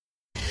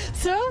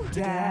so?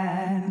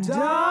 Dan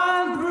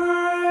Dunbury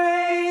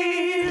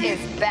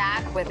is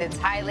back with its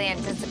highly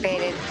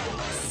anticipated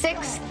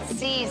 6th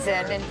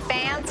season, and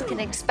fans can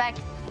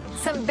expect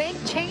some big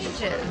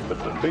changes.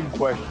 But the big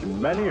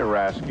question many are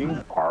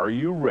asking, are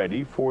you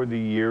ready for the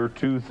year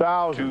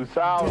 2000?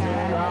 Dunbury,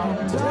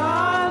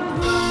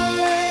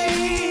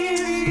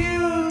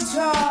 you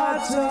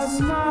taught us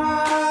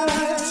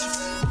much.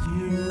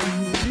 You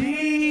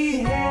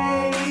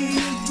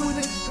behaved with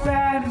a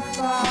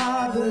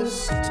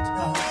grandfather's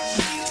touch.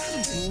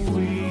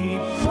 We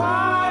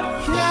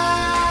podcast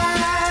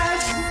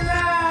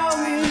now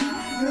in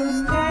your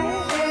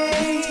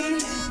name.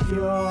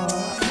 Your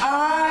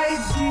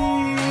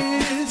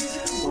ideas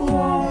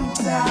won't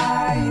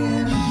die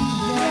in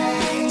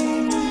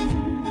vain.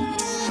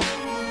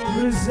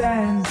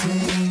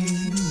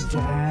 Presenting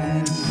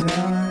Dan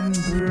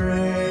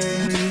Dunbury.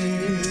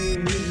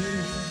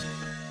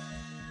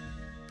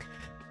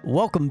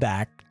 Welcome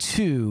back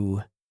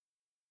to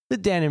the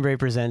Dan and Ray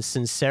Presents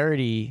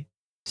Sincerity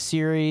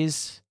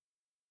series,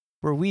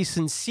 where we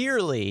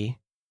sincerely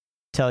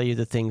tell you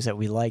the things that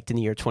we liked in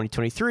the year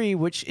 2023,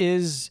 which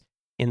is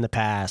in the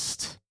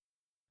past.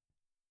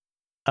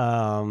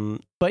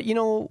 But you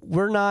know,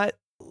 we're not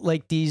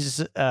like these,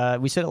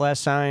 we said it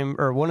last time,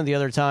 or one of the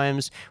other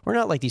times, we're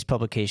not like these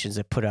publications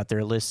that put out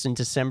their lists in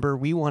December.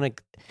 We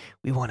want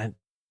to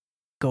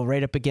go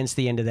right up against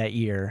the end of that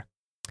year.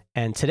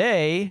 And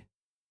today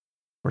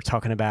we're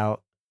talking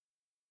about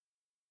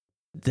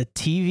the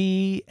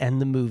TV and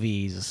the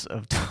movies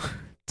of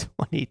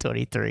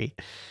 2023.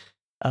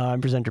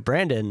 I'm presenter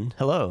Brandon.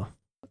 Hello,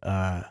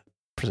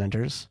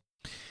 presenters.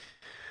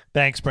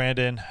 Thanks,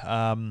 Brandon.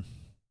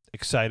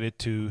 Excited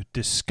to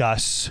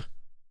discuss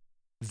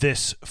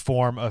this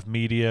form of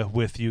media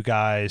with you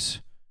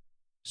guys.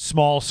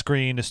 Small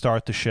screen to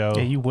start the show.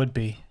 Yeah, you would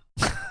be.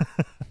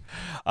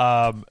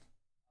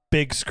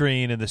 Big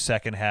screen in the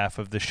second half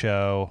of the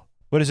show.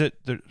 What is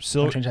it? The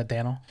silver. Change that,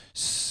 Daniel.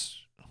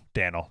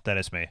 Daniel, that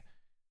is me.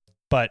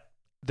 But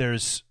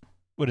there's,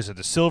 what is it?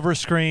 The silver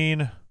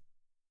screen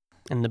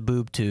And the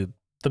boob tube.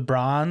 The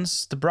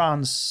bronze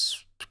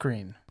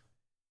screen.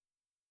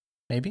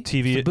 Maybe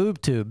TV. The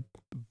boob tube.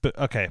 But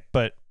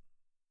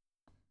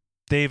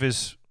Dave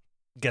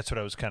gets what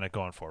I was kind of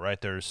going for, right?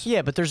 There's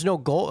But there's no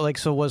gold. Like,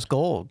 so was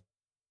gold.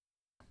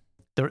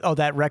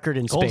 That record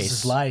in Gold space.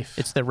 is life.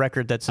 It's the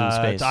record that's in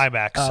space. It's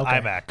IMAX. Oh, okay.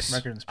 IMAX.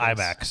 Record in space.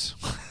 IMAX.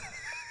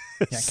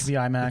 Yeah, it could be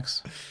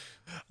IMAX.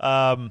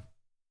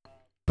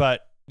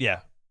 But yeah,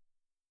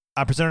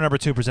 I'm presenter number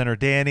 2, presenter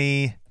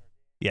Danny.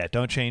 Yeah,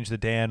 don't change the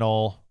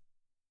Daniel.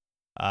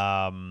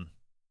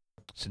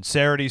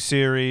 Sincerity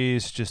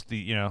series, just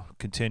the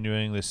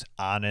continuing this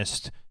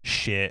honest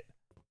shit.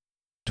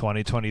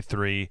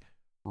 2023,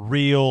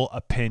 real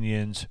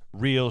opinions,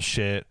 real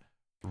shit,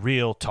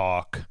 real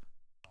talk,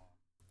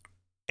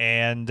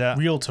 and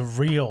Real to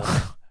real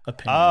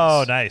opinions.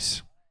 Oh,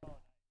 nice.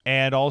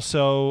 And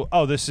also,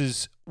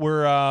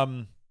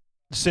 we're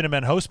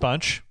Cinnamon Host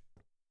Bunch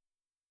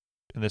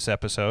in this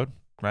episode,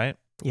 right?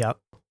 Yep.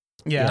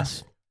 Yeah.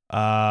 Yes.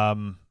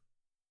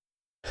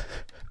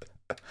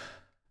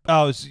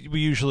 We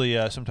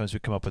usually sometimes we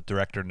come up with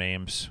director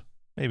names.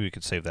 Maybe we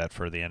could save that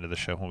for the end of the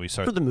show when we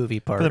start For the movie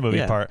part. For the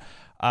movie part.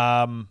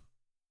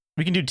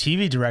 We can do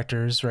TV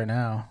directors right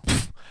now.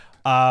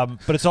 But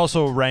it's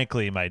also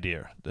rankly, my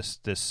dear. This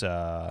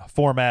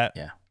format.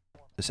 Yeah.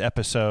 This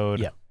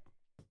episode. Yeah.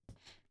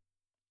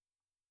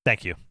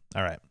 Thank you.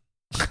 All right.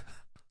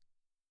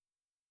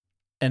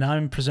 And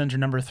I'm presenter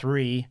number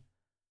 3.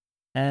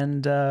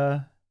 And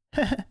gotta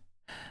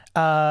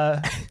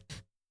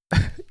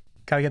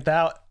get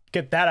that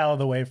out of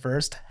the way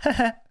first.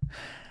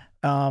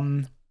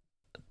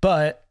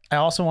 But I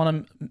also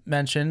want to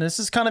mention, this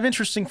is kind of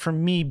interesting for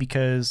me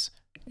because,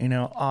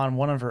 on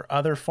one of our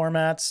other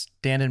formats,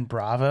 Dan and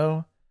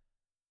Bravo,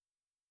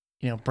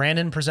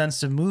 Brandon presents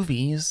to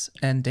movies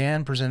and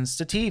Dan presents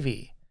to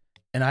TV.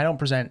 And I don't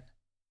present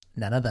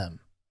none of them.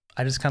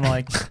 I just kind of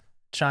like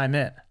chime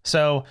in.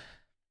 So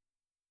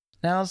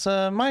now's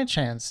my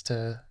chance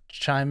to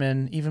chime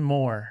in even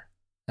more.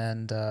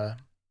 And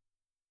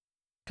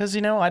because,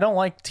 I don't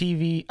like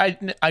TV.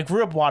 I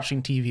grew up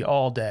watching TV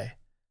all day.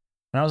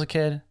 When I was a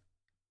kid,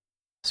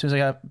 as soon as I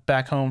got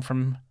back home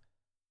from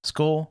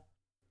school,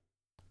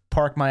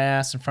 park my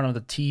ass in front of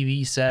the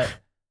TV set,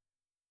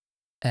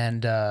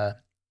 and I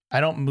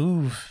don't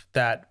move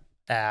that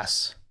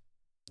ass.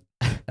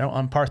 I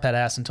don't unpark that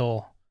ass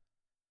until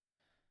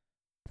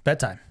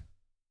bedtime,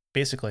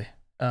 basically.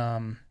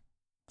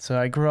 So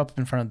I grew up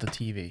in front of the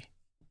TV.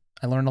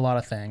 I learned a lot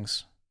of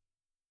things.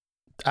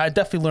 I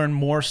definitely learned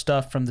more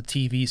stuff from the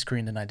TV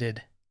screen than I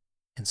did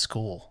in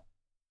school,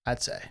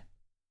 I'd say.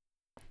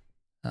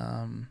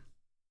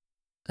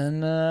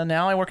 And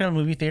now I work in a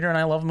movie theater and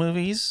I love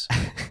movies.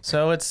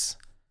 So it's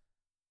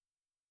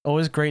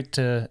always great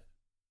to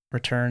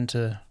return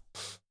to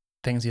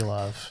things you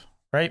love.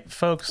 Right,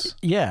 folks?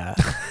 Yeah.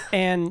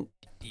 And,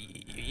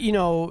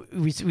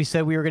 we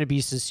said we were going to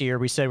be sincere.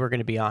 We said we're going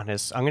to be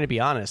honest. I'm going to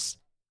be honest.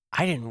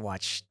 I didn't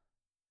watch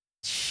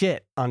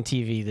shit on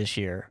TV this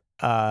year.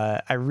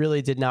 I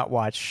really did not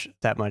watch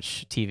that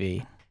much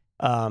TV.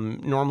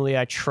 Normally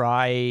I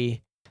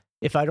try,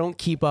 if I don't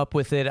keep up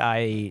with it,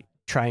 I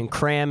try and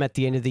cram at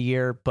the end of the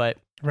year, but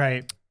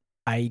Right.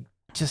 I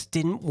just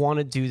didn't want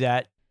to do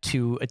that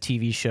to a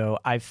TV show.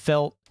 I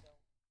felt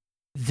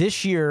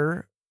this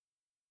year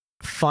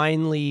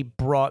finally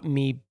brought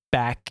me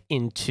back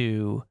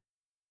into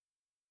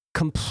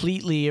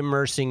completely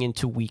immersing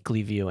into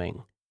weekly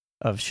viewing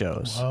of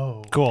shows.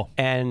 Whoa. Cool.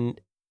 And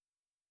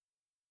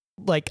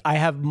like I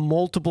have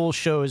multiple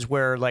shows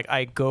where like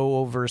I go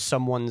over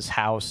someone's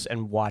house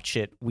and watch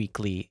it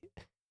weekly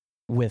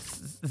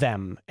with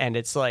them, and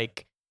it's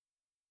like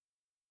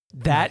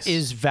that Nice.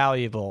 is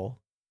valuable,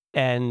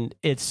 and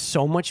it's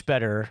so much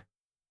better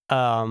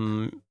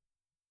to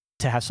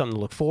have something to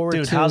look forward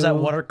Dude, to. how's that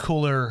water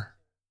cooler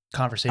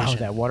conversation? Oh,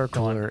 that water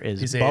cooler is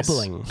these days?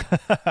 bubbling.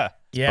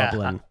 Yeah.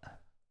 Bubbling.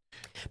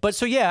 But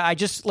so yeah, I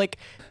just like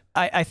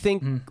I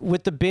think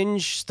with the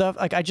binge stuff,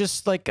 like I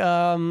just like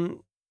I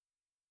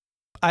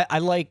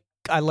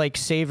like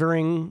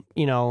savoring,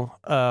 you know,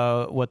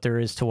 what there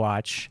is to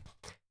watch.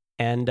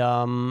 And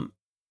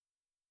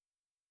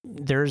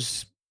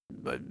there's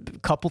a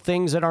couple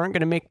things that aren't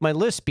going to make my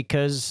list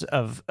because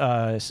of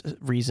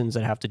reasons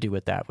that have to do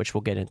with that, which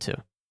we'll get into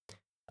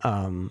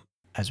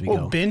as we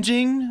Well, go.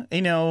 binging,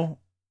 you know,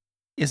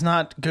 is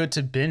not good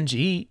to binge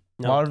eat.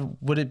 No. Why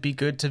would it be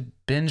good to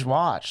binge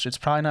watch? It's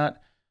probably not.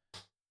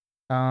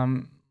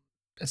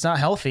 It's not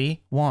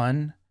healthy.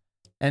 One,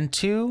 and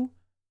two,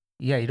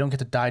 yeah, you don't get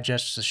to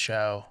digest the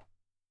show.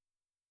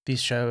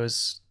 These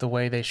shows the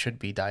way they should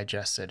be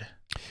digested.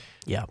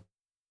 Yeah.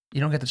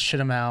 You don't get to shit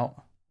them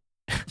out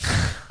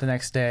the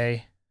next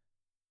day.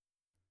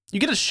 You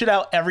get to shit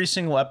out every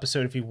single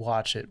episode if you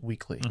watch it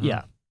weekly. Mhm. Yeah.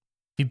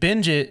 If you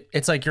binge it,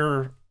 it's like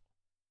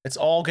it's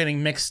all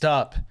getting mixed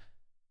up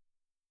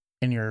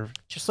in your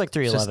Just like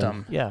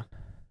 311. System. Yeah.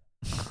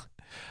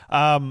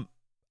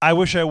 I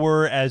wish I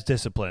were as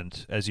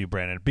disciplined as you,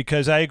 Brandon,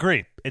 because I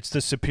agree. It's the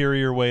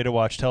superior way to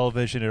watch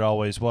television. It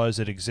always was.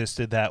 It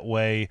existed that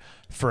way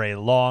for a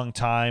long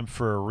time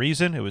for a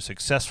reason. It was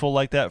successful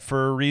like that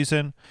for a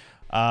reason.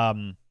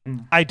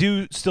 I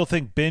do still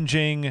think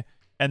binging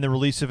and the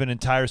release of an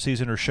entire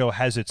season or show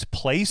has its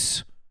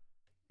place.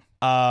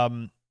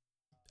 I'm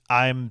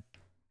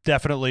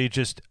definitely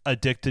just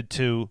addicted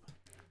to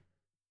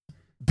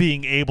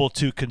being able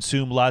to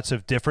consume lots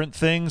of different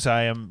things.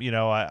 I am, you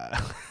know,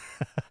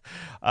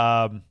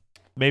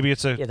 maybe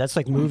it's Yeah, that's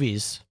like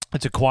movies.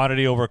 it's a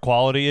quantity over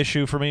quality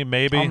issue for me.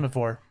 Maybe,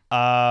 omnivore.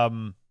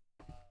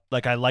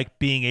 like I like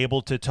being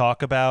able to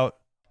talk about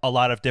a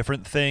lot of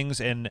different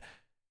things,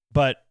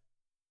 but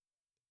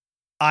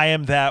I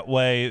am that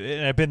way,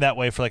 and I've been that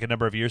way for like a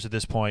number of years at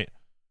this point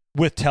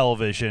with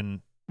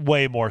television.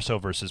 Way more so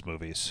versus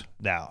movies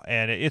now,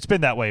 and it's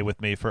been that way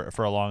with me for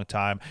a long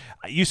time.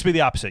 I used to be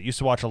the opposite. Used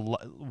to watch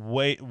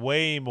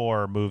way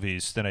more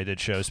movies than I did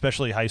shows,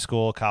 especially high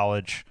school,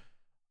 college.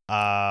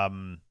 Yeah,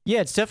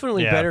 it's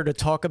definitely Yeah. better to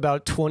talk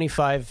about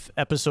 25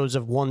 episodes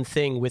of one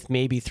thing with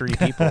maybe 3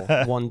 people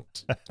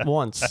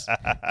once.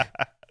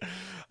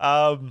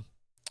 I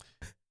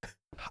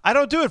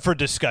don't do it for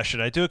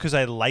discussion. I do it because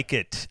I like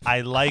it.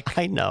 I like.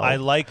 I know. I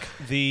like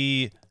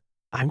the.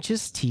 I'm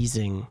just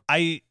teasing.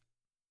 I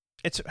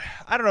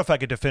don't know if I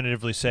could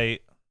definitively say.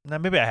 Now,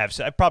 maybe I have.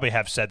 I probably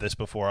have said this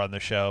before on the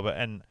show, but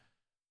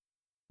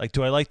like,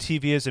 do I like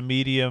TV as a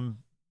medium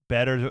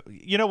better?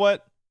 You know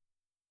what?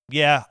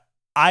 Yeah,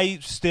 I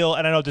still,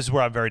 and I know this is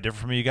where I'm very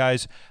different from you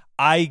guys.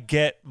 I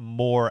get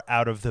more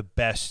out of the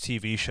best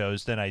TV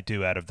shows than I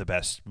do out of the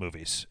best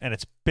movies, and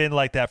it's been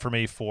like that for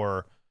me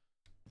for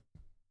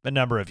a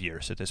number of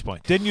years at this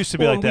point. Didn't used to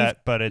be Well, like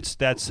that, but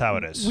that's how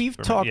it is. We've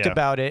for me. talked Yeah.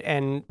 about it,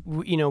 and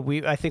you know,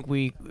 I think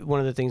one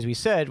of the things we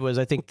said was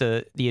I think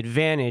the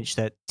advantage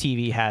that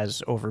TV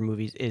has over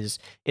movies is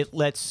it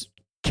lets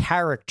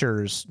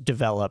characters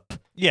develop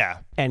Yeah,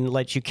 and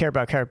lets you care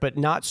about character, but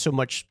not so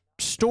much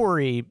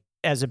story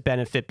as a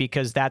benefit,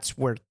 because that's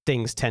where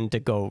things tend to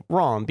go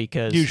wrong,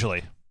 because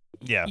usually.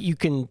 Yeah. you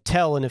can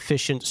tell an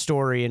efficient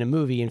story in a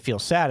movie and feel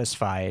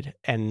satisfied,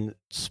 and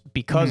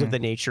because of the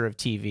nature of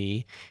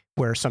TV,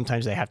 where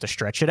sometimes they have to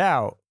stretch it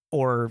out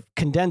or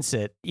condense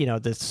it, you know,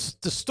 the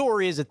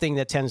story is a thing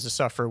that tends to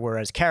suffer,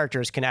 whereas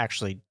characters can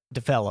actually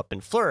develop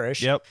and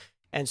flourish. Yep.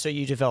 And so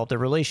you develop the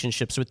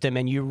relationships with them,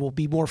 and you will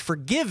be more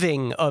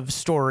forgiving of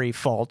story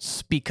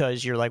faults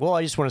because you're like, well,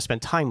 I just want to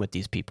spend time with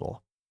these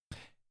people.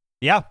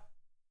 Yeah,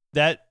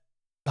 that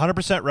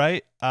 100%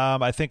 right.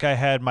 I think I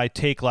had my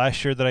take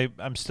last year that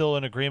I'm still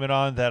in agreement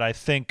on, that I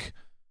think,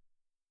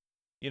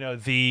 you know,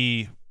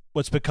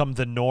 what's become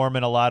the norm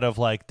in a lot of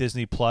like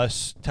Disney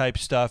Plus type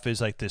stuff is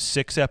like the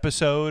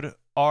 6-episode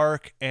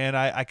arc, and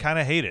I kind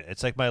of hate it.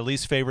 It's like my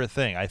least favorite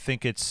thing. I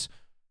think it's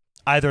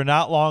either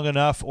not long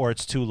enough or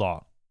it's too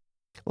long.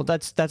 Well,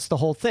 that's the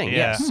whole thing.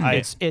 Yeah,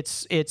 Yes,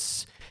 it's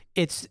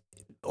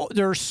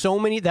there are so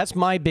many. That's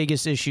my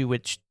biggest issue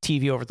with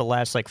TV over the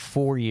last like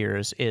 4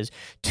 years is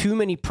too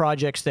many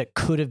projects that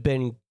could have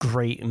been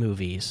great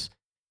movies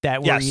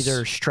that were Yes.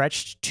 either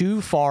stretched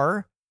too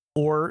far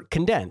or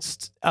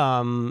condensed.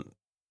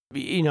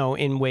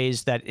 in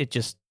ways that it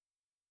just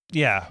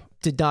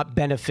did not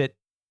benefit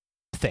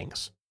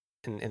things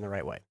in the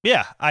right way.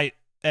 Yeah, I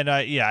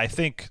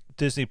think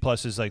Disney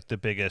Plus is like the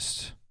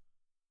biggest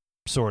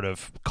sort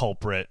of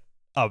culprit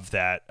of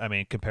that. I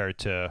mean, compared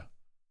to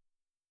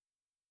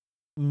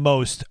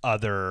most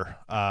other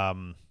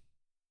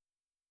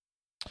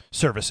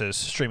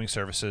streaming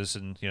services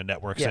and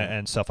networks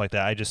and stuff like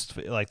that. I just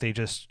feel like they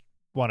just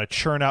want to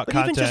churn out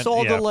content. Even just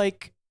all the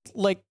like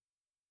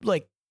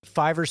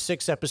 5 or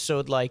 6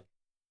 episode like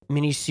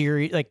mini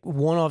series, like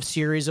one-off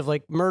series of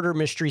like murder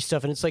mystery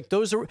stuff, and it's like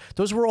those were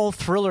all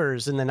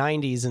thrillers in the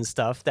 90s and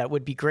stuff that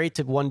would be great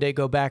to one day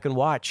go back and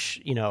watch.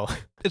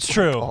 It's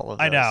true.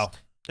 I know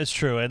it's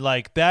true, and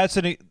like that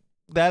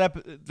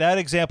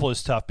example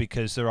is tough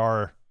because there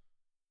are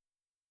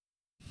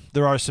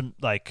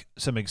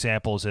some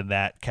examples in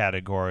that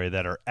category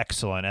that are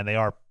excellent, and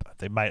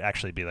they might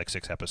actually be like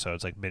 6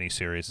 episodes, like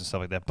miniseries and stuff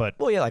like that. But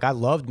like I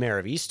loved Mayor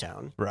of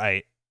Easttown,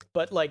 right?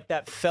 But like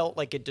that felt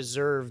like it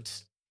deserved.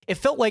 It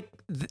felt like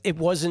it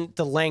wasn't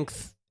the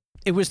length.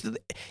 It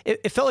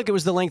felt like it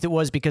was the length it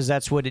was because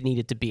that's what it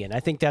needed to be, and I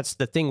think that's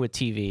the thing with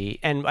TV.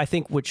 And I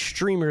think what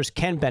streamers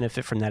can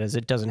benefit from that is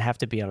it doesn't have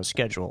to be on a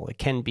schedule. It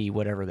can be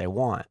whatever they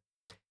want.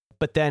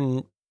 But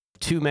then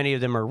too many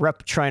of them are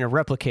trying to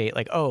replicate,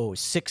 like,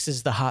 6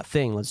 is the hot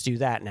thing. Let's do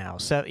that now.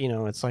 So,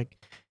 it's like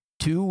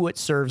 2 what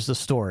serves the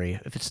story.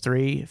 If it's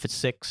 3, if it's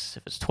 6,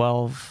 if it's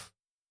 12,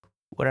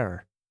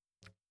 whatever.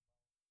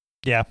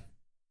 Yeah.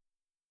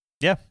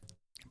 Yeah.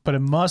 But it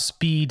must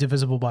be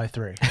divisible by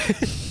 3.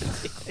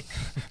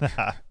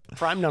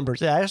 Prime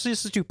numbers. Yeah, actually,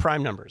 let's do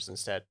prime numbers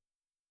instead.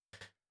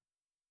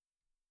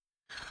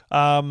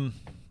 All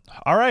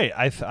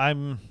right.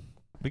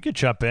 We could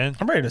jump in.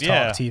 I'm ready to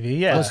talk TV.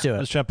 Yeah. Let's do it.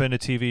 Let's jump into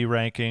TV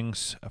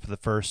rankings for the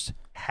first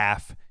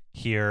half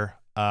here.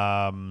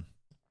 Like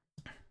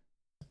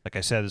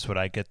I said, this is what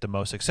I get the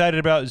most excited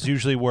about. It's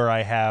usually where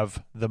I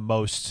have the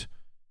most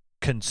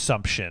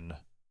consumption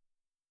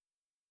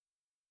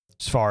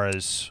as far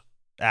as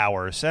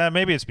hours.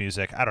 Maybe it's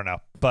music. I don't know.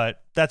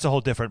 But that's a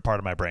whole different part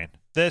of my brain.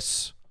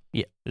 This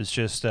is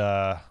just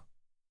I'm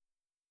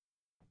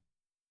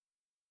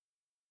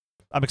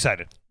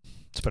excited.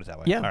 Let's put it that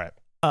way. Yeah. All right.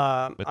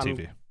 With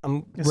TV.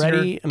 I'm It's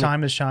ready. your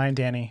time to shine,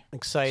 Danny.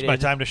 Excited. It's my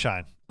time to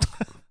shine.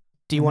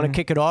 Do you want to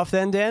kick it off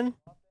then, Dan?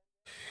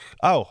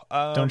 Oh.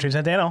 Don't change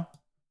that, Dano.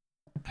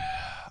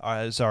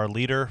 As our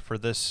leader for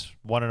this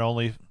one and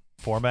only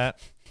format.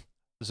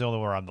 This is the only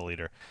one where I'm the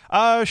leader.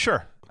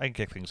 Sure. I can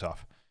kick things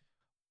off.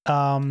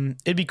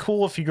 It'd be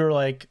cool if you were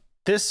like,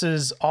 this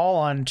is all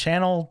on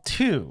channel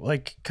 2,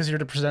 like, because you're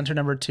the presenter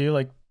number 2.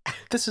 Like,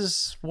 this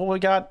is what we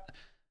got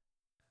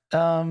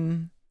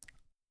going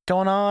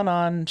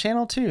on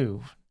channel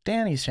 2,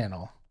 Danny's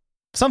channel.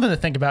 Something to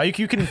think about.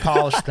 You can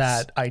polish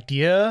that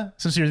idea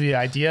since you're the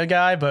idea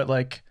guy, but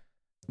like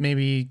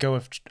maybe go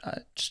with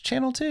just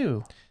channel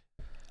 2.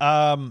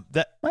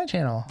 My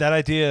channel. That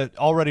idea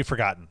already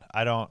forgotten.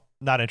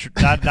 Not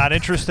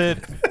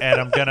interested,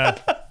 and I'm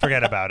gonna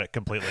forget about it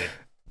completely.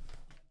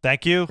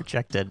 Thank you.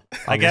 Rejected.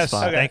 I guess.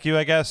 Okay. Thank you.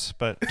 I guess,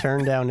 but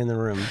turn down in the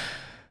room.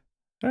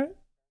 All right.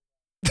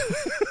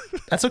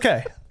 That's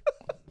okay.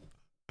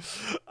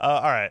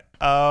 All right.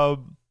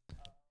 I'm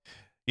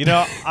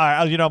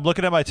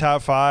looking at my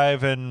top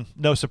 5, and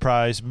no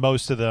surprise,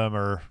 most of them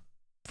are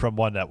from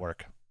one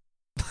network.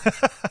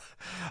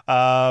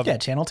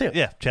 Channel 2.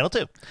 Yeah, channel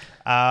 2.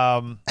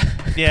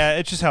 Yeah,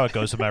 it's just how it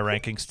goes with my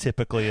rankings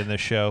typically in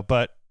this show.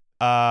 But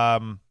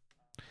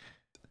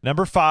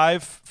number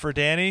 5 for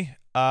Danny.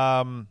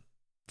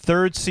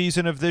 3rd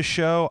season of this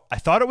show. I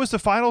thought it was the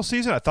final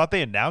season. I thought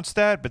they announced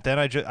that, but then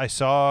I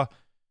saw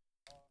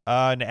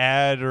an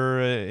ad or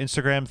an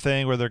Instagram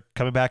thing where they're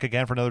coming back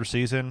again for another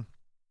season.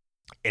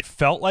 It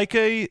felt like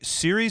a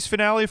series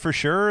finale for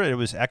sure. It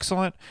was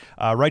excellent.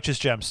 Righteous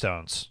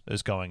Gemstones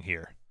is going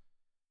here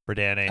for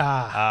Danny.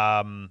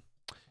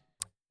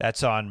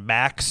 That's on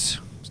Max.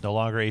 It's no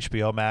longer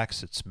HBO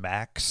Max. It's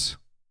Max,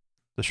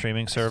 the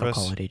streaming service.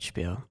 Still call it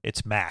HBO.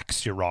 It's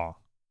Max. You're wrong.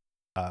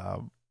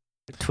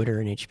 Twitter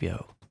and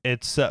HBO.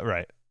 It's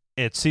right.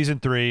 It's season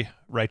 3,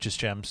 Righteous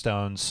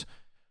Gemstones.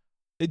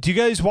 Do you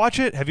guys watch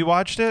it? Have you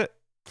watched it?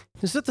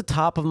 This is at the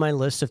top of my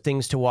list of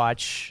things to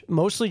watch,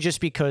 mostly just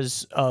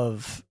because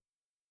of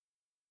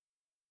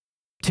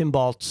Tim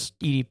Baltz,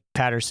 Edie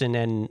Patterson,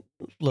 and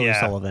Lily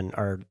Sullivan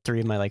are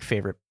 3 of my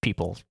favorite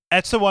people.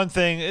 That's the one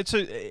thing. It's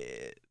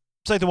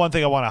like the one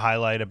thing I want to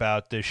highlight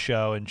about this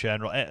show in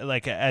general,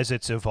 like as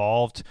it's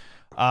evolved.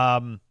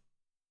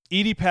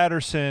 Edie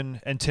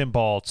Patterson and Tim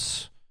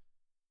Baltz,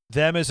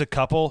 them as a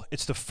couple,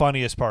 it's the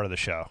funniest part of the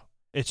show.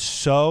 It's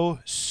so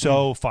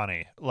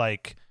funny.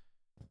 Like,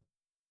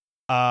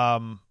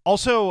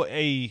 also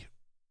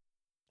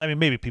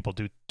maybe people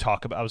do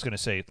talk about, I was going to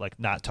say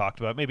not talked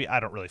about. Maybe I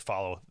don't really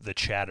follow the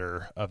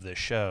chatter of this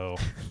show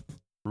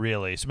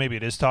really. So maybe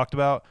it is talked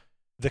about.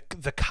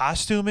 The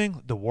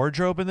costuming, the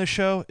wardrobe in the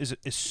show is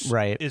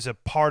a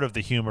part of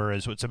the humor.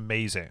 Is what's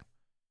amazing.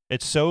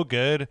 It's so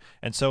good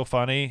and so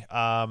funny.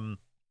 For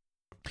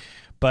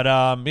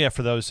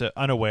those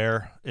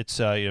unaware, it's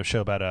a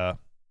show about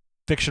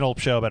fictional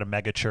show about a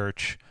mega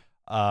church.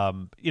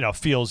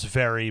 Feels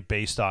very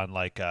based on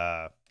like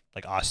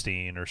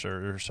Austin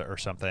or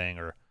something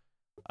or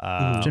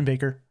Jim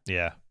Baker.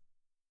 Yeah.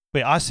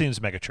 Wait, Austin's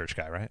a mega church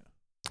guy, right?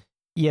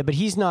 Yeah, but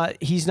he's not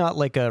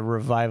like a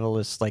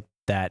revivalist like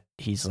that.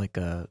 He's like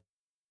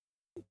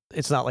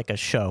it's not like a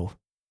show.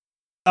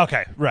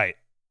 Okay, right.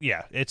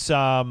 Yeah, it's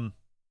right,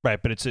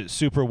 but it's a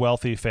super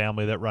wealthy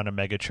family that run a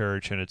mega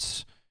church, and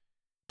it's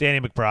Danny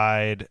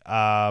McBride.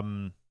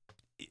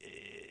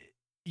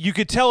 You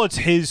could tell it's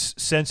his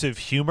sense of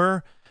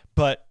humor,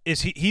 but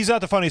he's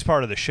not the funniest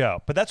part of the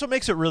show. But that's what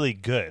makes it really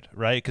good,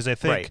 right? Because I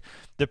think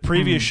the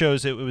previous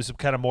shows, it was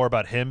kind of more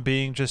about him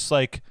being just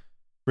like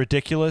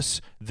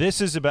ridiculous.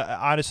 This is about,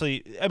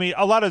 honestly, I mean,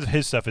 a lot of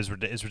his stuff is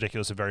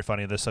ridiculous and very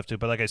funny, and this stuff too.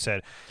 But like I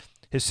said,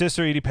 his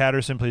sister Edie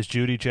Patterson plays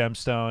Judy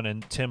Gemstone,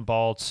 and Tim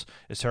Baltz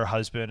is her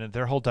husband, and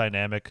their whole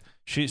dynamic.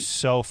 She's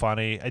so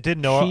funny. I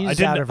didn't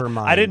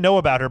know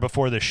about her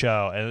before the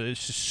show, and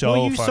it's just so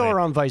funny. Well, you saw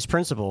her on Vice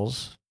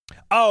Principals.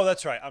 Oh,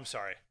 that's right. I'm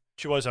sorry.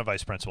 She was on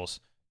Vice Principals.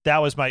 That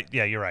was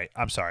yeah, you're right.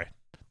 I'm sorry.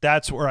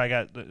 That's where I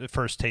got the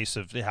first taste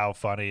of how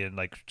funny and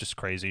like just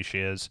crazy she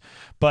is.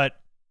 But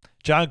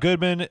John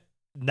Goodman,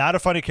 not a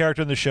funny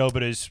character in the show,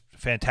 but is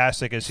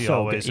fantastic as he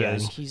always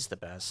is. He's the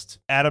best.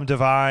 Adam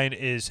Devine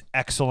is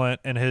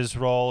excellent in his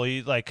role.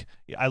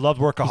 I love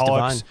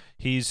Workaholics.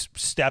 He's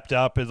stepped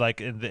up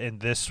in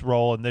this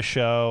role in this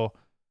show.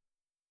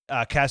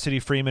 Cassidy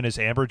Freeman is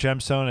Amber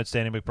Gemstone. It's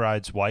Danny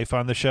McBride's wife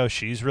on the show.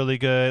 She's really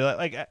good.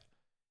 Like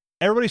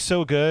everybody's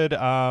so good.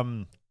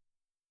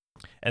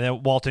 And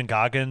then Walton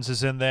Goggins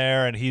is in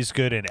there, and he's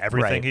good in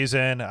everything he's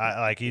in.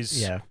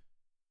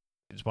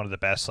 He's one of the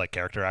best like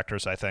character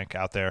actors I think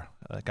out there.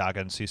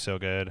 Goggins, he's so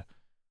good.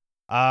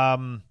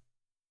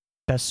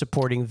 Best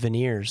supporting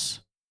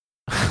veneers.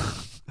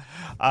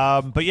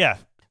 But yeah,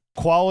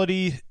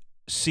 quality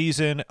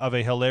season of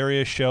a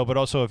hilarious show, but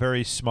also a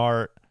very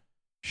smart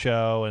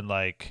show, and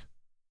like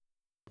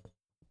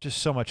just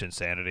so much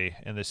insanity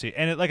in this season.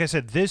 And like I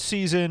said, this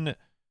season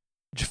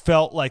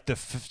felt like the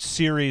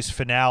series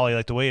finale,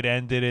 like the way it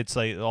ended. It's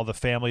like all the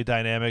family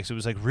dynamics. It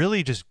was like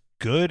really just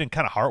good and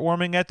kind of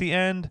heartwarming at the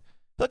end. I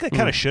feel like they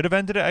kind of should have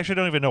ended it. I actually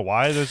don't even know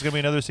why there's going to be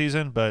another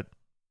season, but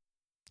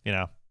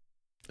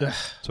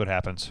that's what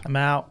happens. I'm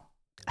out.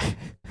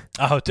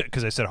 Oh,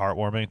 because I said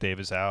heartwarming. Dave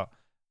is out.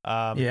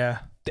 Yeah.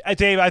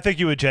 Dave, I think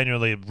you would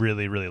genuinely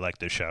really, really like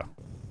this show.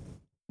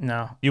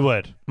 No. You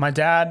would. My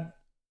dad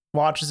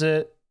watches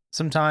it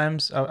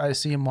sometimes. I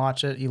see him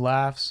watch it. He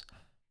laughs.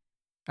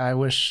 I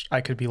wish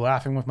I could be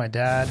laughing with my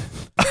dad.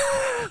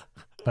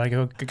 But I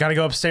gotta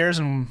go upstairs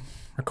and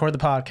record the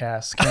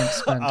podcast. Can't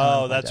spend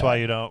time with my that's dad why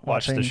you don't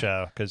watch the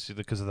show, because of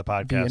the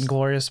podcast. The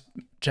Inglorious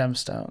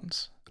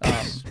Gemstones.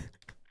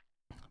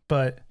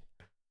 But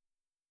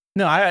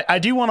no, I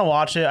do want to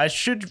watch it. I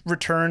should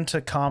return to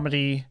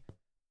comedy,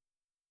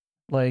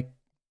 like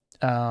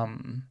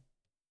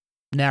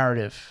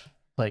narrative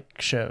like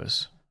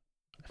shows.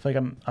 I feel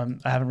like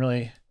I haven't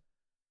really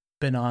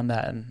been on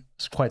that in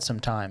quite some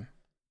time.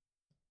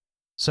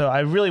 So I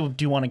really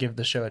do want to give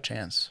the show a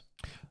chance.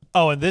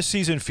 Oh, and this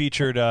season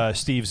featured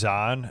Steve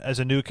Zahn as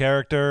a new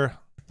character.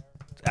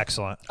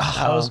 Excellent.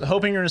 I was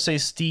hoping you were going to say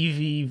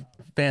Stevie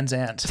Van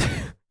Zandt.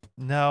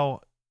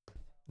 No.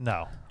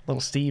 Little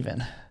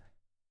Steven.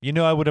 You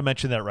know I would have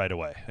mentioned that right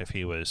away if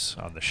he was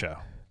on the show.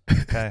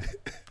 Okay?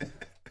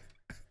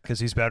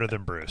 Because he's better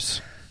than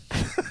Bruce.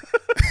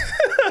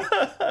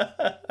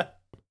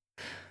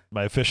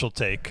 My official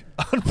take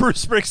on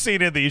Bruce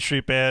Springsteen and the E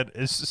Street Band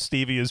is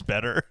Stevie is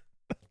better.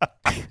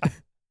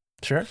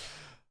 Sure.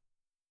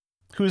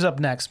 Who's up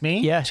next? Me?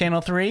 Yeah.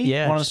 Channel 3?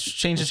 Yeah. Want to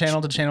change the channel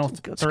to Channel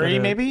 3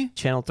 maybe?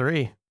 Channel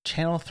 3.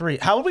 Channel 3.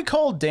 How would we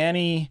call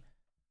Danny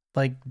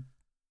like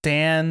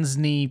Dan's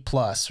Knee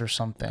Plus or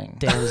something?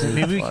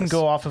 Maybe we can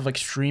go off of like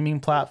streaming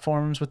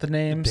platforms with the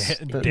names.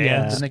 The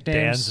nicknames.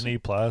 Dan's Knee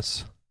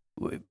Plus.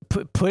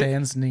 Put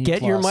Dan's Knee Get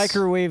Plus. your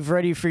microwave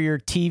ready for your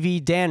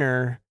TV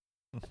dinner.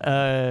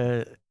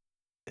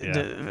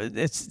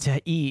 It's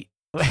to eat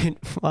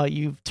while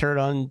you turn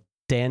on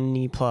Dan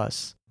Knee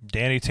Plus.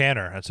 Danny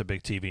Tanner. That's a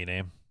big TV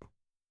name.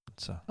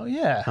 Oh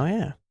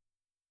yeah.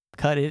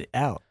 Cut it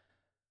out.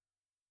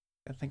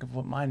 I think of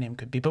what my name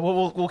could be, but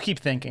we'll keep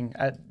thinking.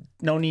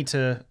 No need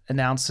to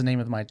announce the name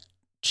of my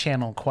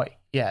channel quite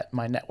yet,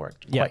 my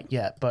network quite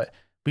yet, but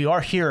we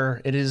are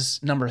here. It is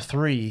number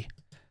 3.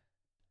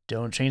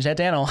 Don't change that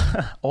channel.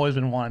 Always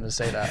been wanting to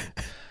say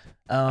that.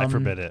 I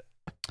forbid it.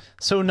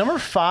 So number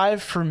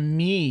 5 for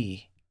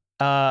me,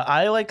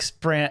 I like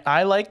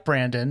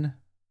Brandon.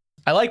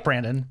 I like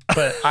Brandon,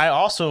 but I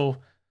also,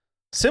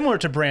 similar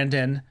to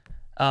Brandon,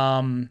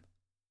 didn't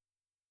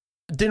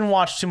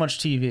watch too much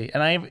TV.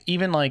 And I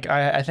even like,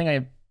 I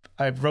think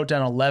I wrote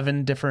down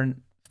 11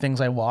 different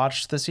things I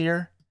watched this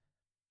year.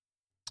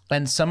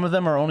 And some of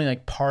them are only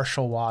like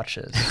partial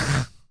watches.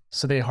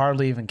 So they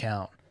hardly even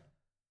count.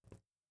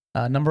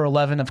 Number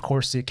 11, of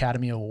course, the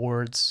Academy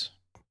Awards.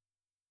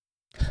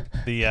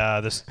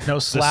 The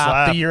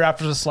slap. The year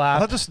after the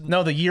slap.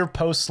 The year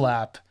post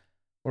slap,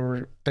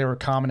 where they were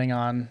commenting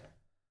on.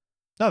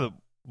 No,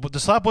 But the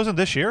slap wasn't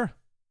this year.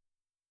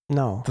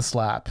 No. The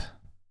slap.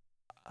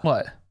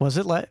 What? Was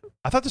it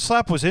I thought the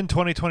slap was in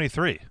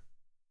 2023.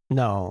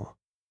 No.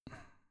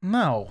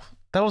 No,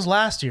 that was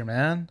last year,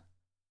 man.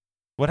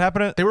 What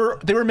happened? They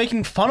were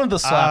making fun of the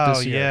slap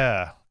this year.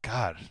 Yeah.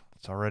 God,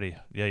 it's already.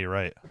 Yeah, you're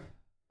right.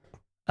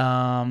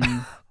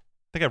 I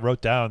I think I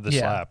wrote down the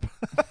slap.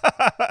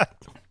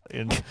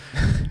 You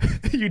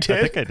did?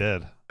 I think I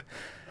did.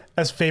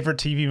 As favorite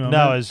TV moment?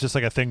 No, it's just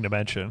like a thing to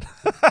mention.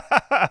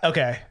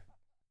 Okay.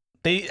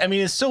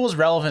 It still was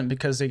relevant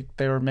because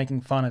they were making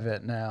fun of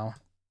it now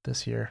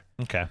this year.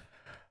 Okay.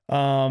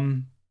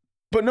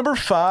 But number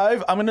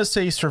 5, I'm gonna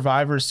say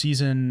Survivor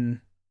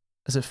season.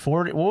 Is it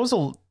 40? What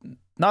was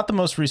not the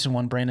most recent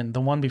one, Brandon?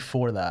 The one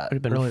before that,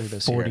 It would have earlier been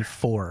this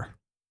 44. year.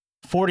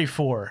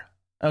 44.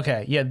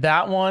 Okay, yeah,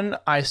 that one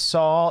I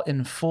saw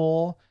in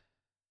full.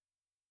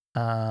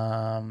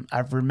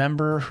 I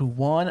remember who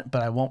won,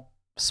 but I won't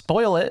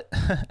spoil it.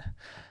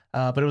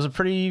 But it was a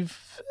pretty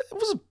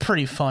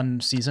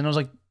fun season. It was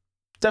like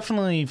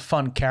definitely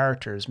fun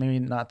characters. Maybe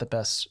not the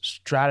best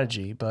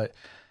strategy, but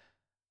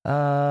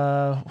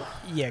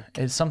Yeah.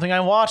 it's something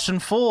I watched in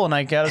full, and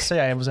I gotta say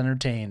I was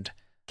entertained.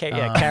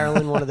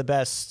 Carolyn, one of the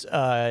best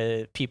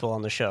people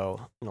on the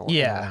show in a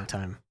long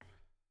time.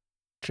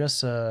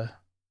 Just a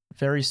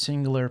very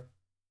singular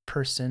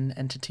person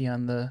entity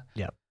on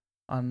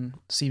on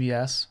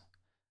CBS.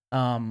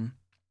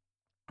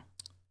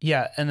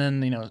 Yeah, and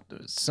then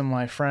some of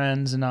my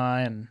friends and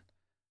I and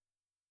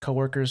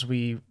coworkers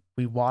we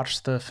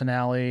watched the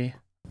finale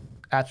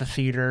at the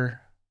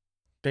theater,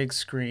 big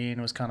screen.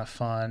 It was kind of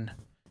fun.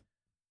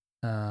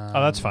 Oh,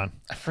 that's fun.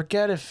 I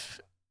forget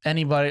if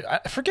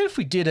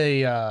we did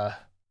a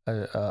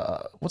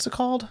what's it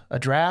called? A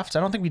draft? I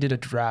don't think we did a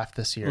draft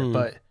this year,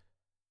 but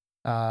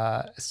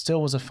it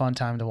still was a fun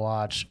time to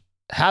watch.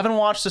 Haven't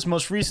watched this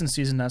most recent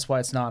season, that's why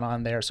it's not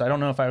on there. So I don't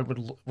know if I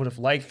would have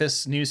liked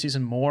this new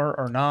season more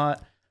or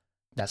not.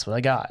 That's what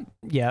I got.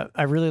 Yeah,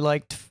 I really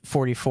liked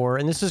 44,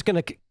 and this is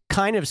going to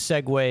kind of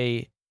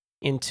segue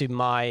into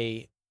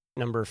my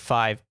number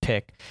 5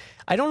 pick.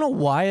 I don't know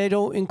why I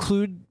don't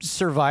include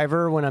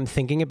Survivor when I'm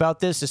thinking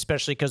about this,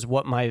 especially because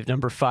what my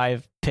number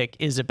 5 pick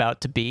is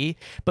about to be,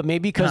 but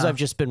maybe because I've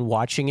just been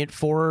watching it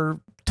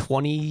for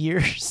 20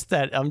 years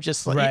that I'm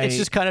just like, it's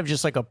just kind of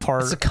just like a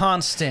part. It's a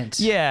constant.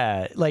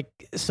 Yeah. Like,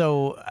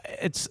 so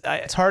it's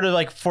hard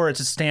to for it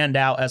to stand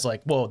out as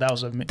like, whoa, that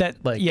was the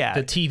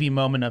TV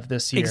moment of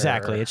this year.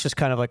 Exactly. It's just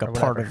kind of like a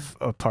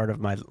part of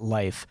my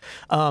life.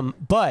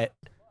 But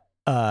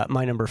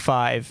my number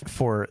 5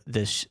 for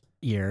this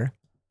year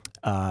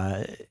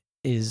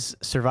is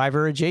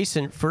Survivor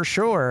adjacent for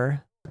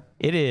sure.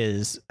 It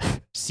is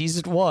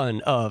season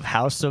 1 of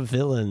House of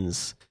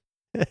Villains.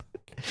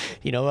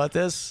 You know about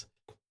this?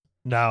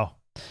 No.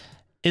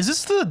 Is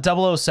this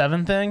the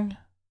 007 thing?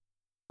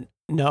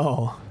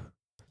 No.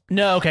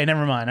 No, okay,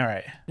 never mind. All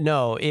right.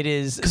 No, it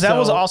is. Because that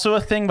was also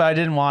a thing, but I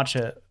didn't watch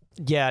it.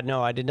 Yeah,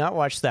 no, I did not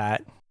watch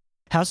that.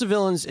 House of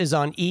Villains is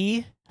on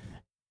E!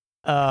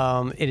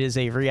 It is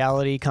a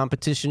reality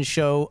competition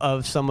show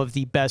of some of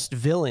the best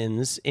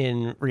villains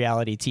in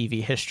reality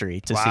TV history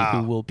to see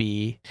who will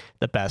be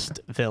the best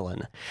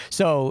villain.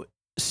 So,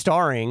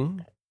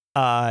 starring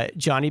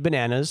Johnny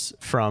Bananas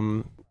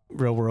from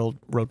Real World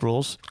Road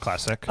Rules.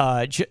 Classic.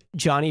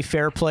 Johnny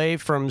Fairplay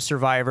from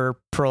Survivor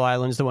Pearl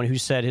Island's the one who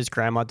said his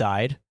grandma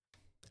died.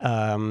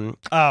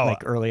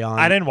 Like early on.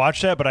 I didn't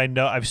watch that, but I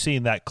know I've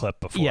seen that clip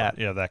before. Yeah.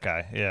 Yeah, that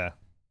guy. Yeah.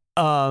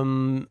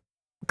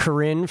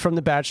 Corinne from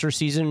The Bachelor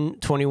season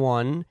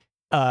 21.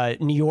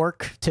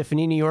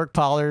 Tiffany New York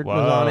Pollard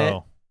was on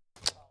it.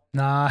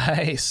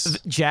 Nice.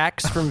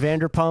 Jax from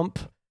Vanderpump.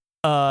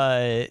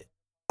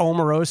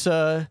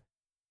 Omarosa.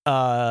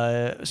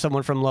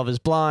 Someone from Love is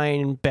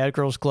Blind. Bad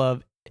Girls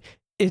Club.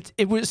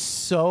 It was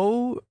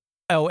so...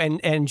 Oh,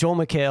 and Joel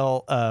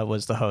McHale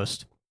was the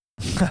host.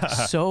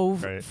 So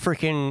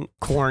freaking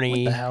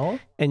corny. What the hell?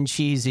 And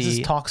cheesy. Is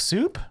this Talk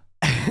Soup?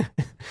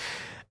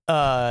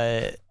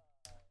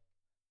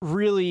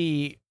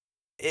 Really,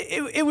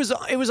 it was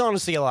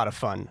honestly a lot of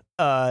fun.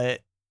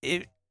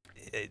 It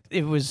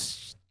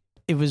was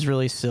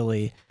really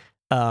silly.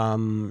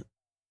 Was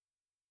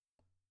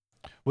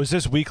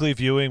this weekly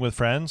viewing with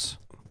friends?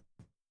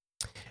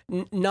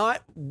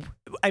 Not,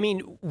 I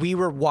mean, we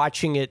were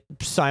watching it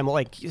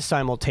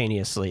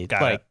simultaneously,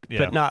 but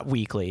not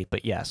weekly.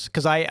 But yes,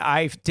 because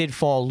I did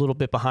fall a little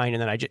bit behind,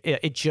 and then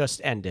it just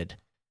ended,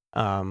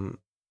 and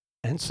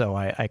so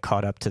I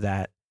caught up to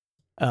that.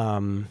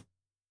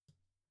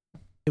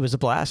 It was a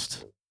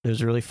blast. It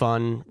was really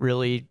fun,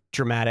 really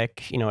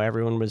dramatic.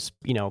 Everyone was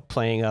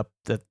playing up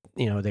that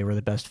they were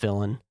the best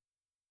villain,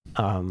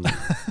 and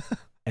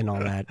all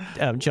that.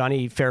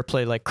 Johnny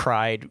Fairplay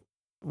cried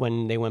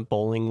when they went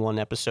bowling one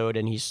episode,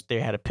 and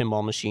they had a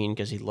pinball machine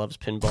because he loves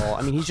pinball.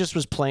 I mean, he just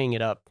was playing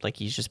it up like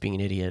he's just being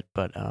an idiot.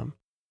 But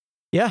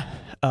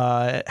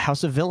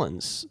House of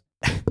Villains.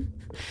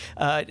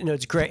 No,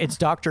 it's great. It's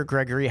Dr.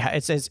 Gregory.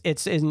 It's in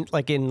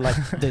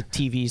the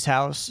TV's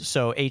house.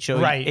 So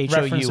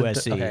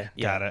HOUSE. Okay.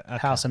 Yeah. Got it. Okay.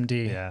 House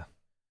MD. Yeah.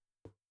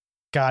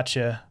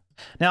 Gotcha.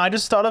 Now I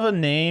just thought of a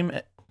name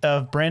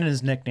of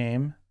Brandon's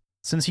nickname,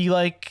 since he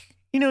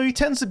he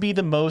tends to be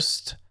the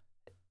most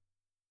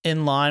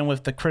in line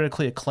with the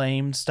critically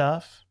acclaimed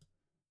stuff,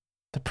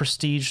 the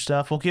prestige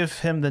stuff. We'll give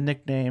him the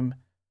nickname,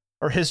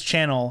 or his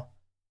channel,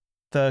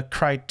 the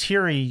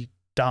Criterion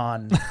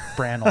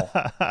Brannel.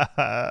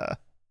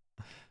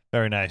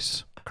 Very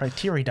nice.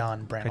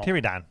 Criterion Brannel.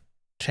 Criterion.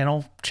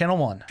 Channel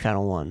 1.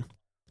 Channel 1.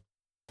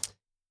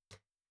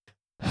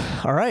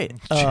 All right.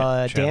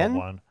 Channel Dan?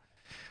 1.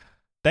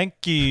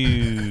 Thank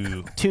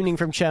you. Tuning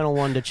from Channel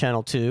 1 to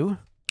Channel 2.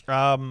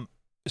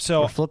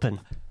 So We're flipping.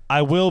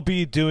 I will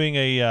be doing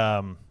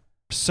a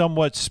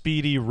somewhat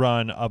speedy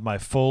run of my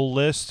full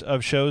list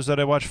of shows that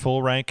I watch,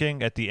 full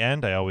ranking at the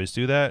end. I always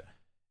do that.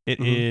 It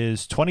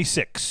is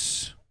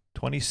 26.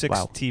 26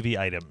 Wow. TV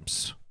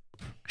items.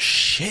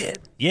 Shit.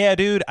 Yeah,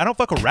 dude. I don't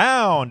fuck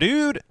around,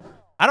 dude.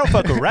 I don't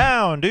fuck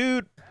around,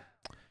 dude.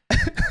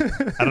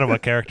 I don't know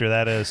what character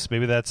that is.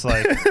 Maybe that's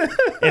like,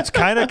 it's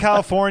kind of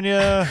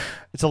California.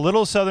 It's a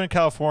little Southern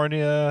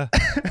California.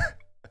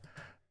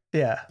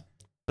 Yeah.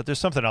 But there's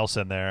something else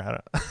in there. I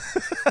don't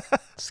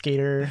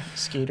Skater,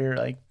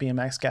 like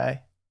BMX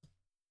guy.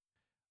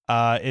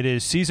 It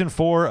is season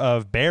 4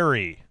 of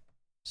Barry.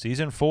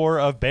 Season 4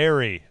 of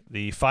Barry.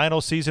 The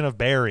final season of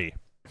Barry.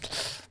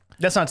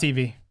 That's not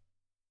TV.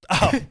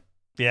 Oh,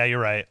 yeah, you're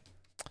right.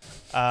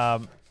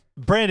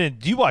 Brandon,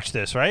 you watch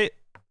this, right?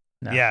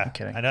 No, Yeah, I'm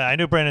kidding. I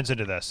knew Brandon's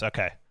into this.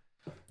 Okay.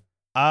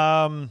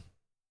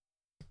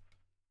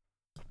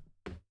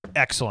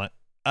 Excellent.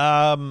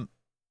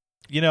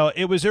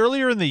 It was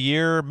earlier in the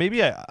year.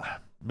 Maybe I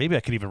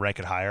could even rank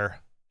it higher.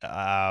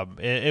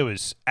 It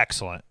was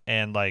excellent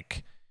and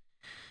like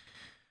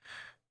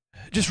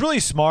just really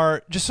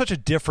smart. Just such a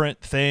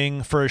different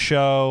thing for a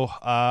show.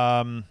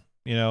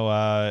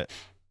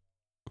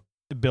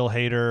 Bill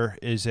Hader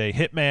is a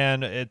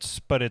hitman. It's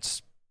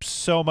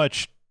so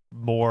much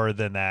more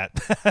than that.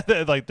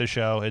 Like the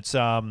show, it's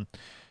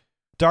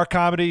dark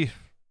comedy,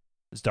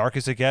 as dark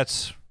as it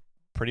gets,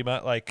 pretty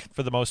much, like,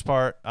 for the most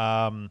part.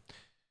 And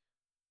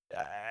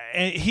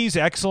he's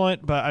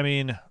excellent, but I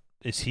mean,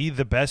 is he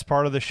the best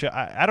part of the show?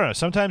 I don't know.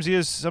 Sometimes he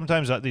is.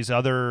 Sometimes these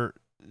other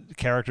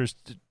characters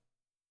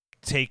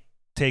take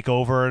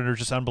over and are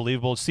just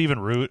unbelievable. Stephen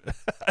Root,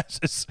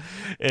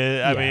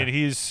 I mean,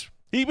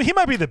 he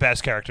might be the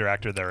best character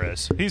actor there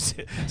is.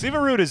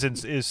 Stephen Root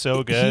is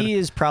so good. He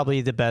is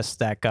probably the best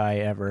that guy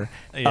ever.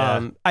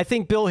 Yeah. I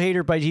think Bill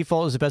Hader by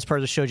default is the best part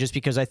of the show just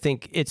because I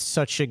think it's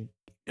such a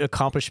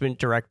accomplishment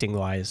directing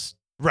wise.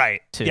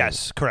 Right. Too.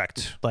 Yes,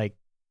 correct. Like,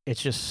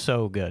 it's just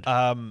so good.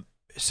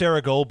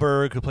 Sarah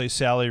Goldberg, who plays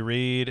Sally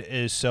Reed,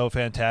 is so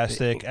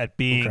fantastic at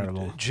being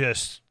Incredible.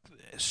 just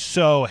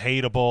so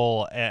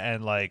hateable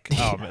and like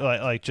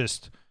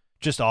just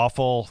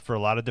awful for a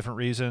lot of different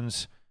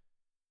reasons.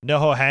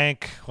 NoHo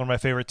Hank, one of my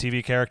favorite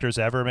TV characters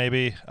ever,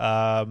 maybe.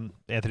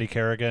 Anthony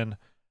Kerrigan,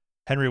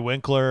 Henry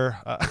Winkler,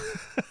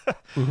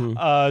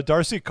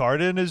 Darcy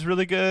Carden is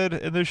really good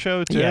in this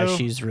show too. Yeah,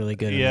 she's really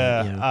good.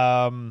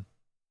 Yeah. In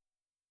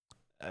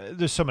that,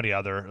 There's so many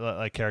other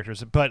like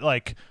characters, but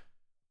like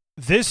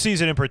this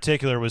season in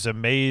particular was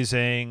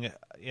amazing.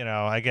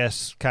 I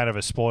guess kind of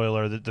a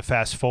spoiler that the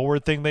fast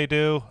forward thing they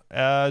do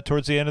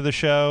towards the end of the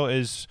show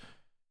is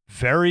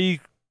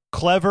very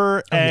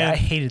clever. And I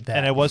hated that.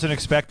 And I wasn't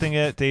expecting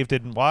it. Dave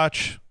didn't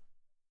watch.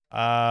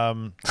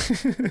 Wasn't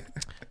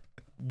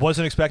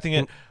expecting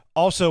it.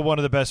 Also, one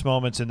of the best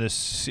moments in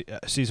this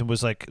season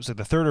was like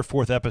the third or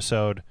fourth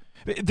episode.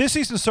 This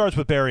season starts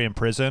with Barry in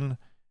prison,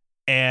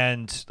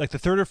 and like the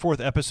third or fourth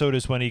episode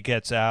is when he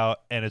gets out,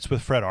 and it's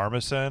with Fred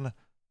Armisen.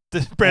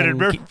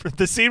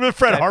 The scene with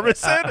Fred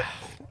Armisen.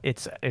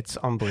 It's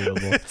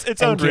unbelievable.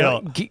 It's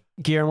unreal.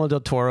 Guillermo del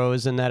Toro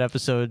is in that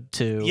episode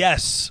too.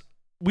 Yes,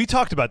 we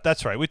talked about.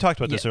 That's right. We talked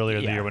about this earlier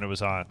in the yeah. year when it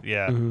was on.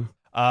 Yeah.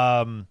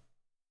 Mm-hmm.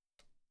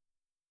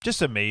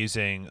 Just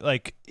amazing.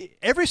 Like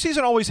every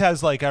season always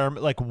has like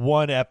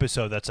one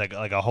episode that's like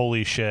a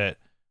holy shit.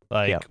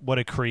 Like what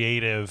a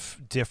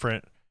creative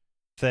different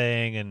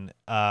thing. And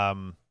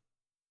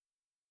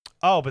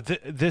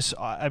this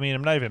I mean,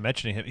 I'm not even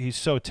mentioning him. He's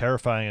so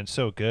terrifying and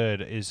so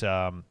good. Is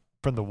from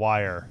The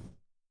Wire.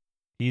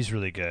 He's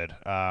really good.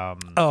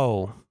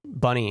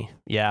 Bunny.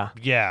 Yeah.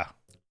 Yeah.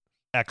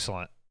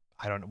 Excellent.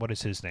 I don't know what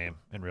is his name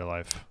in real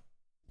life.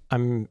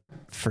 I'm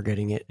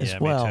forgetting it as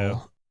well. Me too.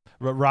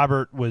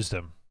 Robert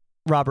Wisdom.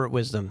 Robert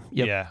Wisdom.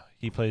 Yep. Yeah,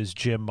 he plays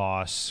Jim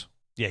Moss.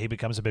 Yeah, he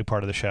becomes a big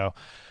part of the show.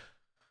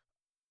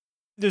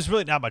 There's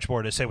really not much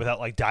more to say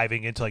without like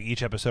diving into like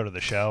each episode of the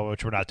show,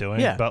 which we're not doing.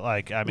 Yeah. But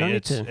like, I mean,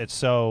 it's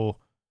so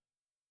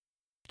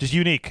just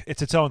unique.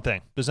 It's its own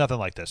thing. There's nothing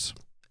like this,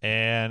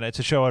 and it's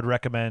a show I'd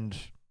recommend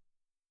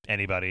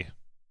anybody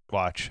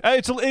watch.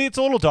 It's a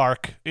little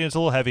dark. It's a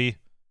little heavy,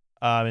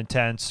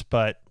 intense,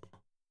 but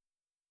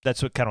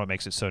that's what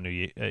makes it so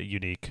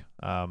unique.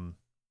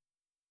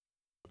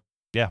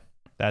 Yeah.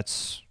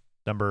 That's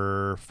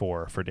number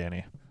 4 for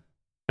Danny.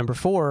 Number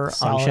 4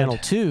 Solid. on Channel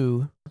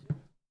 2,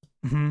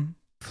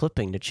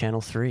 flipping to Channel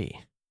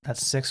 3.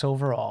 That's 6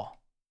 overall.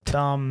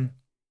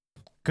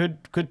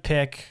 Good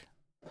pick.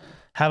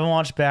 Haven't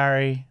watched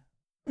Barry.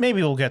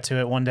 Maybe we'll get to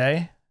it one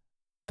day.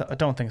 I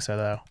don't think so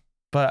though.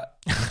 But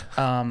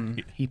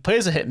he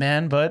plays a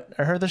hitman, but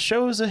I heard the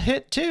show is a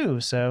hit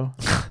too. So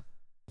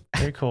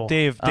very cool.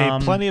 Dave,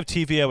 plenty of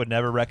TV I would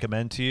never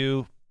recommend to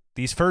you.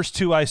 These first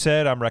two I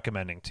said I'm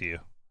recommending to you.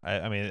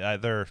 I mean,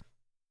 they're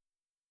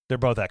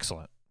both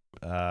excellent.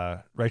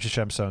 Righteous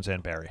Gemstones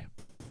and Barry.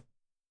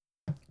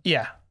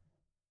 Yeah,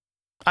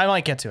 I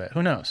might get to it.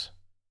 Who knows?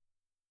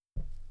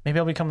 Maybe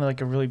I'll become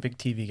like a really big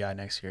TV guy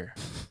next year.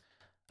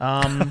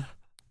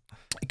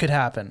 It could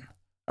happen.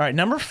 All right,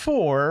 number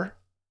 4.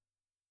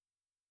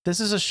 This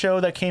is a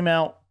show that came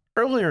out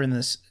earlier in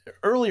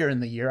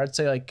the year. I'd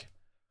say like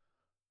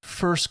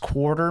first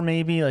quarter,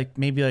 maybe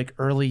like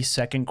early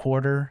second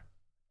quarter.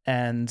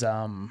 And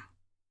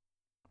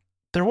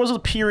there was a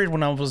period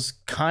when I was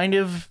kind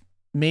of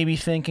maybe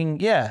thinking,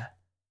 yeah,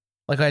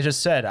 like I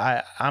just said,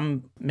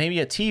 I'm maybe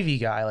a TV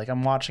guy. Like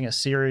I'm watching a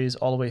series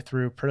all the way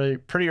through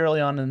pretty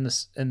early on in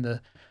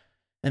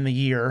the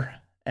year,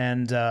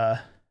 and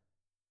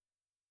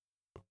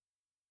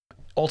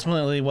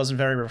ultimately wasn't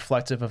very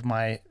reflective of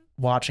my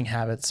watching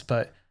habits.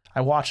 But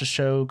I watched a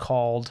show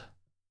called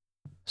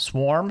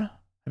Swarm.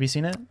 Have you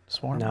seen it?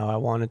 Swarm? No, I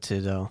wanted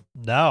to though.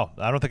 No,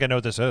 I don't think I know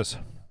what this is.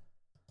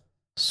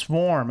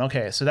 Swarm.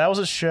 Okay, so that was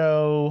a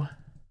show.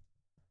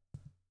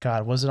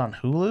 God, was it on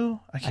Hulu?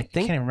 I can't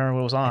even remember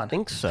what it was on. I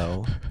think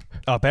so.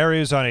 Oh, Barry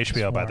is on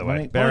HBO, by the way.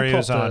 Let me Barry pull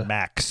is up on the-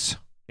 Max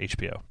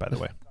HBO, by the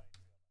way.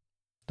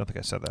 Don't think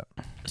I said that.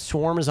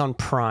 Swarm is on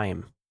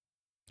Prime.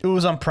 It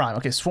was on Prime.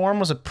 Okay, Swarm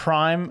was a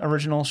Prime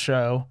original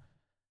show.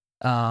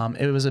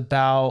 It was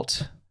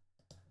about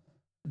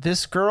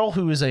this girl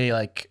who is a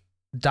like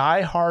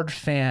diehard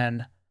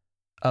fan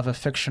of a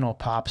fictional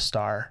pop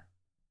star.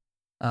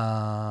 It's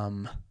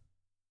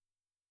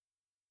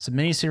a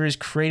miniseries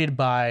created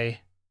by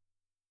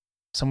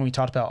someone we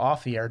talked about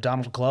off the air,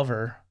 Donald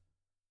Glover,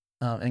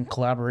 in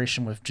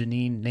collaboration with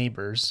Janine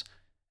Neighbors,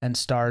 and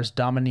stars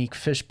Dominique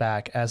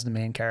Fishback as the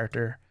main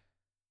character.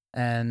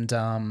 And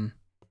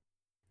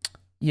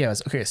yeah,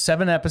 it was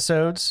 7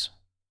 episodes.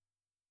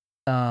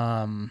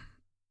 A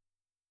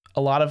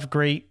lot of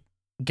great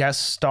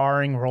guest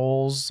starring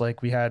roles.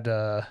 Like we had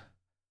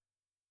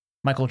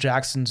Michael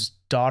Jackson's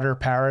daughter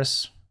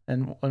Paris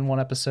in one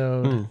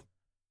episode.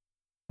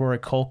 Rory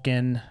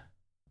Culkin.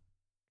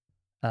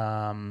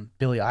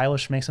 Billie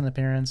Eilish makes an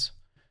appearance.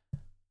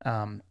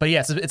 But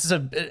yeah, it's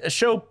a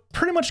show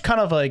pretty much kind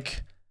of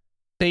like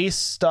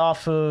based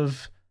off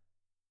of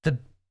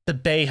the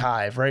Bay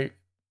Hive, right?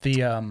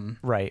 The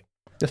Right.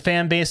 the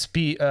fan base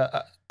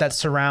that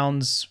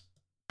surrounds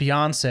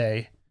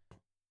Beyonce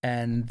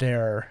and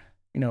their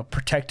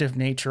protective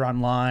nature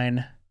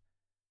online.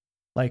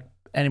 Like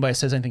anybody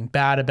says anything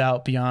bad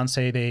about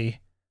Beyonce,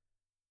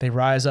 they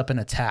rise up and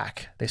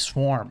attack. They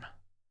swarm.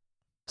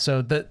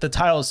 So the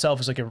title itself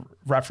is like a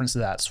reference to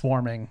that,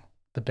 swarming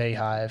the Bay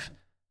Hive.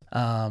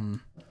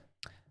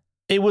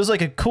 It was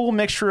like a cool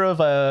mixture of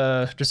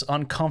just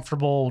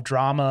uncomfortable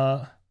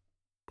drama,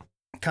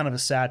 kind of a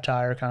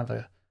satire, kind of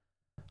a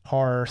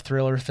horror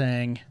thriller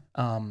thing,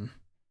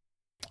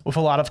 with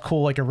a lot of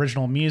cool like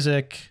original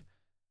music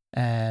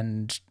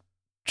and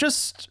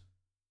just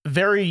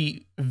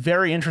very,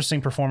 very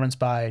interesting performance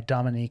by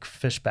Dominique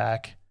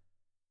Fishback.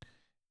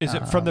 Is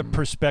it from the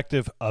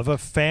perspective of a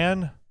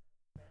fan?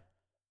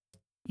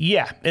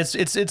 Yeah,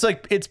 it's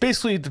like it's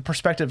basically the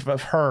perspective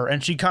of her,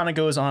 and she kind of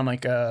goes on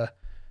like a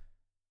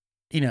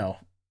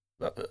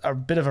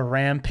bit of a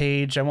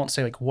rampage. I won't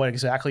say like what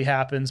exactly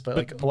happens, but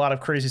like a lot of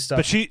crazy stuff.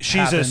 But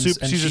she's a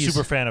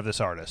super fan of this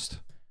artist.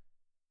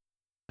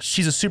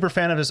 She's a super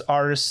fan of this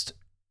artist.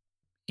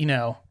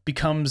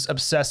 Becomes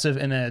obsessive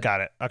in a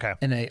Got it. Okay.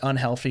 in a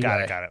unhealthy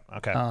way. Got it.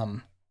 Okay.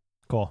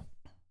 Cool.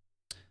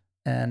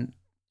 And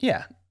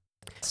yeah,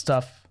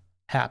 stuff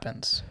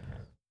happens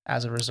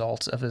as a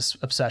result of this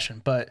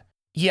obsession. But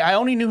yeah, I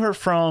only knew her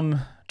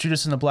from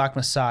Judas and the Black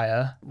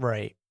Messiah.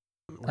 Right.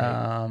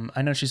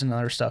 I know she's in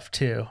other stuff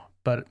too,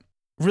 but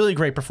really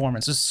great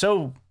performance. It's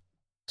so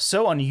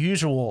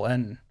unusual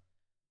and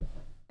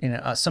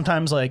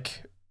sometimes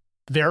like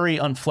very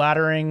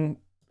unflattering,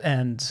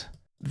 and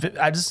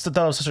I just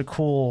thought it was such a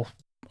cool,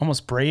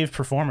 almost brave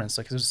performance.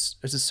 Like it's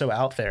just so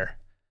out there,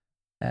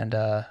 and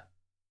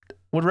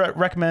would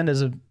recommend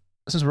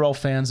since we're all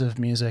fans of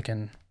music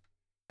and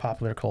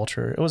popular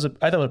culture. I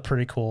thought it was a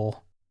pretty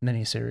cool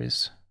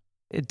miniseries.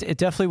 It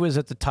definitely was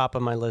at the top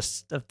of my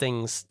list of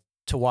things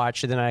to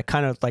watch, and then I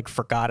kind of like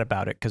forgot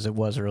about it because it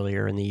was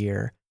earlier in the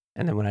year.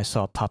 And then when I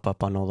saw it pop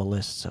up on all the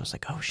lists, I was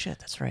like, "Oh shit,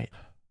 that's right."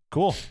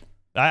 Cool.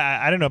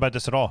 I didn't know about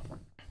this at all.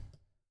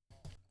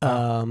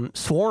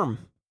 Swarm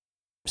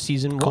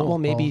season 1. Cool. Well,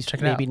 maybe Well,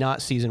 check it out.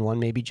 not season 1.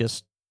 Maybe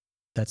just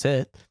that's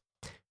it.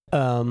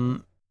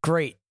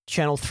 Great.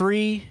 Channel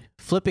 3,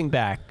 flipping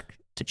back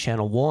to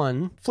channel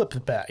 1. Flip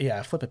it back.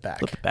 Yeah, flip it back.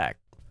 Flip it back.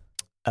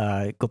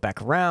 Go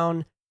back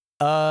around.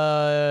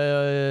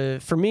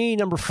 For me,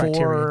 number 4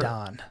 Criteria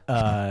Dawn.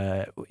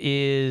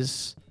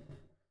 is,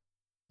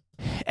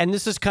 and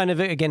this is kind of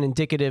again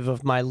indicative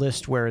of my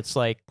list where it's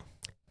like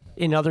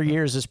in other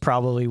years, this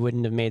probably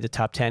wouldn't have made the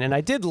top 10. And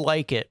I did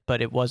like it,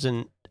 but it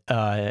wasn't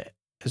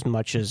as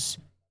much as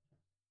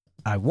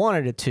I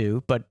wanted it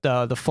to. But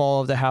The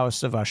Fall of the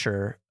House of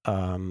Usher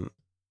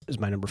is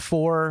my number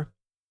 4.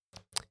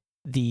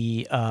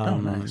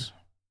 Nice.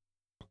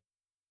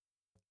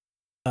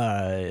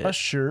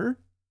 Usher.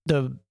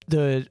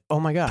 Oh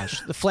my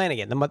gosh, the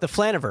Flanagan, the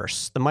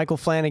Flaniverse, the Michael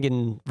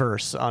Flanagan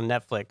verse on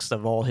Netflix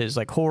of all his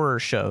like horror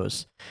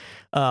shows,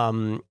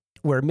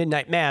 where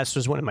Midnight Mass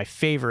was one of my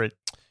favorite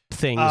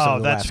things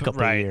of the last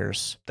couple of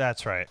years.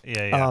 That's right.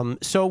 Yeah.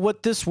 So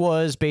what this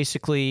was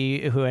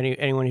basically,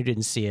 anyone who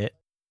didn't see it,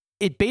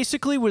 it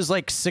basically was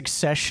like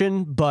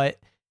Succession, but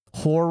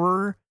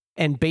horror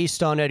and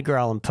based on Edgar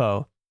Allan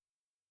Poe.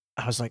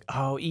 I was like,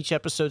 oh, each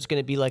episode's going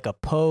to be like a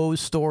Poe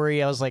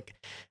story. I was like,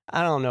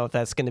 I don't know if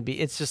that's going to be,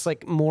 it's just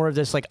like more of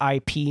this like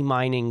IP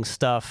mining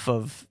stuff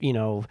of,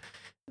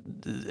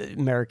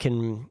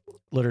 American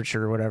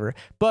literature or whatever.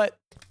 But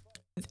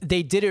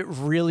they did it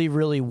really,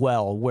 really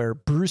well where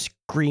Bruce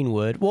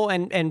Greenwood,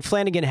 and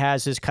Flanagan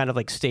has this kind of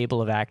like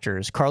stable of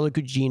actors. Carla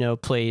Gugino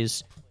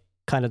plays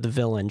kind of the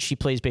villain. She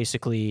plays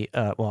basically,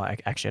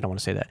 actually, I don't want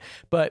to say that,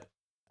 but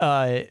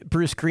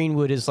Bruce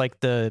Greenwood is like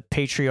the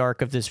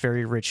patriarch of this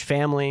very rich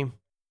family.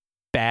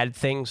 Bad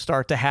things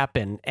start to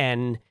happen,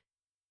 and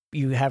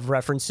you have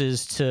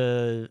references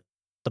to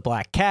the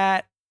Black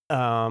Cat,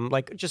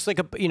 like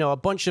a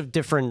bunch of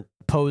different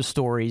Poe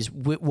stories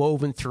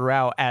woven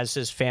throughout as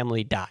his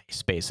family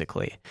dies,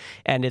 basically,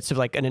 and it's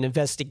like an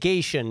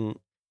investigation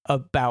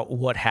about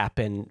what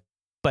happened,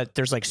 but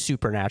there's like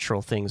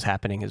supernatural things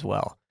happening as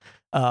well.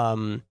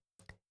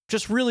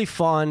 Just really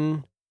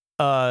fun.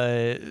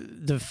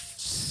 The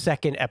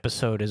second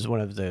episode is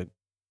one of the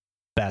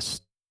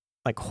best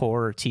like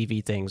horror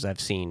TV things I've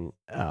seen.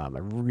 I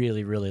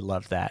really, really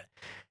loved that.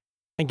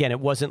 Again, it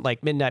wasn't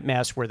like Midnight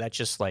Mass where that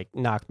just like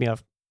knocked me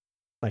off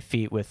my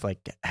feet with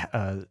like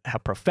how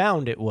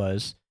profound it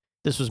was.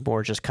 This was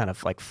more just kind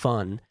of like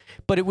fun,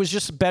 but it was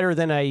just better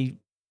than I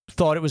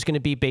thought it was going to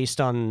be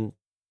based on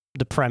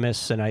the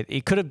premise. And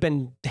it could have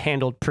been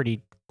handled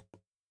pretty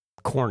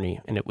corny,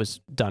 and it was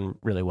done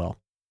really well.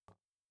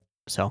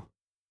 So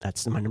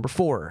that's my number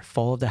 4,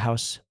 Fall of the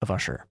House of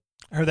Usher.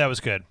 I heard that was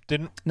good.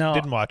 Didn't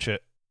watch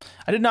it.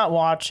 I did not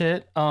watch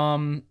it. I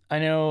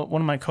know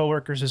one of my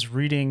coworkers is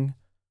reading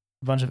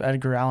a bunch of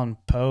Edgar Allan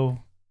Poe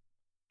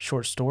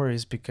short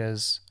stories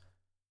because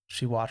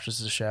she watches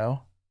the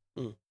show.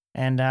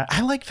 And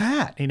I like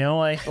that,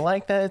 I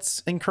like that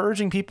it's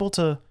encouraging people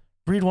to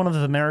read one of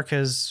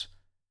America's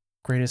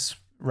greatest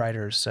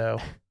writers. So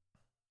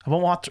I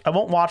won't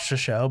watch the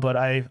show, but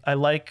I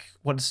like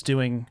what it's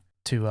doing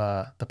to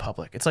the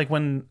public. It's like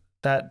when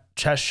that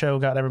chess show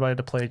got everybody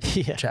to play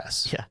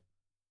chess. Yeah.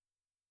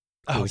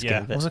 Oh,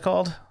 yeah. What was it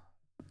called?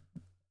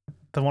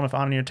 The one with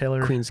Anya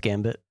Taylor? Queen's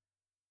Gambit.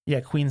 Yeah,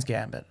 Queen's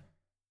Gambit.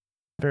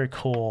 Very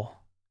cool.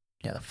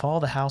 Yeah, The Fall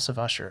of the House of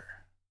Usher.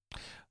 A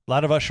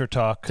lot of Usher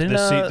talk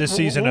this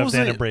season of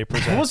Dan and Bray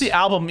Presents. What was the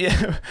album?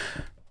 Yeah.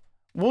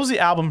 What was the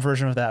album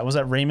version of that? Was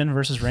that Raymond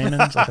versus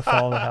Raymond? It's like The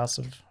Fall of the House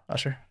of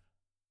Usher?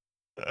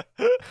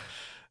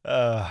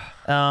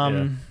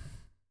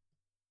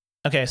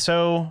 Okay,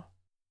 so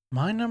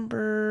my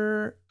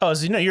number... Oh,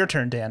 it's your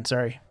turn, Dan.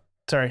 Sorry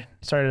to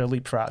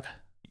leapfrog.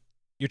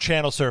 You're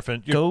channel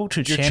surfing. Go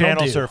to you're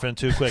channel surfing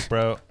too quick,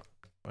 bro.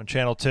 On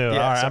channel 2. Yeah, all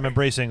right, sorry. I'm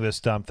embracing this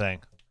dumb thing.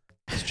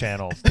 This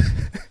channel.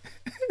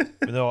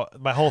 Even though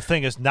my whole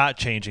thing is not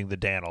changing the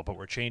Daniel, but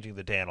we're changing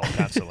the Daniel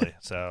constantly.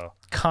 So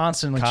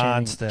Constantly.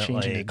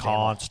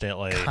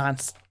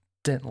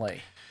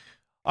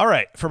 All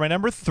right, for my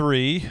number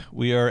 3,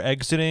 we are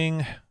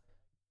exiting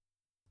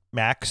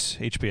Max,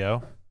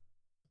 HBO.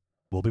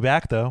 We'll be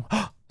back, though.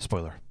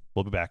 Spoiler.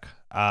 We'll be back.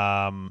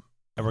 And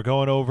we're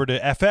going over to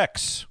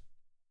FX/Hulu.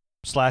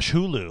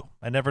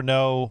 I never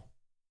know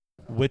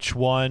which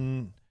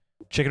one,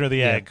 chicken or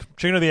the egg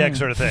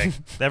sort of thing.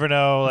 Never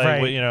know, like,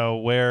 Right.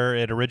 where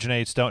it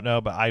originates. Don't know.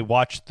 But I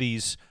watch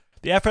the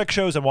FX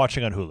shows I'm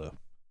watching on Hulu.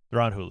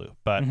 They're on Hulu,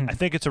 but I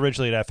think it's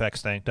originally an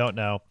FX thing. Don't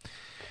know.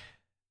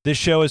 This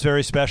show is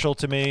very special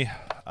to me.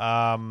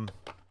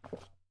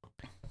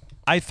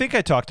 I think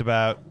I talked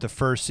about the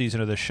first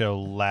season of the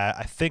show.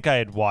 I think I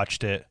had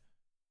watched it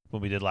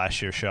when we did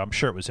last year's show. I'm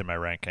sure it was in my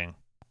ranking.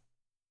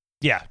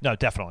 Yeah, no,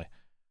 definitely.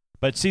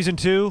 But season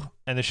 2,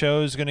 and the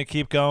show is going to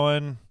keep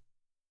going.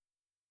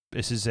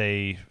 This is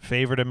a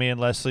favorite of me and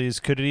Leslie's.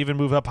 Could it even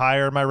move up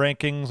higher in my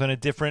rankings on a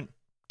different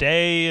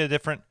day, a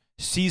different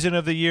season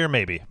of the year?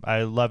 Maybe.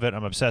 I love it.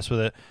 I'm obsessed with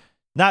it.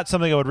 Not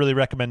something I would really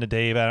recommend to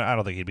Dave. I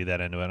don't think he'd be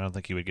that into it. I don't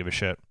think he would give a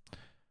shit.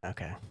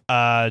 Okay.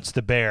 It's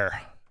The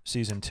Bear,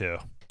 season 2.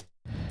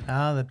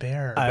 The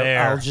Bear.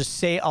 I'll just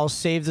say, I'll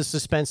save the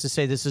suspense to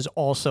say this is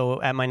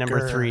also at my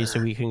number 3, so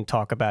we can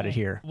talk about it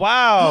here.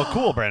 Wow,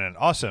 cool, Brandon.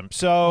 Awesome.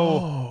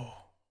 So,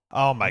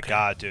 oh my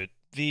God, dude.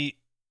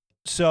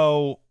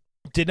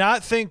 Did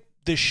not think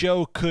the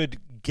show could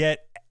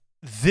get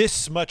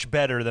this much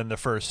better than the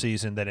first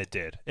season than it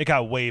did. It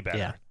got way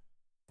better.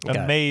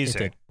 Yeah.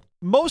 Amazing.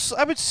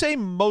 I would say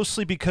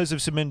mostly because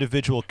of some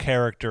individual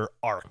character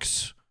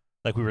arcs.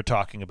 like we were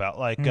talking about.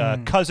 Like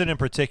Cousin in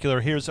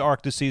particular, here's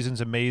arc this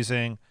season's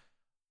amazing.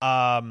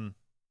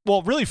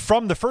 Well, really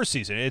from the first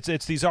season.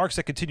 It's these arcs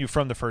that continue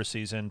from the first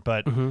season,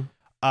 but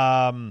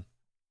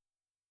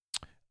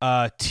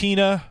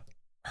Tina,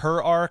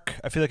 her arc,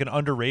 I feel like an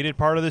underrated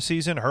part of the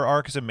season. Her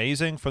arc is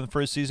amazing from the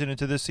first season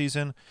into this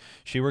season.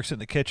 She works in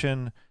the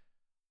kitchen.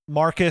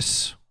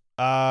 Marcus,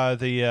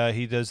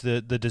 he does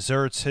the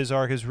desserts. His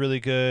arc is really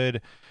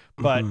good.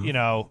 But, you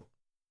know,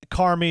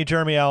 Carmi,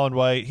 Jeremy Allen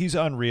White, he's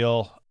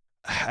unreal.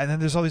 And then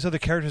there's all these other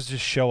characters that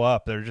just show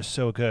up. They're just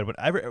so good.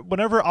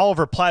 Whenever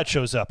Oliver Platt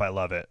shows up, I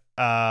love it.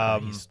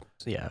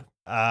 The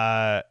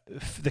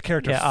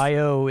character. Yeah,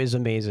 Io is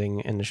amazing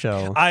in the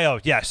show. Io,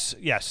 yes,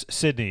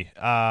 Sydney.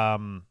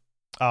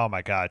 Oh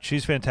my God,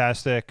 she's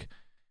fantastic.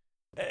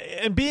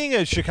 And being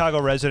a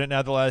Chicago resident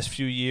now the last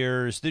few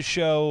years, this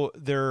show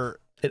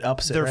it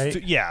ups it,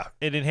 right? Yeah,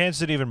 it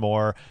enhances it even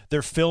more.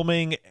 They're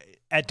filming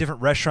at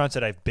different restaurants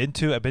that I've been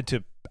to. I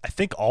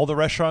think all the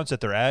restaurants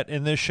that they're at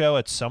in this show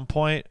at some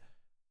point.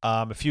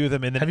 A few of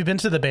them in the. Have you been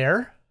to the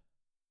Bear?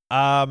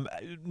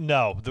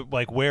 No,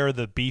 like where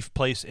the beef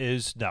place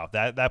is. No,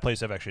 that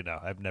place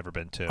I've never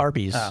been to.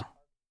 Arby's. Oh.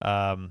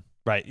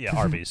 Right, yeah,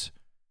 Arby's.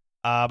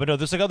 But no,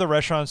 there's like other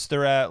restaurants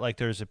they're at. Like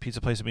there's a pizza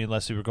place that me and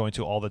Leslie were going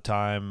to all the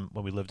time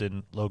when we lived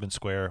in Logan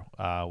Square,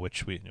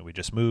 which we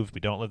just moved.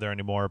 We don't live there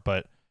anymore.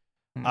 But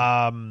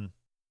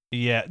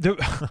yeah,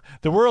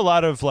 there were a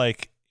lot of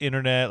like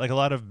internet, like a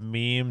lot of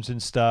memes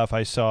and stuff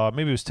I saw.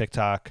 Maybe it was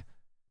TikTok,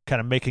 kind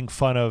of making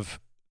fun of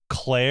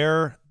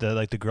Claire,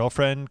 the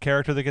girlfriend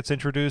character that gets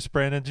introduced.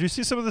 Brandon, did you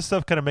see some of the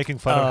stuff kind of making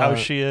fun of how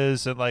she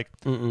is and like?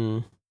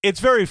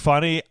 It's very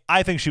funny.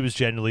 I think she was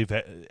genuinely.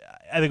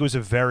 I think it was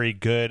a very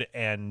good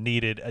and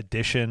needed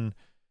addition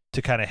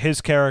to kind of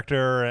his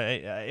character.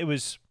 It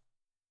was.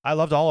 I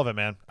loved all of it,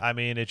 man. I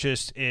mean,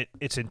 it's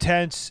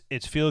intense.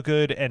 It's feel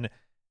good, and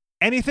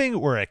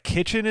anything where a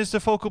kitchen is the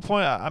focal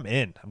point, I'm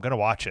in. I'm gonna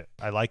watch it.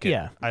 I like it.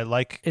 Yeah, I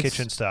like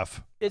kitchen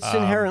stuff. It's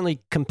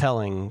inherently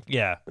compelling.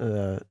 Yeah.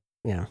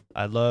 Yeah.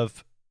 I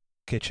love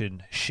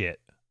kitchen shit.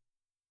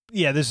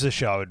 Yeah, this is a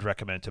show I would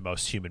recommend to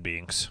most human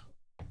beings,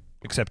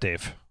 except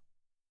Dave.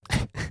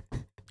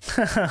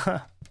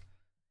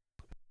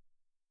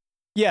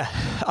 Yeah,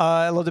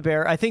 I love The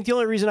Bear. I think the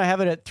only reason I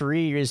have it at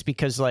 3 is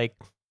because, like,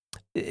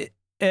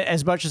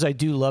 as much as I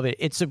do love it,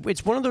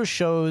 it's one of those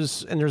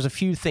shows, and there's a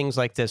few things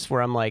like this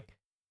where I'm like,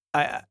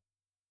 I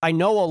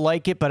know I'll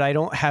like it, but I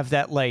don't have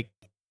that like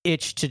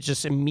itch to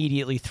just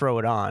immediately throw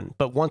it on.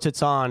 But once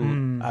it's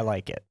on, I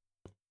like it.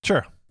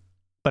 Sure,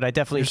 but I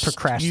definitely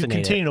procrastinate. You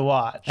continue to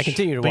watch. I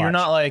continue to watch. But you're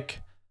not like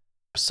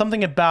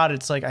something about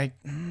it's like I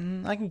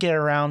can get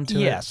around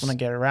to it when I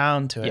get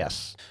around to it.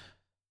 Yes.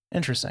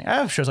 Interesting. I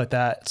have shows like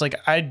that. It's like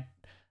I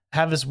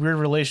have this weird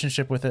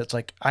relationship with it. It's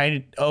like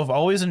I've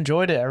always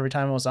enjoyed it every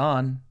time it was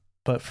on,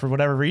 but for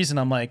whatever reason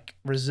I'm like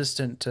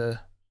resistant to.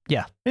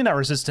 Yeah. Maybe not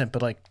resistant,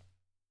 but like.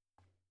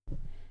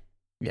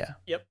 Yeah.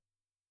 Yep.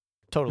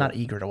 Totally. Not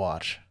eager to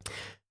watch.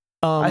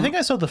 I think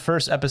I saw the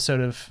first episode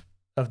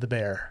of The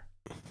Bear,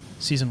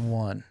 season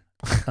 1.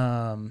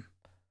 And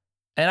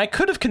I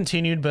could have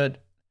continued, but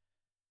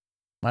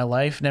my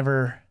life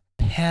never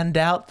panned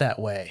out that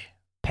way.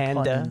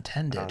 Panda. Pun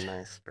intended. Oh,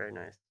 nice. Very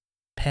nice.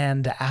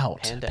 Panned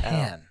out.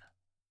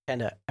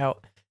 Panda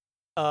out.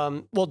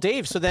 Well,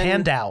 Dave, so then.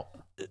 Panned out.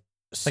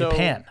 So like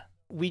pan.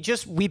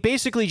 We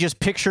basically just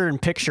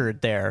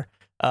pictured there.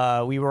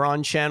 We were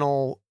on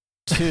channel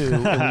 2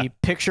 and we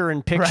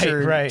pictured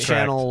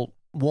channel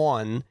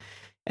 1.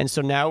 And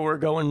so now we're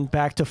going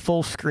back to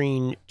full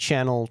screen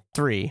channel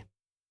 3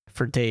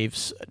 for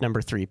Dave's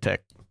number 3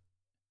 pick.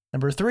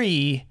 Number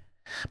 3,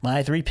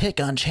 my 3 pick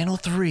on channel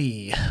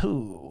 3.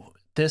 Ooh,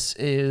 this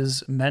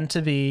is meant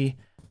to be.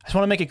 I just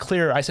want to make it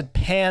clear. I said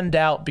panned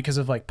out because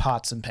of like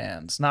pots and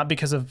pans, not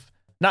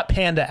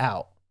panda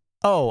out.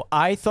 Oh,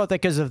 I thought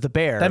that because of the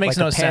bear. That makes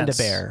like no a panda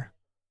sense. Bear.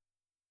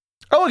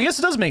 Oh, I guess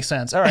it does make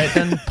sense. All right,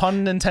 then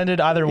pun intended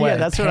either way. Yeah,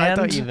 that's what I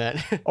thought you meant.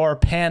 Or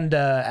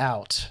panda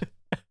out.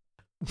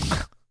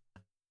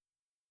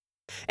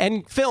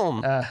 And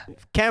film,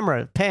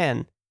 camera,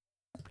 pan.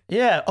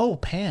 Yeah. Oh,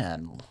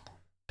 pan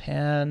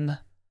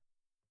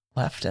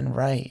left and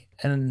right.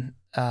 And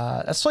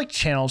that's like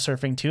channel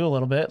surfing too, a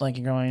little bit. Like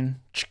you're going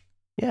to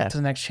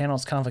the next channel.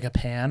 It's kind of like a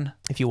pan.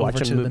 If you watch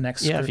the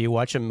next if you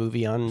watch a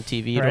movie on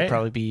TV, it'll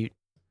probably be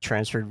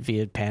transferred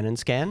via pan and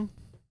scan.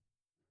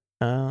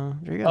 There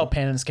you go. Oh,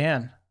 pan and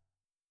scan.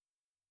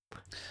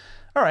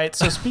 All right.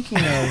 So speaking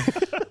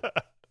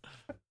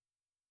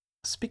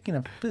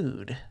of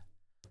food,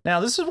 now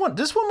this one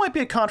might be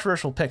a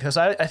controversial pick because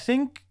I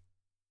think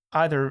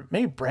either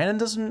maybe Brandon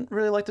doesn't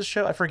really like this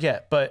show. I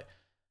forget, but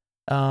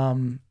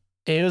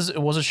it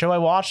was a show I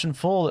watched in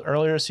full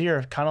earlier this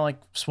year, kind of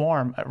like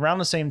Swarm, around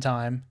the same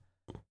time.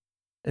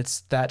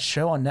 It's that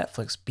show on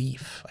Netflix,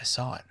 Beef. I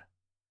saw it,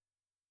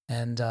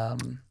 and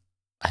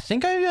I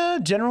think I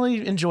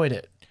generally enjoyed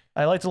it.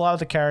 I liked a lot of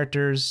the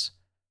characters.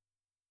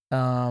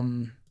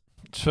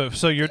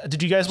 So your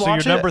Did you guys so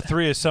watch your it? number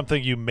 3 is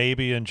something you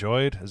maybe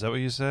enjoyed? Is that what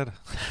you said?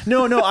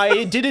 No,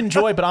 I did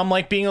enjoy, but I'm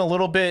like being a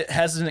little bit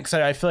hesitant because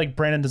I feel like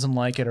Brandon doesn't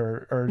like it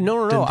or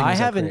No. didn't think it I was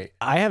that haven't. great.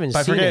 I haven't But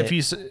I seen forget it.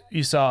 if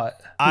you saw it.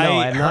 No,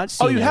 I have not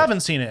seen Oh, you it. haven't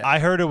seen it. I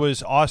heard it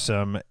was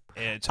awesome.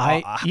 I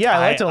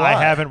liked it a lot.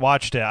 I haven't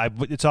watched it.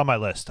 It's on my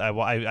list. I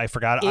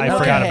forgot. I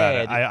forgot about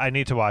it. I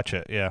need to watch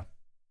it. Yeah.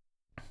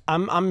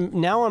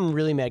 I'm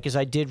really mad because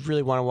I did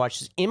really want to watch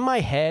this. In my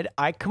head,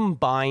 I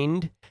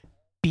combined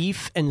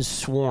Beef and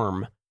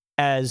Swarm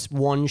as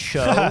one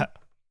show.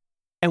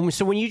 And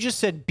so when you just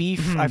said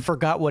Beef, I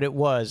forgot what it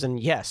was. And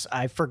yes,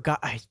 I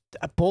forgot.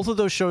 Both of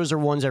those shows are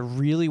ones I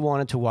really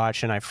wanted to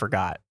watch and I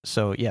forgot.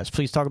 So yes,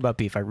 please talk about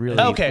Beef. I really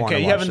want to watch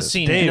you haven't this.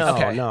 seen Dave, it.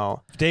 Okay.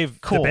 No.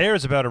 Dave, Cool. The Bear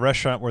is about a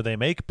restaurant where they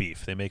make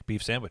beef. They make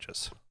beef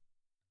sandwiches.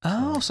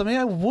 Oh, so maybe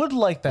I would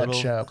like that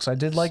Little show because I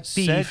did like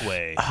Beef.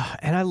 Segue.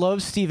 And I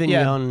love Steven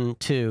Yeah. Yeun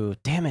too.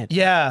 Damn it.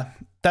 Yeah,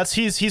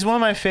 he's one of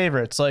my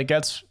favorites. Like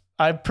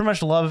I pretty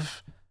much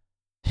love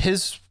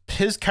his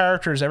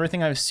characters.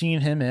 Everything I've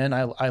seen him in,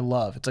 I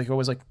love. It's like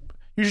always like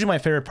usually my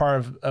favorite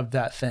part of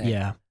that thing.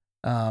 Yeah.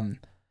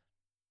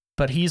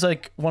 But he's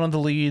like one of the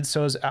leads.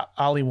 So is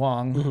Ali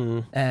Wong,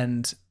 Mhm.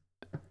 and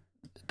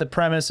the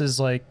premise is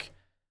like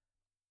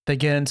they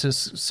get into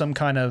some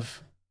kind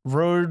of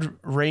road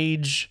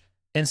rage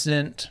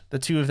incident, the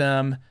two of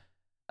them,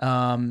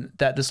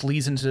 that this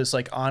leads into this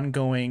like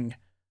ongoing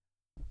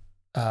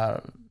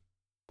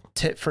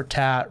tit for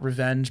tat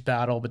revenge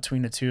battle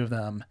between the two of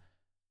them,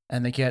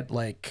 and they get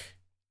like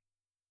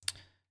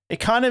it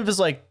kind of is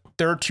like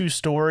their two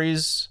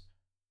stories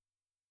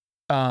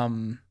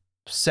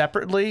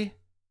separately,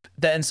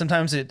 that and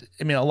sometimes a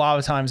lot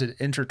of times it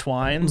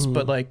intertwines,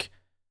 but like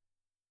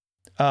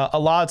a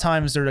lot of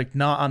times they're like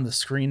not on the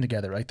screen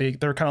together, like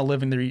they're kind of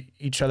living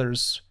each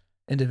other's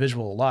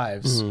individual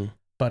lives,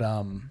 but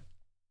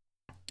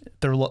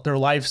their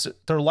lives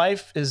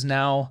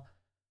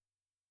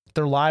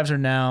are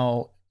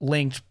now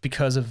linked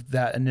because of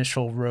that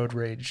initial road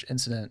rage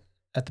incident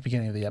at the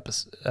beginning of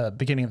the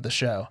beginning of the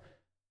show.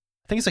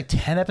 I think it's like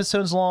 10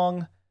 episodes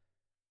long.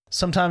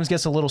 Sometimes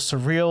gets a little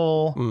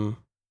surreal.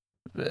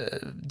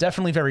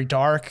 Definitely very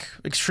dark,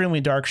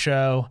 extremely dark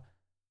show.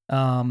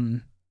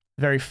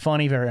 Very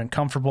funny, very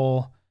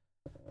uncomfortable.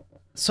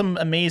 Some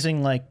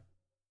amazing like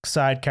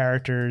side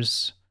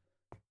characters,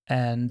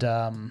 and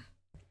Steven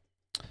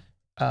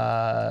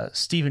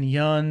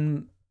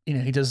Yeun,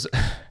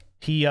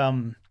 he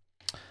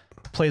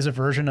plays a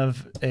version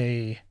of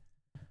a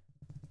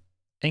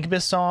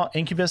Incubus song,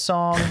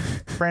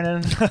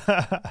 Brandon,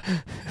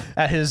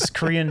 at his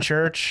Korean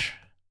church,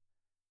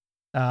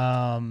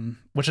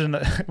 which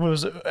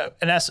was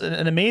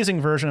an amazing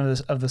version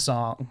of the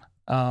song.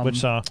 Which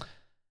song?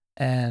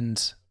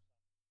 And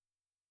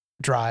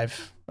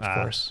Drive, of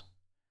course.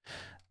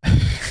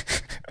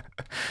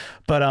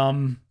 But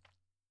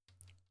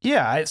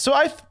yeah. I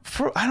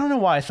don't know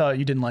why I thought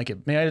you didn't like it.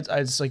 I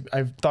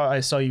thought I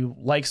saw you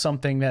like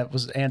something that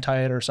was anti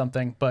it or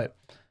something. But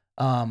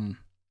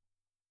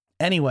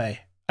anyway,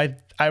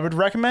 I would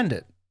recommend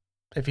it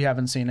if you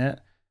haven't seen it,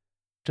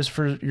 just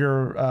for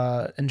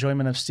your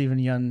enjoyment of Steven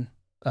Yeun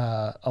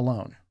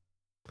alone.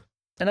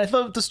 And I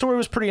thought the story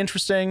was pretty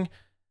interesting.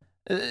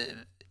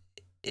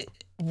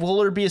 Will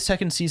there be a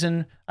second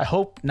season? I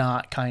hope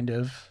not, kind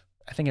of.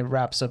 I think it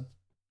wraps up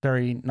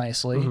very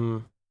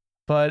nicely.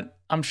 But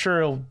I'm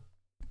sure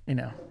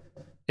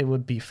it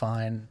would be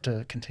fine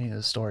to continue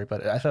the story.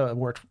 But I thought it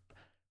worked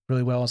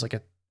really well as like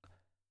a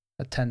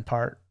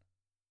 10-part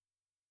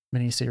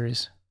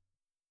miniseries.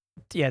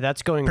 Yeah,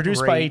 that's going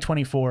Produced great. by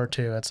A24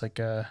 too. It's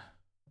like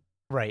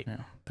Right.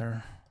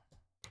 they're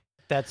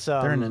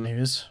They're in the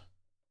news.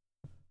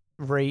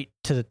 Right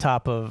to the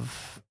top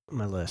of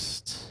my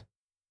list.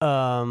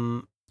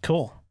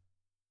 Cool.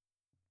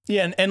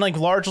 Yeah, and like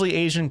largely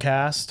Asian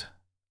cast,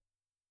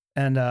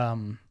 and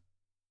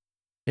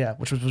yeah,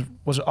 which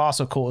was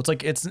also cool. It's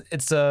like it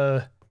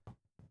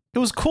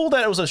was cool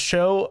that it was a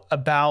show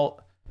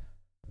about,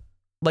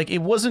 like, it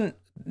wasn't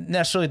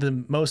necessarily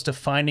the most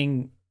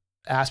defining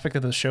aspect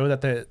of the show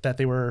that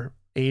they were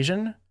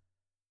Asian,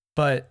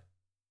 but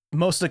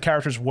most of the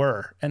characters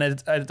were, and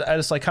I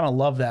just like kind of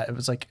love that. It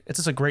was like it's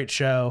just a great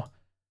show,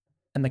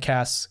 and the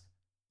cast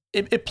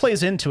it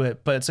plays into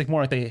it, but it's like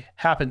more like they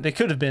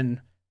could have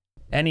been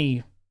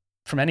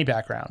from any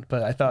background,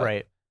 but I thought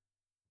Right.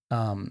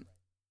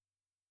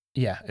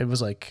 Yeah, it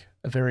was like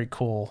a very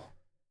cool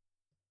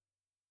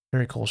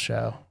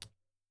show.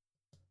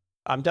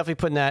 I'm definitely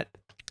putting that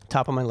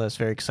top of my list.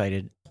 Very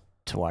excited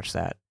to watch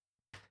that.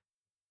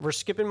 We're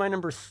skipping my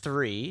number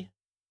 3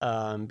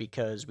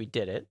 because we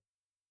did it,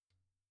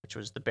 which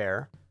was The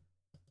Bear.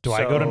 Do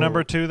I go to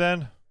number 2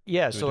 then?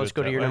 Yeah, Do we so do let's it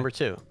go to that your way? number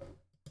 2.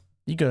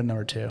 You go to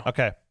number 2.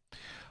 Okay.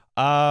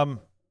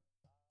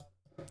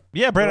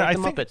 Yeah, Brandon, We're I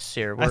like think the Muppets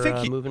here. I We're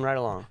think moving right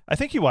along. I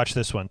think you watched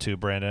this one too,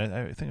 Brandon.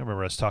 I think I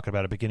remember us talking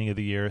about it beginning of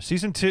the year.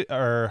 Season 2,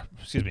 or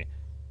excuse me,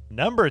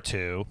 number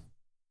 2,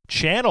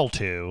 channel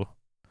 2.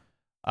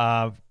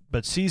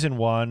 But season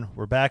 1,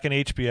 we're back in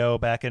HBO,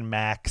 back in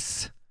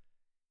Max.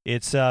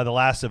 It's The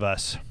Last of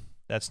Us,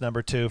 That's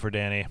number 2 for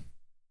Danny.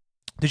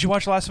 Did you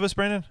watch Last of Us,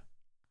 Brandon?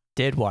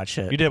 Did watch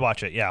it. You did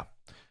watch it, yeah.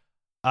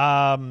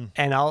 And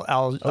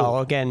I'll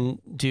again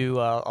do.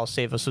 I'll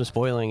save us some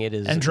spoiling. It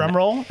is. And drum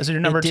roll. Is it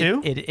your number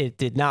 2? It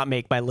did not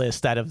make my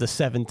list out of the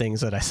 7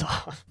 things that I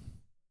saw.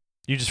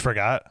 You just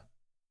forgot?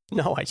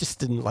 No, I just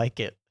didn't like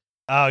it.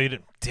 Oh, you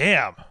didn't.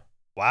 Damn.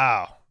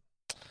 Wow.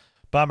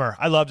 Bummer.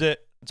 I loved it.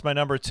 It's my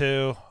number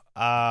 2.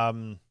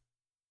 Last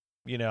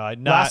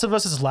of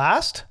Us is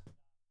last?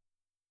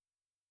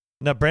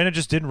 No, Brandon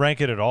just didn't rank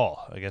it at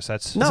all. I guess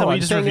that's... No, I'm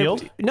just saying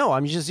revealed?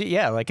 I'm just,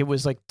 like it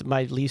was like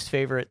my least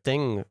favorite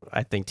thing,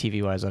 I think,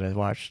 TV wise that I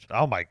watched.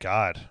 Oh my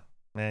God.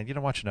 Man, you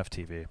don't watch enough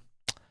TV.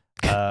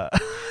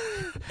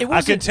 It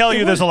I can tell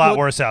you there's a lot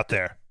worse out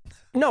there.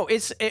 No,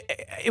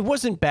 it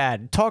wasn't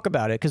bad. Talk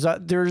about it, because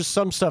there's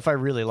some stuff I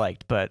really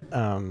liked, but you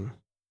go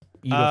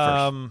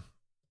first.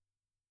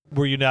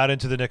 Were you not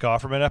into the Nick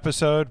Offerman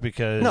episode?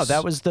 Because No,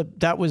 that was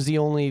the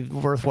only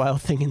worthwhile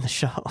thing in the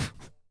show.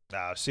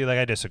 No, see, like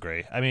I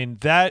disagree. I mean,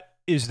 that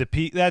is the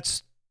peak.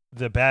 That's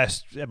the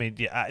best. I mean,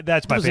 yeah,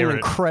 that's my favorite.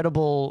 It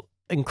was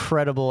an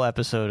incredible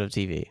episode of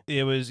TV.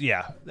 It was,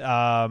 yeah.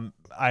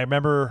 I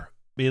remember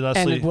me and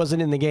Leslie. And it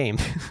wasn't in the game.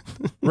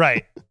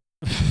 Right.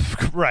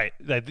 Right.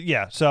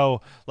 Yeah.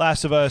 So,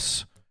 Last of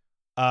Us,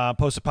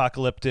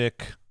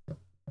 post-apocalyptic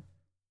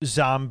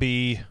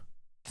zombie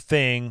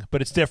thing,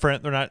 but it's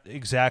different. They're not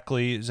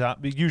exactly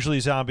zombie.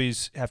 Usually,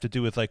 zombies have to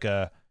do with like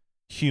a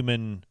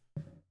human,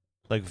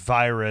 like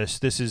virus.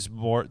 This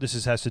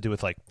has to do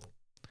with like,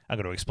 I'm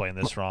going to explain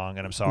this wrong,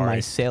 and I'm sorry.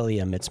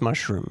 Mycelium. It's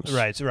mushrooms.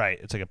 Right. It's right.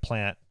 It's like a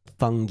plant.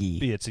 Fungi.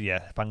 It's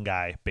a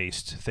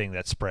fungi-based thing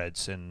that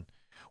spreads and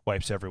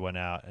wipes everyone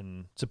out.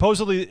 And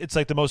supposedly, it's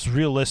like the most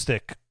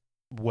realistic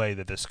way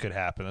that this could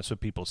happen. That's what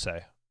people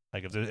say.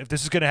 Like if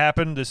this is going to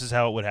happen, this is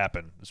how it would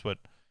happen.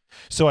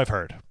 So I've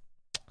heard.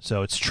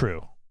 So it's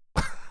true.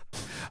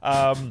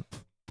 But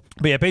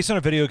yeah, based on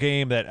a video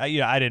game that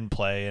I didn't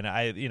play,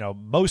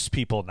 and most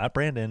people, not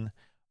Brandon,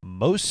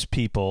 most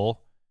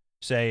people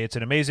say it's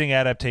an amazing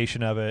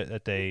adaptation of it,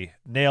 that they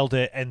nailed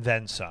it and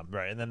then some,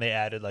 right? And then they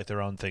added like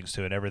their own things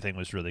to it. Everything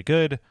was really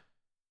good.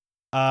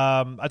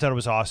 I thought it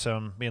was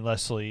awesome. Me and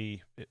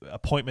Leslie,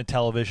 appointment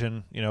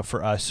television,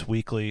 for us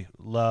weekly.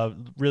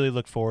 Really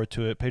look forward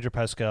to it. Pedro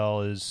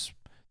Pascal is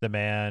the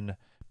man.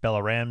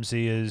 Bella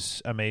Ramsey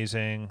is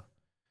amazing.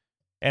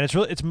 And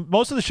it's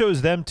most of the show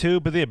is them too,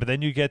 but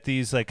then you get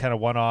these like kind of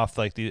one-off,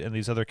 like and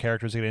these other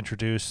characters get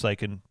introduced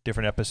like in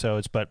different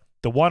episodes. But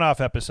the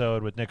one-off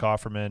episode with Nick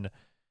Offerman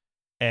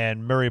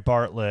and Murray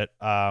Bartlett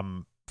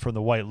from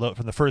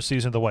the first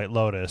season of The White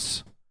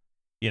Lotus,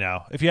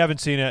 if you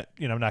haven't seen it,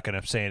 I'm not going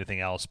to say anything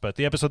else. But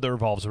the episode that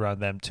revolves around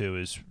them too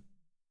is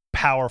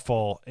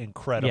powerful,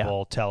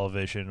 incredible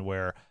television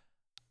where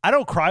I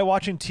don't cry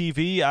watching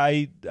TV.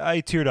 I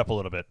teared up a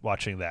little bit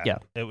watching that. Yeah,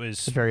 it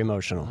was very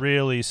emotional.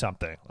 Really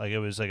something. Like it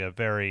was like a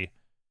very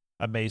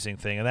amazing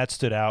thing, and that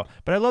stood out.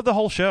 But I love the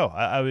whole show.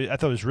 I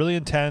thought it was really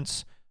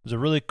intense. It was a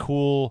really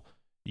cool,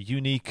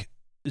 unique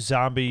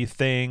zombie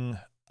thing.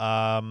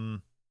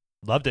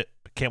 Loved it.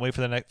 Can't wait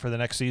for the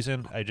next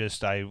season. I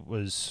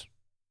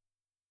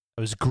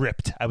was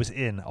gripped. I was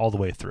in all the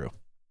way through.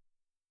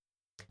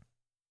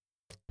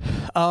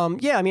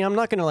 Yeah, I mean, I'm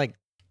not gonna like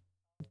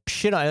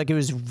shit on it. Like, it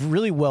was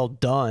really well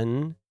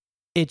done.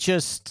 It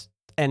just,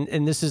 and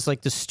this is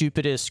like the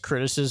stupidest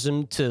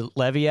criticism to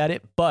levy at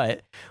it,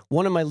 but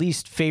one of my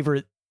least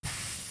favorite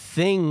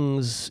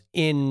things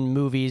in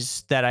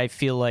movies that I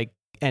feel like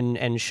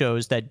and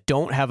shows that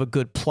don't have a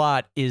good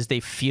plot is they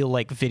feel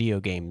like video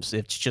games.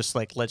 It's just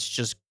like,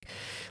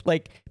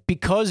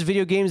 because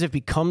video games have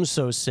become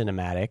so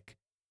cinematic,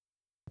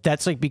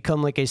 that's like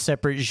become like a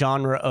separate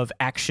genre of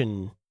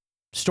action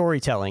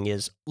storytelling.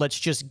 Is let's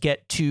just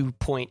get to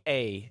point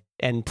A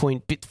and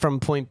from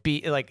point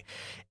B,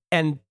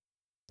 and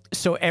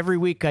so every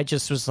week I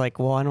just was like,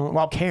 well, I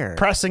don't care.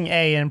 Pressing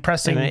A and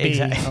pressing B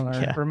exactly, on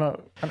our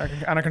remote, on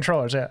our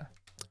controllers, yeah.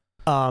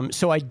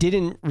 So I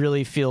didn't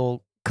really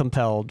feel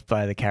compelled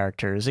by the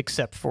characters,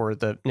 except for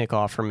the Nick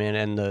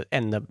Offerman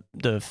and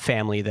the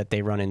family that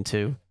they run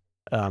into.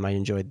 I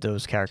enjoyed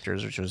those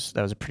characters,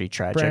 that was a pretty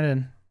tragic.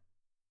 Brandon.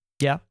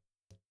 Yeah.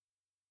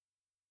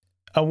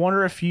 I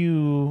wonder if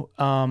you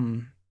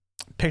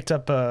picked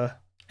up a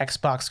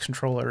Xbox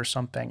controller or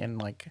something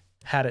and like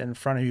had it in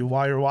front of you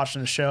while you were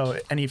watching the show,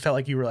 and you felt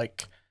like you were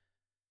like,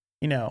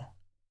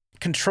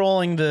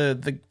 controlling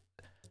the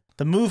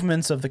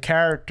movements of the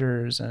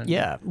characters. And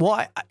yeah,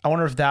 well, I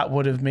wonder if that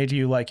would have made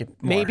you like it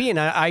more. Maybe, and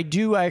I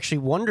do actually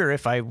wonder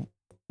if I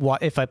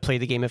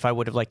played the game, if I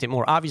would have liked it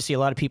more. Obviously, a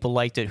lot of people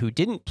liked it who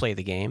didn't play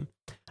the game,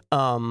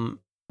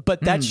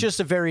 but that's just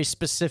a very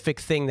specific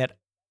thing that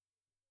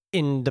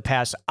in the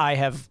past I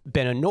have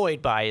been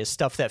annoyed by, is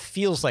stuff that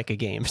feels like a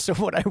game. So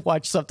when I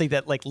watch something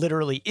that like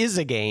literally is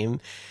a game,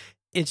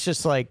 it's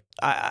just like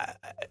I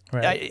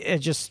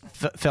just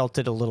felt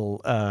it a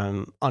little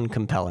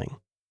uncompelling.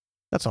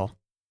 That's all.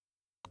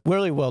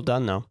 Really well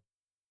done though.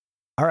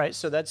 All right,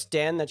 so that's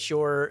Dan. That's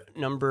your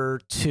number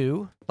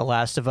 2, The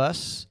Last of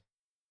Us.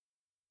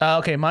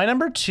 Okay, my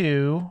number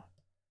 2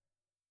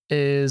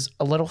 is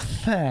a little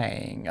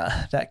thing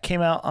that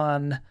came out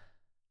on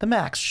the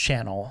Max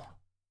channel,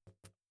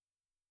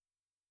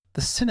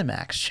 the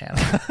Cinemax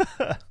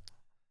channel.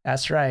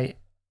 That's right.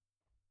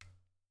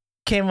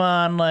 Came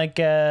on like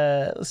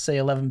let's say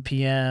 11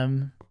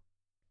 p.m.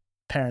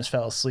 Parents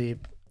fell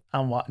asleep.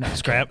 I'm watching. No,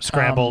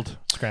 Scrambled.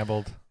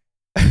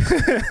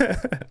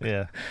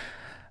 Yeah.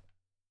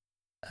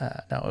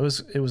 No,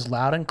 it was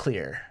loud and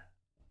clear.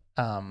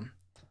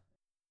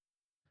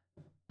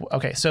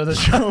 Okay, so the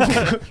show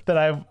that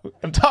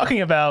I'm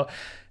talking about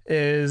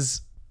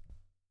is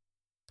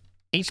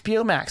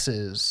HBO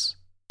Max's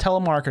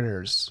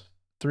Telemarketers.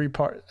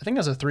 3-part. I think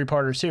that's a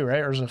 3-parter too,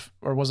 right?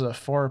 Or was it a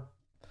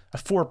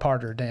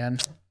 4-parter, Dan?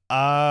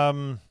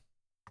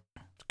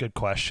 Good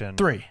question.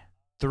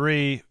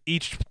 3.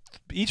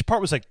 Each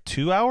part was like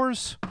 2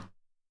 hours,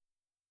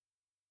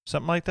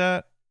 something like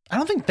that. I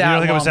don't think that. You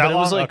don't think it was that long? It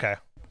was like, okay. It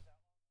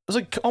was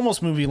like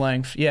almost movie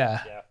length.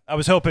 Yeah. I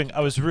was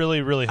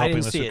really, really I hoping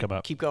didn't this see would it. come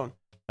up. Keep going.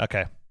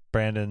 Okay.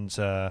 Brandon's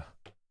about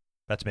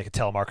to make a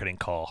telemarketing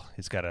call.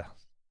 He's got to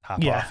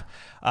hop Yeah.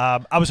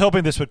 off. I was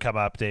hoping this would come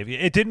up, Dave.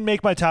 It didn't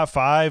make my top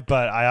 5,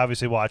 but I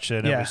obviously watched it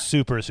and Yeah. I was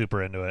super,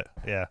 super into it.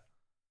 Yeah.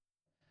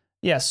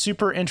 Yeah,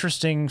 super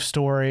interesting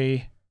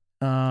story.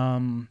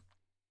 And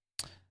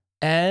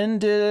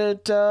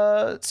it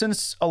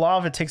since a lot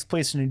of it takes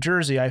place in New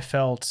Jersey, I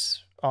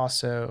felt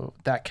also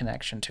that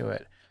connection to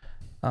it.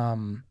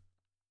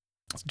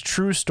 It's a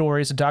true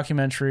story. It's a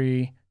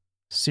documentary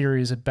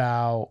series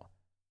about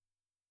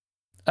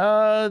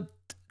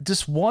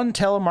this one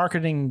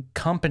telemarketing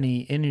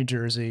company in New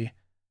Jersey,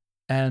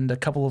 and a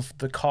couple of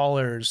the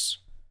callers.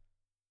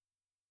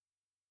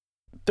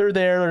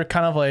 They're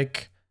kind of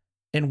like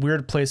in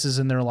weird places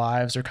in their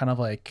lives. They're kind of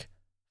like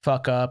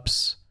fuck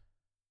ups,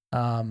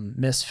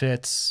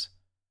 misfits,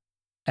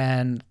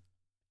 and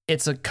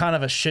it's a kind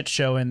of a shit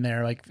show in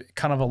there, like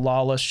kind of a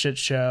lawless shit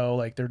show.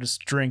 Like they're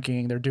just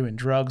drinking, they're doing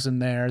drugs in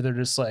there, they're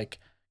just like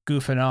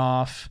goofing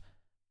off.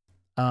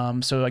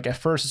 So like at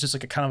first it's just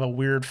like a kind of a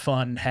weird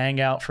fun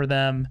hangout for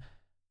them,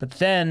 but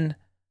then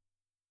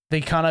they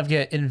kind of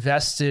get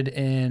invested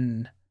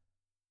in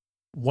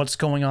what's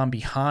going on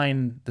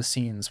behind the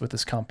scenes with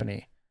this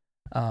company.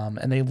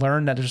 And they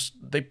learn that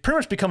they pretty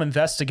much become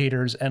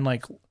investigators and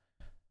like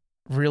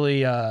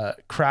really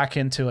crack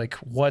into like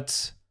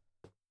what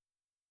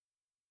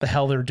the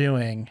hell they're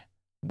doing,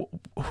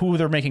 who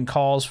they're making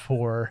calls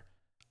for.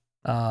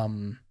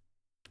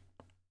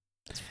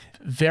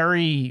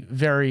 Very,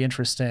 very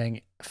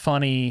interesting,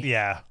 funny,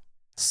 Yeah.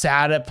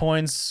 sad at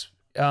points.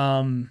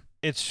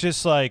 It's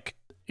just like,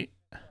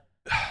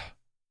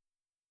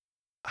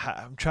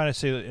 I'm trying to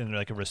say it in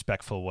like a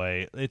respectful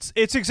way.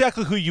 It's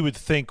exactly who you would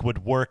think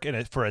would work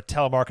for a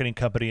telemarketing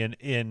company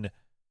in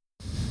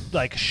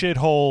like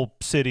shithole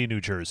city,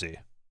 New Jersey.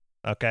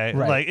 Okay.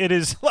 Right. Like it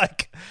is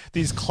like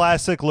these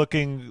classic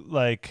looking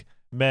like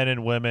men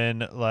and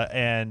women,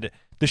 and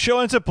the show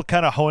ends up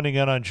kind of honing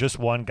in on just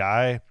one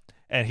guy,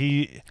 and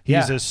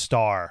he's a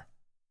star.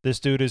 This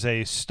dude is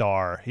a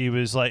star. He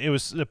was like, it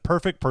was the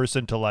perfect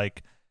person to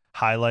like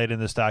highlight in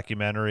this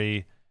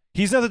documentary.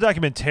 He's not the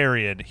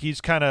documentarian. He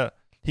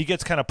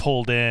gets kind of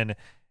pulled in.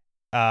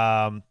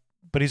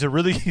 But he's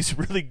really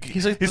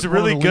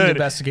good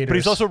investigators. But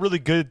he's also a really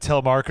good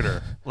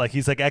telemarketer. Like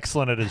he's like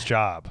excellent at his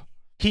job.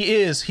 He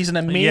is. He's an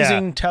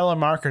amazing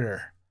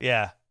telemarketer.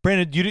 Yeah.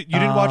 Brandon, you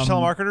didn't watch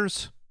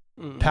Telemarketers?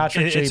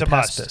 Patrick J. It's a Pespis.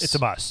 must. It's a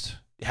must.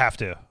 You have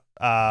to.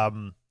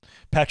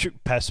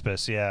 Patrick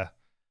Pespis, yeah.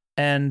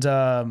 And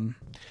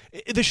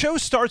the show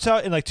starts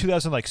out in like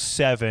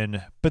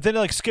 2007, but then it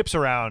like skips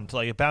around,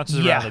 like it bounces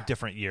around like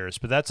different years.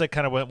 But that's like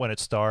kind of when it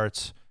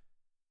starts.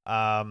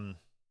 Yeah,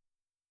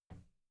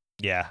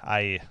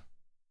 I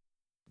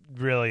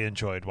really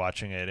enjoyed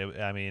watching it.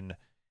 I mean,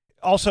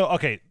 also,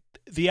 okay,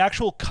 the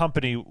actual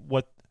company,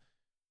 what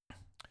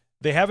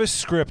they have a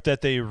script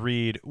that they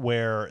read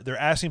where they're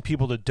asking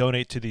people to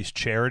donate to these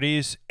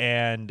charities,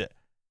 and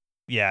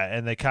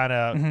they kind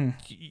of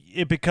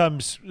it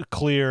becomes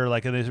clear,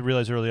 like, and they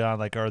realize early on,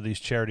 like, are these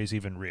charities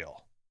even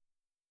real?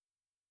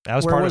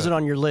 Where was it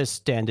on your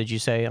list, Dan? Did you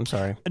say? I'm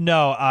sorry.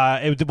 No,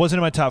 it wasn't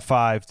in my top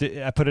 5.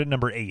 I put it at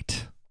number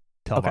 8.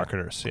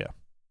 Telemarketers, yeah.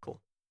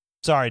 Cool.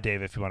 Sorry,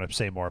 Dave, if you want to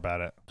say more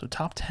about it. So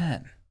top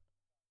 10.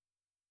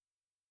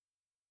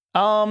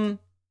 No,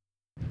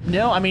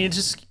 I mean, it's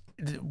just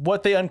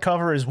what they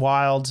uncover is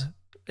wild.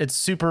 It's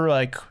super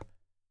like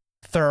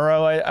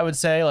thorough, I would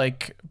say.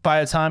 Like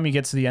by the time you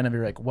get to the end of it,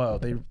 you're like, whoa,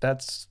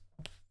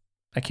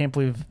 I can't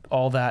believe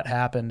all that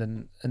happened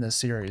in this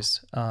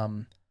series.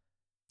 And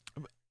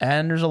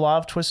there's a lot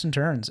of twists and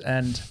turns.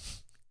 And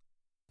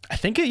I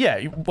think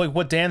like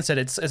what Dan said,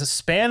 it's a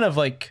span of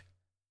like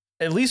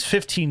at least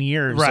 15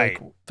 years, right?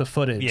 Like the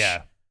footage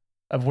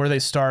of where they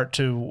start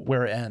to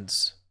where it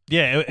ends.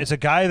 Yeah, it's a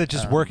guy that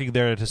just working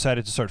there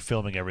decided to start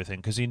filming everything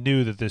because he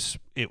knew that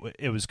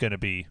it was going to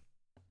be,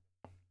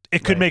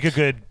 it could make a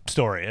good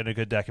story and a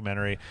good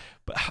documentary.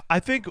 But I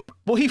think,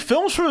 well, he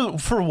films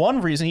for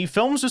one reason. He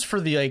films just for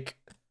the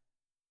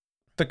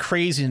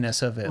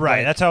craziness of it, right?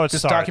 Like, that's how it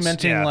just starts.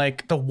 Documenting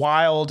like the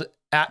wild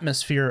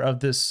atmosphere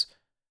of this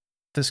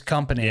this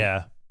company.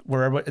 Yeah.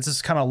 Where it's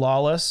just kind of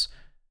lawless,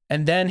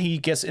 and then he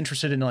gets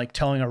interested in like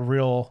telling a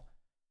real,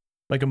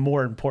 like a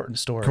more important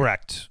story.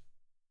 Correct.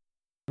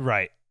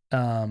 Right.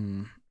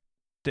 Um,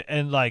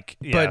 And like,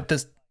 yeah. but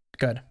this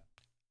good.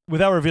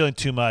 Without revealing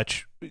too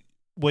much,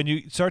 when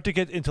you start to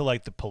get into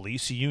like the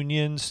police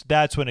unions,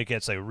 that's when it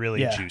gets like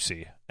really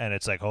juicy, and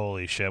it's like,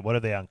 holy shit, what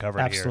have they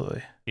uncovered Absolutely.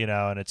 here? You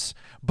know, and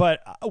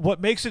but what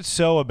makes it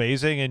so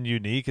amazing and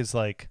unique is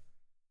like,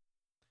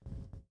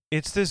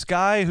 it's this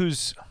guy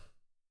who's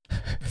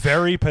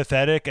very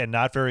pathetic and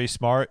not very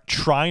smart,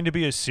 trying to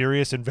be a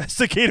serious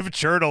investigative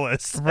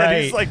journalist, right?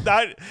 And he's like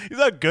he's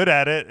not good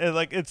at it, and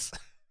like it's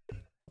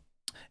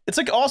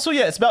like also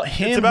it's about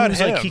him. It's about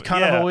him. Like he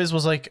kind of always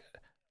was like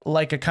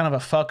a kind of a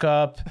fuck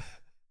up.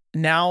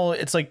 Now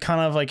it's like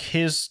kind of like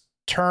his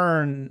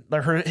turn,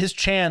 like his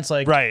chance,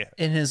 like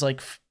in his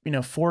like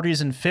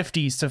 40s and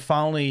 50s to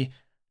finally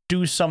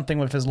do something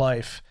with his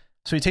life.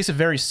 So he takes it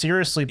very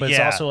seriously, but it's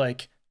also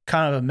like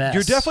kind of a mess.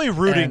 You're definitely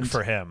rooting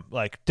for him,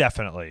 like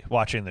definitely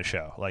watching the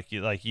show.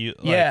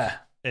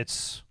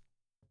 It's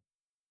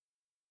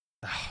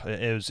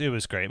it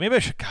was great. Maybe I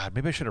should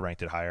have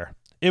ranked it higher.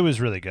 It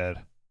was really good.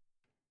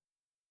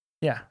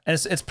 Yeah, and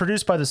it's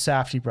produced by the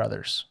Safdie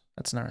brothers.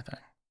 That's another thing.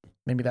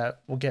 Maybe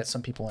that will get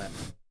some people in.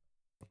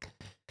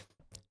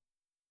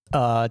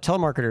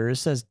 Telemarketer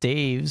says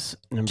Dave's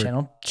number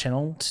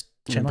channel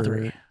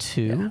number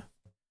 2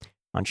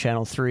 on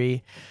channel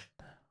 3.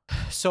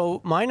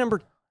 So my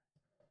number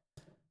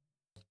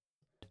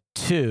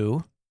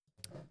 2,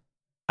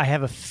 I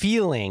have a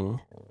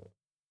feeling,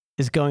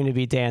 is going to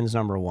be Dan's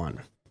number 1.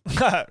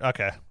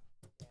 Okay.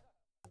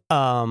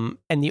 And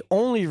the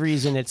only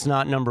reason it's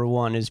not number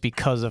 1 is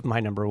because of my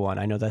number 1.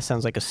 I know that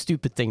sounds like a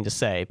stupid thing to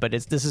say, but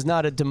this is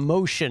not a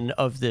demotion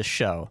of this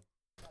show.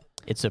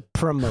 It's a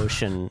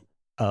promotion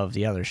of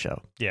the other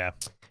show. Yeah.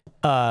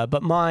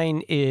 But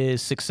mine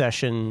is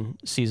Succession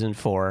season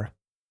 4.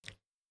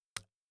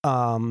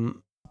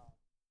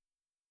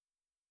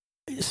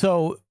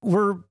 So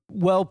we're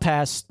well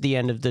past the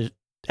end of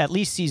at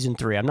least season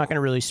 3. I'm not going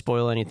to really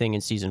spoil anything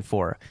in season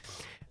 4.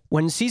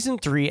 When season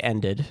 3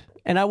 ended,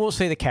 and I will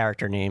say the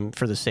character name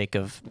for the sake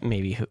of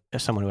maybe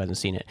someone who hasn't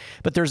seen it,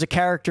 but there's a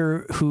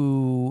character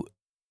who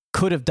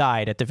could have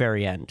died at the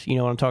very end. You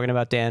know what I'm talking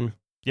about, Dan?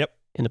 Yep.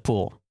 In the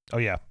pool. Oh,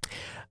 yeah.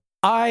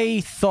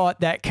 I thought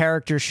that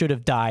character should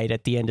have died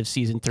at the end of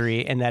season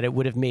 3, and that it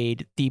would have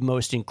made the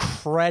most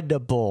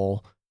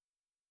incredible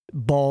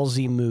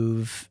ballsy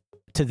move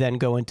to then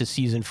go into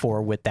season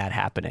 4 with that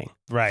happening.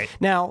 Right.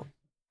 Now,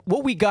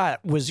 what we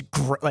got was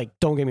great. Like,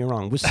 don't get me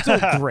wrong, was still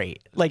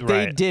great. Like,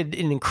 they did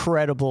an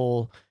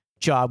incredible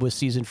job with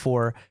season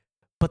 4,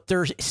 but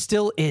there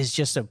still is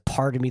just a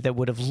part of me that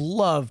would have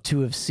loved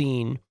to have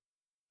seen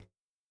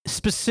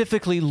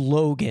specifically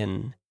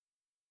Logan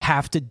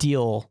have to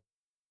deal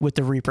with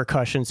the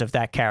repercussions of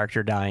that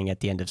character dying at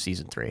the end of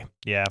season 3.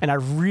 Yeah. And I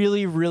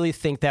really, really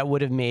think that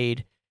would have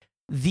made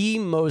the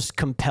most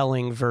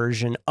compelling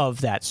version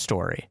of that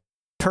story.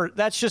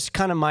 That's just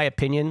kind of my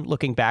opinion,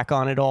 looking back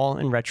on it all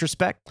in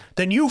retrospect.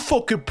 Then you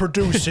fucking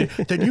produce it.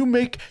 Then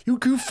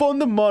you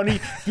fund the money.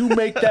 You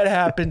make that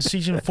happen.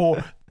 Season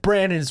 4,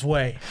 Brandon's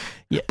way.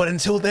 Yeah. But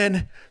until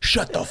then,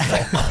 shut the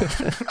fuck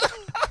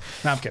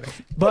up. No, I'm kidding.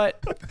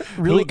 But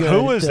really good.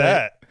 Who was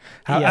that?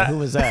 Who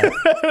was that?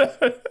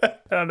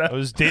 I don't know. It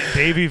was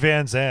Davey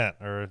Van Zant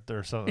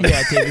or something.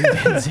 Yeah, Davey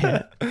Van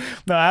Zant.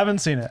 No, I haven't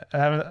seen it. I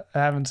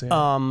haven't seen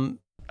it.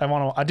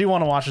 I do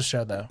want to watch the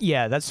show though.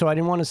 Yeah, so I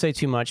didn't want to say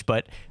too much,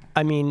 but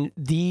I mean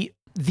the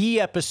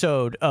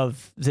episode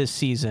of this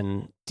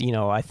season,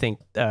 I think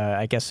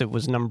I guess it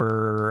was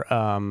number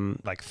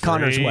like 3.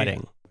 Connor's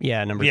wedding.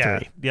 Yeah, number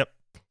 3.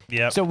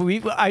 Yep.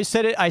 So I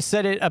said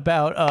it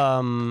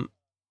about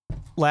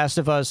Last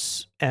of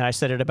Us, and I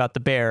said it about The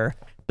Bear,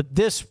 but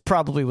this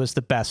probably was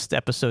the best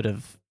episode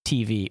of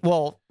TV.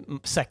 Well,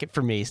 second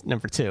for me,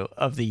 number 2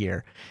 of the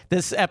year.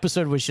 This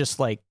episode was just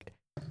like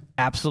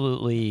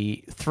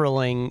absolutely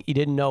thrilling. You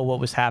didn't know what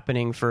was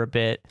happening for a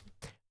bit.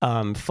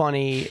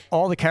 Funny.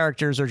 All the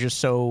characters are just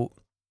so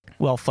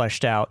well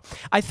fleshed out.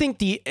 I think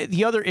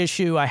the other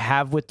issue I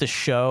have with the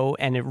show,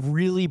 and it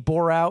really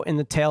bore out in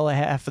the tail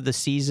half of the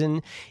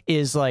season,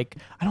 is like,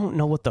 I don't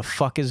know what the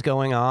fuck is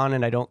going on,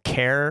 and I don't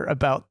care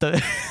about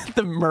the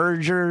the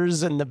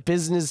mergers and the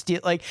business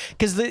deal, like,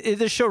 because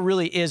the show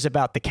really is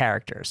about the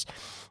characters.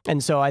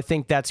 And so I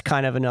think that's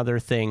kind of another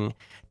thing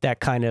that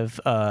kind of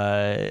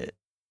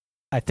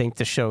I think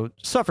the show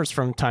suffers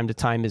from time to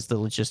time, is the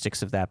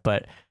logistics of that.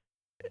 But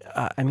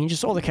I mean,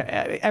 just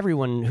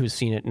everyone who's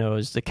seen it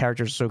knows the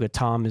characters are so good.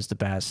 Tom is the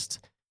best.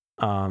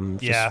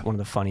 Just one of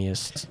the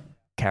funniest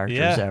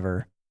characters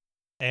ever.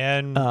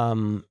 And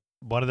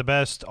one of the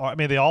best. I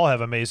mean, they all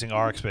have amazing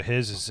arcs, but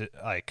his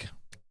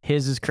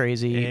is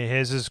crazy.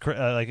 His is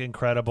like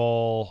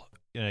incredible.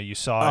 You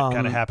saw it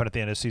kind of happen at the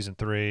end of season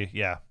 3.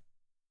 Yeah.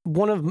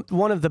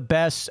 One of the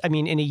best. I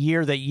mean, in a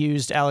year that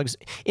used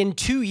in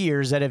 2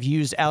 years that have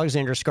used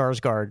Alexander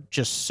Skarsgård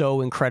just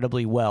so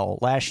incredibly well.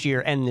 Last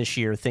year and this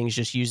year, things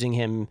just using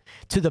him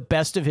to the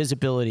best of his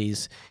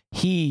abilities.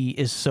 He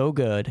is so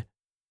good.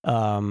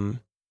 in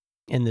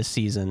this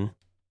season.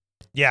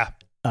 Yeah.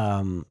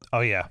 Um, Oh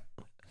yeah.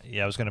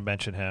 Yeah, I was going to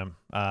mention him.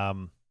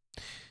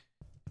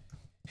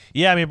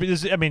 Yeah, I mean,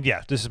 this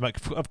is my,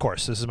 of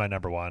course, this is my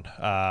number one,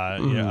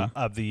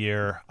 of the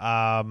year.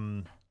 I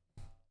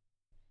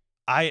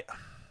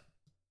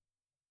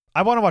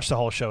want to watch the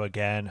whole show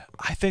again.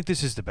 I think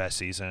this is the best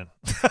season.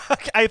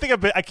 I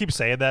think I keep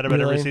saying that about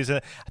every season.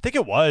 I think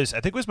it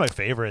was my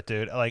favorite,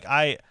 dude. Like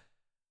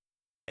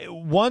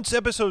once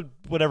episode,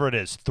 whatever it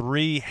is,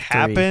 3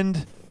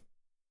 happened,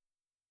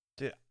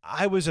 dude,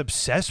 I was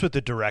obsessed with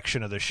the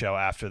direction of the show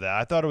after that.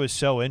 I thought it was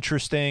so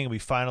interesting. We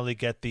finally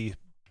get the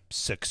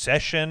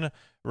succession,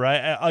 right?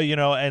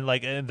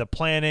 And the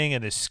planning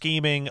and the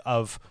scheming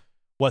of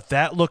what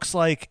that looks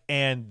like,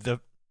 and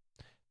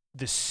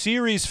the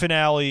series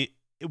finale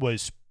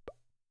was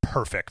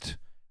perfect.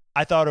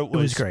 I thought it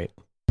was great,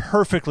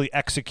 perfectly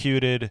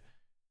executed.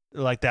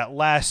 Like that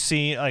last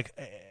scene,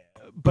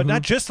 but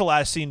not just the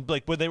last scene,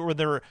 like when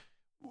they're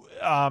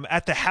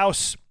at the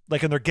house,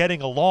 like, and they're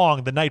getting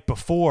along the night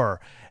before,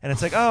 and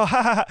it's like, oh,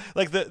 ha, ha, ha.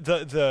 Like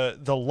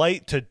the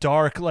light to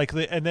dark,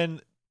 and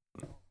then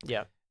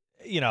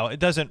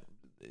it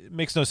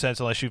makes no sense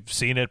unless you've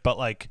seen it, but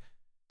like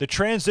the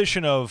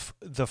transition of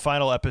the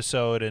final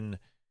episode and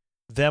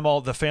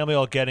the family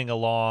all getting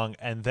along,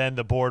 and then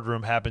the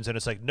boardroom happens, and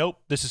it's like,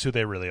 nope, this is who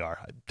they really are.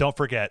 Don't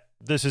forget,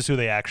 this is who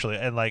they actually,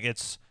 and like I'm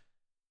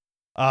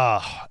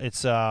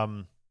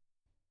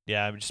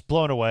just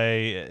blown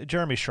away.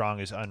 Jeremy Strong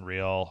is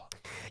unreal.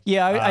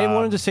 Yeah, I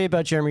wanted to say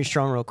about Jeremy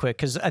Strong real quick,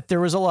 because there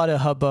was a lot of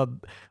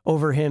hubbub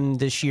over him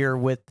this year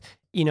with,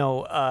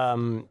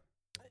 on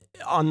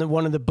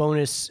one of the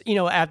bonus,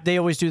 they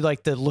always do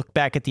like the look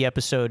back at the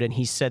episode, and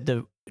he said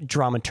the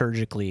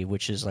dramaturgically,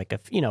 which is like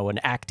an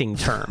acting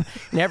term,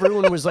 and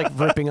everyone was like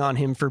ripping on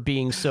him for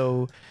being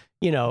so,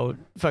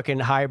 fucking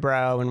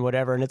highbrow and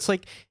whatever, and it's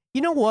like, you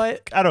know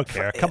what? I don't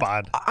care. Come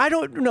on. I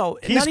don't know.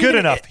 He's good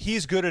enough.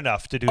 He's good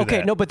enough to do that.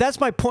 Okay, no, but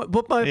that's my point.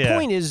 But my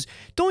point is,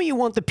 don't you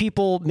want the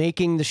people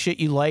making the shit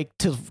you like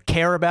to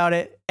care about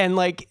it? And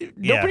like,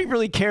 nobody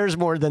really cares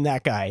more than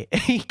that guy.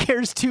 He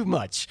cares too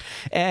much.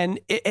 And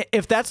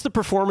if that's the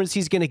performance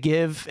he's going to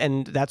give,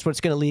 and that's what's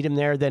going to lead him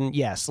there, then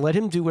yes, let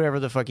him do whatever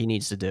the fuck he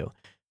needs to do.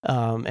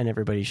 And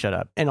everybody shut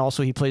up. And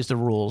also, he plays the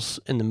rules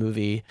in the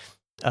movie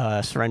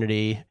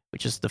Serenity,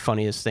 which is the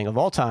funniest thing of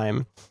all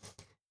time.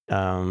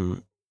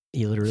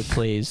 He literally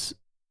plays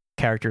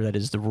a character that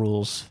is the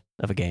rules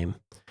of a game.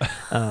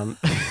 And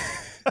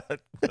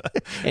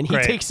he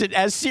takes it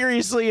as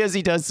seriously as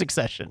he does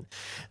Succession.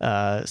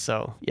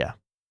 So, yeah.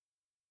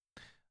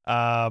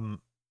 Siobhan,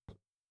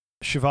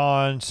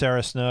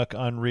 Sarah Snook,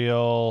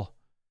 unreal.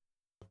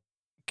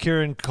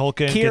 Kieran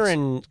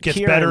Culkin gets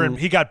better, and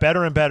he got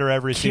better and better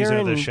every season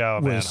of the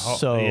show, man.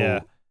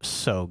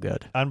 So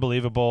good.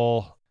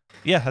 Unbelievable.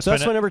 Yeah, that's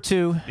my number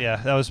 2. Yeah,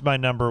 that was my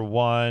number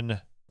 1.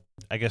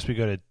 I guess we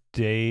go to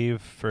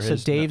Dave for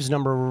his. So Dave's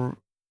number.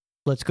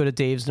 Let's go to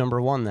Dave's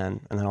number 1 then,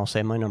 and then I'll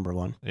say my number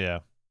 1. Yeah.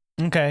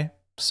 Okay.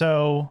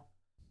 So,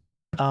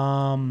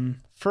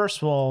 first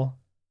of all,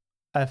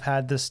 I've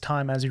had this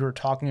time, as you were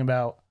talking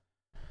about,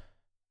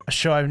 a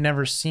show I've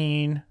never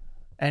seen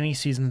any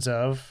seasons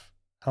of.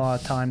 A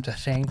lot of time to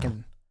think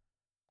and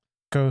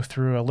go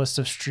through a list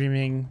of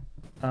streaming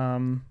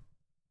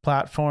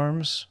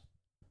platforms.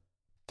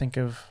 Think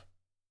of,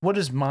 what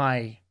is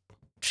my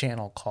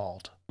channel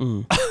called?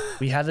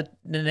 We had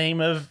the name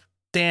of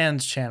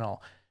Dan's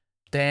channel,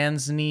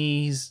 Dan's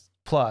Knee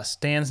Plus.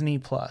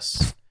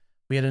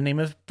 We had a name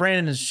of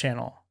Brandon's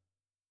channel,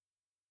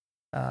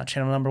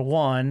 channel number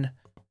 1,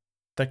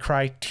 the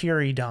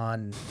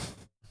Criterion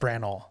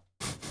Brannel.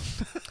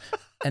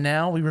 And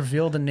now we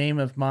reveal the name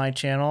of my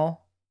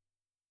channel,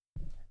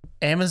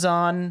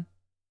 Amazon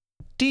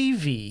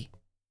DV.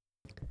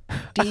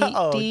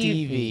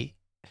 DV.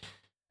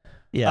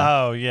 Yeah.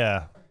 Oh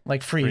yeah.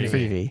 Like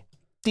freebie.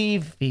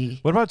 DV.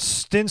 What about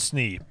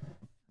Stinsney?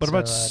 What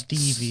about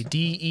DV?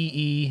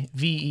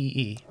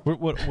 DEEVEE.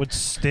 Would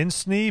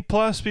Stinsney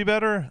Plus be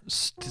better?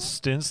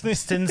 Stinsney?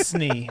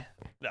 Stinsney.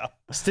 No.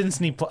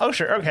 Stinsney Plus. Oh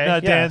sure. Okay. No,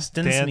 yeah.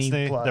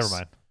 Stinsney Plus. Never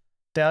mind.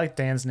 I like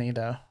Dansney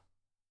though.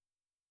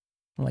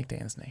 I like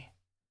Dansney.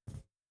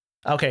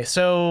 Okay,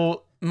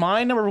 so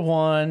my number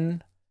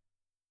 1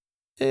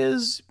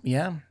 is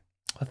the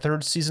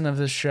 3rd season of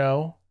this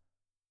show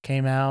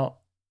came out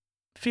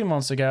a few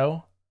months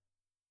ago.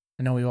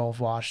 I know we all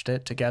watched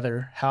it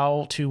together.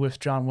 How to with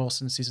John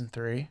Wilson season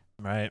 3.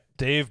 Right.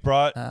 Dave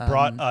brought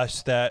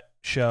us that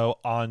show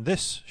on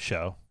this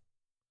show.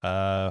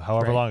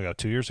 However long ago,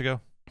 2 years ago.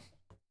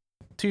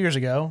 2 years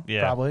ago,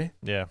 probably.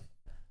 Yeah.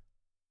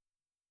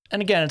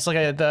 And again, it's like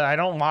I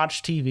don't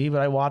watch TV,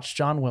 but I watch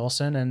John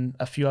Wilson and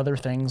a few other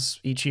things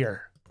each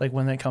year, like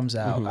when it comes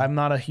out. Mm-hmm. I'm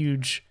not a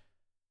huge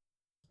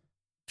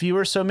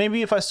viewer, so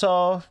maybe if I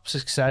saw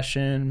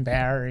Succession,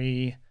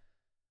 Barry,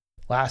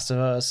 Last of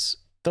Us,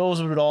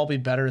 those would all be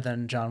better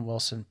than John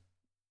Wilson,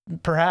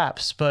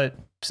 perhaps. But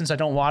since I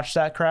don't watch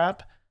that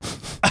crap,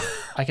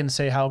 I can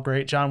say how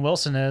great John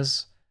Wilson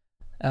is.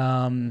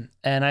 And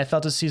I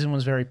thought this season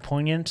was very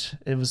poignant.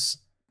 It was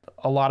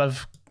a lot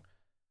of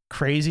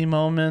crazy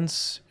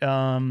moments.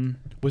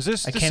 Was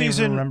this I the can't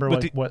season even remember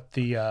with what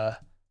the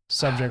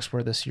subjects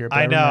were this year. But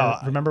I know.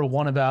 Remember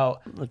one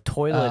about The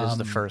toilet is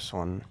the Um, first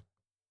one.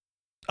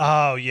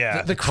 Oh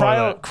yeah, the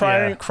toilet,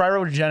 yeah.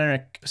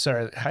 cryogenic.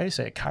 Sorry, how do you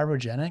say it?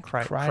 Cryogenic.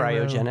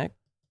 Cryogenic.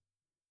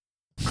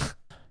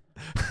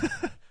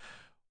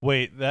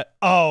 Wait, that.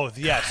 Oh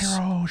yes,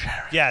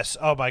 Cryogenic. yes.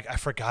 Oh my, I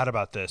forgot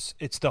about this.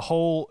 It's the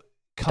whole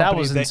That company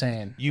was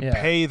insane. You Yeah.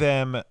 pay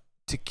them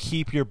to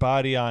keep your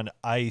body on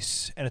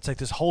ice, and it's like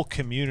this whole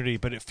community,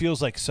 but it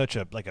feels like such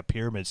a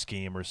pyramid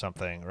scheme or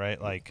something,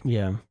 right? Like,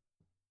 Yeah.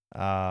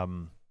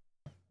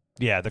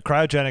 yeah, the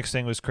cryogenics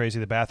thing was crazy.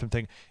 The bathroom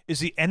thing. Is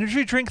the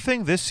energy drink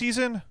thing this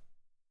season? Or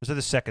is it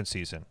the second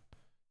season?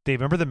 Dave,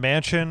 remember the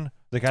mansion?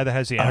 The guy that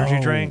has the energy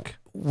Oh, drink?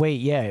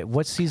 Wait, yeah.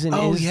 What season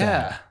Oh is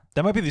yeah.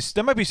 That might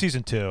be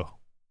season 2.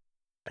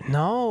 that?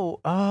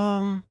 No.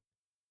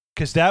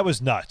 Because that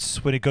was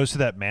nuts when he goes to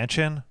that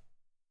mansion.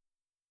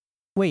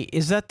 Wait,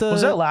 is that the?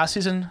 Was that last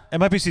season? It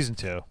might be season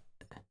 2.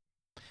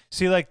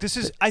 See, like this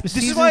is this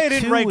is season why I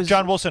didn't 2 rank was-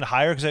 John Wilson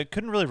higher because I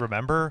couldn't really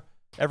remember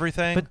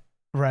everything. But-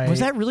 Right. Was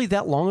that really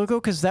that long ago?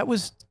 Because that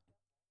was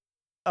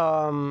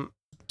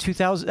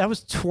 2000. That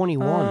was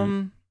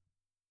 21.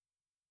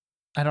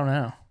 I don't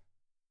know.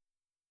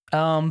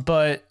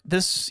 But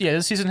this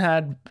season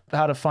had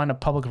how to find a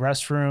public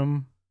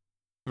restroom.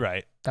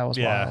 right, That was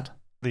Yeah. wild.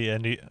 the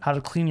end. How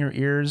to clean your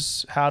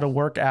ears, how to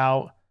work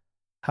out,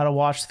 how to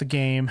watch the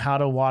game, how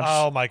to watch.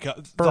 Oh my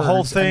god, the birds, whole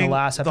and the thing.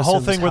 last The whole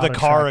episode was thing where how the to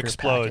car track your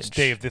explodes, package.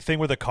 Dave. The thing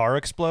where the car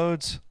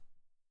explodes.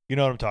 You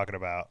know what I'm talking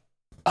about?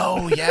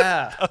 Oh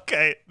yeah.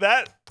 Okay,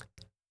 that.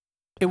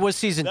 It was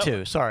season That-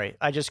 2. Sorry,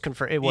 I just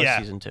confirmed. It was Yeah.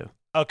 season 2.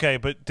 Okay,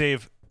 but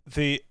Dave,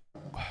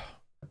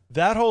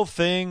 that whole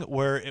thing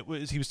where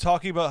he was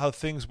talking about how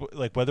things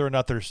like whether or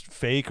not they're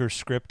fake or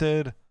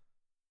scripted.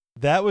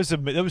 That was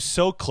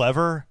so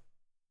clever.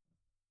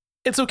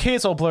 It's okay.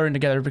 It's all blurring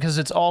together because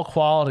it's all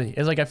quality.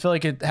 It's like I feel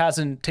like it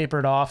hasn't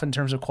tapered off in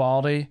terms of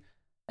quality,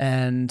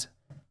 and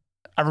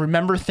I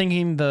remember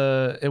thinking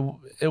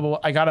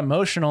I got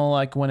emotional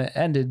like when it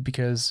ended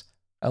because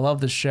I love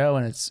the show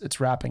and it's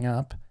wrapping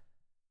up,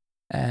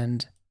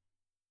 and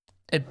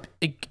it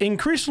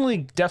increasingly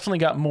definitely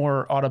got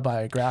more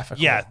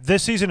autobiographical. Yeah,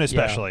 this season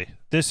especially.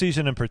 This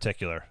season in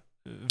particular,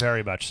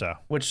 very much so.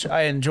 which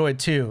I enjoyed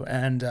too,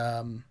 and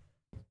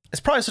it's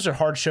probably such a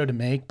hard show to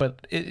make,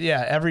 but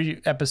every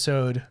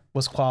episode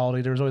was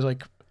quality. There was always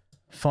like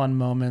fun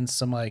moments,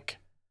 some like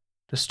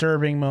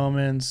disturbing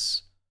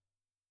moments.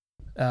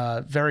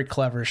 Very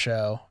clever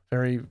show.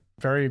 Very,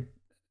 very,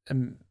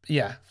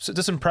 so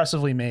just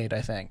impressively made,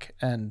 I think.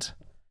 And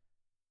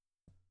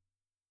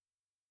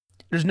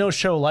there's no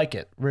show like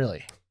it,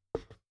 really.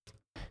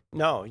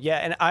 No, yeah,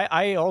 and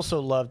I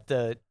also loved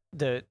the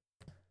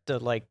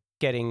like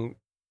getting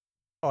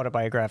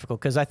autobiographical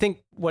because I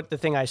think the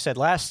thing I said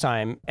last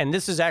time, and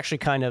this is actually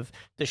kind of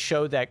the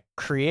show that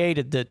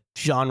created the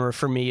genre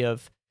for me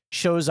of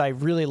shows I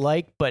really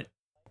like, but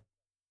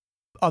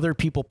other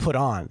people put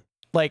on.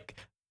 Like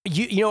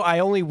you know, I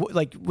only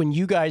like when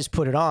you guys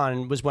put it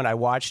on was when I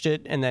watched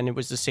it, and then it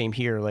was the same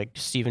here. Like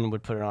Steven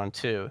would put it on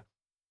too.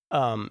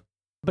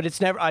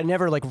 But I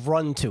never like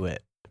run to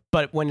it.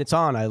 But when it's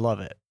on, I love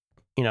it.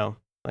 You know,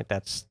 like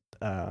that's.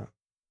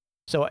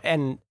 So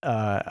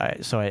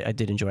I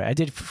did enjoy it. I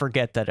did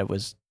forget that it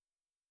was.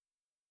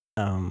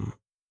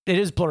 It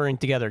is blurring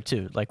together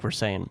too, like we're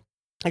saying.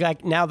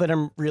 Like now that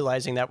I'm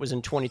realizing that was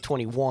in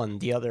 2021,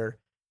 the other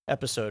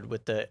episode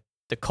with the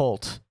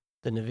cult,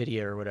 the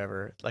Nvidia or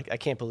whatever. Like I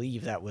can't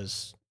believe that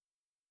was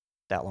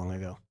that long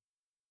ago.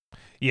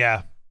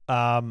 Yeah,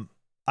 I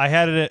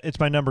had it. It's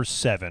my number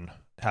 7.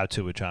 How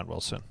to with John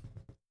Wilson.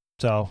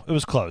 So it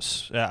was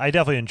close. I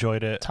definitely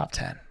enjoyed it. Top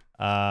 10.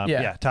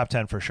 Yeah, top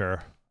 10 for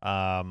sure.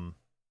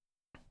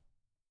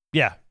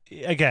 Yeah,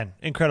 again,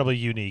 incredibly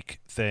unique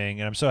thing,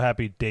 and I'm so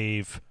happy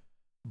Dave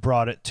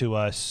brought it to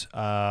us.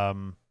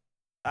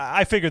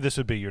 I figured this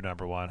would be your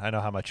number 1. I know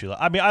how much you love.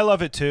 I mean, I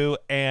love it too,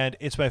 and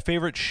it's my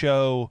favorite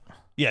show.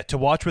 Yeah, to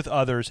watch with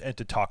others and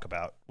to talk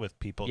about with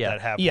people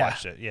that have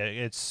watched it. Yeah,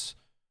 it's.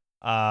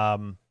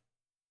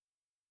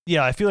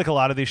 Yeah, I feel like a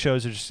lot of these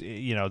shows are just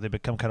they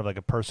become kind of like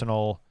a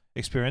personal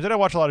experience. And I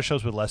watch a lot of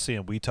shows with Leslie,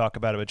 and we talk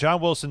about it. But John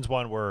Wilson's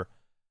one where,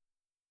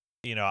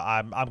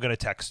 I'm gonna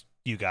text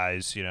you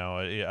guys,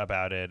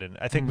 about it, and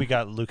I think we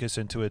got Lucas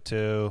into it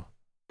too,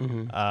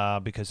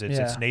 because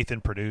it's Nathan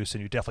produced,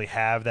 and you definitely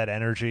have that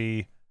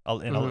energy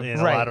in a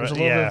lot of There's a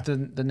little bit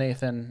of the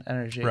Nathan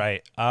energy.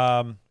 Right.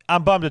 I'm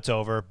bummed it's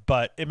over,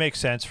 but it makes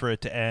sense for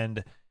it to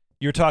end.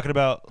 You're talking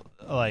about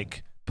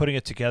like putting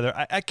it together.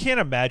 I can't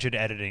imagine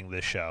editing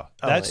this show.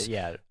 That's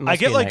I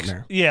get like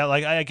nightmare.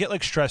 I get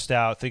like stressed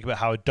out thinking about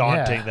how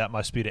daunting that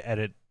must be to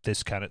edit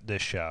this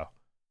show.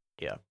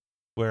 Yeah.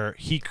 Where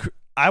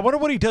I wonder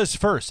what he does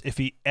first. If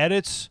he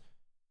edits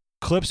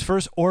clips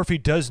first or if he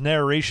does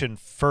narration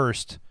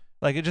first.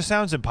 Like it just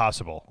sounds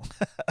impossible.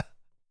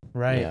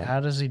 Right. Yeah. How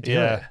does he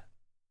do it?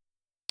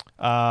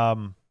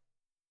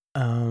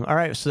 All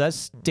right, so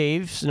that's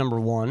Dave's number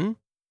 1.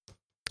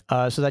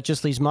 So that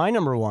just leaves my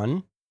number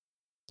 1,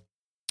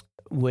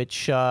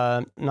 which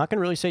I'm not going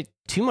to really say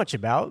too much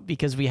about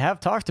because we have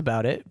talked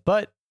about it,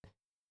 but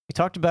we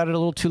talked about it a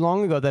little too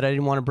long ago that I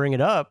didn't want to bring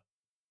it up.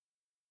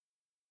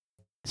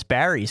 It's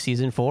Barry,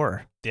 season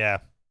 4. Yeah.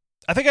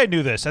 I think I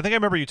knew this. I think I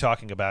remember you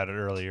talking about it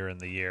earlier in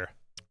the year.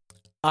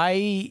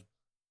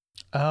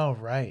 Oh,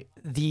 right.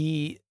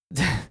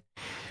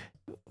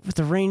 With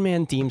the Rain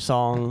Man theme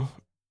song,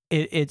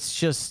 it's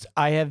just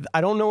I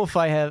don't know if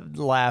I have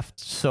laughed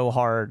so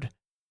hard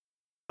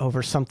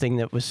over something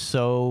that was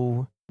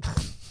so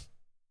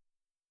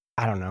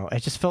I don't know. I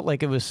just felt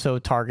like it was so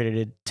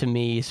targeted to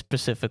me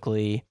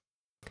specifically.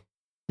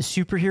 The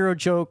superhero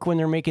joke when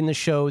they're making the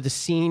show, the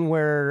scene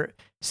where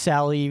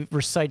Sally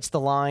recites the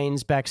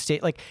lines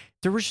backstage, like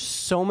there was just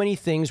so many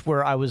things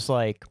where I was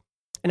like,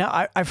 and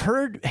I've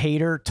heard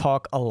Hader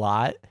talk a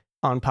lot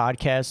on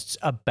podcasts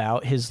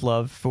about his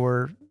love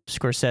for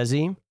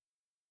Scorsese,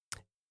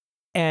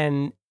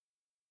 and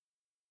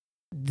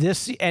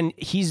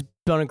he's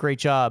done a great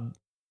job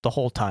the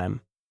whole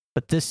time.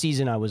 But this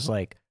season, I was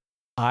like,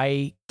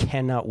 I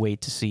cannot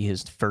wait to see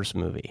his first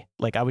movie.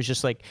 Like, I was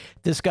just like,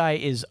 this guy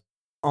is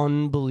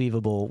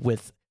unbelievable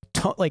with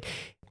like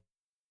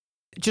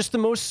just the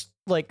most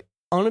like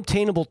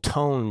unobtainable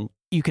tone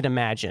you can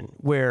imagine,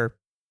 where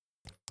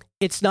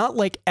it's not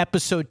like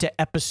episode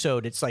to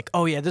episode. It's like,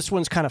 oh yeah, this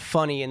one's kind of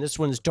funny and this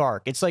one's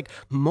dark. It's like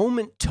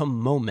moment to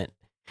moment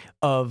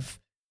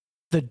of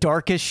the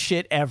darkest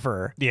shit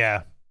ever.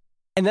 Yeah.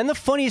 And then the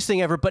funniest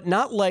thing ever, but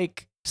not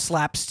like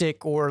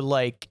slapstick or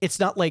like, it's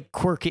not like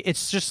quirky.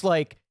 It's just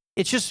like,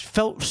 it just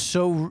felt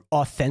so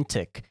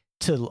authentic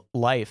to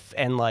life,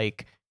 and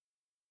like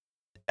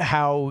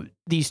how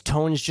these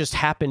tones just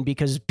happen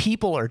because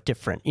people are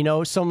different. You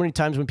know, so many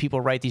times when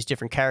people write these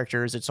different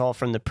characters, it's all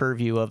from the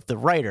purview of the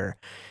writer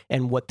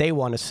and what they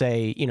want to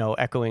say, you know,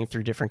 echoing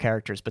through different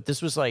characters. But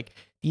this was like,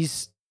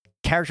 these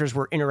characters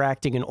were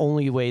interacting in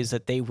only ways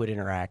that they would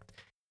interact,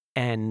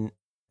 and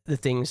the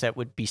things that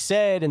would be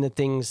said and the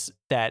things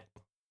that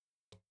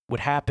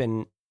would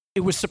happen.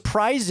 It was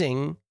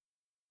surprising,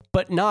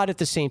 but not at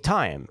the same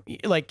time.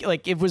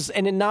 Like it was,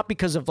 and not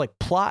because of like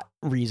plot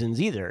reasons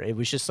either. It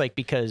was just like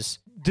because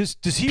does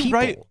he people.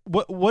 write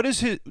what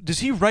is his? Does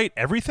he write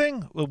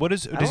everything? What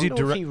is? Does he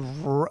direct?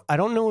 I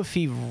don't know if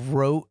he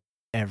wrote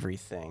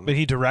everything, But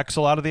he directs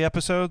a lot of the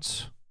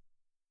episodes.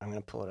 I'm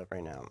gonna pull it up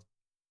right now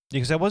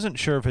Because I wasn't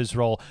sure of his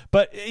role,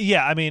 but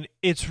yeah, I mean,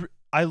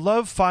 I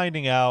love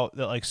finding out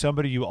that like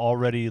somebody you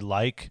already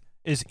like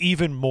is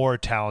even more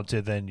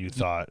talented than you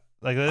thought.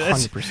 Like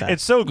 100%.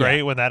 It's so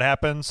great when that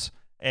happens.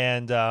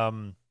 And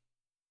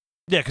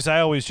yeah, because I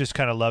always just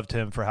kind of loved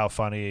him for how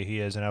funny he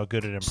is and how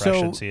good at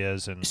impressions he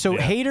is. And so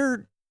yeah.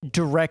 Hader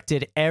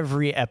directed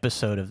every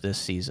episode of this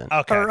season.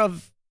 Okay. Or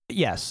of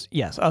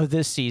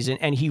this season,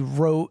 and he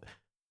wrote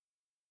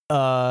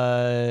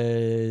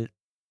a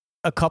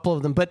couple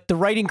of them. But the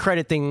writing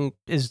credit thing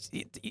is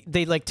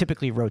they like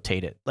typically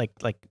rotate it. Like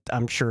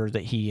I'm sure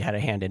that he had a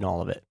hand in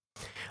all of it.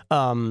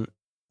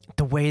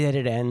 The way that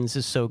it ends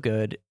is so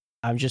good.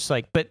 I'm just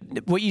like, but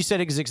what you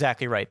said is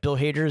exactly right. Bill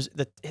Hader's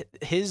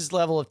his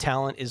level of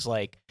talent is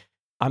like,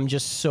 I'm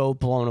just so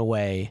blown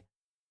away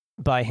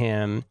by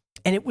him.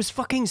 And it was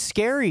fucking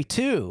scary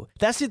too.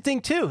 That's the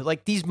thing too.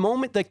 Like these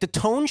moments, like the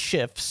tone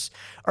shifts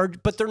are,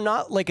 but they're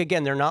not like,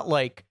 again, they're not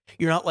like,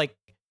 you're not like,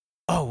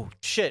 oh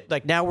shit,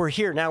 like now we're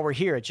here.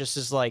 It just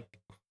is like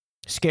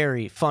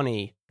scary,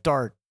 funny,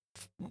 dark,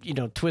 you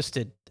know,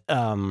 twisted.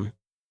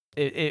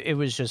 It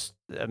was just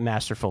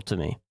masterful to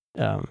me.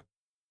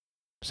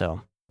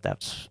 So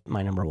that's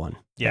my number one.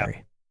 Yeah.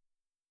 Barry.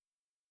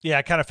 Yeah,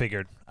 I kind of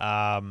figured.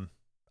 I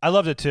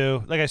loved it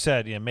too. Like I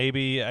said, yeah,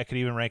 maybe I could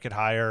even rank it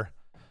higher.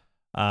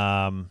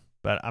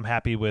 But I'm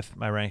happy with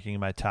my ranking in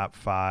my top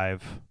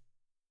 5.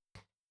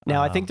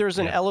 Now, I think there's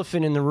an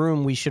elephant in the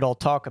room we should all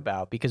talk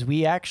about, because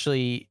we've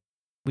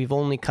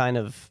only kind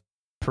of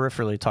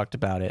peripherally talked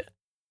about it.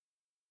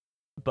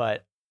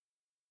 But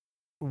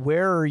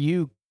where are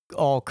you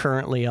all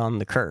currently on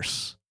the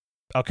curse?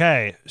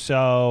 Okay,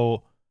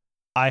 so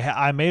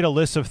I made a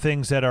list of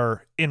things that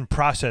are in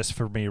process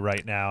for me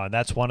right now, and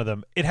that's one of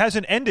them. It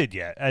hasn't ended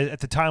yet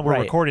at the time we're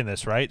recording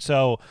this, right?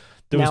 So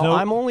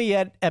I'm only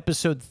at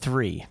episode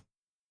 3.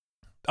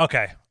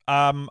 Okay.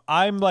 I'm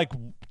like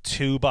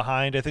 2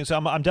 behind, I think. So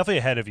I'm definitely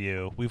ahead of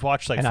you. We've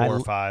watched like 4 or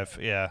 5.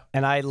 Yeah.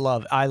 And I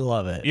love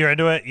it. You're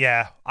into it?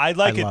 Yeah. I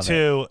like it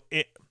too.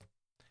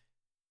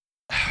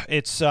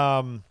 It's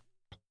I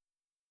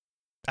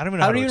don't even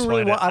know how to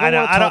explain it. I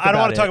don't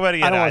want to talk about it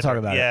yet. I don't want to talk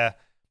about it. Yeah.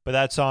 But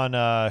that's on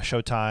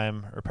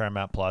Showtime or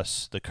Paramount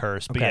Plus, The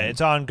Curse. But Okay. yeah, it's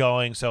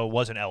ongoing, so it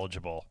wasn't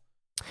eligible,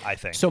 I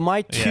think. So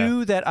my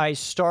 2 that I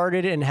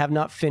started and have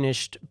not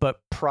finished, but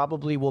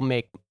probably will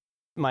make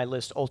my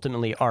list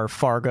ultimately, are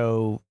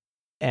Fargo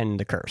and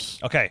The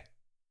Curse. Okay.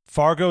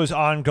 Fargo is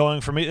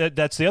ongoing for me.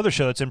 That's the other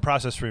show that's in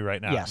process for me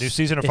right now. Yes. New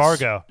season of It's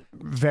Fargo.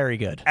 Very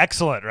good.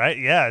 Excellent, right?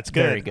 Yeah, it's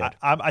good. Very good.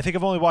 I think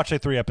I've only watched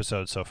like 3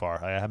 episodes so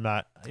far. I have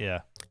not.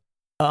 Yeah.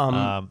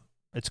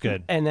 It's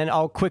good. And then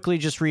I'll quickly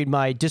just read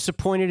my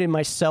disappointed in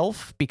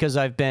myself, because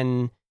I've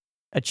been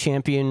a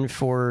champion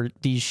for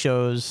these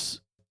shows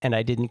and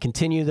I didn't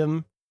continue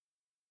them.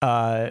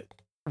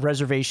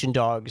 Reservation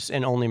Dogs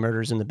and Only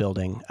Murders in the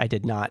Building. I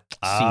did not see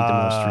the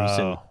most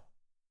recent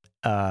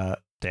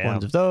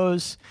ones of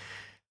those.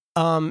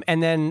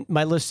 And then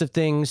my list of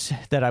things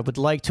that I would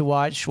like to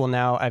watch. Well,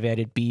 now I've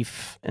added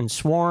Beef and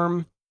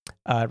Swarm.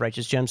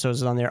 Righteous Gemstones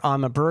is on there.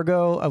 I'm a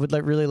Virgo. I would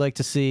really like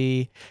to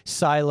see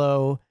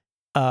Silo,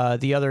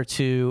 the other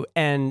two,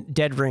 and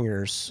Dead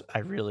Ringers. I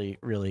really,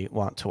 really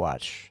want to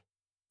watch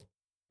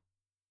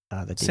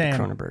the David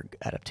Cronenberg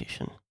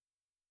adaptation.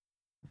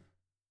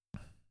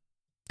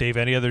 Dave,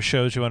 any other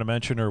shows you want to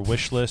mention or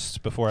wish lists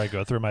before I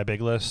go through my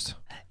big list?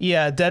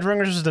 Yeah, Dead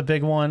Ringers is the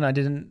big one.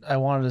 I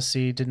wanted to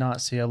see, did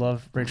not see. I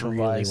love Rachel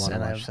Weisz,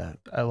 and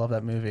I love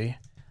that movie.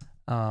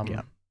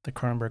 The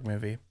Cronenberg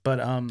movie. But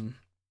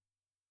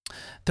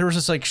there was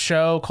this like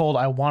show called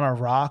I Wanna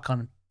Rock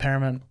on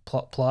Paramount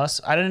Plus.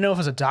 I didn't know if it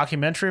was a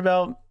documentary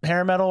about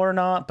hair metal or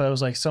not, but it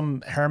was like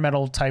some hair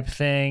metal type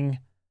thing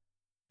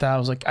that I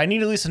was like, I need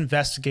to at least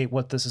investigate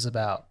what this is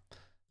about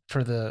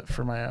for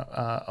my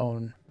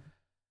own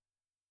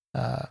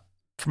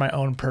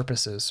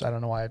purposes. I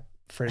don't know why I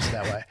phrased it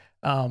that way.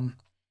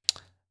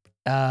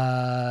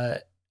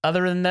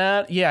 Other than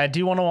that, yeah, I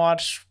do want to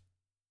watch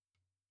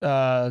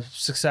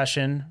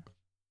Succession.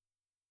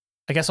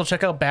 I guess I'll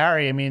check out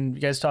Barry. I mean,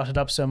 you guys talked it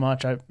up so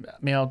much. I'll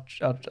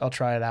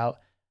try it out.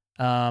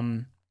 I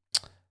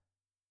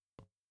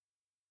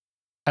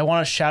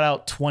want to shout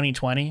out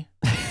 2020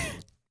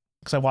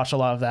 because I watched a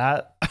lot of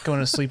that. Going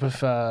to sleep with,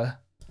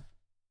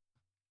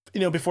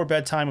 before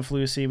bedtime with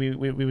Lucy, we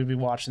would be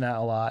watching that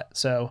a lot.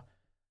 So,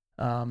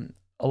 a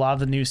lot of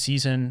the new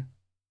season,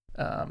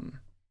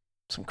 some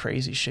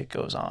crazy shit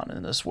goes on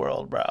in this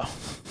world, bro. I'll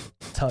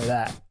tell you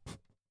that.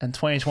 And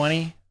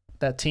 2020,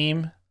 that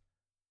team,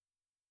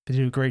 they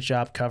do a great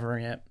job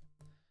covering it.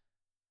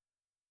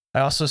 I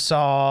also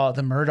saw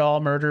the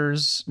Murdahl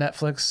Murders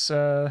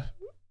Netflix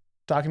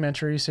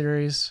documentary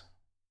series.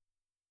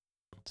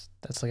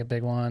 That's like a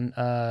big one.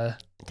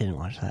 Didn't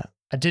watch that.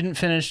 I didn't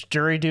finish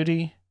Jury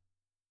Duty.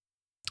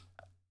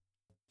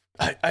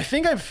 I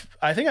think I've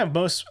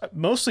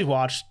mostly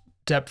watched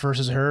Depp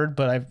versus Heard,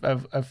 but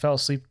I've fell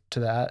asleep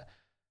to that a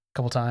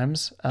couple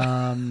times.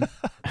 I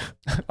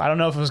don't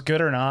know if it was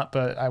good or not,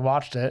 but I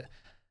watched it.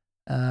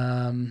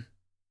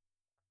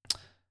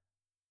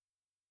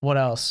 What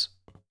else?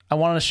 I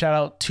wanted to shout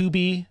out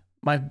Tubi,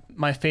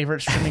 my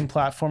favorite streaming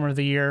platform of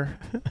the year,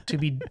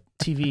 Tubi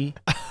TV.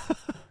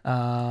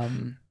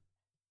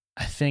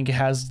 I think it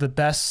has the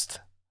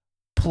best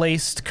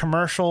placed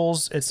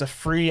commercials. It's a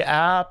free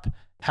app.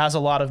 Has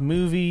a lot of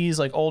movies,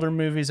 like older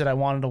movies that I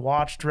wanted to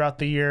watch throughout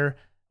the year.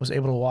 Was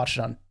able to watch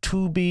it on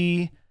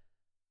Tubi.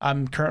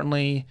 I'm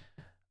currently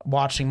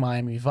watching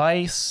Miami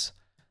Vice,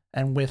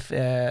 and with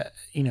it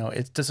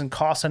doesn't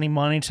cost any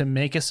money to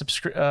make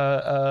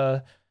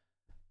a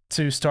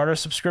to start a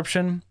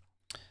subscription,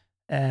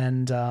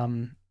 and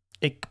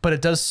but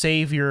it does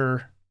save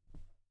your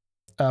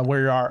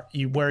where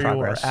you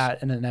are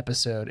at in an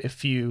episode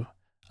if you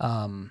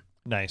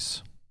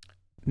nice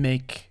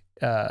make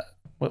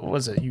what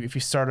was it?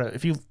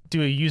 If you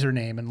do a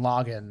username and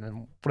login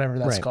and whatever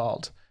that's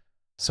called.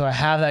 So I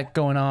have that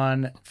going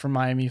on for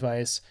Miami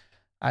Vice.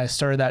 I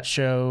started that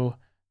show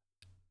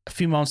a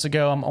few months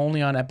ago. I'm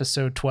only on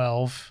episode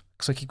 12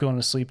 because I keep going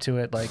to sleep to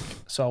it.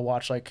 So I'll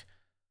watch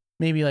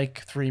maybe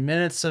 3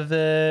 minutes of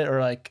it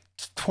or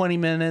 20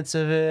 minutes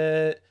of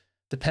it,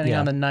 depending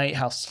on the night,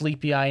 how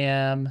sleepy I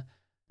am.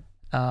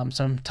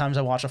 Sometimes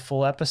I watch a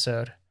full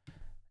episode.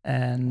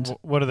 And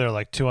what are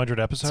there, 200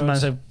 episodes?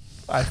 Sometimes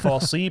I fall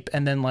asleep,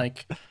 and then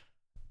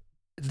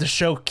the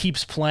show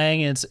keeps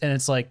playing, and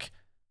it's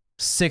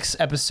 6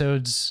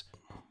 episodes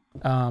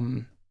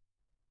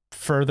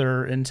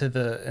further into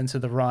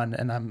the run,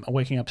 and I'm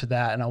waking up to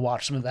that, and I'll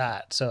watch some of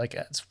that. So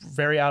it's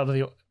very out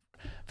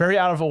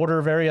of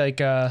order, very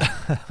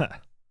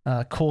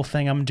cool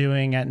thing I'm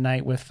doing at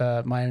night with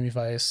Miami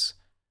Vice.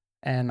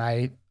 And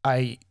I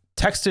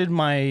texted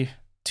my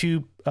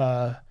 2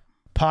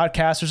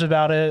 podcasters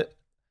about it,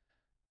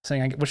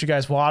 saying what you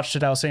guys watched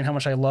it. I was saying how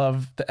much I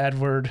love the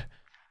Edward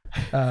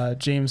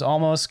James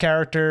Olmos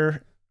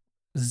character.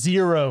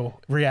 0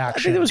 reaction.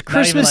 I think it was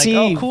Christmas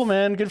Eve. Oh, cool,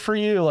 man. Good for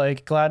you.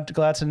 Glad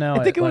to know.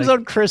 I think it was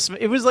on Christmas.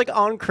 It was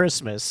on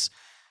Christmas.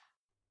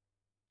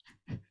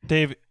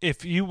 Dave,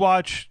 if you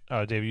watch,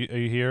 Dave, are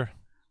you here? I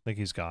think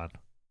he's gone.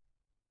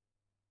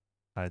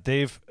 All right,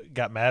 Dave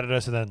got mad at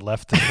us and then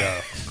left the show.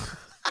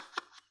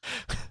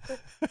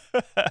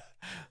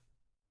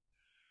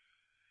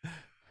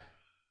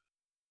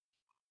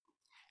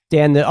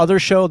 Dan, the other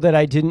show that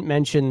I didn't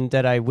mention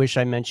that I wish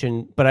I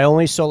mentioned, but I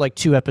only saw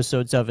 2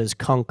 episodes of, is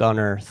Kunk on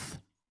Earth.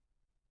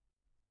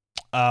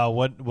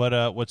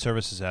 What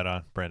service is that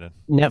on, Brandon?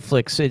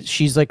 Netflix.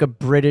 She's a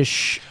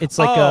British. It's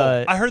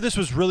I heard this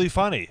was really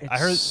funny. It's I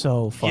heard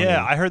so funny.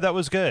 Yeah, I heard that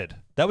was good.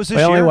 That was this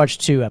year. I only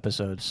watched 2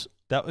 episodes.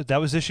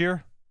 That was this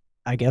year.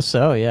 I guess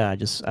so. Yeah,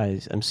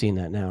 I'm seeing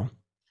that now.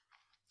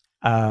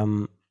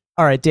 All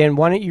right, Dan,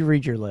 why don't you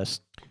read your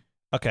list?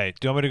 Okay.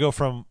 Do you want me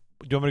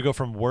to go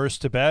from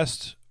worst to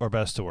best or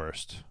best to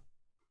worst?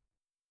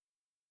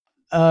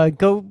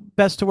 Go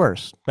best to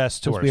worst.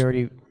 Best to Since worst. We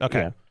already. Okay.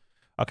 Yeah.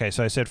 Okay,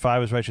 so I said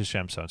 5 was Righteous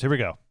Gemstones. Here we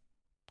go.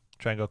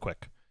 Try and go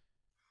quick.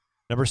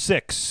 Number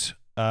 6,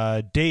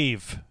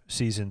 Dave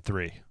season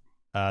 3.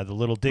 The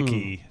Little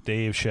Dicky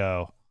Dave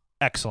show.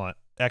 Excellent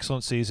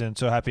season.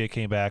 So happy it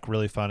came back.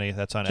 Really funny.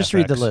 That's on Just FX.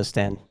 read the list,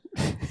 Dan.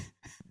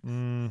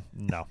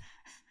 No.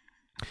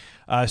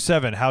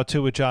 7, How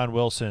To with John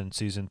Wilson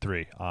season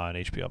 3 on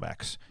HBO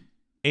Max.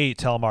 8,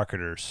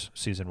 Telemarketers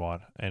season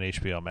 1 and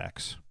HBO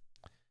Max.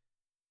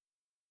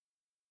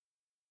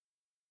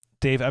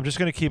 Dave, I'm just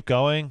going to keep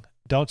going.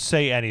 Don't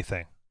say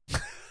anything.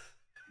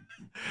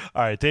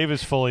 All right, Dave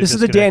is fully This is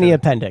the disconnected. Danny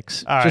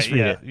appendix. All right, Just read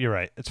yeah, it. you're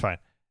right. It's fine.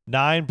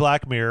 9,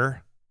 Black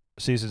Mirror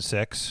season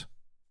 6.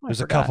 Oh, I There's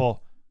a forgot.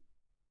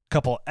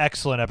 couple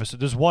excellent episodes.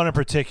 There's one in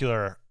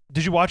particular.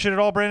 Did you watch it at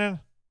all, Brandon?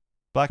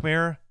 Black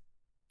Mirror?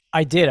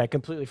 I did. I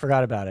completely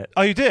forgot about it.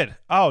 Oh, you did?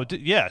 Oh,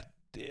 yeah.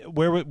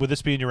 Where would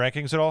this be in your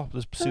rankings at all?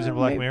 This season of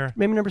Black maybe, Mirror?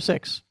 Maybe number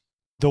 6.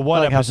 The I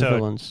one like House of episode.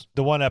 Villains.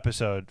 The one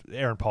episode,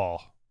 Aaron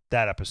Paul.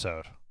 That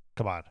episode.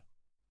 Come on.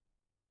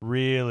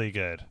 Really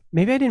good.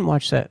 Maybe I didn't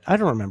watch that. I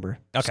don't remember.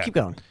 Just Okay. keep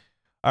going.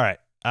 All right.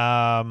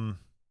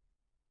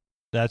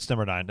 That's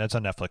number 9. That's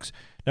on Netflix.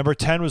 Number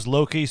 10 was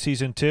Loki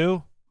season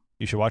 2.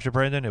 You should watch it,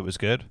 Brandon. It was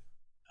good.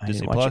 I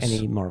Disney didn't watch Plus?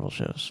 any Marvel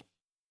shows.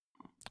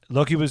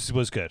 Loki was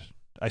good.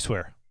 I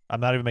swear.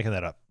 I'm not even making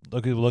that up.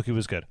 Loki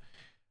was good.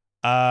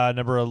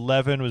 Number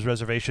 11 was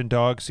Reservation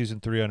Dogs season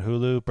 3 on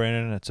Hulu.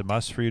 Brandon, it's a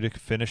must for you to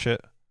finish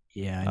it.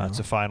 Yeah, I know. It's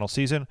a final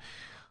season.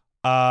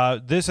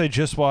 This I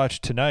just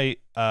watched tonight.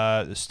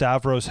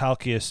 Stavros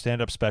Halkias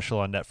stand-up special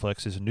on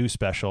Netflix is a new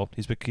special.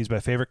 He's my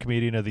favorite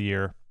comedian of the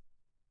year.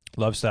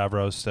 Love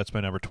Stavros. That's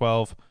my number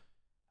 12.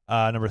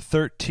 Number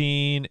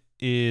 13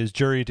 is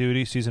Jury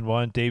Duty season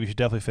 1. Dave, you should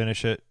definitely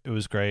finish it. It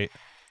was great.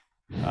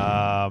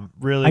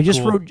 Really I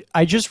just cool.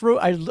 I just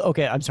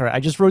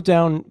wrote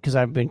down, because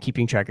I've been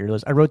keeping track of your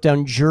list. I wrote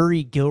down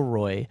Jury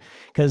Gilroy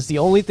because the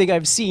only thing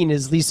I've seen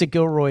is Lisa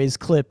Gilroy's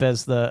clip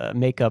as the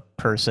makeup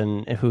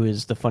person, who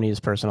is the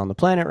funniest person on the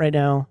planet right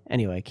now.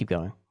 Anyway, keep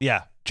going.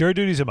 Yeah, Jury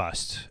Duty's a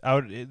must.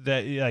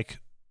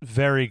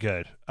 Very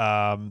good.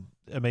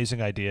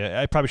 Amazing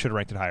idea. I probably should have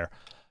ranked it higher.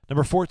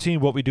 Number 14,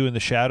 What We Do in the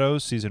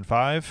Shadows, season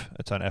 5.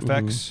 That's on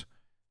FX.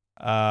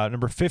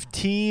 Number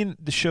 15,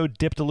 the show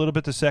dipped a little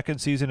bit the second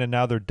season, and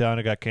now they're done.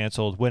 It got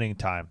canceled. Winning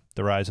Time,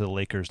 The Rise of the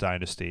Lakers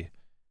Dynasty,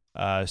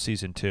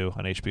 season 2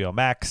 on HBO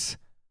Max.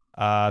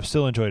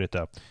 Still enjoyed it,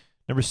 though.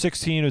 Number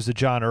 16 was the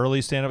John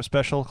Early stand-up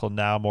special called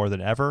Now More Than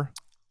Ever.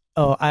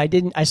 Oh, I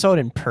didn't. I saw it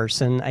in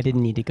person. I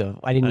didn't need to go.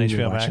 I didn't On need to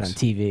HBO watch it Max? on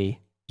TV. It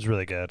was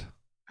really good.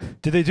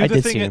 Did they do I the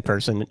did thing see it in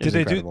person. It Did was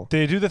they incredible.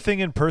 do the thing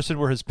in person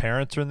where his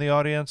parents are in the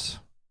audience?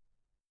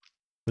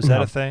 Was that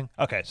No. a thing?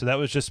 Okay, so that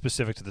was just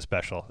specific to the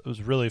special. It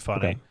was really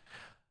funny.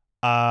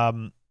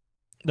 Okay.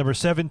 Number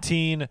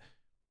 17,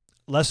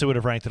 Leslie would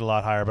have ranked it a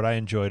lot higher, but I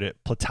enjoyed it.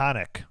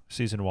 Platonic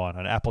season 1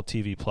 on Apple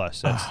TV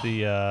Plus. That's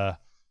The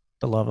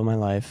love of my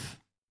life.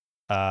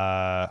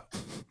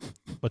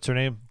 what's her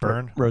name?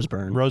 Byrne. Rose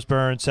Byrne. Rose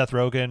Byrne, Seth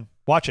Rogen.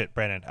 Watch it,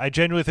 Brandon. I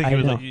genuinely think I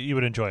know. you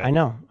would enjoy it. I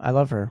know. I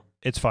love her.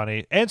 It's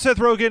funny. And Seth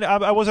Rogen,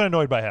 I wasn't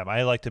annoyed by him.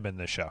 I liked him in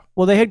this show.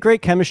 Well, they had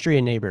great chemistry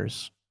in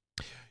Neighbors.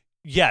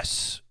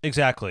 Yes,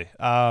 exactly.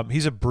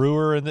 He's a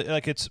brewer, and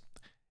it's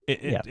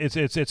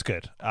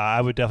good.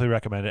 I would definitely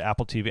recommend it.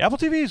 Apple TV. Apple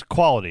TV is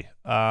quality.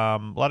 A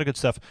lot of good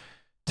stuff.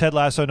 Ted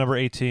Lasso, number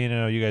 18. I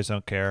know you guys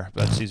don't care,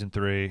 but season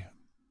 3.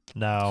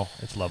 No,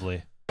 it's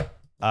lovely. Ted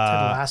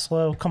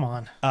Lasso, come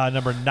on.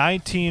 Number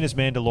 19 is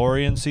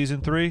Mandalorian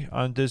season 3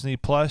 on Disney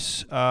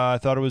Plus. I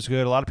thought it was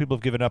good. A lot of people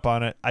have given up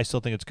on it. I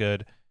still think it's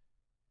good.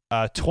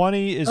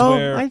 20 is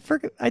where I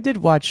forgot. I did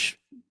watch.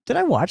 Did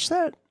I watch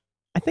that?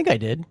 I think I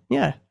did.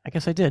 Yeah, I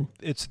guess I did.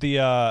 it's the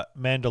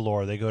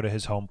Mandalore. They go to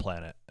his home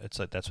planet. It's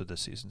like that's what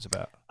this season's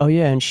about. Oh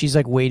yeah, and she's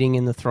like waiting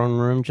in the throne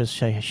room. Just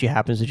she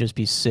happens to just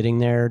be sitting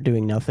there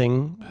doing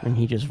nothing, and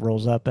he just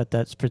rolls up at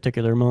that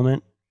particular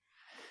moment.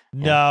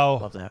 No,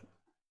 Love that.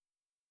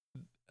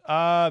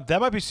 that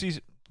might be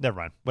season. Never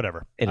mind.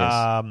 Whatever. It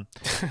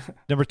is.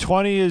 Number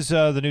 20 is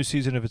the new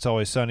season of It's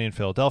Always Sunny in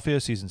Philadelphia,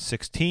 season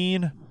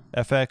 16.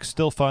 FX,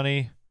 still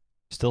funny,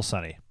 still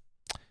sunny.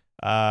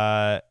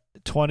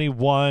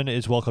 21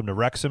 is Welcome to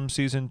Wrexham,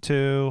 season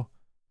 2.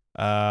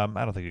 I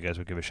don't think you guys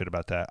would give a shit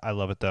about that. I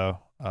love it, though.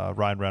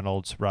 Ryan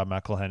Reynolds, Rob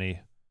McElhenney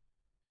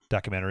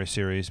documentary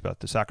series about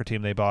the soccer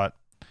team they bought.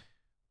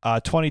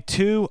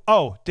 22.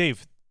 Oh,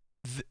 Dave.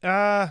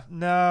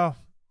 No.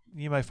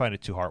 You might find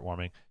it too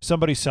heartwarming.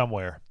 Somebody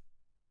Somewhere,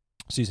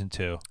 season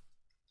 2.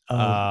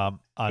 On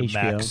HBO.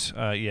 Max.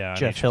 Yeah. on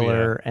Jeff HBO.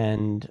 Hiller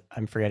and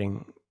I'm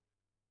forgetting.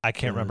 I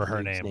can't remember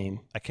her lead's name.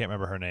 I can't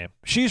remember her name.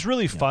 She's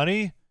really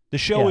funny. The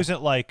show Yeah.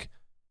 isn't like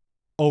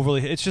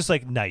overly. It's just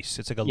like nice.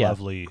 It's like a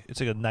lovely. It's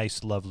like a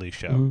nice, lovely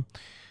show.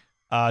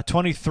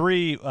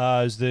 23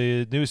 is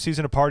the new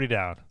season of Party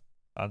Down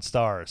on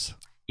Stars.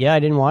 Yeah, I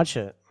didn't watch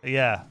it.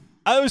 Yeah,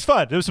 it was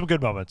fun. There was some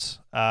good moments.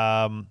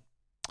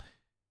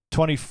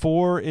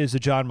 24 is the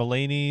John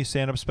Mulaney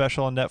stand-up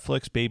special on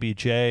Netflix. Baby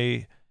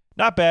J,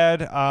 not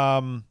bad.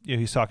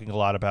 He's talking a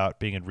lot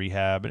about being in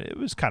rehab, and it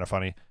was kind of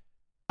funny.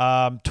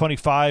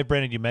 25,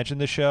 Brandon, you mentioned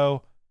the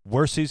show.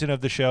 Worst season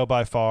of the show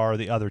by far,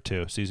 the other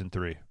two, season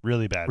 3.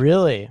 Really bad.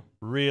 Really?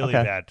 Really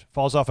Okay. bad.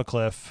 Falls off a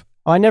cliff.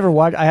 Oh, I never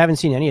watched. I haven't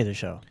seen any of the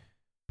show.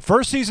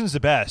 First season's the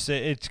best.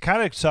 It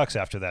kind of sucks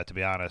after that, to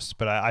be honest.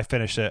 But I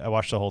finished it. I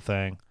watched the whole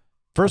thing.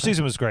 First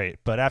season was great,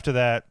 but after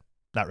that,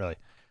 not really.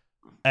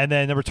 And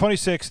then number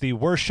 26, the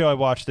worst show I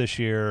watched this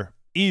year,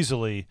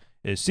 easily,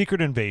 is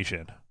Secret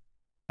Invasion,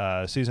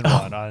 season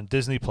 1 on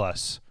Disney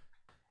Plus.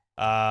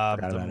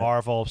 The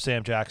Marvel,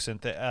 Sam Jackson,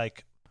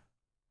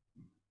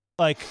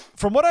 like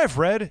from what I've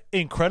read,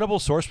 incredible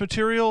source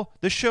material.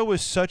 This show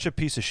was such a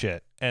piece of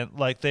shit, and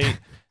like they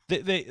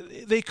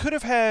could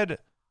have had.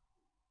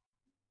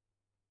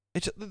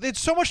 It's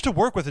so much to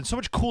work with and so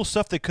much cool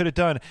stuff they could have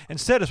done.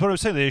 Instead, is what I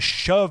was saying. They just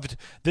shoved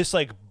this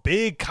like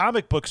big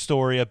comic book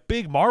story, a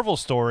big Marvel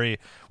story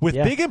with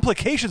big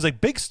implications.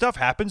 Like big stuff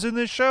happens in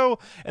this show,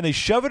 and they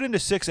shove it into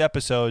 6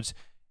 episodes.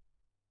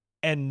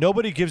 And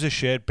nobody gives a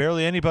shit.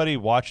 Barely anybody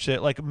watched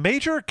it. Like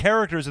major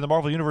characters in the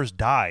Marvel universe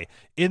die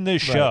in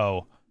this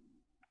show.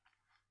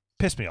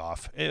 Pissed me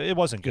off. It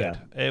wasn't good.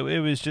 Yeah.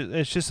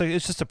 It's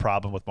just a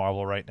problem with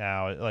Marvel right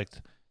now. Like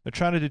they're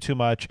trying to do too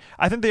much.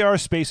 I think they are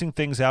spacing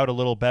things out a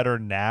little better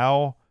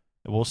now.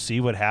 We'll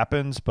see what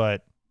happens,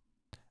 but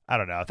I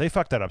don't know. They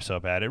fucked that up so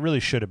bad. It really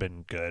should have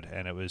been good,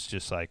 and it was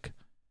just like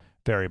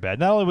very bad.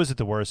 Not only was it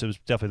the worst, it was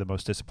definitely the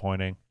most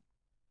disappointing.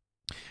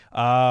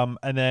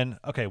 And then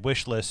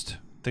wish list.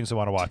 Things I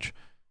want to watch.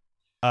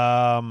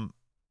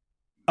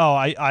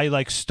 I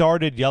like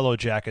started Yellow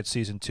Jacket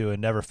season 2 and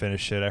never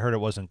finished it. I heard it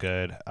wasn't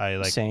good.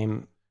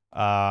 Same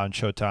on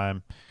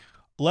Showtime.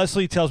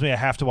 Leslie tells me I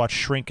have to watch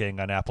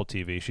Shrinking on Apple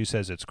TV. She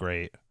says it's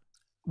great.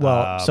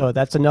 Well, so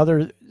that's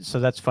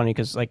funny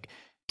because like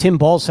Tim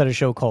Balls had a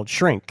show called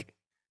Shrink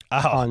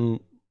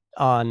on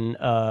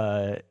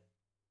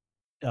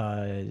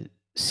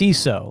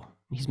CISO.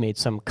 He's made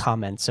some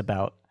comments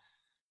about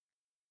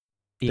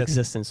the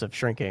existence of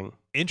shrinking.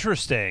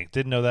 Interesting.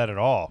 Didn't know that at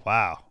all.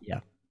 Wow. Yeah.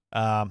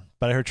 But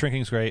I heard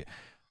Shrinking's great.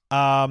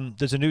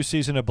 There's a new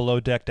season of Below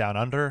Deck Down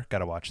Under. Got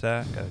to watch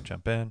that. Got to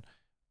jump in.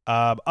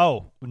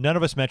 None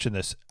of us mentioned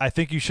this. I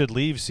Think You Should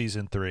Leave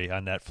season 3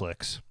 on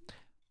Netflix.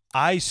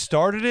 I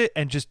started it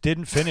and just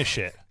didn't finish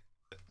it.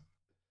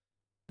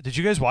 Did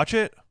you guys watch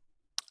it?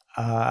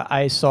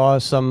 I saw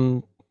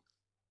some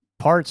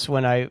parts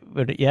when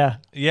yeah.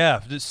 Yeah,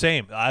 the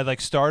same. I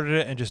like started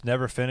it and just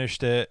never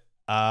finished it.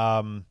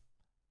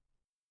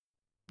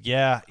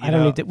 Yeah,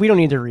 we don't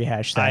need to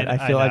rehash that.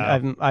 I feel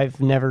I've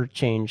never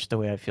changed the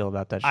way I feel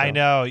about that show. I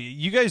know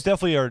you guys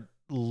definitely are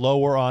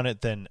lower on it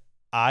than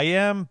I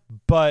am,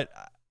 but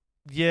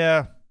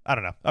yeah, I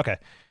don't know. Okay,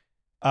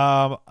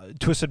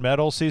 Twisted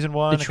Metal season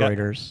 1.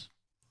 Detroiters.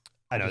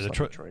 I know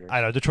Detroiters.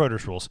 I know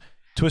Detroiters rules.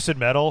 Twisted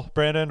Metal,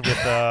 Brandon,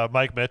 with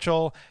Mike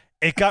Mitchell.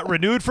 It got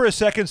renewed for a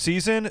second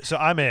season, so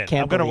I'm in.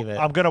 I'm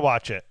gonna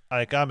watch it.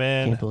 Like I'm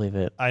in. Can't believe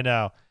it. I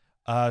know.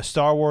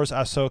 Star Wars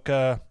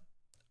Ahsoka.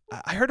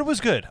 I heard it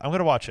was good. I'm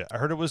gonna watch it. I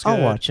heard it was good.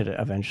 I'll watch it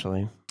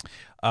eventually.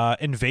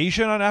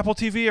 Invasion on Apple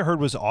TV. I heard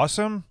was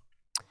awesome.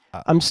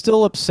 I'm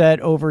still upset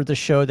over the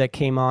show that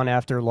came on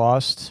after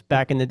Lost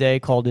back in the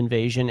day called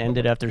Invasion.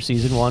 Ended after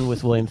season 1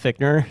 with William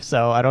Fichtner.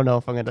 So I don't know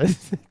if I'm gonna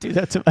do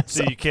that to myself.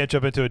 So you can't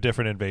jump into a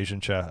different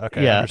Invasion show.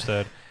 Okay, yeah.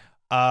 Understood.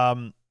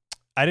 I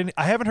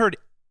haven't heard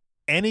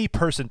any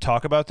person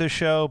talk about this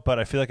show, but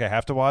I feel like I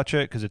have to watch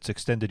it because it's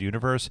extended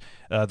universe.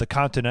 The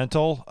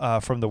Continental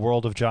from the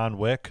world of John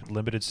Wick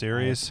limited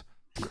series.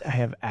 I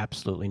have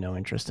absolutely no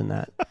interest in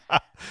that.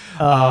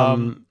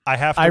 I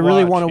have. I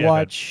really want to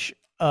watch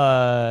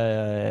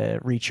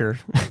Reacher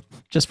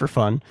just for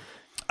fun.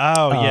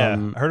 Oh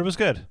yeah, I heard it was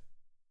good.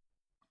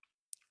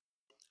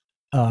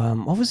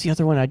 What was the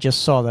other one I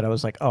just saw that I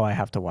was like, oh, I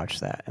have to watch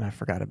that, and I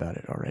forgot about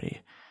it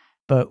already.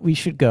 But we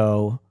should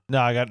go. No,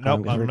 I'm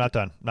not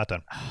done. Not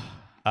done.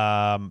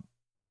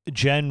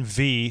 Gen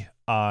V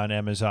on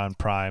Amazon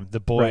Prime, The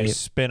Boys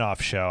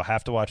spin-off show.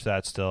 Have to watch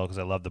that still because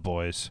I love The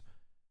Boys.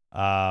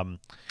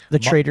 The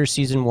Traitor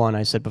season 1,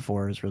 I said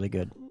before, is really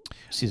good.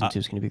 Season 2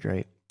 is going to be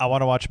great. I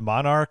want to watch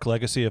Monarch: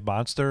 Legacy of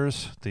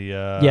Monsters.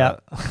 Yeah,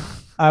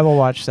 I will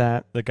watch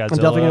that. The Godzilla I'm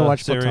definitely going to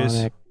watch series.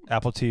 Platonic.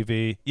 Apple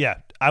TV. Yeah,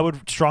 I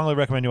would strongly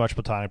recommend you watch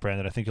Platonic,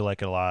 Brandon. I think you'll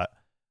like it a lot.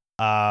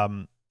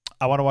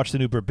 I want to watch the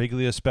new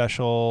Birbiglia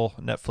special,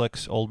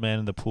 Netflix, Old Man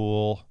in the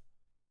Pool.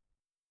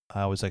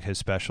 I always like his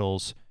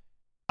specials.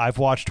 I've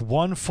watched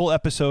one full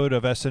episode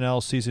of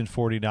SNL season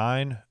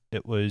 49.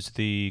 It was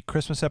the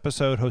Christmas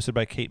episode hosted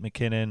by Kate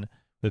McKinnon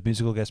with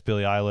musical guest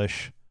Billie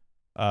Eilish.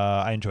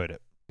 I enjoyed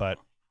it, but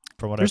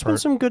from what I've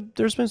heard,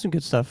 there's been some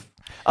good stuff.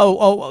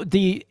 Oh,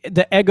 the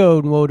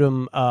Ego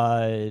Modem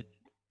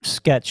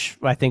sketch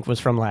I think was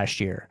from last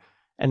year,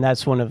 and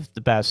that's one of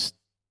the best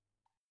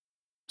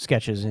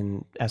sketches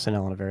in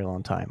SNL in a very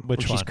long time.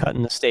 Which one? She's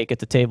cutting the steak at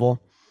the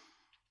table.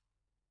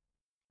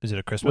 Is it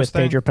a Christmas with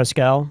thing? Pedro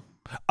Pascal?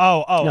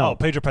 No.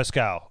 Pedro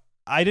Pascal.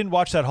 I didn't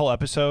watch that whole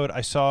episode.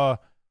 I saw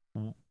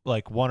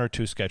like 1 or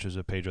 2 sketches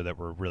of Pedro that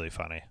were really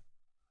funny.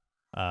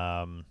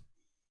 I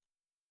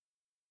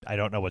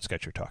don't know what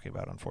sketch you're talking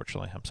about,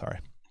 unfortunately. I'm sorry.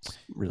 It's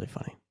really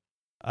funny.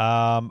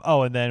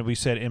 And then we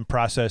said in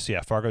process,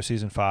 Fargo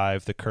season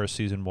 5, The Curse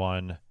season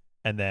 1,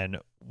 and then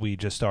we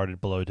just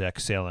started Below Deck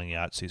Sailing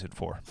Yacht season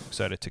 4.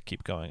 Excited to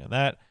keep going on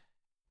that.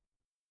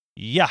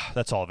 Yeah,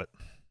 that's all of it.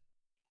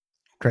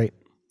 Great.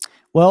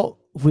 Well,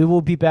 we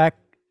will be back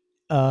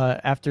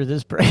after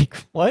this break.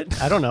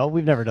 What? I don't know.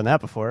 We've never done that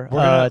before.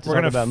 We're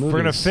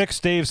gonna fix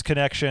Dave's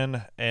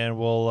connection, and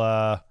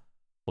we'll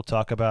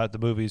talk about the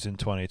movies in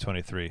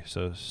 2023.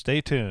 So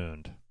stay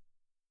tuned.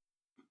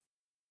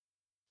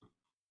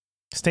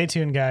 Stay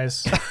tuned,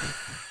 guys.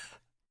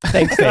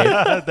 Thanks,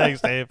 Dave.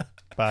 Thanks, Dave.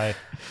 Bye.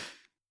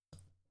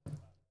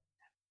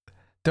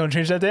 Don't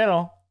change that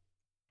channel.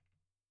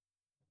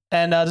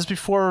 And just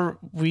before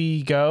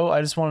we go,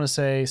 I just want to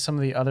say some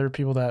of the other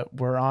people that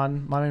were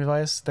on Miami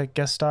Vice that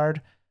guest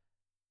starred.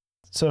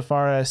 So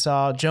far, I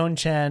saw Joan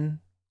Chen,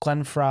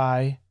 Glenn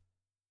Fry,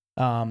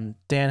 Dan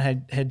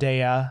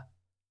Hedaya,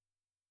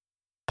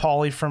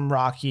 Paulie from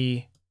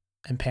Rocky,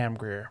 and Pam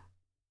Grier.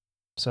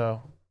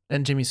 So,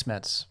 and Jimmy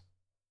Smits.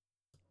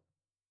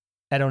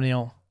 Ed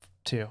O'Neill,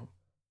 too.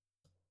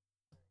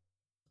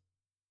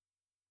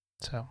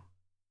 So,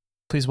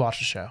 please watch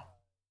the show.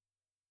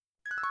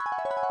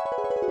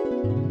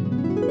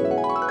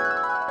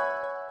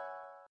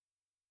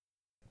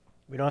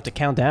 We don't have to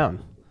count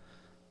down.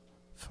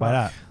 Why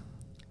not?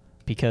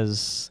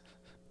 Because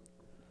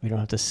we don't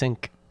have to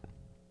sync.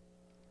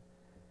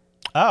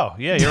 Oh,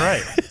 yeah, you're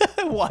right.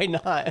 Why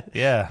not?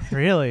 Yeah.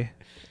 Really?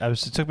 It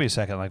took me a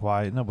second. Like,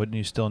 why? No, wouldn't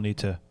you still need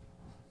to?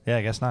 Yeah,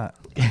 I guess not.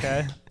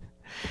 Okay.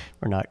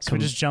 We're not. So we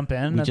just jump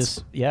in? We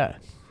just, yeah.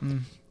 I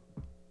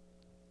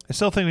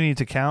still think we need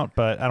to count,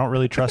 but I don't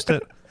really trust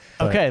it.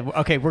 Okay,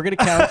 we're going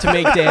to count to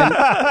make Dan.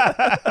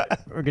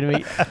 We're going to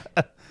make.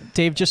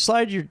 Dave, just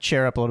slide your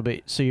chair up a little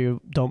bit so you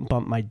don't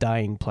bump my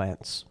dying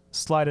plants.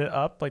 Slide it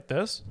up like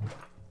this?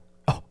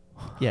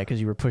 Yeah,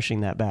 because you were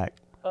pushing that back.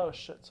 Oh,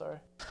 shit. Sorry.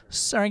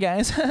 Sorry,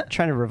 guys.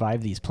 Trying to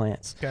revive these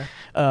plants. Okay.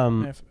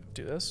 I have to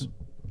do this.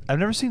 I've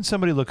never seen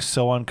somebody look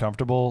so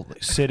uncomfortable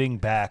sitting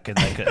back in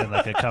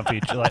like a comfy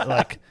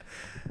like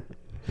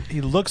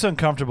he looks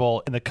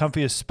uncomfortable in the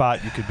comfiest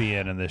spot you could be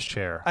in this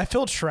chair. I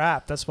feel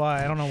trapped. That's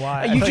why. I don't know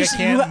why. You I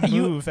can't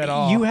move at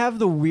all. You have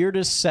the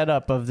weirdest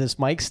setup of this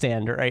mic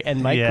stand right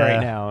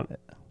now.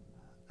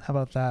 How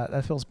about that?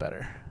 That feels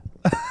better.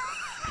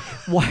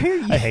 Why are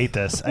you? I hate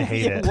this. I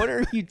hate it. What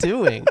are you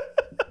doing?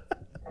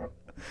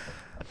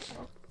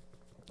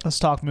 Let's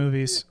talk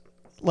movies.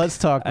 Let's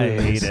talk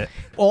movies. I hate it.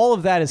 All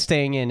of that is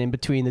staying in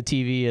between the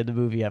TV and the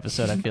movie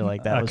episode. I feel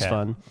like that was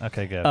fun.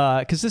 Okay, good.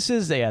 Because this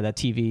is that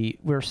TV.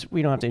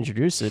 We don't have to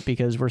introduce it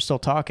because we're still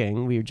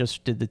talking. We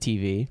just did the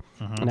TV.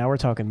 Mm-hmm. Now we're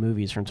talking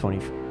movies from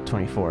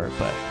 2024,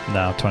 but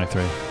no,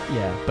 23.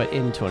 Yeah, but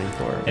in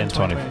 24. In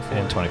 24.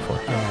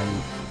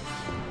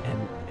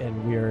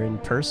 And we are in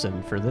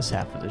person for this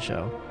half of the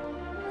show.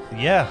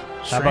 Yeah.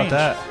 How about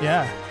that?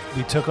 Yeah.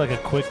 We took like a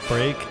quick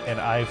break,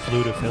 and I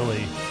flew to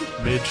Philly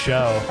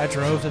mid-show. I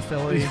drove to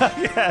Philly.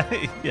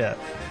 Yeah.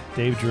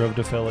 Dave drove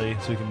to Philly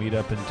so we can meet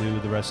up and do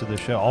the rest of the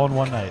show all in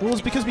one night. Well,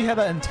 it's because we had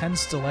that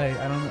intense delay.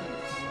 I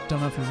don't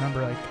know if you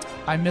remember. Like,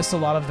 I missed a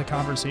lot of the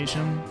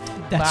conversation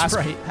last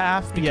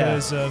half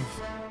because of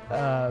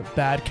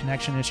bad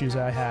connection issues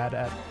I had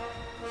at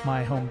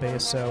my home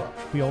base. So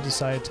we all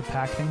decided to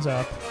pack things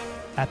up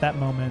at that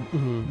moment,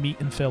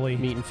 meet in Philly.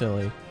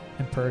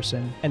 In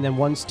person. And then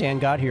once Dan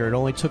got here, it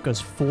only took us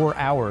 4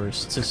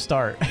 hours to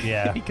start.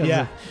 Yeah. Because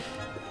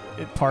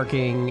of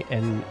parking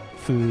and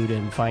food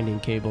and finding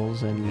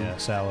cables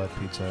and salad,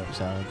 pizza,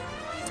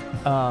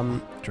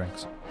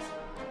 drinks.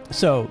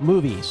 So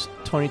movies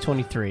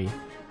 2023.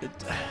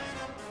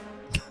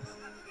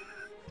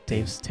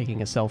 Dave's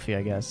taking a selfie,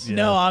 I guess. Yeah.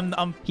 No,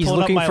 I'm. He's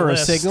looking for a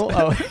signal.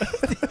 Oh.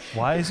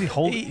 Why is he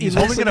holding? He's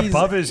holding it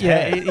above his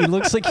head. Yeah, he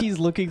looks like he's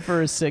looking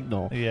for a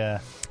signal. Yeah.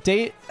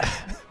 Dave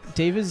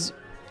is.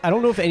 I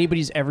don't know if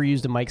anybody's ever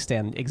used a mic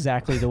stand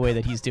exactly the way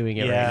that he's doing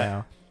it right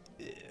now.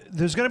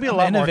 There's going to be a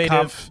lot more.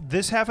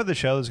 This half of the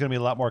show, there's going to be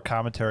a lot more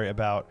commentary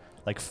about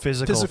like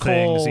physical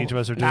things each of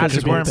us are doing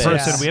because we're in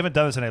person. Yeah. We haven't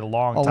done this in a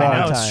long time. I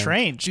know, it's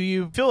strange. Do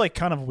you feel like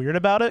kind of weird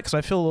about it? Because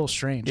I feel a little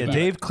strange. Yeah,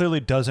 Dave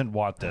clearly doesn't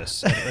want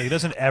this. Like, he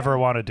doesn't ever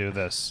want to do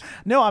this.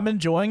 No, I'm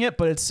enjoying it,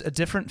 but it's a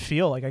different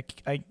feel.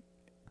 Like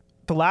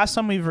the last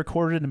time we've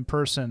recorded in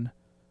person,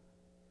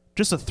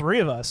 just the three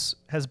of us,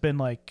 has been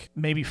like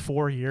maybe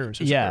 4 years.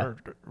 Right?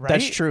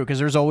 That's true because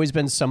there's always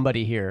been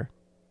somebody here.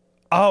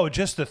 Oh,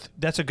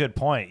 that's a good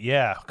point.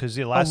 Yeah, because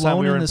the last time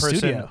we were in person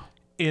studio.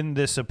 In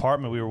this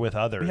apartment, we were with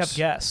others. We have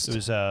guests. It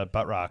was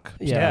Butt Rock.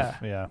 Yeah.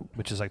 Yeah,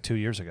 which is like 2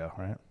 years ago,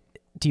 right?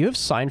 Do you have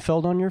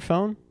Seinfeld on your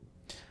phone?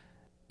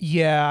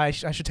 Yeah, I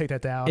should take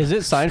that down. Is it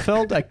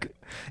Seinfeld?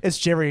 It's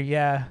Jerry.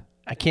 Yeah.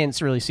 I can't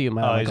really see it in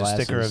my own glasses.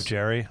 A sticker of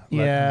Jerry.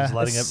 Yeah,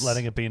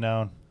 letting it be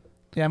known.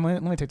 Yeah,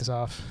 let me take this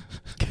off.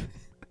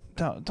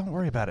 Don't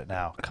worry about it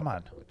now. Come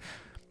on.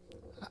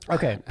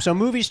 Okay, so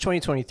movies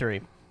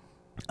 2023.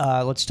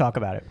 Let's talk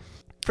about it.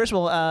 First of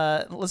all,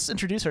 let's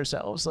introduce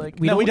ourselves.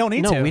 We don't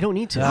need to. No, we don't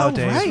need to. No,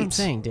 Dave. That's what I'm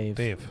saying, Dave.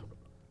 Dave,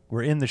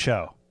 we're in the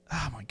show.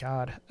 Oh my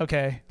God.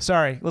 Okay,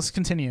 sorry. Let's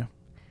continue.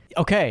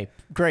 Okay,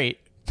 great.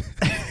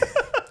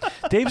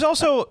 Dave's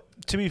also,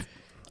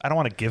 I don't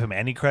want to give him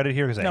any credit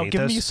here because I hate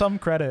give this. me some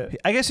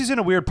credit. I guess he's in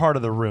a weird part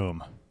of the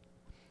room.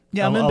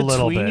 Yeah, I'm a in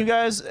little between bit. you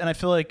guys, and I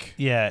feel like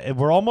Yeah,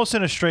 we're almost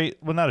in a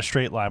not a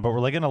straight line, but we're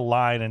like in a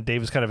line, and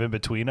Dave's kind of in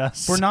between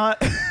us. we're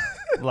not.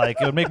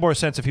 Like, it would make more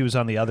sense if he was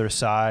on the other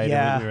side.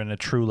 Yeah. And we were in a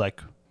true, like,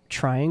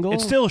 Triangle?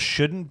 it still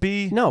shouldn't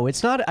be. No,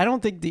 it's not. I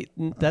don't think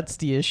that's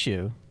the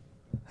issue.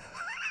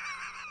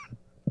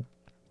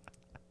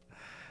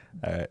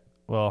 All right.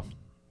 Well,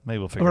 maybe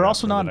we'll figure it We're out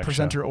also for not the in next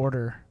presenter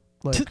order.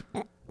 Like,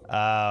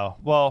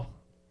 well,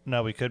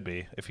 no, we could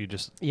be if you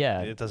just.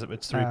 Yeah. It doesn't.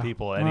 It's three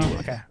people well, anyway.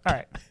 okay, all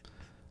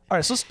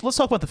right. So let's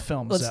talk about the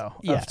films Let's- though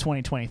yeah. of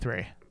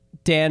 2023.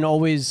 Dan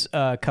always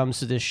comes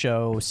to this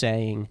show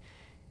saying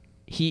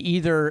he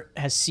either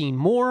has seen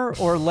more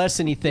or less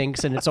than he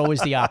thinks, and it's always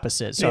the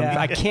opposite. So Yeah.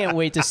 I can't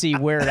wait to see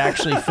where it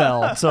actually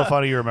fell. It's so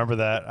funny you remember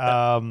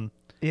that.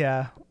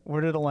 Yeah,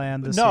 where did it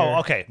land this year? No,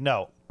 okay,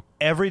 no.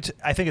 I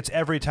think it's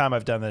every time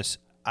I've done this,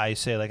 I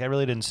say like I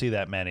really didn't see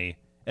that many,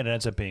 and it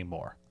ends up being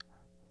more.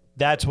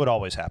 That's what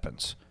always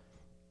happens.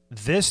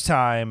 This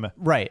time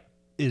Right.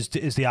 is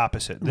the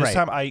opposite. This Right.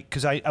 time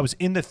because I was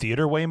in the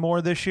theater way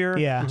more this year.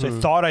 Yeah. So I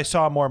thought I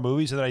saw more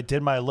movies, and then I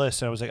did my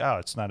list, and I was like, oh,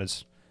 it's not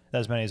as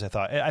many as I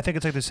thought. I think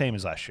it's like the same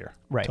as last year.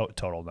 Right.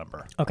 Total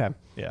number. Okay.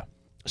 Yeah.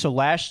 So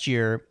last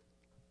year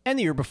and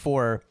the year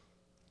before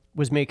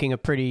was making a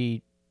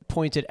pretty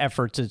pointed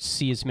effort to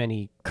see as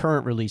many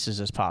current releases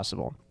as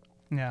possible.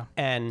 Yeah.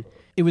 And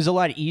it was a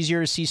lot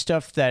easier to see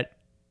stuff that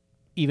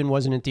even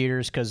wasn't in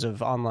theaters because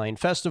of online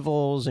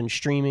festivals and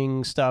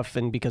streaming stuff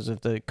and because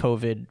of the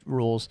COVID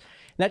rules.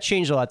 And that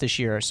changed a lot this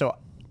year. So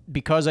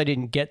because I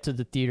didn't get to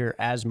the theater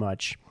as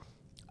much,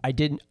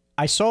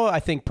 I saw, I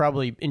think,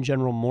 probably in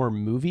general more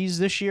movies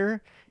this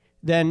year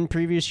than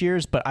previous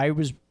years, but I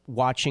was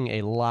watching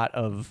a lot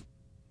of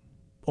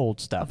old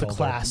stuff. The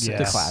classics.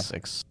 The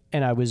classics.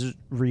 And I was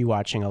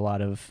rewatching a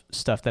lot of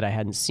stuff that I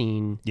hadn't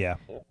seen Yeah.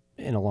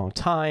 in a long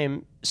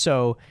time.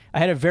 So I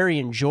had a very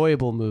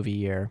enjoyable movie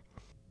year,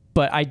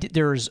 but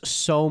there's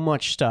so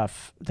much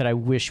stuff that I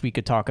wish we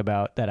could talk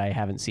about that I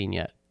haven't seen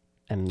yet.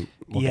 And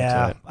we'll get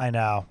to it. I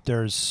know.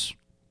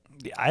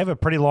 I have a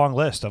pretty long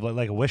list of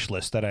like a wish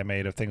list that I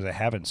made of things I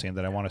haven't seen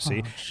that I want to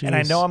see, and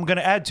I jeez. know I'm going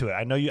to add to it.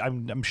 I know you.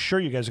 I'm sure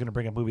you guys are going to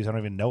bring up movies I don't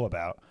even know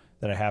about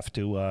that I have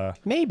to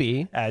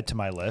Maybe. add to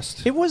my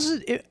list.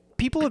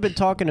 People have been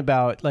talking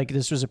about like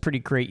this was a pretty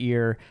great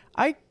year.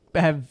 I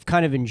have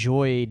kind of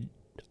enjoyed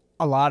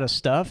a lot of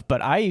stuff,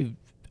 but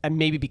and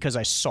maybe because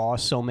I saw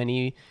so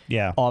many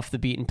off the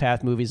beaten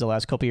path movies the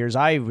last couple of years,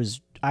 I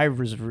was a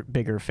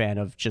bigger fan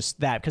of just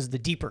that because the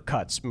deeper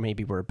cuts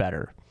maybe were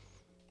better.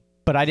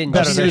 But I didn't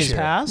Better see this as year?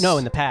 Past? No,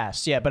 in the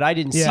past, yeah. But I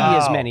didn't see Yeah.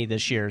 as many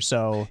this year.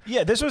 So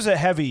Yeah, this was a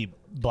heavy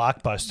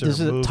blockbuster. This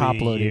is a movie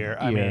top-loaded year.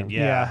 I year. mean,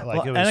 yeah,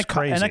 like it was and a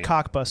crazy. and a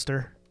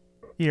cockbuster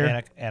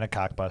year. and a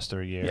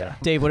cockbuster year. Yeah.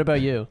 Dave, what about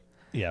you?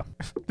 Yeah.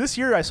 This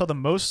year I saw the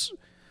most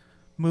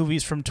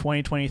movies from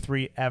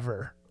 2023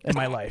 ever in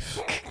my life.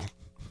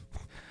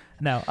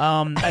 No,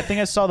 I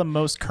think I saw the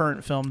most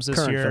current films this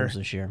Current year. films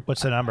this year.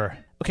 What's the number?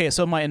 Okay,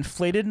 so my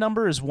inflated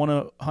number is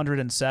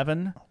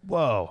 107,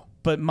 Whoa.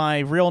 but my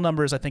real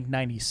number is I think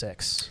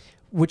 96.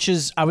 Which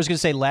is, I was going to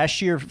say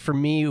last year for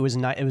me, it was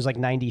like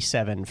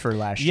 97 for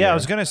last year. Yeah, I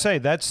was gonna say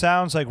that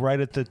sounds like right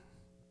at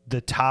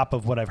the top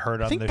of what I've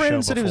heard I on think the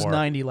Brandon show said it was before.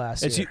 90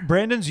 last year.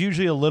 Brandon's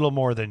usually a little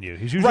more than you.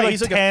 He's usually Right, like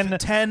he's like 10,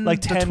 10 like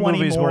to 10 20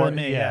 movies more more than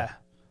me, yeah.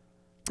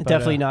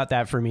 Definitely not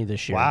that for me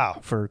this year. Wow.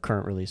 For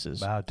current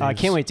releases. Wow, I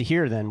Dave's- can't wait to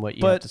hear then what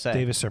you But have to say.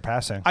 Davis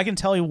surpassing. I can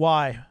tell you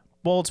why.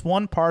 Well, it's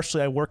one,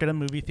 partially I work at a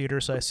movie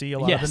theater, so I see a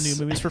lot of the Yes.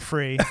 new movies for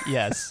free.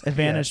 Yes.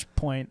 Advantage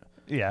point.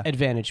 Yeah.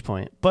 Advantage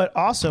point. But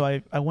also,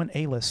 I went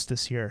A-list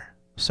this year.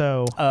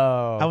 So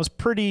Oh. I was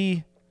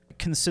pretty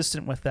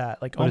consistent with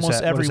that. Like What does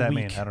almost that, what every does that week.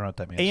 mean? I don't know what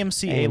that means.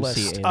 AMC AMC A-list.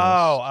 A-list.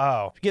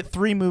 Oh. You get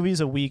 3 movies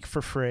a week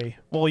for free.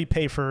 Well, you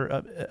pay for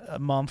a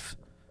month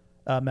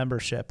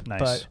membership. Nice.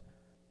 But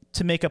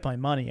to make up my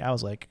money, I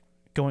was like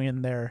going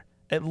in there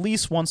at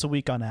least once a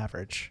week on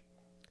average.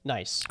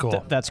 Nice.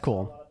 Cool. That's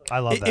cool. I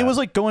love that. It was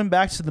like going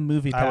back to the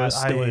movie pass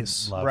I would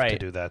days. love to Right.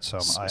 do that. So,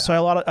 So I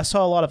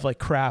saw a lot of like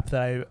crap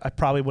that I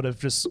probably would have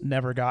just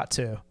never got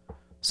to.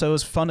 So it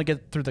was fun to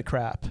get through the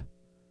crap.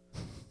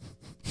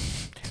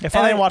 if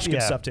And I I watched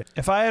good stuff too.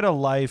 If I had a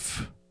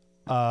life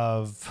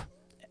of,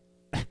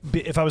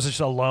 if I was just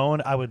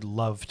alone, I would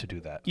love to do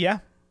that. Yeah,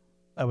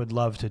 I would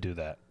love to do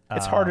that.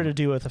 it's harder to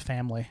do with a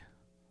family.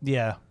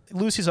 Yeah,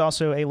 Lucy's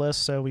also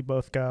A-list, so we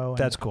both go. And,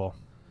 that's cool.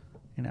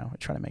 we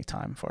try to make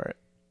time for it.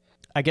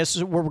 I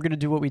guess we're going to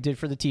do what we did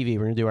for the TV.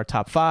 We're going to do our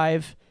top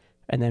 5,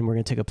 and then we're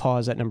going to take a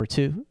pause at number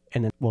 2,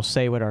 and then we'll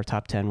say what our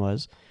top 10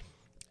 was.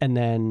 And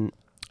then...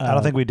 I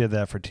don't think we did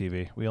that for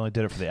TV. We only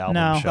did it for the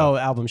album show. Oh,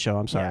 album show.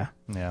 I'm sorry. Yeah,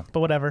 Yeah. but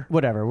whatever.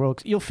 Whatever.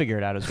 You'll figure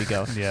it out as we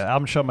go. Yeah,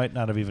 album show might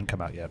not have even come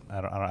out yet. I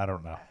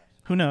don't know.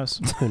 Who knows?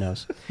 Who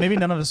knows? Maybe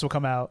none of this will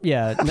come out.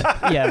 Yeah.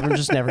 We're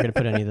just never going to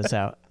put any of this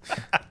out.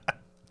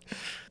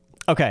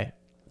 Okay.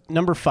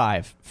 Number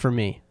 5 for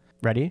me.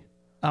 Ready?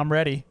 I'm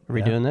ready. Are we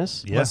Yeah. doing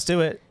this? Yeah. Let's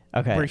do it.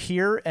 Okay. We're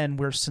here and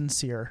we're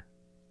sincere.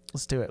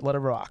 Let's do it. Let it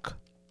rock.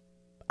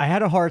 I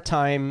had a hard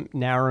time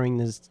narrowing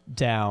this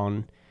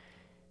down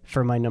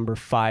for my number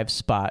 5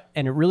 spot,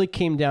 and it really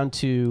came down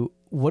to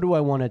what do I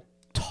want to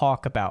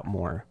talk about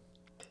more?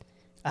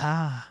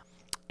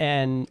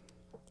 And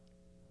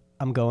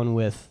I'm going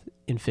with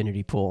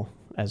Infinity Pool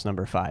as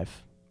number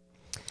 5.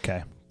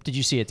 Okay. Did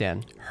you see it,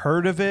 Dan?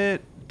 Heard of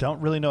it.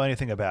 Don't really know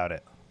anything about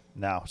it.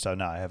 No,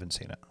 I haven't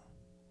seen it.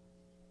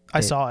 I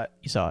saw it.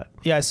 You saw it.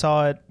 Yeah, I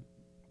saw it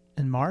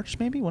in March,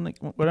 maybe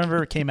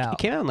whenever it came out. It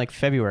came out in like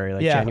February,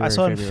 like yeah, January, I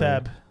saw it in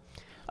February. Feb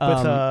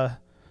with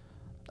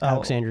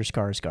Alexander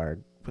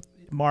Skarsgård.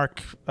 Mark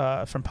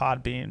from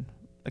Podbean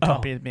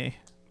accompanied me.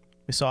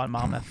 We saw it in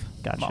Monmouth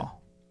Gotcha.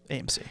 Mall,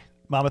 AMC.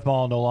 Monmouth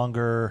Mall no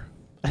longer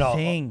A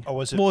thing. Oh,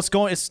 was it?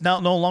 Well, it's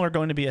now no longer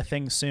going to be a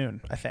thing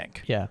soon, I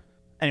think. Yeah.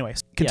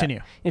 Anyways, continue.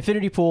 Yeah.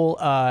 Infinity Pool.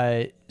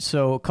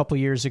 So a couple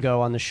years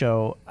ago on the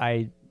show,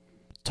 I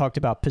talked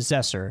about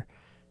Possessor,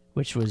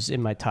 which was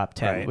in my top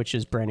 10, Right. which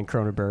is Brandon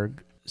Cronenberg,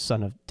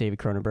 son of David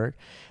Cronenberg.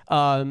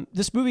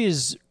 This movie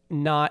is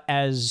not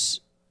as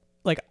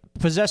like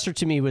Possessor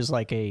to me was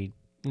like a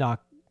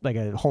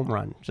home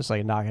run, just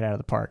like a knock it out of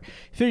the park.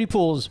 Infinity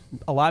Pool is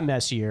a lot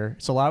messier.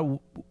 It's a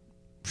lot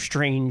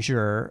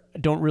stranger. I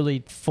don't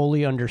really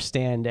fully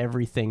understand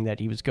everything that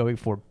he was going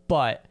for,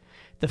 but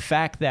the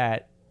fact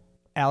that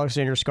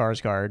Alexander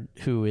Skarsgård,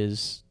 who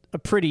is a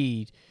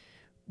pretty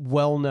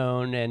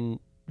well-known and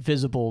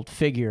visible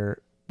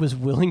figure, was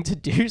willing to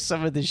do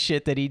some of the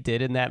shit that he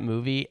did in that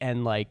movie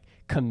and like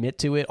commit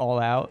to it all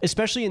out,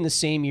 especially in the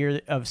same year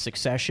of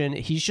Succession.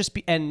 He's just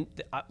and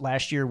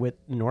last year with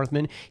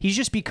Northman, he's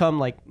just become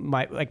like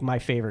my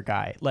favorite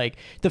guy. Like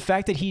the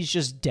fact that he's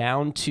just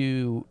down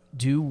to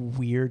do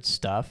weird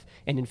stuff,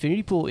 and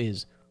Infinity Pool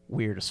is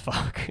weird as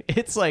fuck.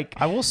 It's like,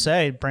 I will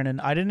say, Brandon,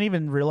 I didn't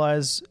even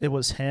realize it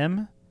was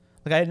him.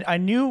 Like I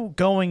knew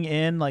going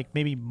in like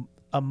maybe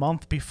a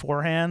month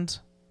beforehand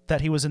that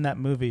he was in that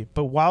movie,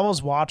 but while I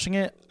was watching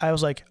it, I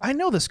was like, I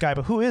know this guy,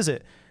 but who is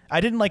it? I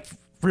didn't like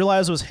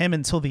realize it was him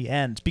until the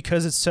end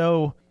because it's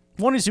so,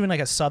 one, he's doing like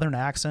a southern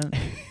accent.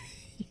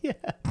 yeah.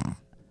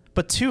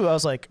 But two, I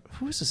was like,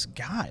 who is this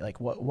guy? Like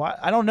what, why?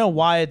 I don't know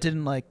why it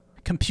didn't like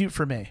compute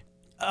for me.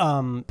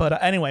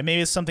 But anyway,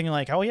 maybe it's something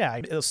like, oh yeah,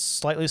 it was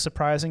slightly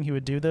surprising he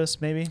would do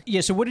this maybe.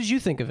 Yeah. So what did you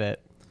think of it?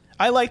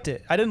 I liked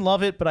it. I didn't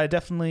love it, but I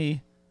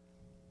definitely,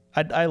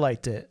 I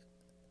liked it.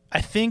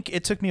 I think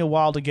it took me a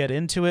while to get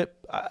into it,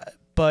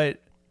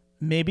 but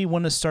maybe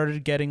when it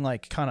started getting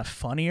like kind of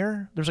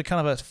funnier, there's a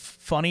kind of a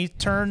funny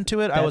turn to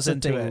it. I was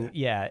into it.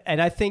 Yeah.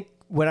 And I think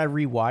when I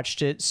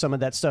rewatched it, some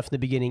of that stuff in the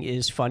beginning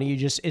is funny. You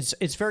just,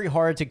 it's very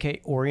hard to get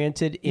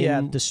oriented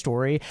in the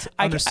story.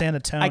 Understand the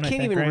tone. I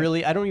can't even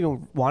really, I don't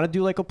even want to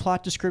do like a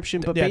plot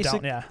description, but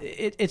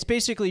it's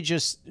basically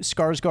just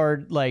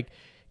Skarsgård like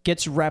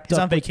gets wrapped up.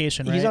 He's on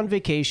vacation, right? He's on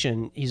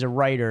vacation. He's a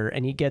writer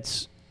and he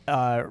gets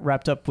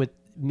wrapped up with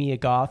Mia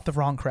Goth. The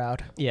wrong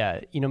crowd.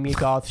 Yeah. You know, Mia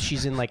Goth,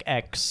 she's in like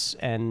X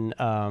and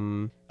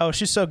oh,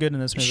 she's so good in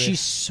this movie. She's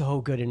so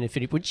good in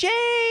Infinity Pool.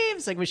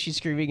 James, like when she's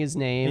screaming his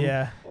name.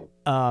 Yeah.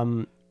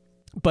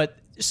 But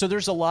so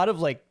there's a lot of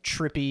like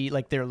trippy,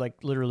 like they're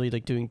like literally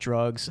like doing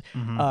drugs.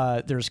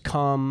 There's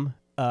cum.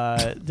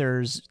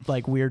 There's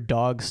like weird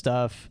dog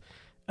stuff.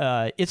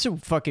 It's a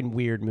fucking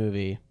weird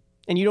movie,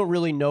 and you don't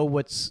really know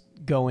what's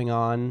going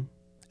on.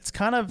 It's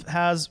kind of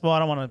has. Well, I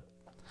don't want to.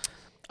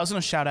 I was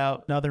going to shout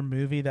out another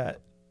movie that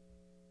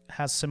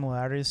has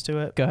similarities to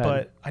it, Go ahead.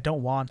 but I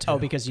don't want to. Oh,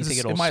 because you think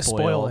it it'll might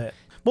spoil it.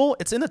 Well,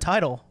 it's in the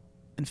title,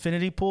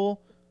 Infinity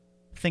Pool.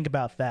 Think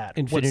about that.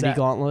 Infinity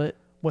Gauntlet.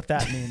 What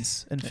that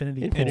means.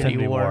 Infinity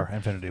War.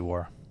 Infinity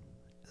War.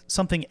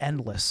 Something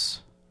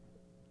endless.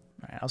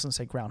 All right, I was going to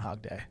say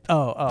Groundhog Day.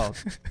 Oh.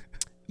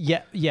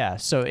 Yeah.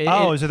 So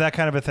is it that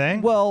kind of a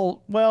thing?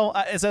 Well,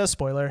 is that a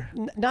spoiler?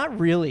 Not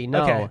really.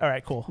 No. Okay. All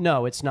right. Cool.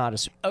 No, it's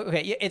not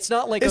okay. Yeah, it's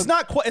not like it's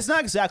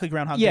not exactly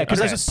Groundhog Day. Yeah, because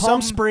there's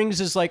Palm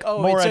Springs is like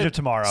More Edge of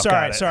Tomorrow.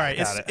 Sorry.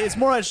 Got It's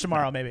More Edge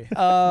Tomorrow. Maybe.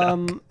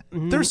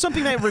 There's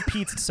something that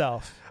repeats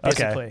itself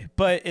basically, Okay.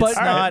 but it's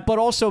not. But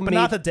also, but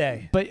not the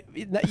day. But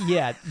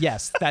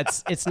yes,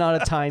 it's not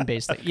a time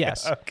based thing.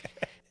 Yes. Okay.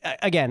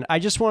 Again, I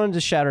just wanted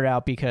to shout it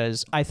out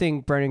because I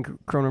think Brandon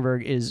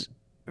Cronenberg is.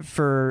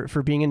 For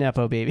being a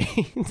nepo baby,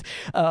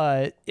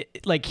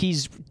 like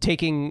he's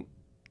taking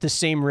the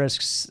same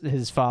risks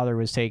his father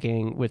was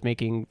taking with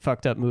making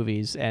fucked up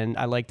movies, and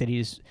I like that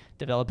he's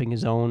developing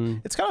his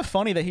own. It's kind of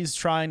funny that he's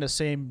trying the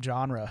same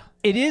genre.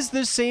 It is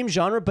the same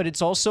genre, but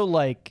it's also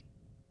like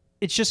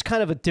it's just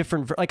kind of a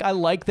different. Like I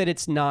like that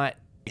it's not.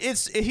 He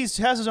has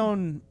his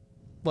own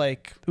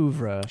like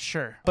oeuvre,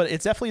 sure, but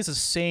it definitely is the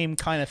same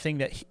kind of thing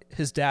that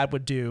his dad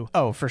would do.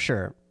 Oh, for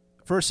sure.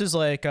 Versus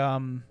like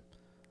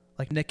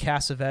Nick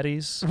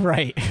Cassavetes,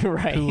 right,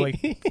 who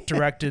like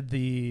directed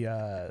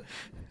the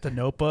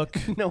Notebook,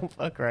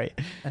 right,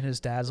 and his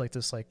dad's like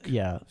this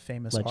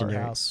famous legendary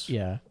art house,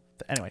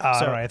 Anyway, I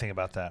don't know anything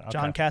about that. Okay.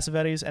 John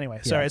Cassavetes. Anyway,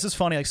 sorry, it's just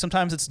funny. Like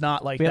sometimes it's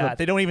not like that.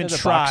 They don't even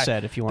try. Box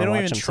set if you want they don't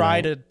to even try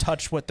to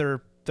touch what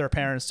their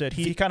parents did.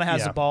 He kind of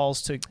has the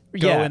balls to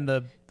go in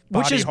the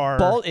body which is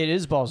horror. It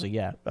is ballsy,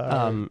 yeah.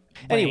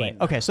 Anyway,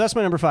 okay, so that's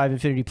my number 5,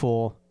 Infinity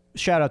Pool.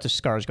 shout out to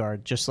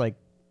Skarsgård. Just like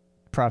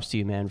props to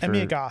you, man. And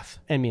Mia Goth.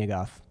 And Mia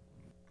Goth.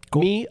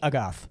 Me, a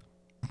goth.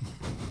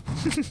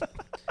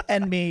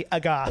 And me, a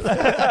goth.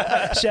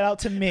 Shout out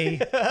to me,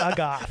 a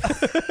goth.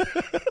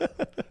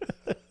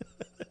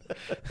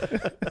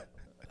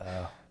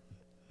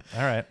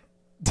 All right.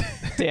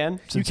 Dan?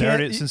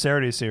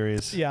 Sincerity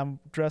series. Yeah, I'm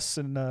dressed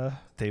in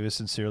Davis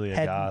sincerely a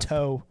head goth. and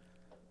toe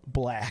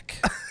black.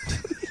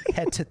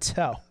 Head to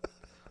toe.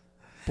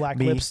 Black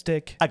Me,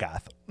 lipstick. a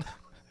goth.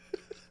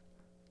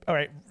 All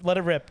right, let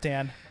it rip,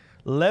 Dan.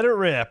 Let it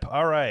rip.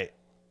 All right.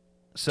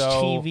 So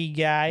TV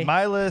guy.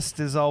 my list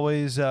is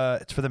always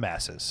it's for the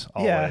masses.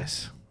 Yeah.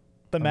 Always.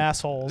 The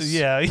massholes.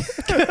 Yeah.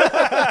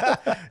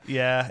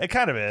 Yeah, it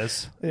kind of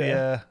is.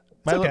 Yeah.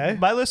 It's okay.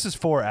 My list is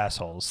for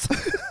assholes.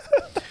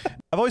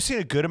 I've always seen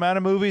a good amount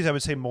of movies. I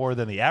would say more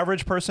than the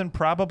average person,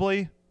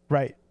 probably,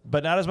 Right.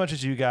 but not as much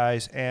as you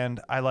guys.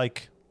 And I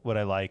like what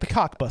I like. The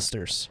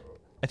cockbusters.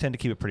 I tend to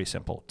keep it pretty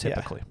simple,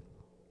 typically.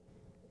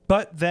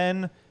 But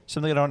then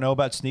something I don't know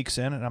about sneaks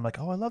in, and I'm like,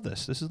 oh, I love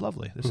this. This is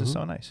lovely. This is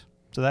so nice.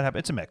 So that happens.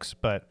 It's a mix.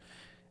 But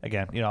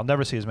again, I'll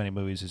never see as many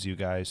movies as you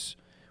guys.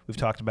 We've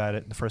talked about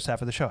it in the first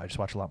half of the show. I just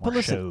watch a lot more But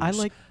listen, shows. I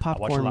like watch a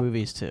popcorn lot-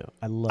 movies too.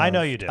 I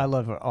know you do. I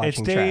love watching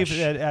It's Dave trash.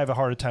 that I have a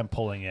harder time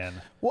pulling in.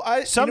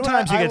 Well,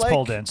 Sometimes he gets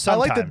pulled in. I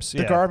like Sometimes,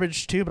 the yeah.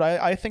 garbage too, but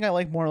I think I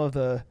like more of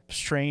the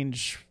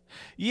strange,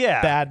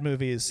 Yeah. bad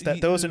movies.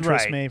 Those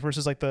interest right. me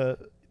versus like the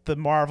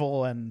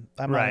Marvel, and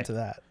I'm not Right. into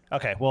that.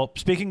 Okay. Well,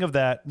 speaking of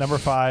that, number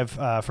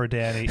 5 for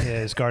Danny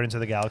is Guardians of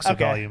the Galaxy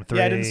Volume 3.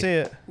 Yeah, I didn't see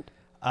it.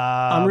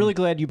 I'm really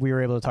glad we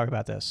were able to talk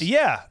about this.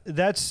 Yeah,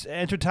 that's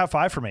entered top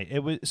 5 for me. It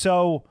was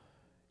so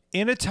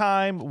in a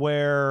time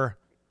where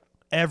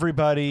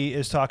everybody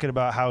is talking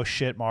about how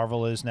shit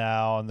Marvel is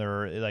now, and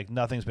they're like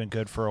nothing's been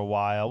good for a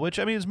while, which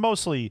I mean is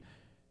mostly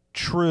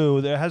true.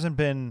 There hasn't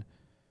been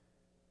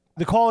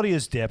the quality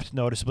has dipped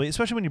noticeably,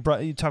 especially when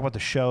you talk about the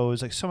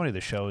shows. Like so many of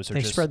the shows are They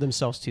just spread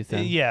themselves too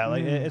thin. Yeah,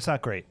 like it's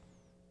not great.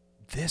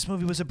 This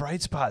movie was a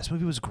bright spot. This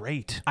movie was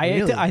great.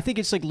 I think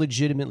it's like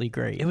legitimately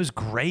great. It was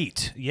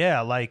great.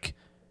 Yeah, like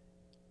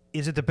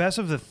is it the best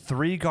of the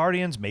 3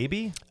 Guardians?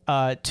 Maybe.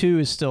 2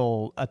 is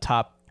still a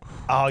top.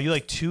 Oh, you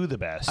like 2 the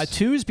best.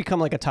 2 has become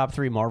like a top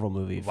 3 Marvel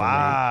movie for me.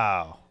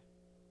 Wow.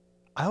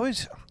 I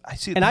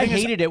see. And I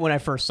hated it when I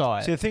first saw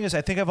it. See, the thing is,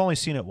 I think I've only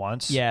seen it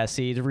once. Yeah,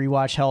 see, the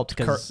rewatch helped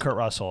because Kurt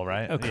Russell,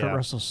 right? Kurt Yeah.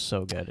 Russell's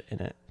so good in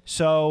it.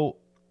 So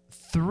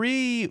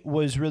 3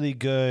 was really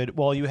good.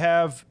 Well, you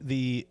have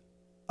the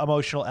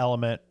emotional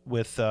element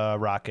with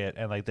Rocket,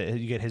 and like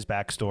you get his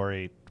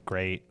backstory.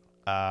 Great.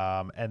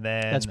 And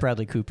then That's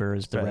Bradley Cooper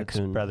as the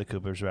raccoon. Bradley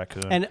Cooper's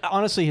raccoon. And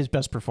honestly, his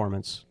best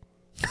performance.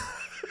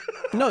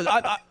 No,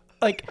 I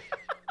like.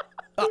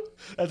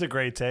 That's a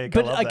great take.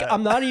 But I love like, that.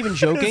 I'm not even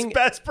joking. His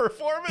best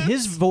performance.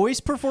 His voice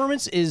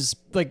performance is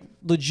like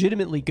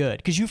legitimately good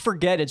because you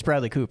forget it's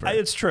Bradley Cooper.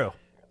 It's true.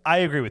 I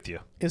agree with you.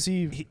 Is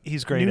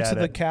He's great new at to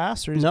the it.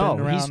 cast, or he's no,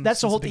 been around that's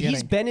the since whole thing.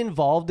 He's beginning? been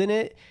involved in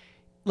it.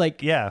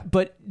 Like, Yeah.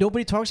 but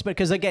nobody talks about it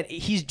because again,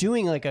 he's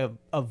doing like a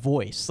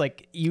voice.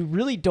 Like you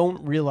really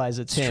don't realize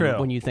it's him true.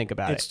 when you think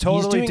about It's it.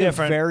 totally he's doing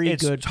different. A very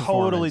it's good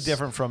totally performance.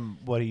 different from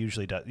what he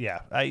usually does. Yeah,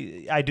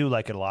 I do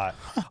like it a lot.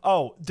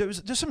 Oh,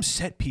 there's some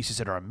set pieces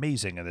that are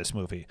amazing in this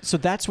movie. So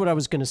that's what I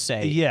was gonna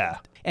say. Yeah.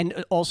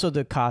 And also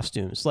the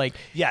costumes. Like,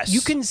 Yes.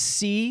 you can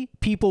see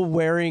people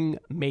wearing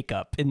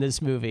makeup in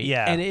this movie.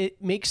 Yeah. And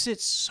it makes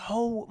it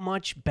so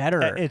much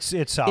better. It's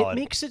solid. It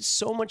makes it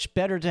so much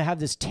better to have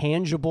this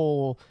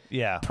tangible,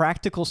 Yeah.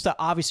 practical stuff.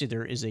 Obviously,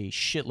 there is a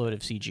shitload of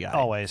CGI.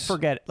 Always.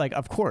 Forget it. Like,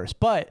 of course.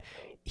 But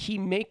he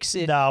makes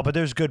it. No, but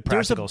there's good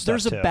practical stuff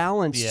There's too. a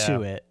balance Yeah.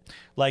 to it.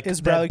 Like Is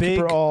that Bradley big,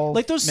 Cooper all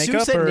Like those makeup,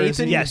 suits that or is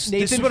Nathan- he- Yes,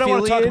 this is Nathan what I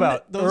want to talk Fillion,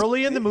 about. those-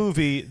 Early in the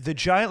movie, the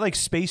giant like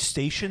space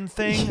station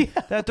thing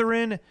that they're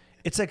in,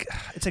 it's like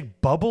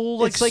bubble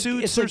like It's like-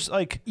 suits it's or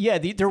like Yeah,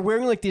 they're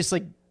wearing like this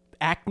like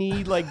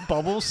acne like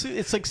bubble suit.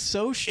 It's like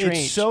so strange.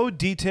 it's so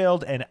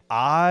detailed and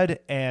odd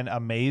and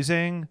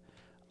amazing.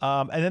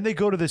 And then they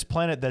go to this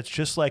planet that's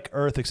just like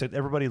Earth, except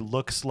everybody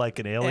looks like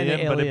an alien,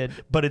 alien.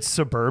 But it's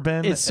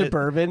suburban. It's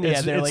suburban.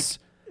 Yeah, they're like-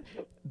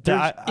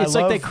 it's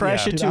like they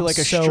crash Dude, into I'm like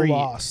a so street.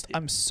 lost.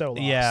 I'm so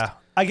lost. Yeah,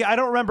 I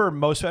don't remember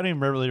most. I don't even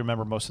really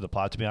remember most of the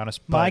plot, to be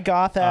honest. But, My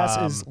goth ass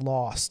is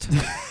lost.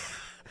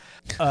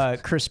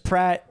 Chris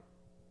Pratt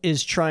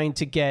is trying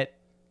to get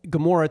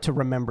Gamora to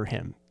remember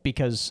him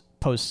because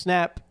post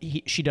snap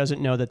she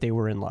doesn't know that they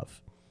were in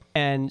love,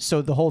 and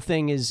so the whole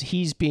thing is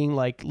he's being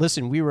like,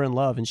 listen, we were in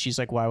love, and she's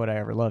like, why would I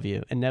ever love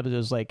you? And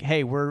Nebula's like,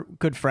 hey, we're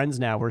good friends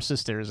now, we're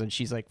sisters, and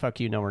she's like, fuck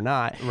you, no we're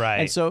not. Right.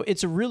 And so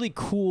it's a really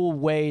cool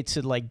way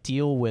to like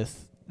deal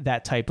with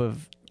that type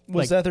of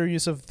Was like, that their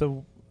use of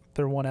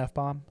their one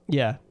F-bomb?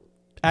 yeah,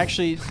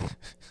 actually.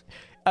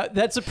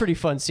 That's a pretty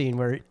fun scene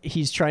where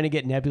he's trying to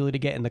get Nebula to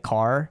get in the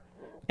car,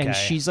 and Okay.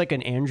 she's like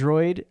an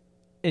android,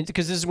 and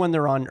because this is when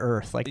they're on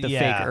Earth, like the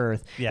Yeah. fake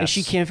Earth, and Yes.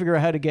 she can't figure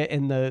out how to get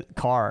in the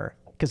car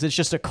because it's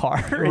just a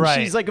car, and Right.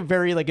 she's like a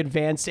very like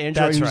advanced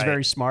android That's who's right.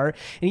 very smart,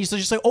 and he's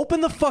just like,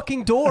 open the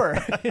fucking door.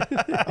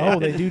 Oh,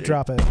 they do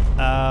drop it.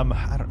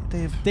 I don't.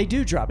 Dave. They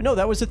do drop it. No,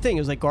 that was the thing.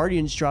 It was like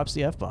Guardians drops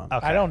the F-bomb.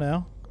 Okay. I don't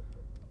know.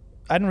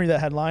 I didn't read that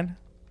headline.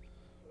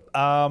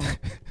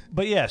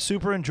 But yeah,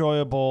 super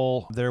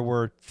enjoyable. There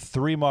were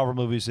 3 Marvel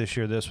movies this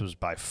year. This was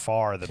by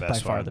far the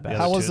best. By far one. the best.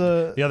 other How was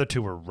two, the other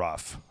 2 were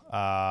rough.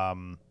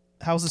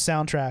 How's the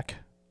soundtrack?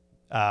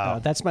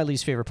 That's my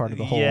least favorite part of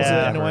the whole. Yeah. Was it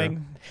Never.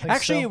 annoying? Think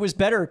Actually, so? it was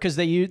better because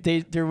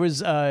there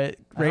was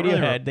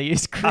Radiohead. They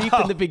used Creep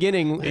in the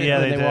beginning Yeah, when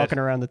they they're did. walking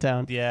around the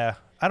town. Yeah,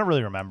 I don't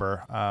really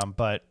remember.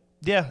 But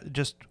yeah,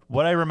 just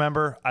what I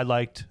remember, I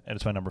liked, and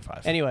it's my number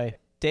 5. Anyway,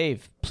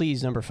 Dave,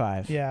 please, number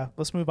 5. Yeah,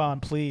 let's move on,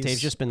 please.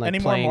 Dave's just been like Any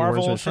more playing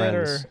Marvel Words with shit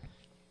Friends.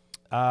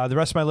 The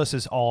rest of my list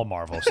is all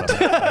Marvel stuff.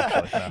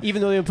 Actually, yeah.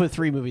 Even though they put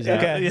 3 movies out.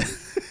 Okay.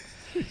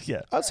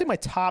 Yeah. I would say my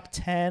top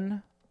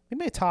 10,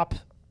 maybe my top,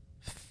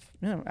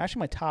 actually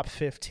my top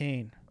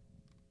 15.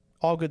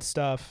 All good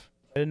stuff.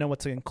 I didn't know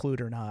what to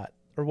include or not,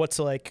 or what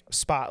to like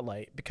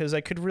spotlight, because I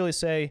could really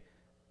say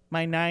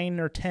my 9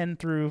 or 10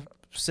 through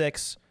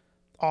 6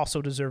 also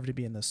deserve to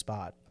be in this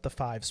spot, the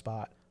 5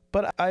 spot.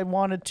 But I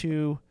wanted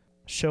to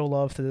show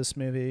love to this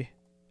movie.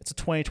 It's a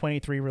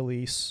 2023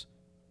 release.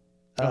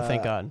 Oh,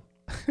 thank God.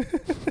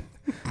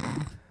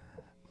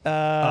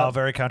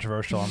 Very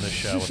controversial on this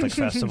show with like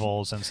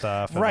festivals and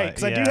stuff. Right,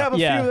 because I do have a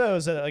Yeah. few of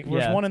those. That, like,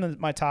 there's Yeah. one in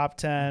my top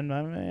 10.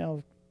 I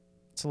mean,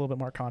 it's a little bit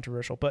more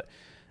controversial, but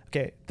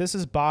okay. This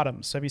is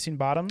Bottoms. Have you seen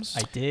Bottoms?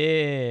 I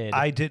did.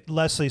 I did.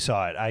 Leslie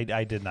saw it.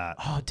 I did not.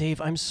 Oh,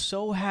 Dave, I'm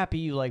so happy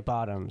you like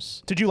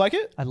Bottoms. Did you like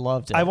it? I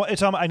loved it.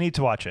 It's on. I need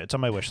to watch it. It's on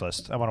my wish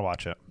list. I want to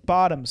watch it.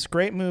 Bottoms,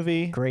 great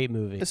movie. Great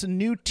movie. It's a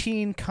new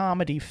teen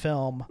comedy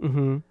film,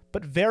 Mm-hmm.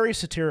 but very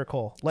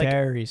satirical. Like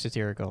Very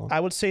satirical. I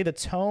would say the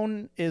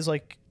tone is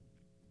like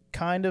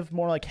kind of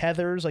more like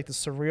Heather's, like the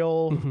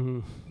surreal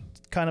Mhm.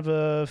 kind of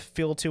a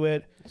feel to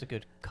it. It's a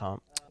good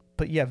comp.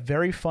 But yeah,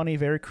 very funny,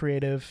 very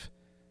creative.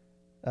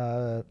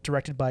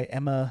 Directed by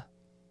Emma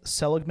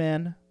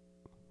Seligman,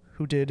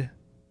 who did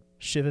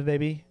Shiva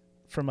Baby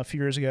from a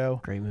few years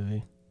ago. Great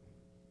movie.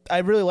 I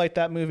really like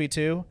that movie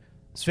too.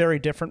 It's very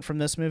different from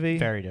this movie.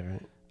 Very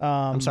different. I'm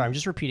I'm sorry. I'm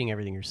just repeating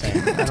everything you're saying.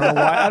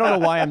 I don't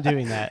know why I'm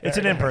doing that. It's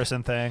an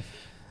in-person thing.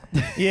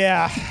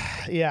 Yeah.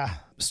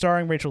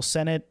 Starring Rachel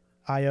Sennett,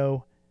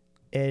 Io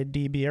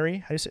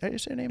Edebiri. How do you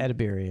say her name?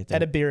 Edebiri, I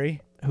think, Edebiri.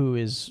 who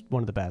is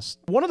one of the best.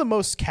 One of the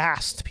most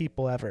cast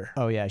people ever.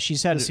 Oh yeah,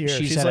 she's had This year.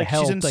 she's She's had like- a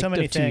hell she's in like so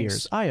many 2 things.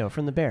 years. Io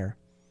from The Bear.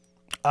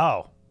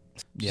 Oh,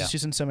 yeah.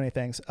 She's in so many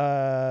things.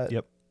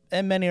 Yep.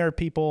 And many other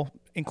people,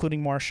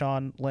 including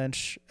Marshawn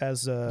Lynch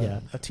as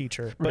a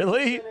teacher. But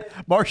Really?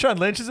 Marshawn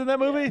Lynch is in that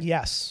movie?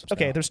 yes.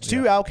 Okay, Oh, there's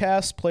 2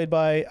 outcasts played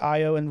by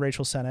Io and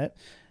Rachel Sennett,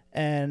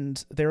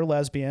 and they're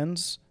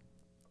lesbians.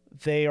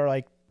 They are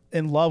like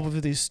in love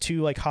with these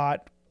 2 like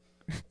hot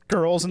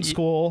girls in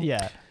school.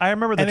 Yeah. I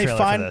remember the And they trailer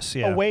find for this.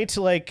 Yeah. a way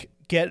to like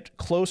get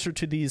closer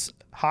to these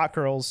hot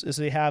girls is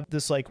they have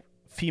this like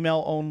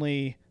female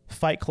only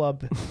fight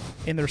club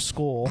in their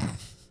school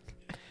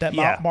that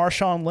Yeah.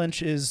 Marshawn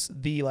Lynch is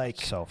the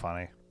like So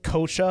funny.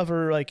 coach of,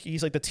 or like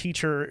he's like the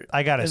teacher.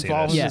 I gotta see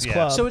involved this. in Yeah. this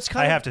club. So it's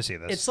kind I of have to see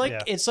this. It's like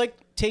Yeah. it's like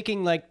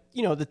taking like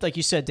like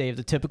you said, Dave,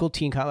 the typical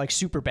teen like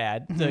super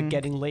bad, the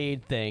getting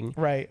laid thing,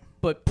 right.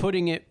 but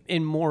putting it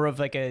in more of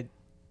like a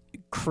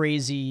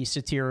crazy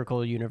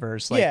satirical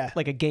universe, like Yeah.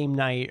 like a game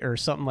night or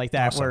something like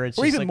that, where it's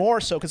Or just even like, more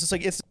so, because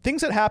it's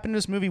things that happen in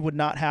this movie would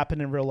not happen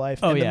in real life.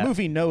 Oh, and yeah. the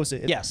movie knows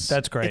it. Yes.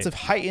 That's great. It's a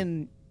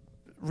heightened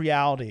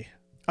reality.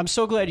 I'm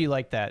so glad you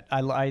like that.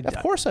 Of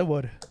course I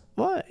would.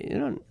 What you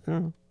don't.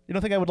 You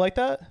don't think I would like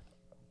that?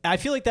 I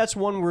feel like that's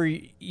one where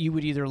you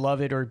would either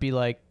love it or be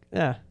like,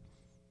 yeah,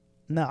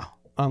 No.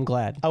 I'm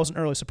glad. I was an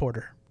early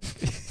supporter.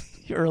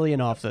 Early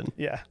and often.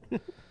 Yeah.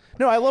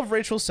 No, I love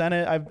Rachel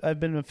Sennett. I've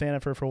been a fan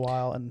of her for a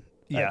while, and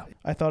Yeah.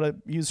 I thought it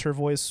used her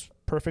voice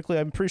perfectly.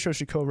 I'm pretty sure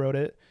she co-wrote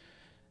it.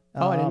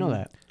 Oh, I didn't know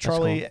that. That's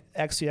Charlie cool.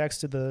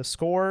 XCX did the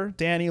score.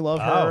 Danny, love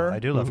Oh, her. I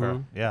do love her.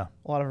 Mhm. Yeah.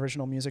 A lot of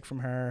original music from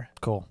her.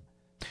 Cool.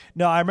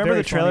 No, I remember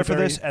Very the trailer funny,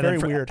 for this very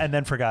weird. and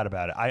then forgot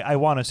about it. I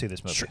want to see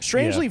this movie.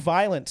 Strangely Yeah.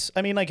 violent.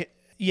 I mean, like,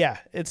 yeah,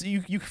 it's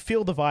you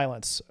feel the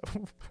violence.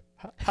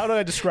 How do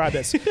I describe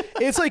this?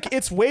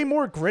 It's way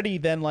more gritty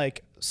than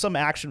like some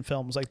action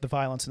films, like the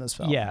violence in this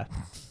film. Yeah.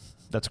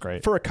 That's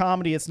great. For a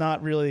comedy, it's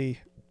not really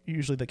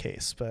usually the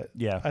case, but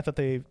Yeah. I thought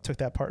they took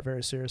that part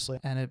very seriously,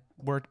 and it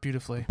worked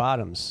beautifully.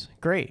 Bottoms.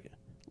 Great.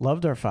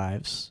 Loved our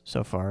 5s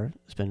so far.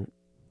 It's been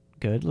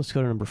good. Let's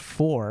go to number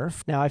 4.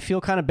 Now, I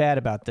feel kind of bad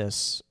about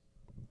this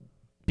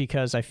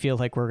because I feel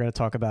like we're going to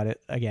talk about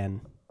it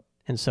again.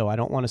 And so I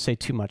don't want to say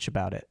too much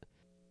about it.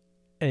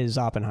 Is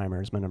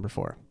Oppenheimer is my number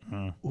 4.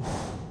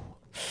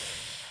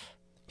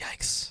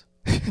 Yikes!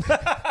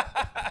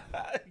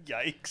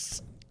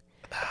 Yikes.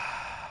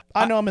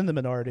 I know I'm in the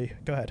minority.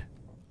 Go ahead.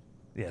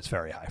 Yeah, it's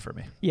very high for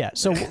me. Yeah,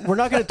 so we're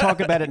not going to talk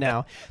about it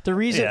now. The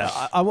reason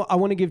Yeah. I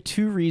want to give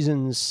 2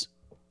 reasons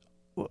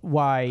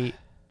why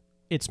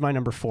it's my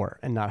number 4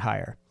 and not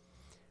higher.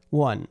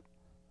 One,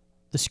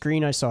 The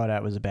screen I saw it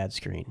at was a bad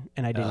screen,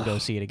 and I didn't go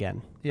see it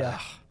again. Yeah.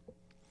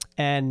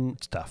 And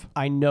It's tough.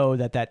 I know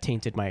that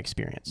tainted my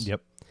experience.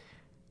 Yep.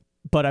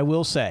 But I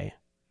will say,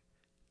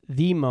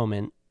 the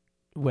moment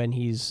when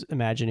he's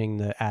imagining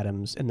the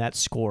atoms and that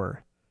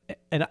score,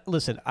 and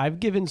listen, I've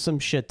given some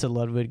shit to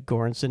Ludwig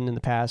Göransson in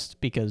the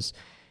past because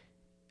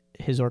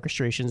his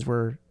orchestrations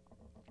were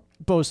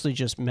mostly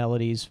just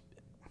melodies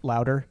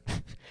louder.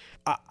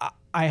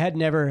 I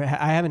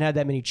haven't had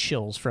that many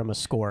chills from a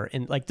score,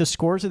 and like the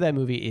score to that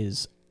movie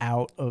is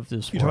out of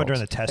this You're world. talking about during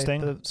the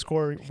testing? The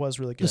score was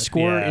really good. The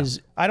score Yeah.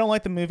 is. I don't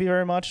like the movie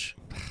very much.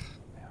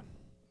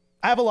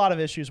 I have a lot of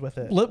issues with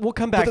it. We'll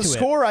come back But to the it.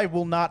 score, I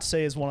will not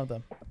say is one of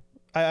them.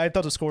 I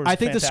thought the score was I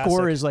think fantastic. the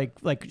score is like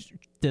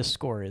this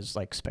score is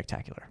like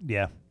spectacular.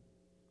 Yeah.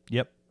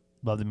 Yep.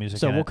 Love the music.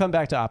 So in we'll it. come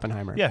back to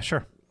Oppenheimer. Yeah,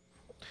 sure.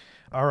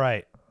 All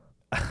right.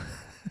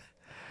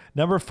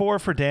 Number 4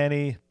 for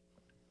Danny.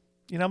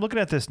 You know, I'm looking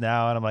at this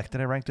now and I'm like,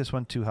 did I rank this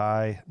one too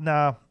high?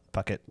 Nah,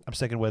 fuck it. I'm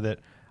sticking with it.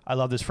 I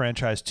love this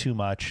franchise too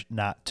much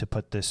not to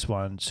put this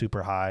one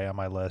super high on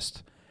my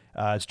list.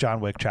 It's John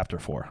Wick Chapter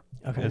 4.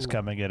 Okay. It's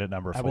coming in at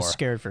number 4. I was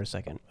scared for a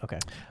second. Okay.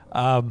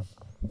 I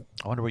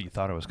wonder what you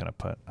thought I was going to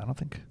put. I don't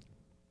think.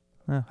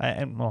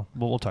 Well,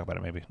 we'll talk about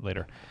it maybe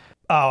later.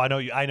 Oh, I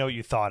know what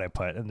you thought I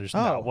put, and there's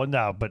no. Well,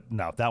 no, but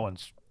no, that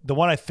one's the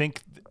one I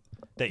think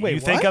that Wait, you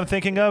think what? I'm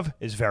thinking of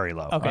is very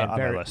low. Okay, on my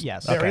very list.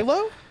 yes. Okay. very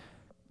low.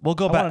 We'll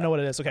go I back. want to know what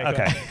it is. Okay.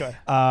 Okay. Go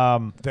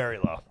ahead. Very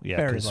low. Yeah,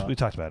 Very 'cause low. we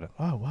talked about it.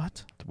 Oh,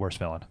 what? The worst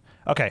villain.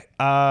 Okay.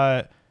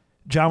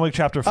 John Wick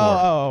Chapter 4.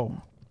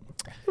 Oh.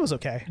 It was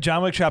okay.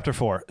 John Wick Chapter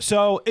 4.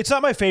 So it's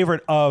not my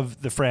favorite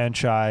of the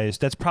franchise.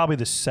 That's probably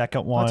the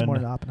second one. That's more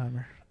than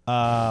Oppenheimer.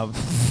 Um,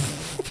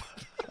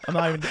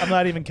 I'm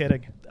not even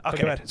kidding. But go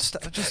okay. ahead. Just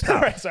All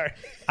stop. right. Sorry.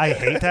 I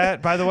hate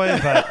that, by the way.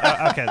 But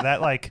okay, that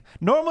like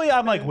normally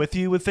I'm like with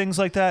you with things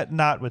like that.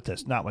 Not with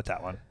this. Not with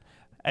that one.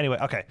 Anyway,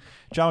 okay.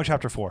 John Wick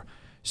Chapter 4.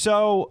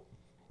 So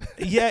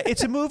yeah,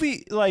 it's a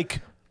movie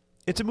like.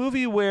 It's a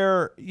movie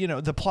where, you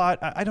know, the plot,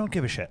 I don't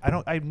give a shit.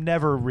 I've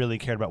never really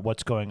cared about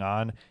what's going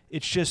on.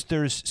 It's just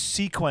there's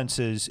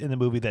sequences in the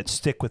movie that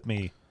stick with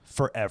me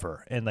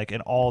forever. And like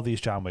in all these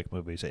John Wick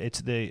movies,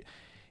 it's the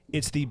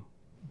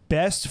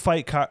best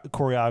fight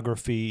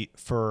choreography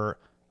for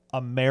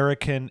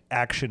American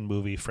action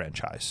movie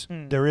franchise.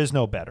 There is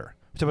no better.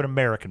 It's about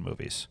American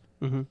movies.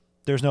 Mm-hmm.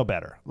 There's no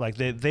better. Like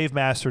they've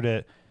mastered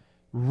it.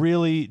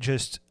 Really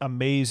just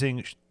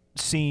amazing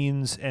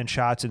scenes and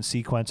shots and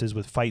sequences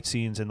with fight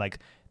scenes and like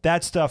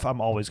that stuff I'm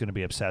always going to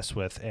be obsessed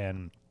with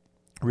and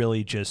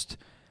really just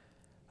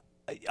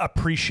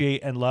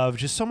appreciate and love.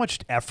 Just so much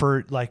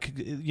effort, like,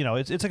 you know,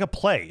 it's like a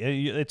play.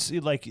 It's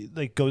like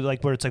go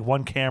like where it's like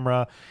one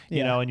camera,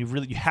 you know, and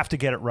you have to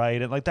get it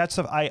right, and like that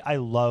stuff I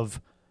love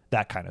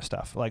that kind of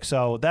stuff. Like,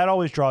 so that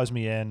always draws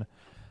me in.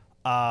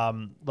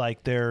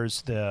 Like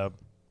there's I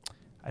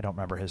don't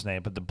remember his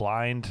name, but the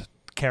blind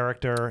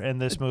character in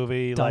this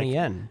movie, Donnie like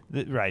Yen.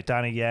 Right,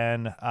 Donnie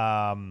Yen,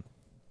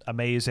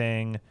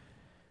 amazing.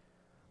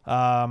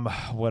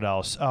 What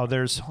else? Oh,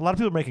 there's a lot of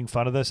people making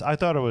fun of this. I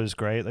thought it was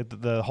great,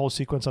 like the whole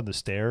sequence on the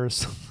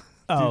stairs.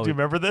 Do you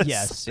remember this?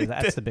 Yes,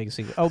 that's the big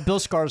sequence. Oh, Bill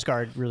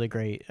Skarsgård, really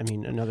great. I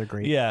mean, another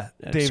great. Yeah,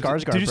 Dave,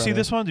 Skarsgård did you see brother.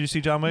 this one? Did you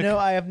see John Wick? No,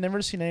 I have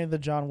never seen any of the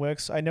John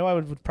Wicks. I know I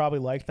would probably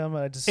like them.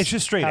 I just It's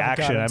just straight haven't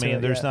action. gotten I into mean,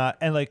 it there's yet. not,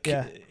 and like,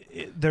 Yeah.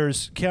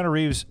 there's Keanu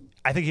Reeves.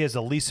 I think he has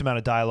the least amount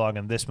of dialogue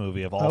in this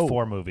movie of all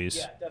 4 movies.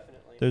 Yeah,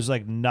 definitely. There's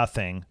like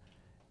nothing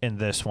in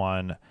this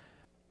one.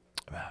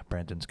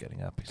 Brandon's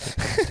getting up. He's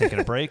taking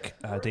a break.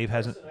 Dave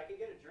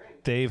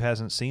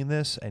hasn't seen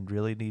this and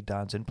really need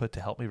Don's input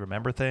to help me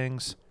remember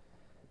things.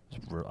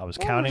 I was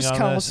counting just on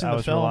kinda this. listening I to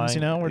was films, relying. you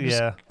know? We're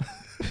just-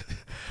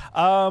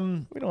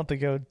 We don't have to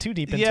go too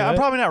deep into Yeah, I'm it.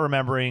 probably not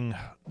remembering.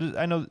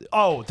 I know.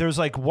 Oh, there's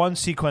like one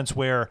sequence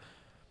where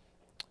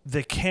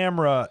the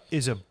camera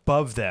is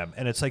above them,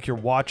 and it's like you're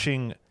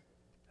watching.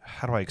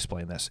 How do I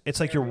explain this? It's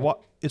like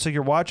it's like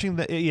you're watching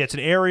the. Yeah, it's an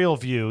aerial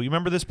view. You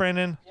remember this,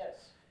 Brandon?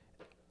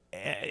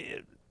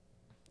 Yes.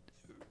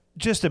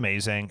 Just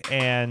amazing,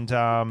 and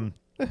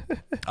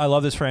I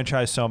love this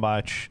franchise so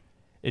much.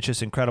 It's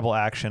just incredible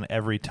action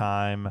every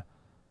time,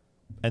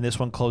 and this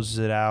one closes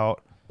it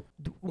out.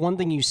 One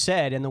thing you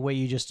said and the way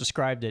you just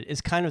described it is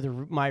kind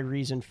of my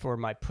reason for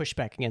my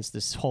pushback against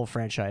this whole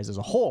franchise as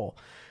a whole,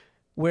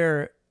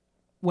 where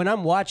when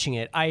I'm watching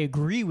it, I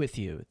agree with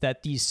you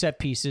that these set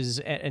pieces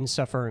and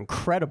stuff are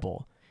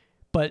incredible,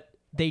 but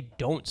they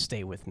don't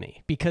stay with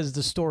me because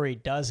the story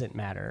doesn't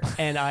matter.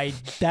 And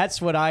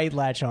that's what I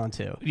latch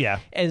onto. Yeah.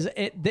 As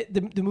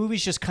the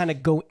movies just kind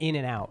of go in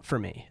and out for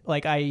me.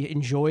 Like I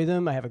enjoy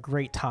them. I have a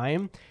great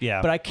time.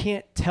 Yeah. But I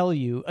can't tell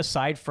you,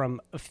 aside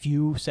from a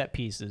few set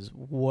pieces,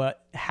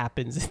 what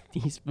happens in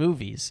these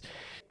movies.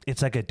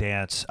 It's like a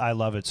dance. I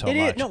love it so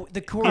much. No,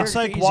 the choreography It's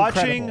like is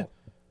watching incredible.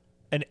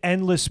 an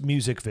endless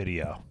music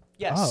video.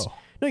 Yes. Oh.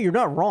 No, you're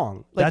not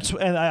wrong. Like,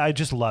 And I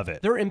just love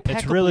it. They're It's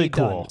impeccably really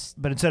done. cool.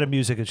 But instead of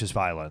music, it's just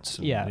violence.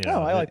 Yeah. You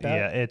Oh, I like that.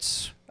 Yeah,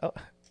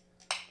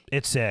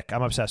 it's sick.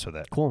 I'm obsessed with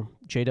it. cool.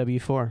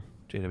 JW4.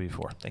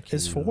 JW4. Thank you.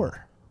 Is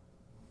 4.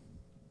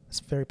 It's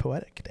very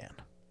poetic, Dan.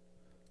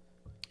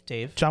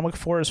 Dave. John Wick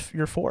 4 is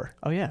your 4.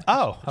 Oh yeah.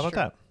 Oh, how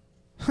about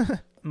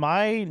that?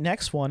 My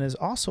next one is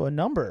also a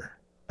number.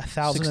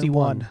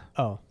 1001.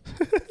 Oh,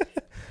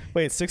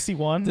 Wait,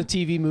 61? the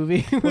TV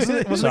movie. Was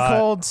it So,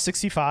 called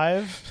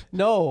 65?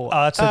 No.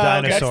 That's the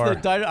dinosaur.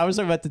 I was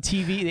talking about the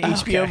TV, the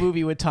HBO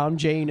movie with Tom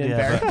Jane and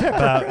Barry.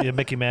 about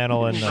Mickey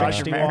Mantle and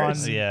Roger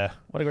Maris. yeah.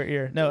 What a great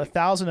year. No,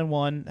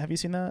 1001. Have you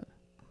seen that?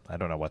 I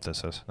don't know what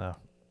this is. No,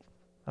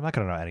 I'm not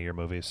gonna know any of your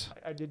movies.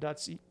 I did not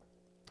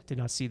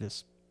see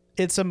this.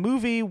 It's a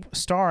movie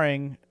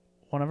starring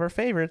one of our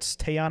favorites,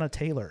 Teyana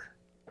Taylor.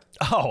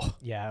 Oh,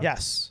 Yeah.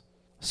 Yes.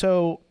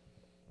 So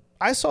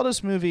I saw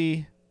this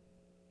movie.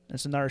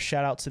 It's another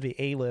shout out to the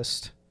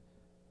A-list.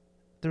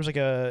 There was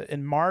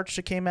in March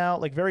it came out,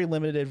 like very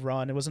limited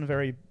run. It wasn't a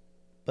very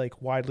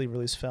like widely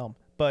released film,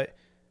 but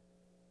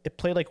it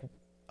played like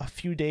a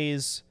few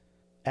days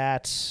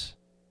at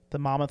the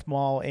Monmouth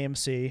Mall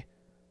AMC.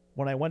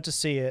 When I went to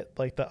see it,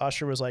 like the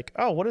usher was like,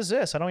 "Oh, what is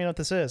this? I don't even know what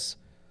this is."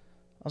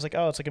 I was like,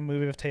 "Oh, it's like a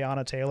movie of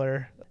Teyana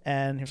Taylor."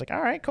 And he was like,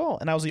 "All right, cool."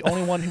 And I was the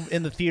only one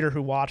in the theater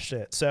who watched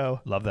it.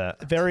 So love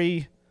that.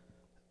 very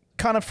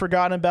kind of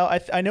forgotten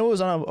about. I know it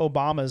was on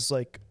Obama's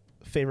like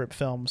favorite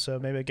film, so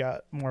maybe it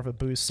got more of a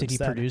boost. Did he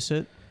produce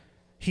it?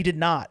 He did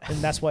not, and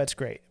that's why it's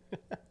great.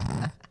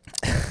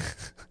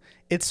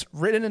 It's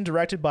written and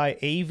directed by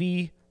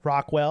A.V.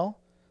 Rockwell,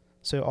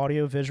 so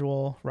audio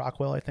visual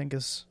Rockwell, I think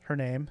is her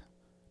name.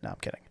 No, I'm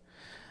kidding.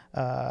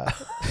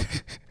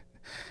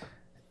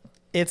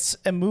 It's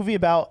a movie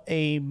about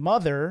a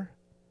mother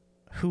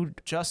who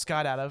just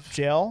got out of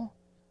jail,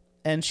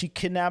 and she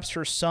kidnaps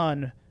her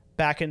son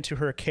back into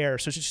her care.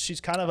 So she's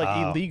kind of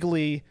like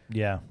illegally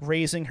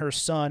raising her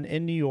son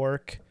in New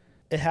York.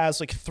 It has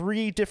like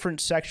 3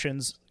 different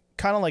sections,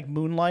 kind of like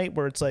Moonlight,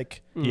 where it's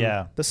like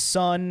the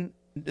son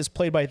is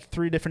played by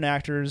 3 different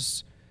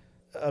actors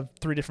of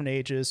 3 different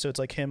ages. So it's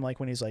like him like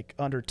when he's like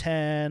under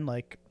 10,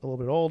 like a little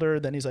bit older,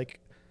 then he's like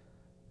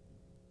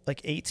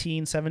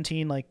 18,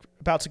 17, like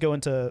about to go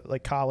into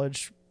like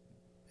college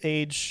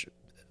age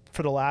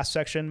for the last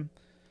section.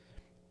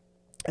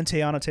 And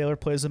Teyana Taylor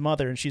plays the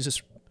mother, and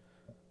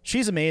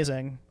she's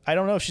amazing. I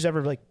don't know if she's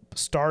ever like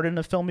starred in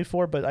a film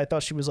before, but I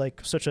thought she was like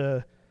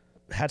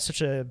had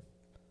such a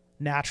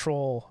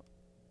natural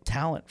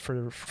talent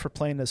for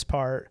playing this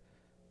part.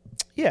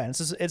 Yeah,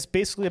 it's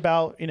basically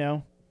about, you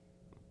know,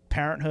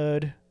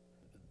 parenthood,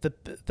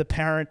 the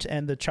parent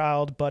and the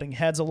child butting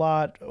heads a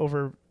lot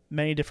over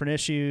many different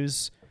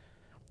issues.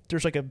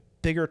 There's like a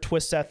bigger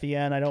twist at the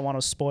end. I don't want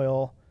to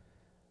spoil,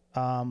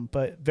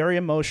 but very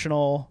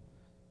emotional.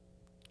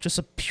 Just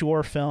a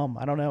pure film.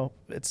 I don't know.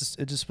 It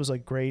just was a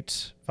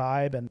great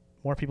vibe, and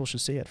more people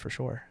should see it for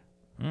sure.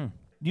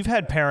 You've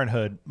had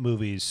Parenthood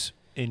movies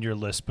in your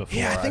list before.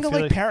 Yeah, I think I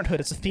like Parenthood.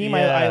 It's a theme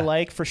I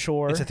like for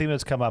sure. It's a theme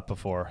that's come up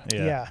before.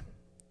 Yeah.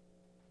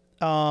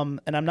 And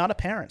I'm not a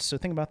parent, so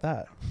think about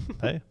that.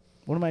 Hey.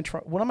 What am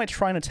I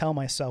trying to tell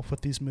myself with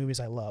these movies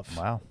I love?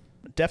 Wow.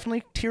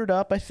 Definitely teared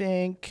up, I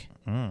think.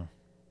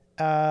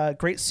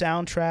 Great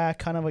soundtrack,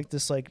 kind of like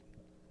this like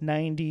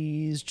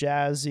 90s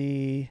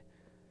jazzy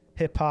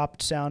hip hop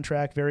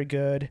soundtrack, very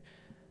good.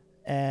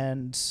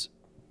 And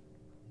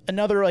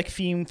another like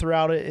theme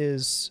throughout it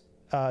is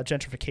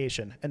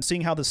gentrification, and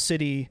seeing how the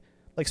city,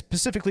 like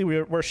specifically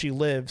where she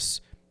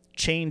lives,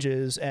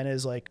 changes and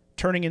is like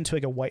turning into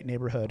like a white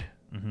neighborhood.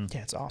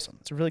 Yeah, it's awesome.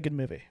 It's a really good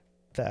movie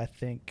that I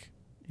think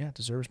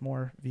deserves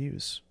more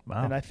views.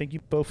 Wow. And I think you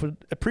both would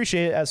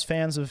appreciate it as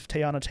fans of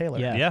Teyana Taylor.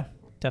 Yeah.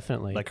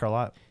 Definitely. Like her a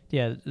lot.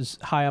 Yeah, it's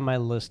high on my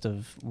list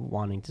of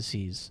wanting to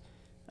seize.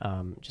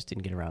 Just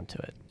didn't get around to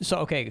it.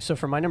 So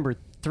for my number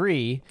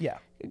 3, it's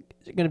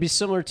going to be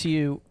similar to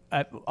you,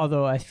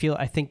 although I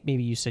think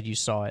maybe you said you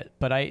saw it.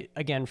 But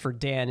again, for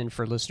Dan and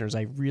for listeners,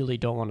 I really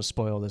don't want to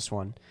spoil this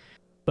one.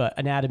 But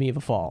Anatomy of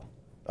a Fall.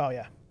 Oh,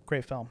 yeah.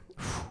 Great film.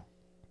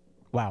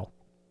 Wow.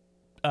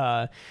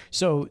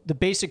 So the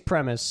basic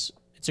premise,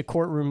 it's a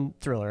courtroom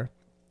thriller.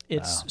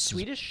 It's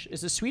Swedish.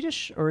 Is it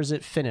Swedish or is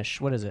it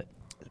Finnish? What is it?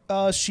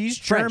 She's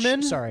French.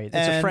 German. Sorry, it's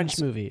a French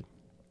movie.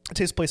 It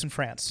takes place in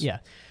France. Yeah.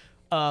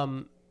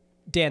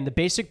 Dan, the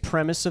basic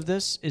premise of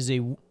this is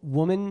a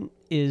woman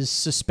is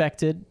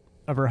suspected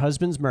of her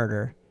husband's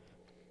murder,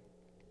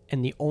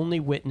 and the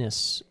only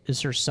witness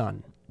is her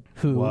son,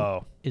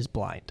 who is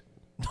blind.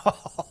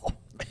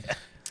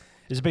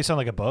 Is it based on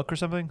like a book or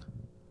something?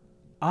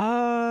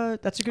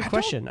 That's a good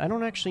question. I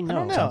don't actually know. I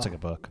don't know. Sounds like a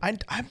book. I'm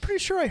pretty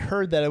sure I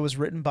heard that it was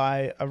written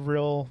by a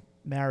real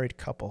married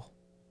couple.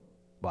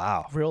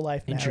 Wow. Real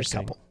life married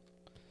couple.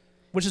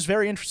 Which is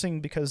very interesting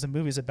because the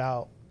movie's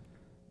about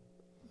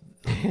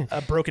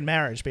a broken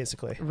marriage,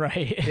 basically.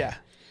 Right. Yeah.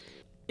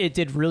 It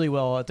did really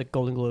well at the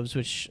Golden Globes,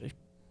 which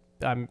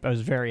I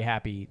was very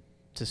happy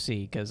to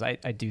see because I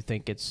do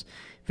think it's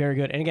very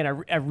good. And again,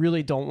 I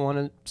really don't want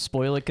to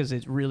spoil it because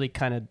it really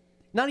kind of,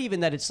 not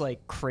even that it's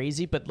like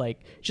crazy, but like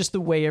just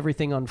the way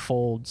everything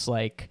unfolds,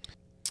 like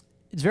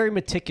it's very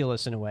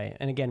meticulous in a way.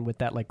 And again, with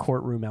that like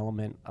courtroom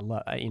element, I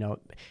love,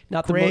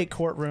 not the great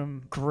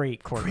courtroom.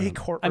 Great courtroom. Great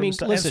courtroom. I mean,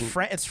 stuff. listen,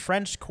 it's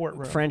French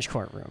courtroom. French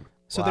courtroom.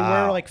 So they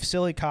wear like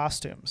silly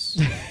costumes.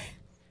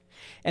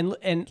 And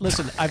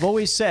listen, I've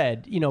always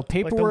said, you know, Like the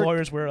paperwork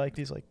lawyers wear like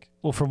these like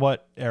Well, from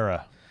what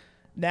era?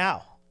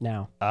 now,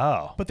 now.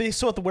 Oh. but they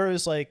still have to wear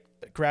this like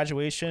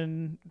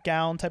graduation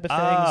gown type of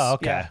things. Oh,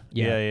 okay.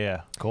 Yeah.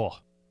 Yeah. Cool.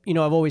 You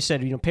know, I've always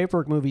said, you know,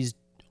 paperwork movies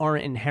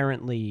aren't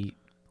inherently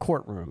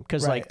courtroom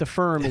because Right. like The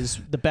Firm is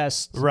the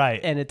best, Right.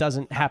 And it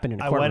doesn't happen in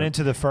a I courtroom. went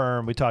into The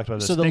Firm. We talked about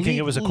this, so the thinking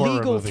it was a courtroom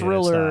legal movie, and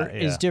it's thriller not,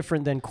 yeah. is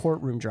different than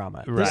courtroom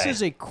drama. This Right.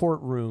 is a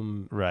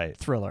courtroom Right.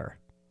 thriller,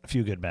 A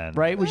Few Good Men.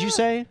 right? Would you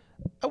say?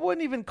 I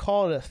wouldn't even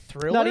call it a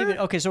thriller. Not even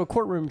okay. So a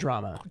courtroom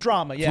drama.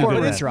 drama. Yeah, Few but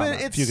Good it's, Men. drama.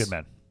 but it's Few Good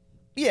Men.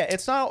 Yeah,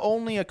 it's not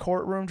only a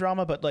courtroom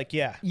drama, but like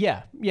Yeah,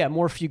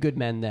 more Few Good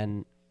Men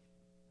than.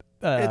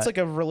 it's like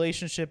a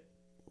relationship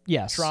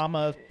yes,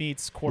 drama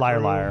meets courtroom. Liar,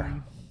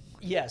 liar.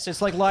 yes.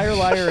 It's like Liar,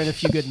 Liar, and A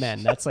Few Good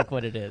Men. That's like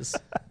what it is.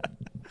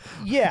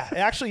 Yeah,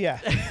 actually, yeah.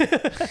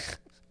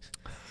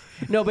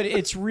 No, but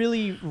it's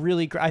really,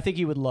 really. I think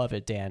you would love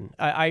it, Dan.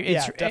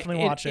 It's,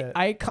 definitely watch it.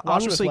 I Watch it with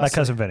honestly, My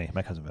cousin Vinny.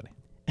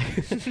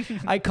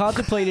 I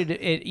contemplated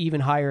it even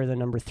higher than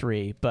number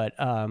 3, but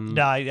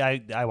No,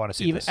 I want to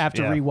see even this.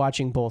 after Yeah.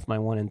 rewatching both my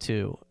 1 and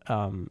 2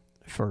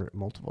 for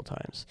multiple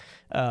times.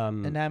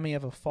 Anatomy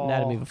of a Fall.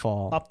 Anatomy of a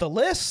Fall. Up the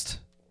list.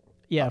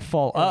 Yeah,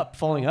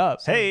 falling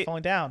up. Hey.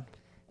 Falling down.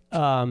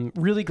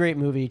 Really great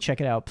movie. Check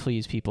it out,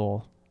 please,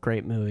 people.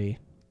 Great movie.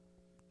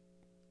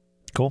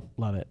 Cool.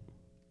 Love it.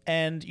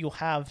 And you'll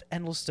have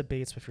endless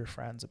debates with your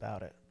friends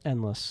about it.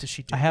 Endless. Does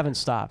she do I haven't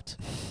stopped.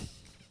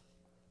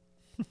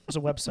 There's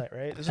a website,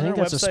 right? I Isn't think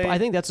there a that's website? I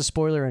think that's a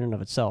spoiler in and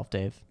of itself,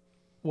 Dave.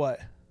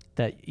 What?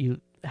 That you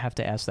have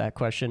to ask that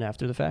question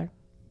after the fact.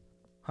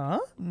 Huh?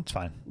 It's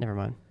fine. Never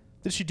mind.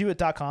 Did she do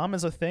it.com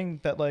as a thing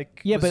that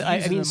like Yeah, was but I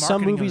used in mean, the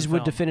some marketing of movies the would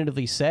film?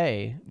 definitively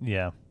say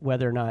Yeah.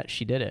 whether or not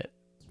she did it.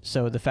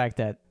 So the fact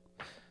that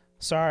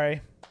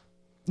Sorry.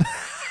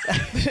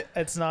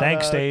 It's not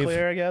Thanks, Dave.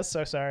 clear, I guess.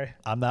 So sorry.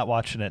 I'm not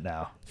watching it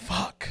now.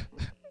 Fuck.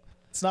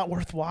 It's not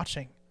worth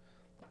watching.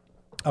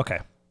 Okay.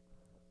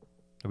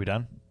 Are we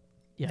done?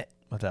 Yeah.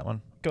 With that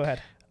one? Go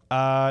ahead.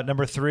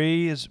 Number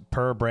 3 is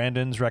per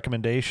Brandon's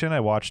recommendation.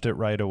 I watched it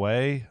right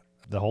away.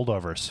 The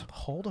Holdovers.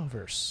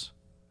 Holdovers.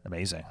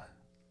 Amazing.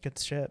 Good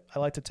shit. I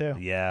liked it too.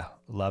 Yeah.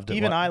 Loved it.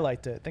 Even What- I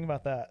liked it. Think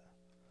about that.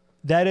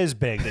 That is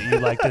big that you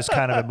like this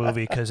kind of a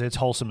movie because it's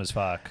wholesome as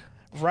fuck.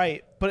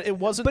 Right. But it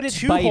wasn't But it's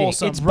too biting.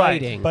 wholesome. It's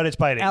Right, biting. but it's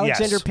biting.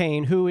 Alexander yes.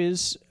 Payne, who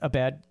is a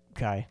bad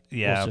guy.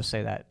 Yeah. Let's just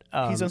say that.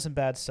 He's done some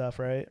bad stuff,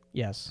 right?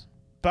 Yes.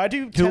 But I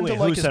do tend to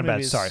like Who's his done bad?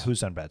 movies. Sorry, who's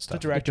done bad The stuff?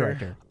 The director.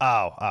 director.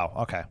 Oh,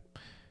 okay.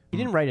 He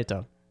didn't write it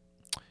though.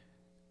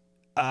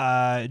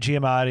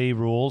 Giamatti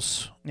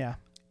rules. Yeah.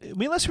 I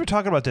mean, unless we were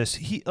talking about this,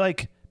 he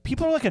like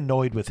people are like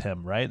annoyed with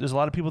him, right? There's a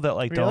lot of people that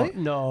like Really? don't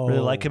No. really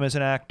like him as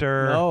an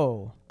actor.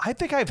 No. I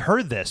think I've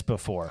heard this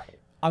before.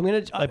 I'm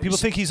gonna. Like people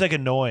think he's like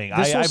annoying.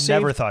 this will I've save-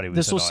 never thought he was.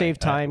 This will annoying. save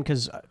time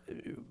because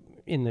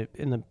in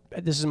the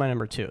this is my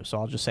number 2, so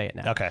I'll just say it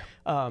now. Okay.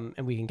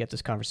 And we can get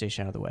this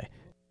conversation out of the way.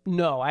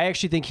 No, I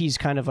actually think he's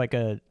kind of like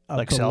a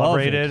Like beloved.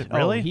 celebrated? Oh,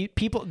 Really?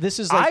 people. This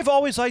is like I've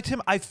always liked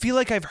him. I feel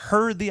like I've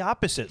heard the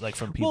opposite, like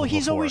from people. well,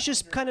 he's before. always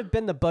just kind of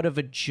been the butt of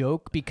a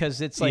joke because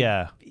it's like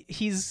Yeah.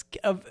 he's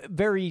a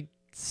very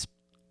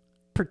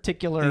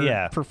particular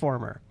Yeah.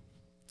 performer.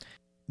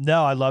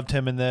 No, I loved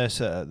him in this.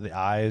 The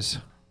eyes.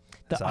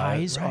 The His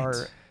eyes right.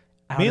 are.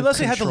 Out Me and of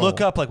Leslie had to control. look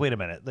up. Like, wait a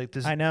minute. Like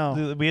this. I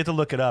know. We had to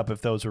look it up if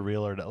those were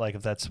real or not. Like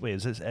if that's. Wait,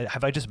 is this?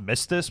 Have I just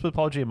missed this with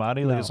Paul Giamatti?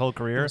 Like No. his whole It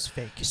career. was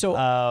fake. So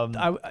Um,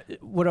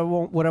 what I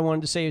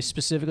wanted to say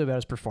specifically about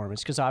his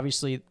performance because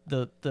obviously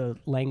the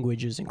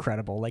language is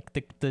incredible, like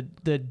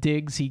the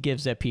digs he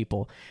gives at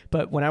people.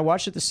 But when I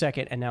watched it the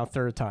second and now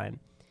third time,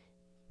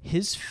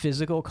 his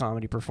physical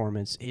comedy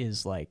performance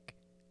is like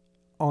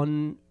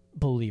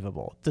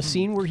unbelievable. The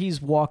scene where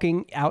he's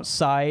walking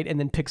outside and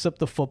then picks up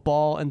the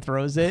football and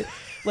throws it,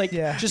 like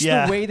Yeah. just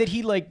Yeah. the way that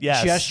he like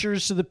Yes.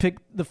 gestures to pick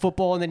the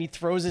football and then he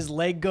throws his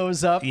leg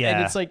goes up and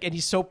Yeah. it's like and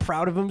he's so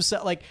proud of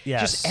himself. Like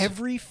Yes. just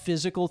every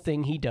physical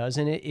thing he does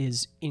in it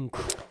is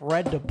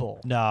incredible.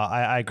 no,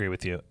 I agree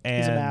with you. And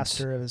He's a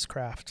master of his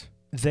craft.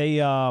 They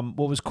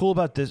what was cool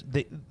about this?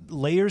 The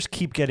layers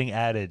keep getting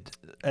added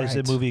as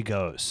Right. the movie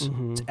goes.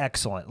 It's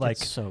excellent. Like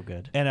It's so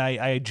good. And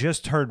I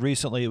just heard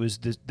recently it was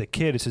the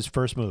kid. It's his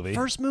first movie.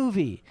 First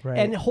movie, Right.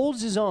 and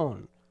holds his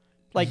own.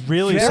 Like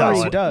Really very-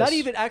 solid. He does. Not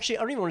even actually.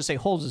 I don't even want to say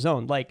holds his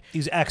own. Like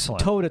He's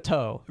excellent. toe to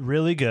toe.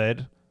 Really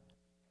good.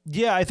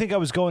 Yeah, I think I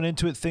was going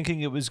into it thinking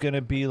it was going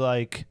to be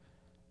like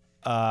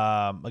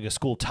a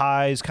School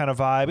Ties kind of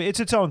vibe. It's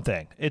its own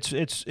thing. It's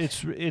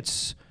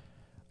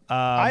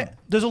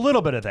there's a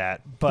little bit of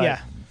that, but Yeah.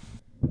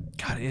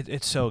 God,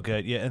 it's so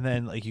good. Yeah, and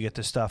then like you get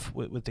the stuff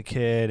with the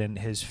kid and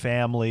his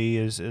family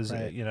is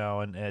Right. you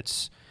know, and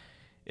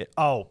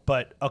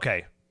but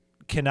okay,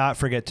 cannot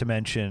forget to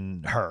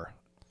mention her.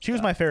 She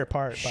was my favorite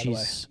part, by the way.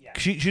 She's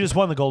She just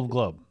won the Golden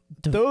Globe.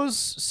 Those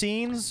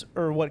scenes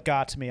are what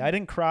got to me. I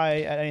didn't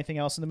cry at anything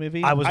else in the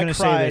movie. I was going to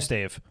say cried this,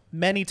 Dave.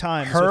 many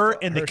times. Her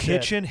with in the her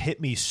shit. kitchen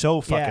hit me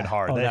so fucking Yeah.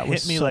 hard. Oh, that hit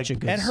was me such like a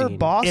good and her scene.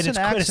 Boston and it's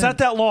accent. not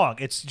that long.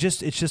 It's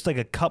just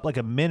like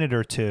a minute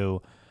or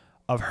two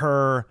of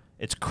her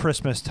It's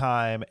Christmas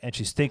time, and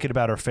she's thinking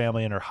about her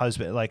family and her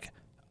husband. Like,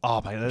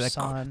 oh my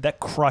God, that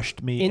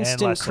crushed me.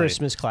 Instant endlessly.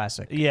 Christmas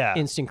classic. Yeah.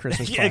 Instant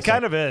Christmas Yeah, classic. it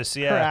kind of is.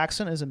 Yeah. Her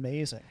accent is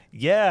amazing.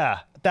 Yeah.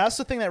 That's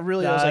the thing that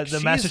really I was like, the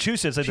she's-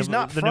 Massachusetts, like she's the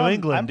not New from,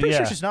 England. I'm pretty yeah.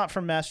 sure she's not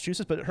from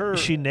Massachusetts, but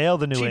She nailed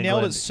the New England. She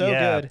nailed it so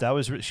yeah,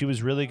 good. She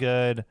was really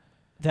good.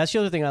 That's the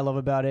other thing I love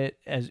about it.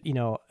 As you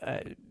know,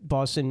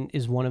 Boston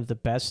is one of the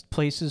best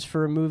places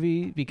for a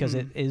movie because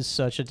it is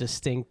such a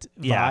distinct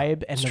Yeah, vibe,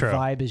 and it's the true.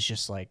 vibe is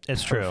just like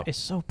It's true. It's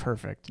so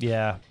perfect.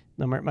 Yeah.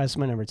 That's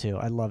my number 2.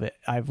 I love it.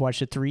 I've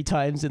watched it 3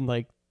 times in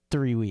like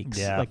 3 weeks.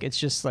 Yeah. Like it's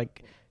just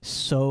like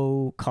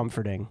so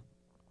comforting.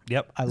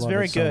 Yep. I It's love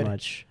very it so good.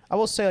 much. I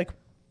will say, like,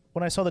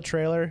 when I saw the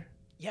trailer,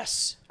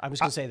 Yes, I was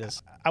gonna say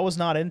this. I was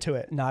not into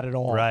it. Not at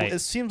all. Right. It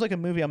seems like a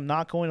movie I'm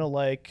not going to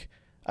like.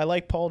 I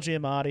like Paul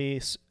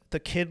Giamatti. The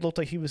kid looked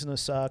like he was gonna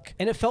suck.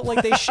 And it felt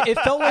like they. It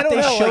felt I like don't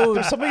they know. showed. Like,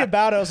 there's something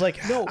about it. I was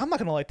like, no, I'm not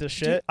gonna like this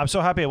shit. I'm so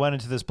happy I went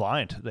into this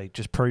blind. Like,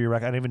 just per your I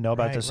didn't even know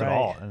about Right, this at right.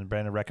 all. And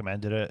Brandon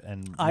recommended it.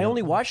 And I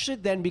only watched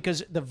it then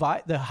because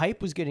the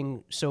hype was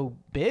getting so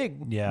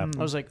big. Yeah.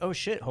 I was like, oh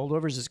shit,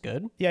 Holdovers is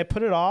good. Yeah, I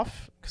put it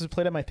off because it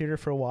played at my theater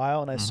for a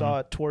while, and I saw Mm-hmm.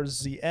 it towards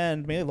the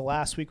end, maybe the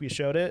last week we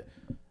showed it,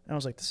 and I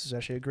was like, this is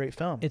actually a great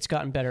film. It's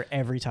gotten better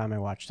every time I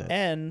watched it.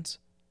 And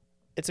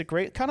it's a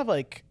great kind of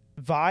like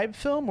vibe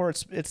film where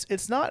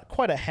it's not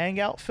quite a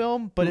hangout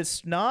film, but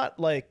it's not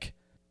like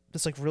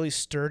this like really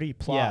sturdy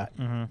plot.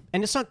 Yeah.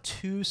 And it's not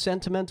too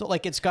sentimental.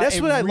 Like it's got. That's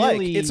it what I like.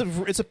 really- It's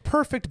a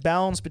perfect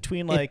balance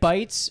between It like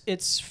bites.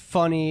 It's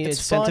funny.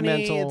 It's funny,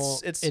 sentimental.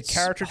 It's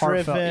character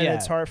heartfelt. driven. Yeah.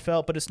 It's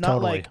heartfelt, but it's not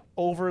Totally. like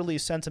overly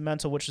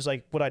sentimental, which is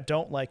like what I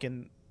don't like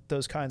in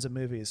those kinds of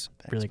movies.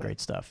 Thanks, Really bud. great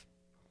stuff.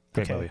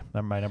 Great Okay.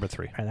 movie. My number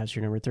 3. All right, that's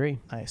your number 3.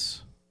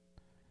 Nice.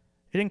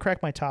 It didn't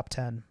crack my top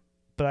 10,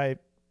 but I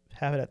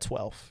have it at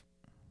 12,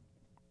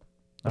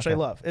 which I Okay.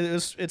 love.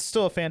 It's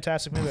still a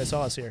fantastic movie. I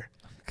saw this year.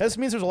 This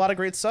means there's a lot of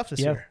great stuff this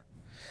Yeah. year.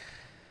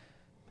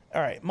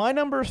 All right, my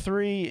number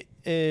 3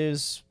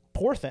 is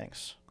Poor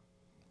Things.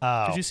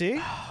 Oh. Did you see?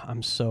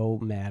 I'm so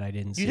mad I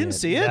didn't see it. You didn't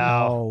see it?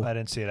 No, No. I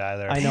didn't see it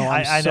either. I know.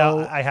 I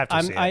know. I have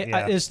to see it.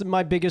 Yeah. It's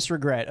my biggest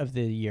regret of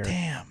the year.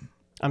 Damn.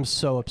 I'm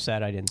so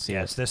upset I didn't see Yeah,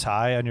 it. it's this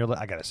high on your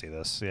list. I got to see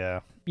this.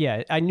 Yeah.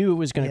 Yeah, I knew it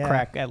was going to Yeah.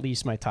 crack at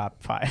least my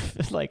top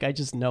 5. Like I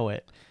just know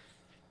it.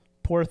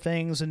 Poor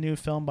Things, a new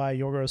film by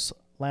Yorgos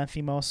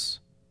Lanthimos,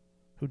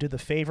 who did The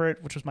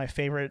Favorite, which was my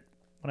favorite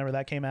whenever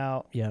that came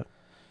out. Yeah.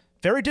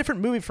 Very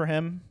different movie for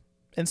him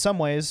in some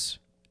ways.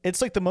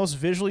 It's like the most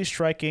visually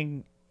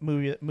striking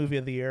movie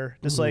of the year.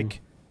 Just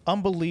like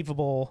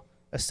unbelievable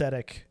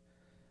aesthetic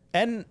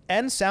and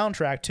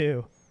soundtrack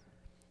too.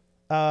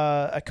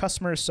 A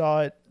customer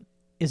saw it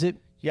Is it?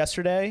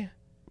 yesterday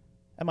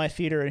at my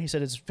theater, and he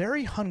said it's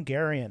very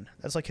Hungarian.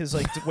 That's like his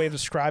like way of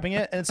describing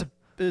it, and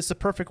it's the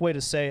perfect way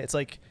to say it. It's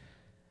like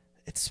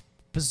it's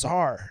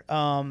bizarre,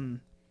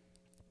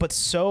 but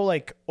so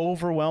like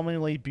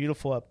overwhelmingly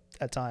beautiful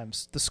at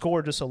times. The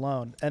score just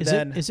alone, and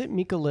then Is it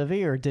Mika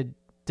Livy or did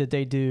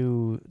they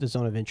do the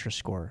Zone of Interest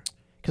score?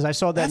 Because I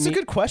saw that. that's a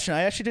good question.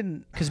 I actually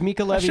didn't. Because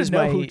Mika I Levy should is know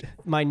my who-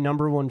 my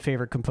number 1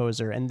 favorite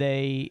composer, and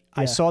I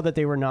Yeah. saw that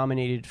they were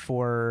nominated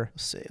for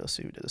Let's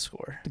see who did the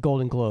score. the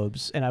Golden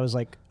Globes, and I was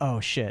like, oh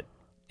shit!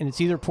 And it's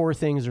either Poor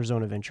Things or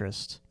Zone of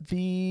Interest.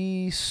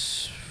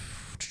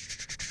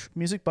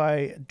 Music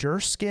by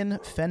Durskin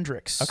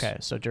Fendrix. Okay,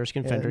 so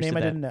Durskin Yeah, Fendrix name did I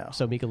that. didn't know.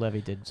 So Mika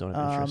Levy did Zone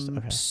of Interest.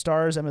 Okay.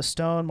 Stars Emma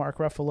Stone, Mark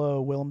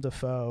Ruffalo, Willem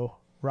Dafoe,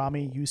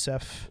 Rami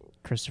Youssef,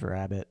 Christopher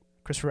Abbott.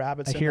 Christopher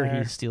Abbott's I hear in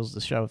there. he steals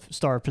the show.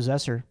 Star of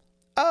Possessor.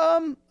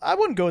 I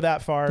wouldn't go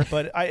that far,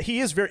 but he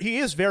is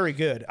very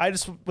good. I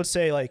just would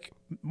say like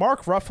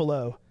Mark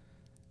Ruffalo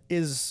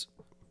is,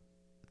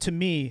 to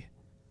me,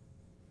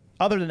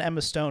 other than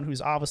Emma Stone,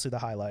 who's obviously the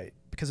highlight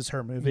because it's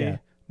her movie. Yeah.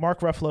 Mark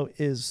Ruffalo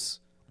is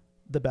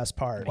the best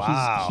part.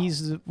 Wow.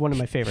 He's one of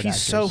my favorite He's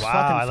actors. so Wow,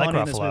 fucking I like funny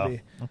in this Ruffalo.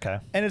 movie, Okay.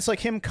 and it's like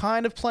him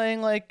kind of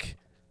playing like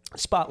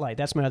Spotlight.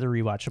 That's my other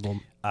rewatchable.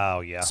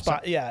 Oh yeah.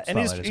 spot. Yeah, and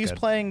Spotlight is he's good.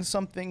 playing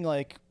something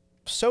like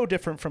so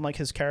different from like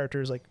his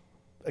characters, like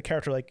a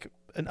character like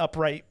an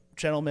upright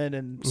gentleman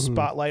and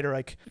Spotlight, or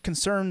like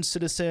concerned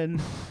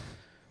citizen.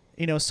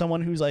 You know,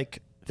 someone who's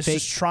like is Fake-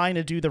 just trying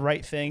to do the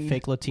right thing.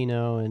 Fake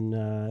Latino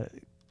and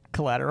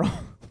Collateral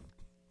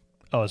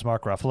Oh, it's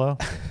Mark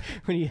Ruffalo.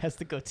 when he has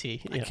the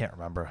goatee. I can't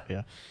remember.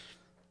 Yeah.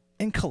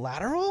 In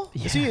Collateral,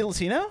 is he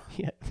Latino?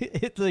 Yeah.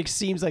 It like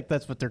seems like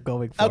that's what they're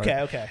going for.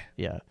 Okay.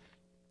 Yeah.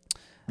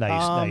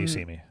 Now you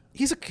see me.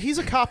 He's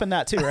a cop in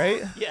that too,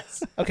 right?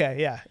 Yes. Okay,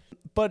 yeah.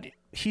 But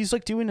he's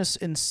like doing this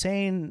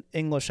insane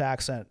English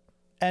accent.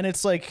 And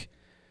it's like,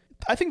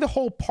 I think the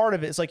whole part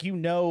of it is like,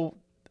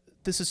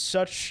 this is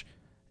such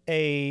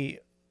a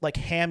like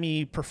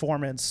hammy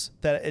performance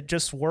that it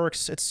just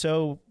works. It's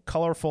so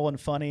colorful and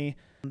funny.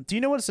 Do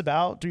you know what it's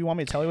about? Do you want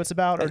me to tell you what it's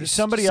about? Or just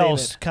Somebody save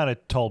else it? kind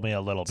of told me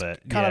a little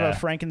bit. Kind Yeah. of a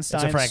Frankenstein,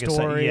 It's a Frankenstein,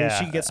 story. yeah.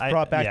 She gets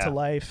brought back yeah. to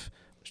life.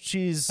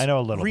 She's I know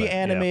a little bit, yeah.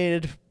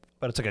 reanimated.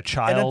 But it's like a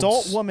child. An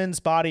adult woman's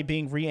body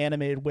being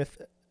reanimated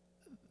with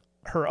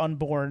her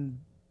unborn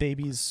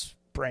baby's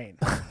brain.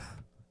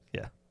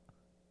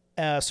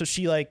 Yeah. So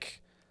she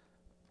like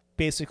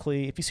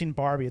basically, if you've seen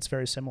Barbie, it's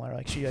very similar.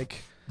 Like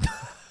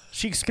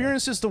she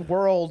experiences the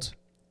world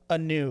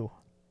anew.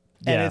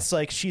 And Yeah. it's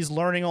like she's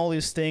learning all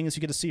these things.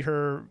 You get to see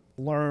her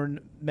learn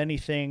many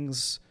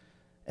things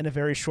in a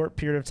very short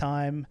period of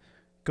time.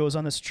 Goes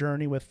on this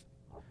journey with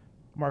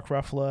Mark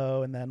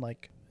Ruffalo, and then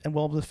and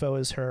Willem Dafoe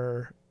is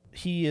her.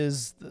 He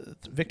is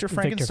Victor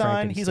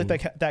Frankenstein. He's like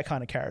that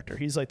kind of character.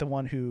 He's like the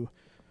one who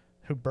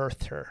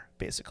birthed her,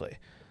 basically.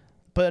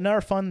 But another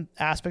fun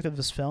aspect of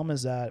this film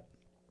is that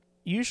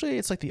usually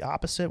it's like the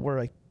opposite, where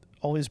like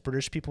all these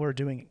British people are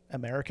doing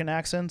American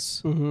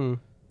accents. Mm-hmm.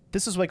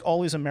 This is like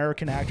all these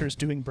American actors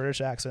doing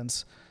British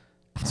accents.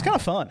 It's kind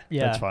of fun.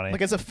 Yeah. That's funny.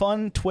 Like it's a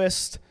fun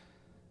twist.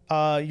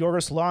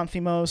 Yorgos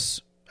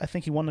Lanthimos, I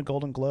think he won the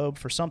Golden Globe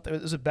for something.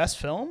 Is it best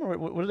film, or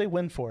what did they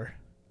win for?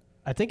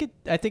 I think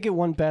it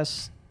won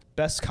best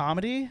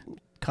Comedy?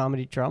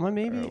 comedy drama,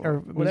 maybe, or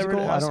whatever musical.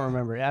 it I is. don't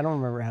remember. I don't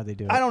remember how they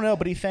do it. I don't know,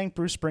 but he thanked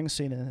Bruce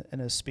Springsteen in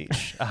his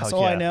speech. That's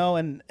all yeah. I know,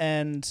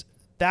 and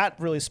that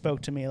really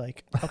spoke to me.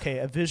 Like, okay,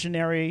 a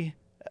visionary,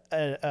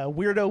 a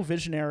weirdo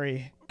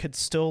visionary could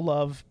still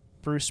love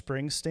Bruce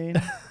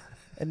Springsteen.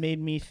 It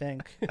made me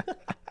think.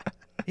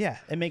 Yeah,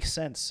 it makes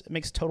sense. It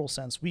makes total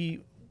sense.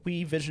 We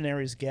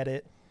visionaries get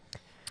it.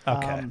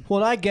 Okay.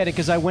 Well, I get it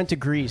because I went to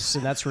Greece,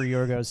 and that's where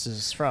Yorgos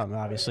is from,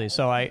 obviously.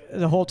 So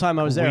the whole time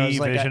I was there, I was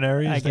like,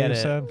 visionaries, I get they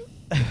it. said?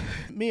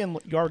 Me and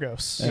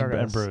Yorgos,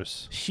 And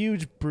Bruce.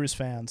 huge Bruce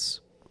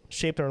fans,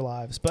 shaped our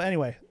lives. But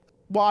anyway,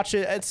 watch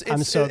it. It's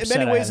I'm so in upset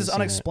many I ways haven't it's seen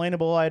it.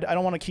 unexplainable. I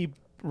don't want to keep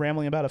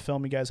rambling about a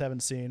film you guys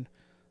haven't seen.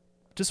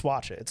 Just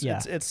watch it.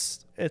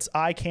 It's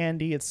eye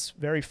candy. It's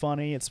very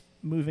funny. It's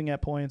moving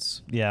at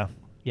points. Yeah.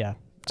 Yeah,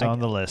 It's on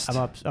the list.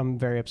 I'm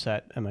very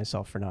upset at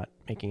myself for not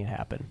making it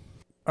happen.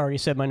 Already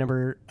said my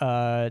number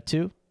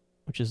 2,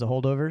 which is The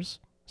Holdovers.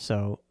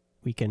 So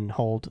we can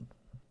hold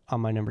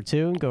on my number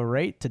 2 and go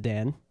right to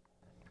Dan.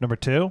 Number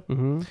 2?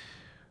 Mm-hmm.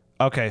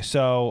 Okay,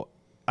 so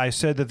I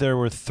said that there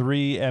were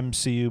 3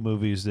 MCU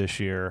movies this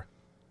year,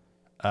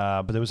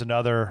 but there was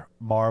another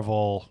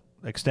Marvel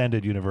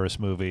extended universe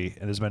movie,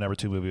 and this is my number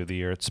 2 movie of the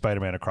year. It's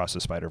Spider-Man Across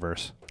the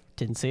Spider-Verse.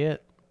 Didn't see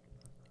it.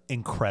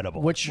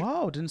 Incredible. Which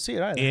Whoa, didn't see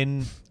it either.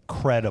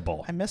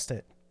 Incredible. I missed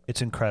it.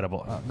 It's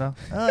incredible. No.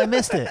 Oh, I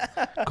missed it.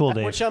 Cool,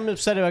 Dave. I'm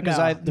upset about because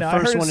No, the I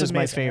heard first it's one is my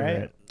amazing,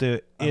 favorite.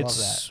 right? I love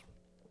It's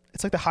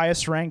It's like the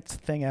highest ranked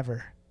thing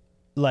ever.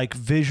 like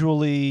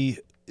visually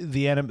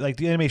the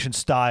animation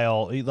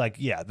style, like,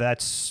 yeah,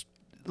 that's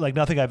like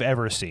nothing I've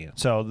ever seen.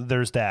 So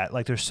there's that.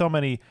 Like, there's so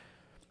many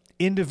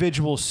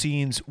individual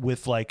scenes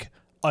with like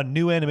a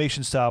new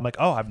animation style. I'm like,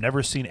 oh, I've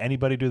never seen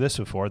anybody do this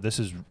before. This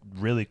is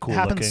really cool It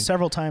happens looking.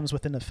 several times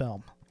within the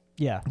film.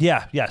 Yeah.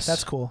 Yeah, yes,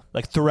 That's cool.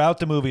 Like throughout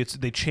the movie,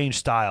 they change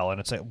style, and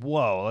it's like,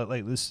 whoa,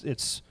 like this.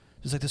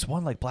 There's like this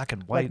one like black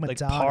and white like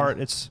Madonna. part.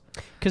 It's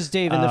Because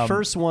Dave, in the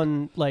first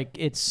one, like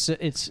it's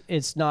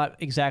not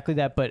exactly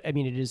that, but I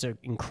mean it is an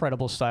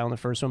incredible style in the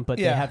first one. But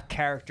Yeah. they have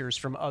characters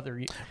from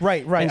other,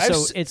 Right. and I've so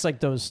s- it's like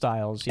those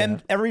styles. Yeah.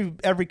 and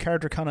every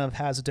character kind of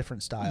has a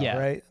different style, Yeah.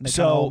 right? And they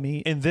kinda all so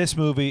meet. in this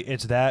movie,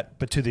 it's that,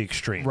 but to the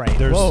extreme. Right.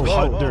 There's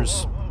Whoa.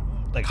 there's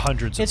like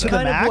hundreds it's of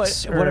them. kind of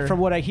Max, what or- from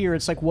what I hear,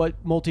 it's like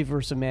what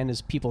Multiverse of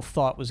Madness people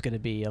thought was going to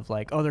be of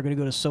like, oh, they're going to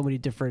go to so many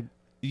different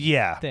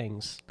Yeah,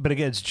 things. but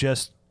again, it's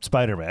just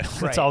Spider-Man.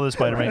 Right. It's all the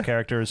Spider-Man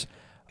characters.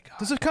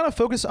 Does it kind of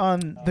focus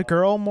on the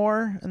girl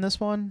more in this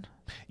one?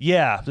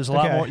 Yeah, there's a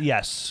lot Okay. more.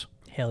 Yes,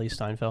 Haley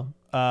Steinfeld.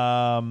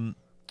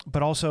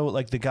 but also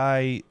like the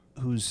guy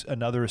who's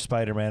another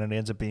Spider-Man and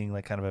ends up being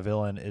like kind of a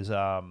villain is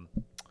oh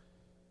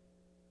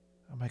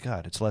my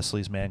god, it's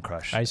Leslie's man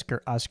crush,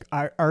 Oscar Isaac.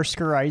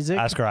 Oscar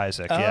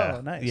Isaac. Oh,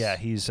 Yeah, nice. Yeah,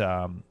 he's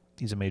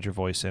a major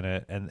voice in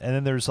it, and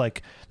then there's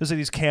like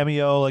these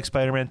cameo like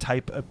Spider-Man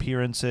type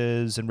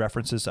appearances and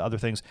references to other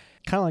things,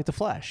 Kind of like The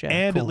Flash. Yeah,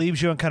 and cool. it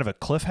leaves you on kind of a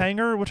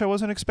cliffhanger, which I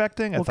wasn't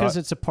expecting. Well, I because thought,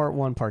 it's a part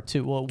 1, part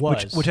 2. Well, it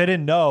was. which I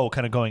didn't know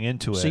kind of going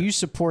into it. So you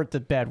support the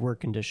bad work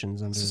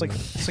conditions under It's the like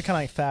kind of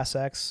like Fast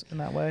X in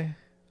that way.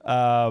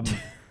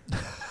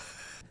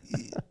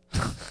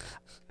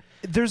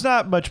 There's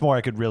not much more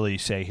I could really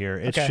say here.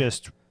 It's Okay.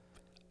 just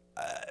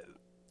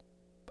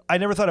I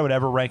never thought I would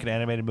ever rank an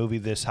animated movie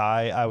this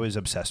high. I was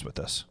obsessed with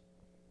this.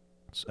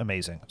 It's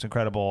amazing. It's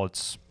incredible.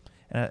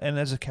 And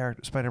as a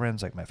character,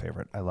 Spider-Man's like my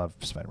favorite. I love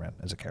Spider-Man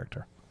as a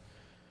character.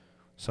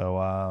 So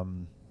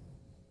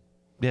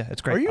yeah,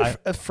 it's great. Are you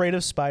afraid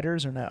of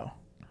spiders or no?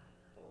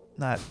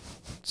 not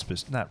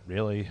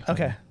really.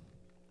 Okay.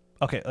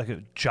 Okay,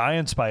 like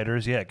giant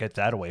spiders, yeah, get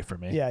that away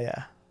from me.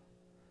 Yeah.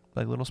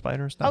 Like little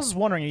spiders? I was just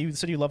wondering. You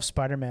said you love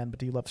Spider-Man, but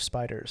do you love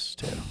spiders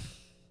too?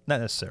 Not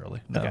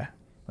necessarily. No. Okay.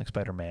 Like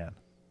Spider-Man.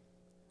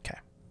 Okay.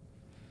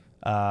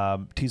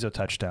 Tizo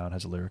Touchdown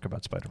has a lyric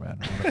about Spider-Man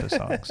in one of his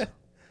songs.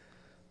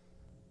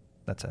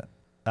 That's it.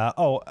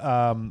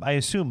 I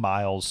assume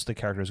Miles, the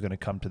character, is going to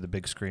come to the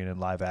big screen in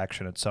live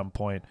action at some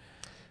point,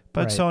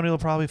 but Right. Sony will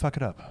probably fuck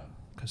it up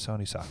because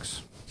Sony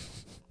sucks.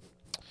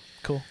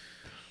 Cool.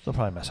 They'll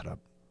probably mess it up.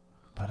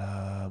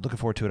 But looking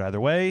forward to it either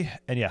way.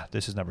 And yeah,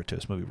 this is number 2.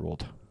 This movie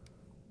ruled.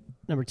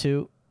 Number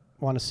 2,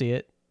 want to see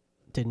it,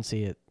 didn't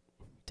see it.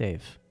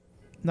 Dave.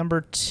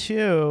 Number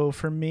 2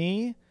 for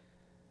me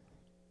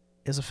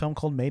is a film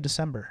called May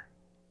December.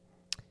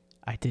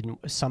 I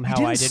didn't. Somehow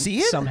didn't I didn't see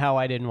it? Somehow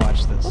I didn't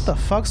watch this. What the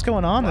fuck's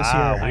going on this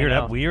Wow, year? weird, I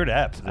know. weird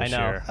ep this I know.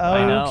 year.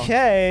 I know.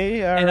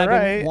 Okay, all and I've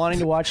right. been wanting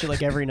to watch it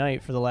like every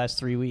night for the last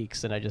 3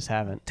 weeks, and I just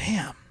haven't.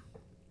 Damn.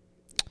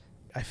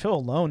 I feel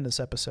alone this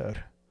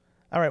episode.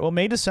 All right, well,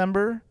 May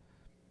December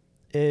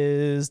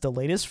is the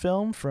latest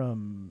film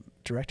from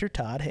director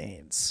Todd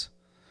Haynes,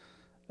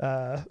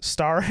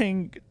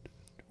 starring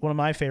one of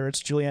my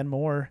favorites, Julianne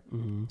Moore.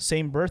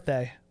 Same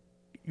birthday.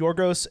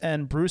 Yorgos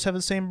and Bruce have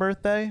the same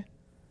birthday.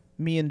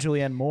 Me and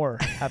Julianne Moore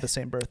have the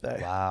same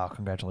birthday. Wow,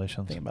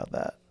 congratulations. Think about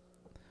that.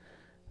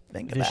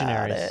 Think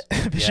Visionaries.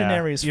 about it.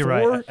 Visionaries. You're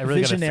 4 right. I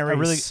really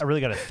visionaries. I really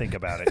got to think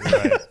about it. You're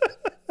right.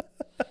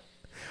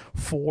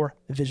 4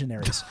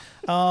 visionaries.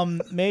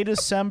 May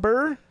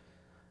December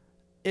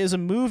is a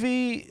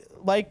movie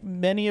like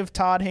many of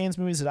Todd Haynes'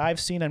 movies that I've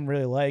seen and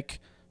really like.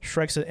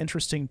 Strikes an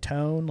interesting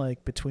tone,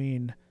 like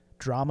between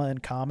drama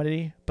and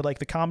comedy, but like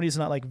the comedy is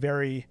not like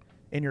very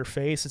in your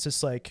face. It's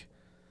just like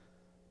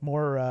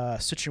more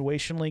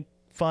situationally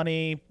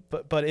funny,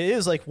 but it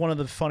is like one of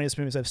the funniest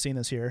movies I've seen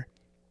this year.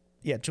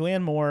 Yeah,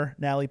 Julianne Moore,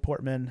 Natalie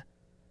Portman,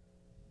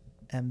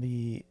 and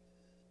the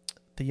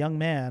young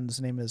man,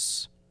 his name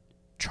is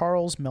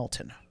Charles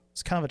Melton.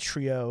 It's kind of a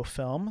trio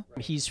film.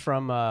 He's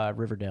from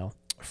Riverdale.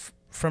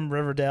 From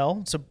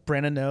Riverdale, so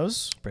Brandon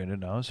knows. Brandon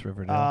knows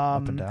Riverdale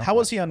up and down. How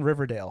was he on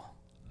Riverdale?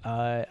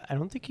 I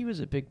don't think he was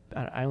a big.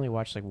 I only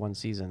watched like one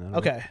season. I don't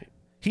Okay.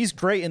 He's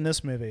great in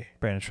this movie.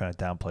 Brandon's trying to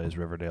downplay his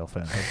Riverdale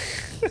fan.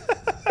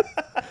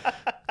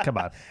 Come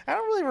on. I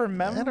don't really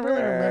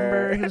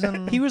remember. He was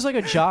in. He was like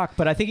a jock,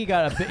 but I think he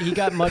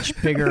got much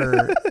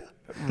bigger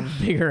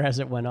as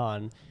it went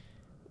on.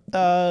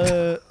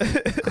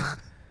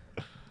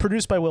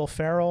 Produced by Will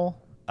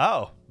Ferrell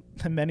Oh,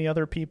 and many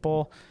other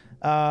people.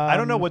 I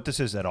don't know what this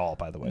is at all.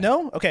 By the way.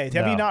 No? Okay.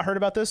 Have you No. not heard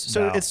about this?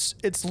 So No.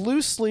 it's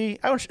loosely.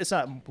 It's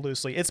not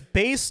loosely. It's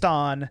based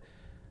on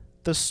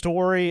the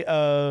story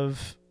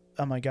of.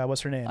 Oh my God,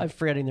 what's her name? I'm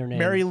forgetting their name.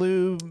 Mary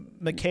Lou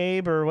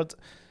McCabe or what?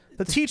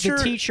 The teacher.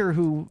 The teacher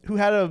who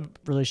had a.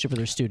 relationship with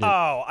her student.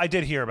 Oh, I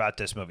did hear about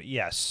this movie.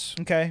 Yes.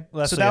 Okay.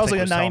 Leslie, so that I was think,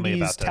 like a telling me 90s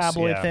about this.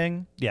 tabloid Yeah.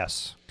 thing.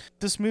 Yes.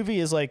 This movie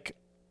is like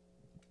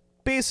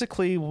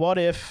basically what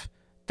if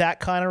that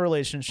kind of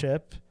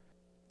relationship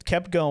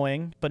kept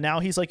going, but now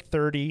he's like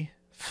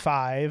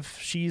 35,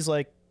 she's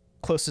like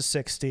close to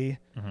 60.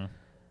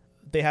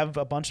 They have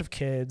a bunch of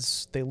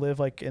kids. They live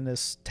like in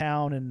this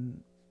town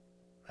in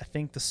I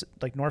think this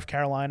like North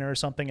Carolina or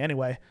something.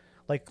 Anyway,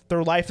 like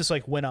their life is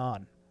like went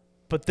on.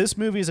 But this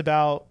movie is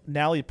about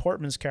Natalie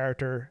Portman's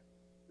character.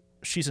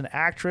 She's an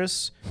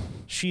actress.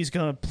 She's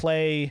gonna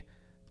play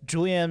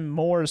Julianne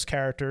Moore's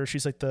character.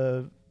 She's like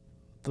the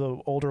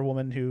older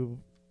woman who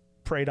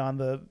preyed on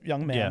the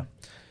young man. Yeah.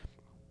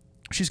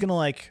 She's gonna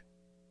like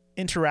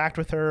interact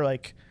with her,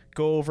 like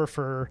go over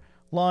for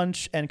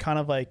lunch and kind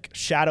of like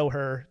shadow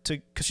her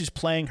because she's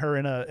playing her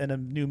in a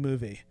new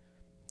movie.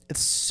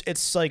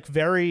 It's like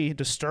very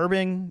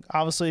disturbing,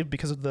 obviously,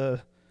 because of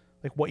the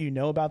like what you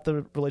know about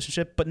the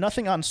relationship, but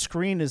nothing on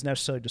screen is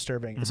necessarily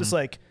disturbing. It's just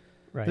like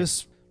Right.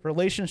 this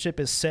relationship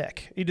is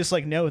sick. You just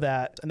like know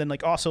that, and then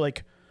like also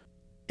like,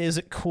 is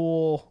it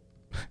cool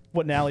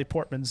what Natalie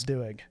Portman's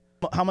doing?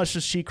 How much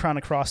is she kind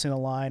of crossing the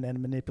line and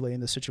manipulating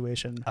the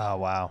situation, Oh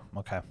wow.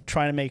 Okay.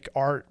 trying to make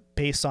art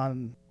based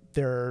on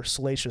their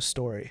salacious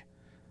story?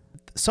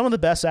 Some of the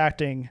best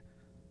acting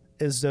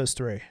is the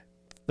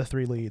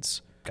 3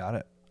 leads. Got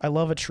it. I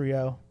love a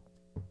trio.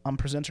 I'm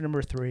presenter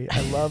number 3.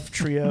 I love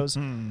trios.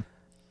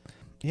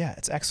 Yeah,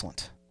 it's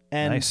excellent.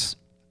 And Nice.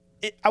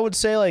 I would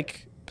say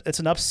like it's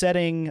an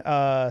upsetting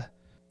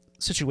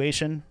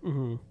situation.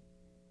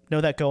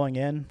 Know that going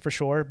in for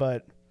sure,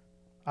 but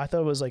I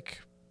thought it was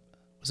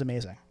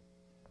amazing.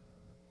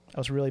 I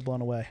was really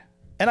blown away.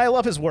 And I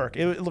love his work.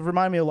 It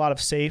reminded me a lot of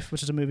Safe,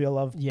 which is a movie I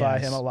love by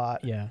him a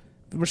lot. Yeah.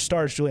 Which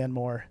stars Julianne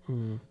Moore.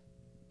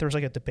 There was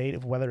like a debate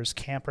of whether it's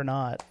camp or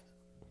not.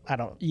 I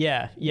don't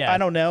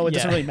know. It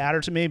doesn't really matter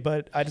to me,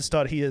 but I just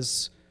thought he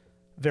is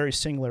very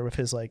singular with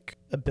his like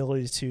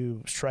ability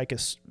to strike a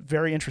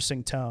very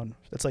interesting tone.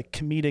 That's like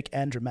comedic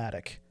and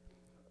dramatic,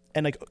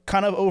 and like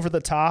kind of over the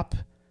top,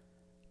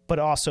 but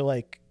also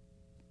like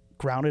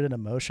grounded in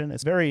emotion.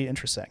 It's very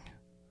interesting.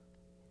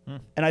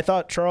 And I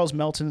thought Charles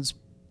Melton's,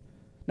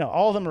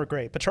 all of them were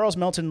great, but Charles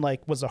Melton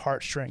like was a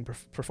heartstring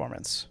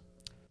performance.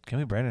 Can't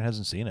believe Brandon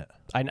hasn't seen it.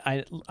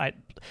 I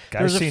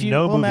Guy's a seen few-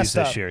 no little movies messed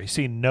this up. year. He's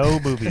seen no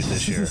movies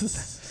this year.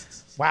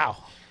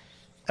 Wow.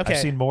 Okay. I've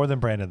seen more than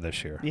Brandon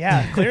this year.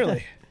 Yeah,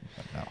 clearly.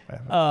 No, I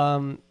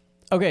haven't.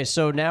 Okay,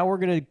 so now we're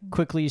gonna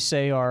quickly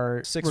say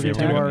our 6 we're through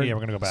gonna do 10. our Yeah, we're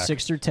gonna go back.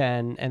 6 through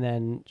 10, and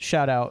then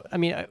shout out. I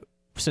mean,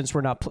 since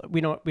we're not we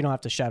don't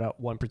have to shout out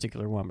one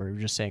particular one, but we're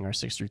just saying our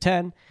 6 through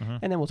 10,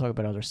 and then we'll talk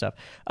about other stuff.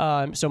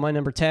 So my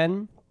number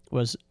 10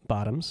 was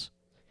Bottoms.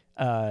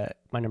 My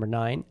number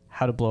 9,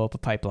 How to Blow Up a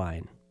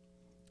Pipeline.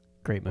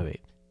 Great movie.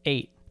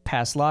 8,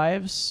 Past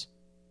Lives.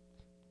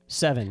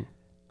 7,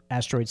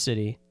 Asteroid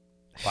City.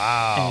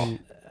 Wow.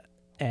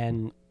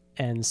 And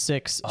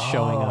 6,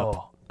 Showing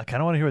Up. I kind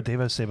of want to hear what Dave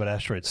has to say about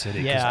Asteroid City.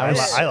 'cause Yeah,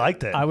 I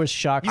liked it. I was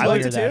shocked You to liked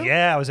hear it that. too?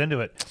 Yeah, I was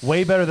into it.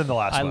 Way better than the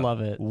last I one.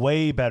 love it.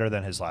 Way better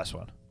than his last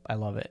one. I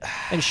love it.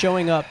 And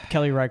Showing Up,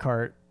 Kelly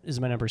Reichardt is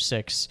my number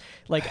 6.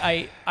 Like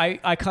I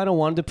kind of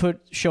wanted to put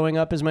Showing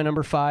Up as my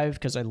number 5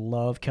 because I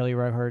love Kelly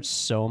Reichardt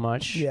so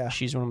much. Yeah.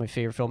 She's one of my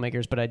favorite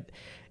filmmakers, but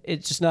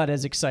it's just not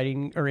as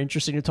exciting or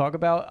interesting to talk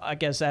about, I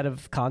guess, out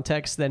of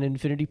context than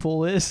Infinity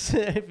Pool is.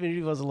 Infinity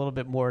Pool has a little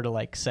bit more to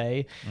like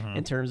say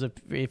in terms of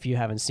if you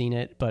haven't seen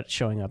it, but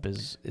Showing Up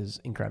is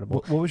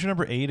incredible. What was your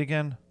number 8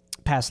 again?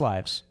 Past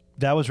Lives.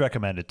 That was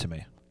recommended to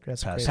me.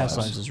 That's Past great. Past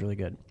Lives. Lives is really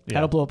good. Yeah.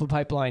 How to Blow Up a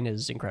Pipeline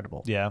is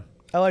incredible. Yeah.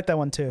 I like that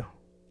one too.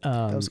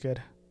 That was Um,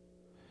 good.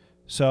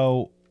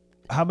 So,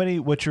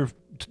 what's your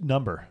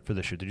number for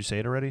this year? Did you say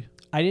it already?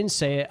 I didn't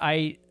say it.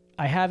 I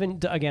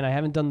haven't I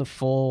haven't done the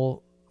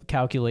full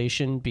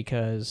calculation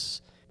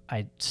because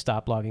I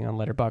stopped logging on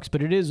Letterboxd,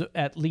 but it is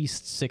at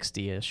least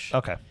 60-ish.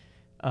 Okay.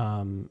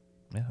 Um,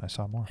 Yeah, I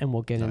saw more. and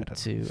we'll get No,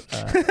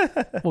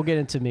 I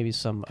into maybe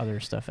some other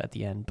stuff at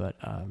the end, but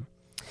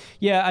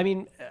yeah, I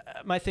mean,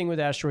 my thing with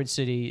Asteroid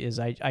City is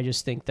I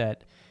just think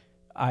that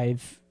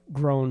I've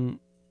grown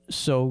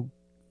so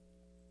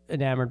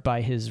enamored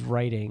by his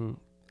writing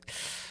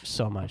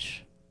so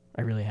much.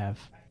 I really have.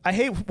 I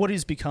hate what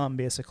he's become,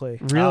 basically.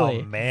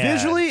 Really? Oh, man.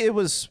 Visually, it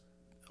was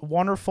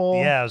wonderful.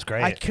 Yeah, it was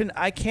great.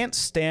 I can't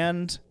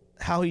stand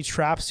how he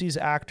traps these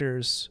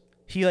actors.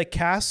 He like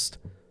casts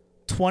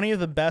 20 of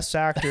the best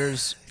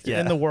actors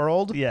Yeah. in the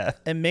world Yeah.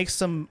 and makes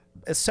them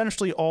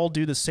essentially all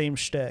do the same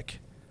shtick.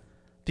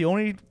 The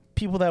only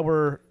people that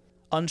were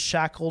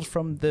unshackled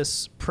from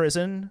this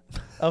prison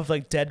of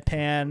like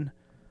deadpan,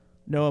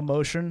 no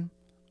emotion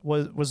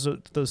was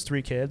those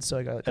 3 kids. So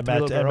I got And 3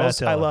 Matt, little and Matt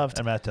girls. I Dillon. loved.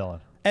 And Matt Dillon.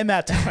 And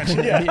Matt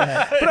Dillon.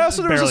 Yeah. But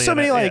also there was just Barely so in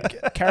many it,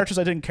 like characters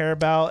I didn't care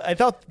about. I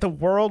thought the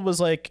world was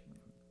like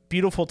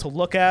beautiful to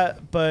look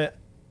at, but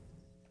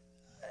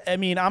I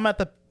mean, I'm at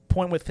the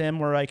point with him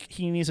where like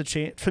he needs a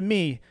change. For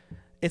me,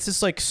 it's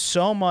just like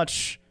so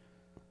much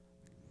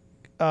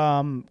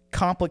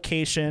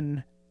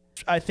complication.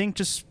 I think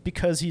just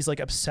because he's like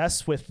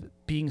obsessed with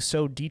being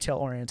so detail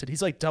oriented,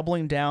 he's like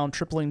doubling down,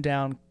 tripling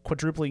down,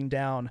 quadrupling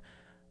down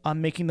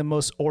on making the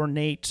most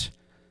ornate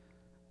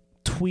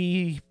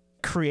twee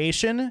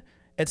creation.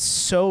 It's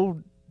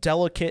so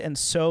delicate and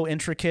so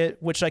intricate,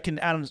 which I can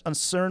at a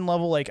certain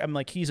level, like I'm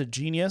like, he's a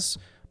genius,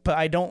 but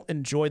I don't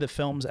enjoy the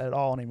films at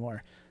all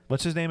anymore.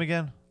 What's his name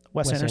again?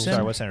 Wes Anderson.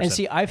 Sorry, Wes Anderson. And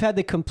see, I've had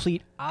the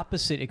complete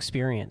opposite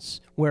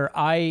experience where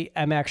I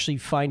am actually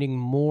finding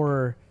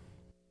more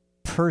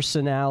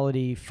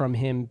personality from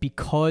him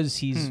because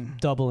he's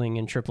doubling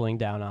and tripling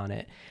down on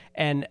it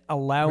and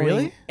allowing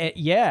Really?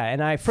 yeah,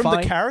 and I From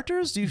find the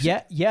characters? Do you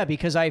yeah,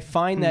 because I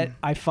find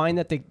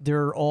that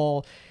they're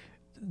all,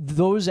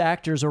 those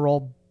actors are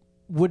all,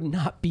 would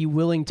not be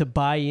willing to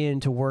buy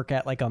in to work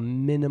at like a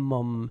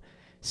minimum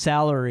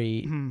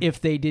salary if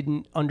they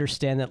didn't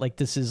understand that like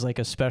this is like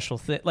a special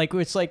thing. Like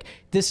it's like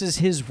this is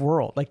his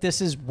world. Like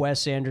this is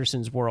Wes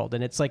Anderson's world,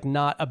 and it's like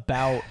not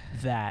about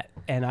that.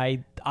 And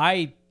I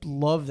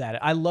love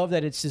that. I love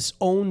that it's his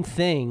own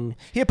thing.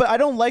 Yeah, but I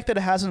don't like that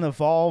it hasn't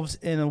evolved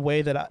in a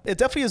way that it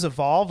definitely has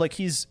evolved. Like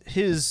his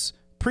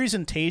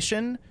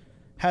presentation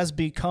has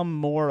become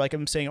more, like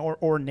I'm saying,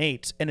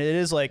 ornate, and it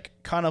is like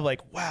kind of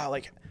like, wow,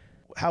 like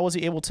how was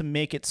he able to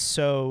make it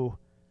so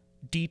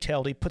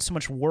detailed? He put so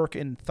much work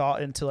and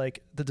thought into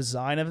like the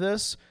design of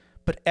this,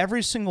 but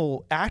every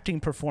single acting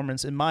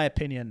performance, in my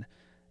opinion,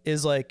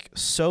 is like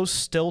so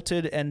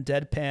stilted and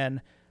deadpan,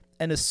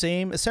 and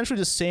essentially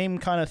the same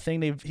kind of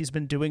thing he's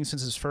been doing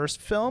since his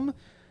first film.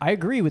 I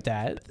agree with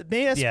that.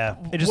 Maybe that's yeah,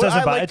 it just what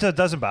doesn't. I like. It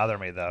doesn't bother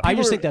me though. I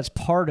just think that's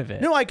part of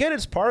it. No, I get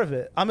it's part of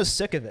it. I'm just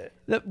sick of it.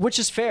 Which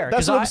is fair.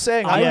 That's 'cause what I'm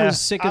saying. I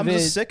was sick of I'm it.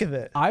 just sick of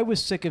it. I was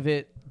sick of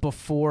it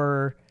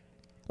before.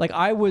 Like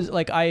I was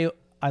like I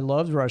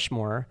loved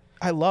Rushmore,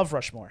 I love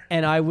Rushmore.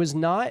 and I was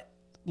not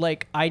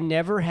like I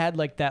never had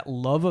like that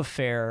love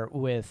affair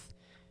with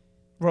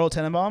Royal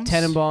Tenenbaums?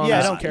 Tenenbaums, Yeah,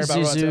 I don't care about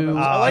Royal Zissou,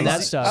 Tenenbaums. I like and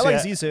that stuff. I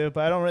like Yeah. Zissou,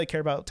 but I don't really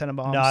care about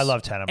Tenenbaums. No, I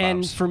love Tenenbaums.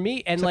 And for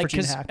me, and Except like, for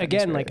Gene 'cause Hackman,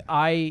 again, he's like great.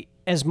 I,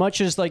 as much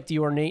as like the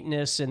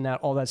ornateness and that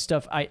all that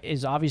stuff,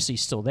 is obviously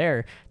still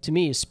there to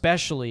me,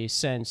 especially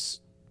since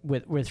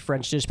with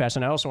French Dispatch.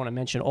 And I also want to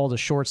mention all the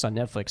shorts on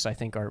Netflix. I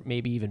think are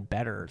maybe even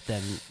better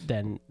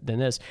than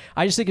this.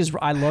 I just think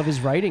I love his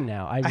writing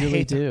now. I really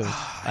hate do.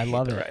 I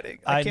love hate it. the writing.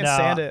 I can't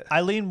stand it.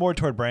 I lean more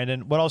toward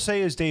Brandon. What I'll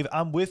say is, Dave,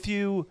 I'm with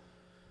you.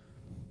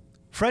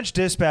 French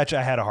Dispatch,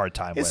 I had a hard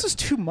time This with. is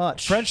too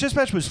much. French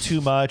Dispatch was too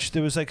much.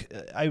 There was like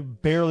I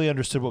barely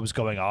understood what was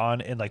going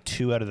on in like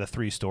 2 out of the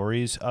 3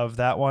 stories of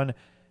that one.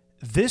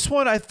 This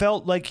one, I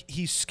felt like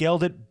he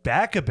scaled it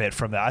back a bit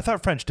from that. I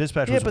thought French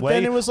Dispatch was but way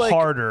then it was like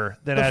harder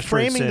than the Asteroid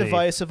framing City.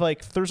 device of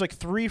like there's like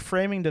 3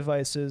 framing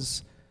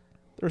devices.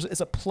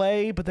 It's a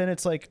play, but then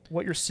it's like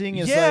what you're seeing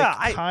is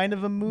like kind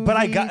of a movie. But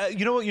I got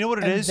you know what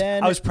it and is.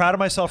 then I was proud of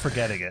myself for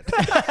getting it.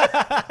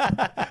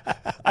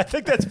 I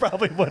think that's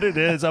probably what it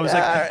is. I was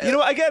like, you know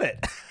what, I get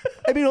it.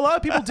 I mean, a lot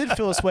of people did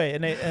feel this way,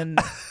 and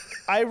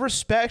I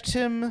respect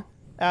him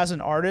as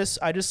an artist.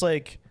 I just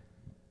like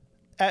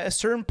at a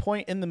certain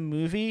point in the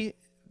movie,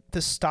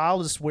 the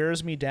style just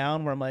wears me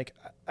down. Where I'm like,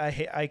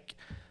 I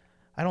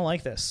don't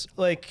like this.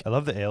 Like, I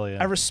love the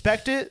alien. I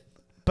respect it,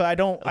 but I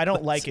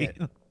don't like it.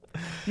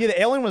 Yeah, the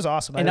alien was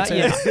awesome. And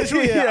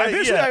Visually,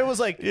 Yeah. I was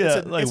like,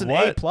 it's an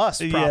A+.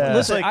 Probably. Yeah.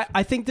 Listen, Like,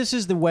 I think this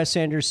is the Wes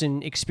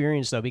Anderson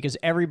experience though, because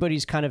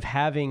everybody's kind of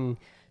having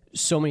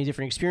so many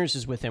different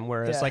experiences with him.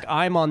 Whereas Yeah. like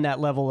I'm on that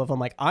level of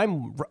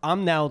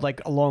I'm now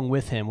like along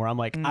with him, where I'm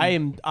like I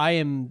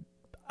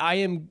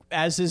am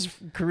as his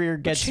career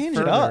gets change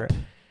further. it up.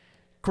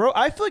 Grow.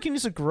 I feel like he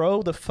needs to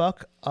grow the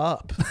fuck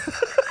up.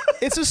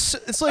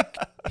 It's like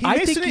he I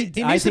needs think to, he-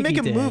 he I needs to think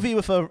make he a did. movie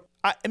with a.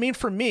 I mean,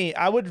 for me,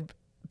 I would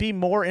be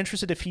more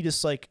interested if he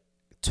just like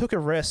took a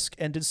risk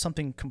and did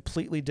something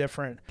completely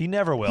different. He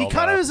never will. He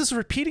kind of though. is just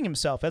repeating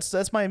himself.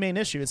 That's my main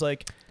issue. It's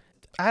like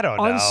I don't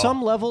know. On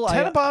some level,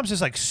 Tenenbaums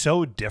is like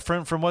so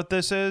different from what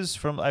this is.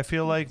 From I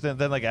feel like than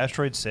like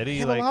Asteroid City.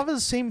 yeah, like a lot of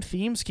the same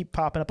themes keep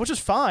popping up, which is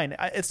fine.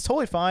 It's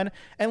totally fine.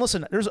 And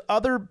listen, there's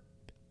other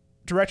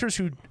directors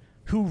who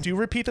do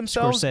repeat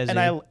themselves, Scorsese.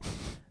 and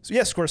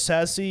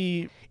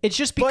Scorsese. it's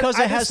just But because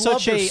I it has just love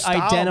such their a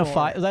style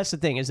identify. more. That's the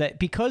thing, is that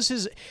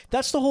because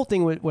that's the whole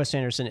thing with Wes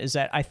Anderson, is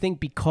that I think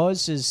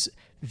because his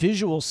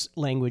visual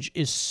language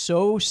is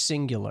so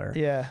singular,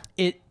 Yeah.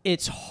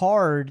 it's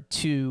hard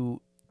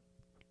to,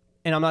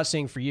 and I'm not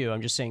saying for you,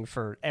 I'm just saying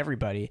for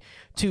everybody,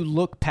 to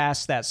look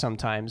past that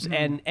sometimes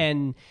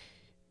and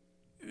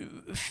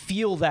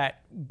feel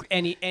that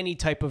any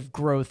type of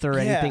growth or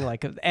anything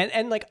like it.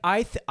 And like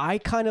I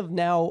kind of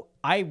now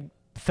I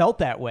felt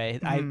that way.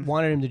 I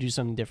wanted him to do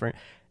something different.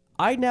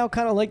 I now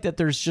kind of like that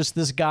there's just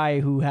this guy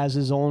who has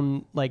his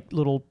own like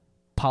little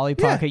Polly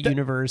Pocket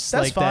universe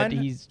that's like fine. that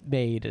he's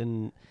made.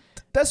 And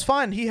That's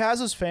fine. He has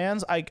his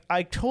fans.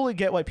 I totally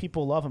get why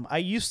people love him. I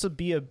used to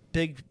be a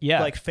big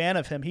like fan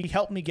of him. He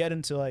helped me get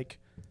into like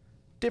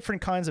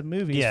different kinds of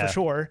movies for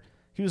sure.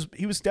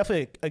 He was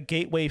definitely a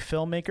gateway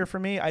filmmaker for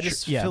me. I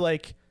just feel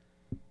like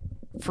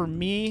for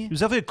me, it was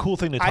definitely a cool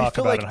thing to talk I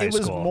feel about like in high it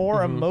was school.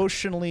 more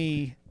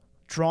emotionally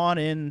drawn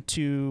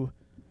into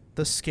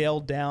the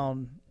scaled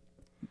down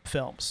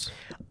films.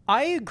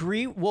 I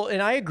agree. Well,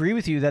 and I agree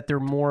with you that they're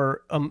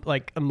more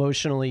like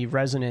emotionally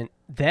resonant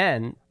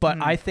then,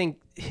 but I think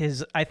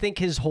his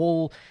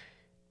emotional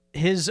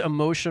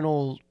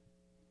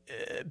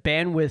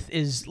bandwidth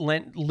is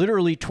lent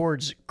literally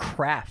towards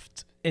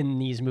craft in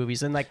these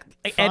movies and like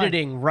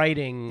editing,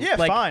 writing. Yeah,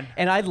 like, fine.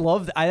 And I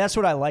love that's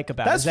what I like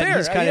about That's it. Is fair. that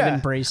he's kind of yeah.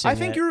 embracing I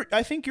think it.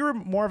 I think you're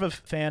more of a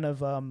fan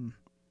of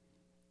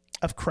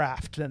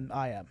craft than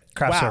I am.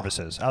 Craft Wow.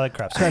 services. I like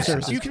craft Craft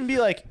services. services. You can be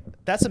like,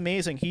 that's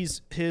amazing.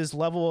 His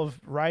level of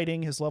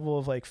writing, his level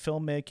of like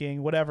filmmaking,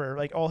 whatever,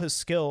 like all his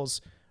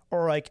skills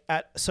are like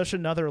at such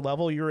another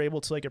level. You're able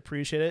to like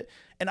appreciate it,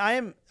 and I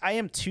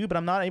am too, but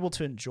I'm not able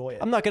to enjoy it.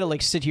 I'm not gonna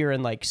like sit here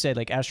and like say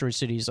like Asteroid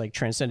City is like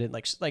transcendent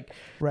like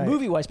Right.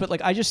 movie wise, but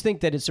like I just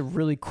think that it's a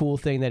really cool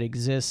thing that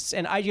exists,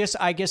 and I guess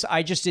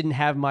I just didn't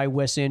have my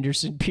Wes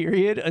Anderson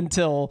period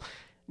until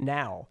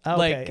now. Okay,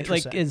 like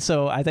interesting. and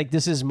so I think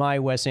this is my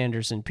Wes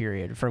Anderson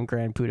period from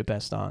Grand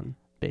Budapest on,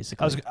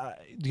 basically.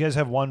 Do you guys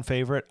have one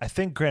favorite? I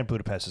think Grand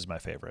Budapest is my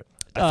favorite.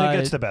 I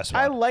think it's the best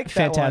one. I like that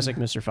Fantastic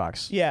one. Mr.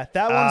 Fox. Yeah,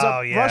 that one's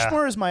up. yeah.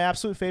 Rushmore is my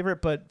absolute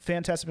favorite, but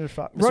Fantastic Mr.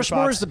 Fox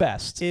Rushmore is the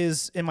best,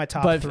 is in my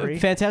top but 3.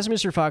 Fantastic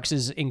Mr. Fox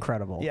is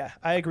incredible. Yeah,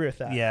 I agree with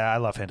that. Yeah, I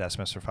love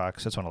Fantastic Mr.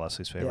 Fox. That's one of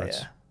Leslie's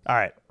favorites. yeah. All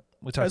right.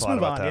 We talked Let's a lot move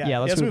about on, that. Yeah,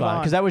 let's Let's move move on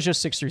on. because that was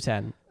just 6 through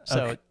 10. So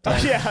Okay.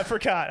 Oh, yeah, I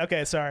forgot.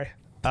 Okay, sorry.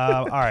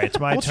 All right, it's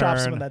my We'll chop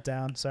some turn. of that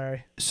down.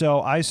 Sorry.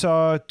 So I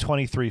saw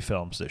 23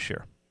 films this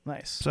year.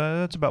 Nice. So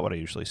that's about what I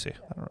usually see.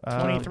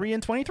 23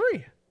 and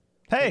 23.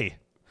 Hey,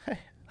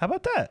 how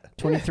about that?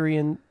 23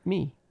 and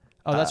me.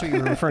 Oh, that's what you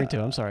were referring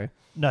to. I'm sorry.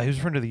 No, he was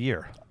referring to the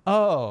year.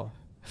 Oh.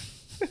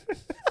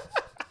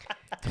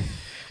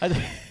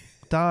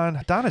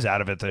 Don is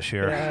out of it this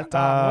year. Yeah,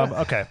 Don.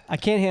 Okay, I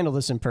can't handle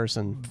this in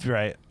person.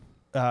 right.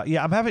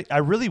 Yeah, I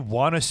really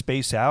want to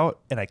space out,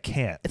 and I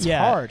can't. It's Yeah.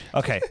 hard.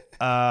 Okay,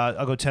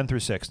 I'll go 10 through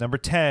 6. Number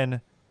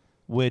 10,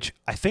 which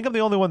I think I'm the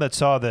only one that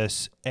saw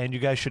this, and you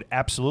guys should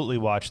absolutely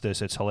watch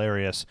this. It's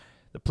hilarious.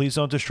 The Please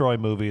Don't Destroy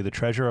movie, The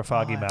Treasure of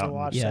Foggy I have to Mountain.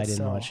 watch Yeah, I that didn't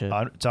still. watch it.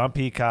 It's on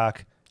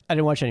Peacock. I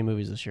didn't watch any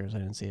movies this year, so I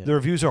didn't see it. The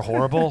reviews are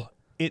horrible.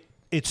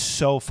 It's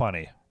so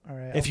funny. All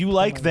right. If I'll you put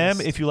like on my them,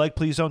 list. if you like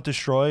Please Don't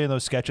Destroy and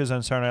those sketches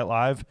on Saturday Night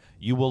Live,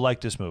 you will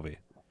like this movie.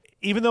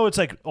 Even though it's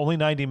like only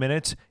 90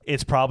 minutes,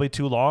 it's probably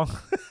too long.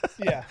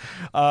 yeah.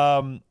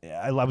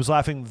 I was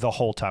laughing the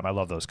whole time. I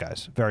love those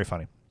guys. Very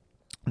funny.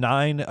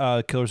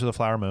 9, Killers of the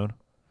Flower Moon.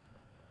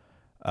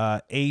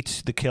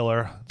 8, The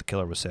Killer. The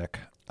Killer was sick.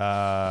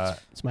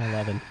 It's my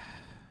 11.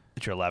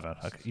 It's your 11.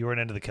 Okay. You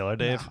weren't into The Killer,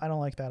 Dave? I don't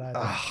like that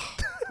either.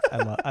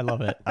 I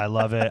love it. I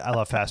love it. I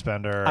love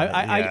Fassbender.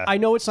 Yeah. I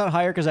know it's not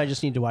higher because I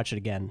just need to watch it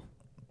again.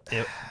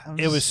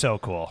 It was so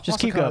cool. Just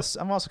keep going.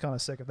 I'm also kind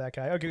of sick of that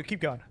guy. Okay, keep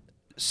going.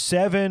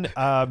 7,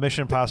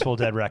 Mission Impossible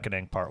Dead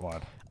Reckoning, Part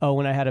 1. Oh,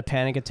 when I had a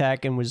panic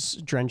attack and was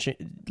drenching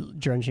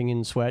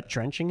in sweat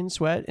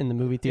in the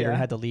movie theater, Yeah. and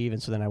had to leave,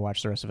 and so then I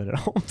watched the rest of it at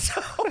home.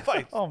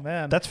 Oh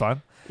man. That's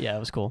fun. Yeah, it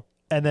was cool.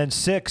 And then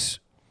 6,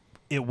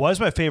 It was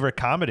my favorite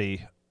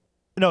comedy.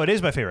 No, it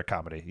is my favorite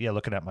comedy. Yeah,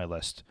 looking at my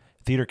list.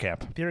 Theater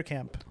Camp. Theater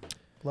Camp.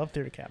 Love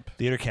Theater Camp.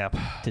 Theater Camp.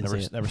 Didn't see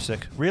it. Never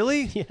sick.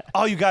 Really? Yeah.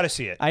 Oh, you got to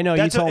see it. I know,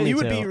 That's you told me you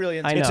would to. be really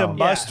into I it. It's a know.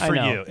 must I for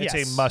know. you. It's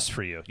Yes. a must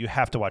for you. You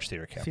have to watch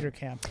Theater Camp. Theater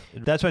Camp.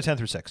 That's my 10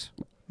 through 6.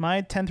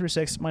 My 10 through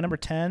 6. My number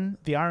 10,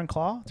 The Iron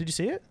Claw. Did you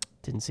see it?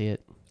 Didn't see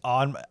it.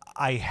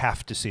 I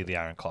have to see The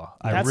Iron Claw.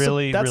 That's I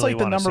really, that's really like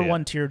the want to number see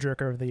one it.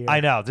 tearjerker of the year. I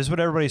know. This is what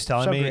everybody's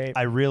telling So me. great.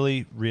 I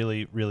really,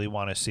 really, really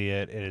want to see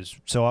it. It is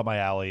so up my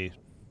alley.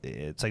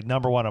 It's like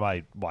number one on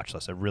my watch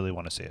list. I really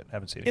want to see it.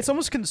 Haven't seen it. It's yet.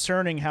 almost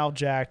concerning how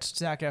jacked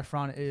Zac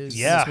Efron is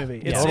Yeah. in this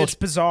movie. It's, Total- it's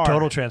bizarre.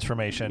 Total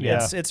transformation.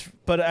 Yeah.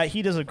 But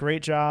he does a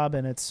great job,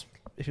 and it's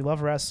if you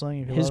love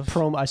wrestling, if you His love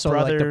promo, I saw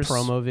Brothers, like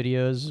the promo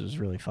videos. It was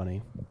really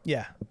funny.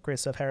 Yeah, great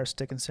stuff. Harris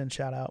Dickinson,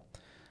 shout out.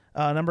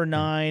 Number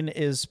 9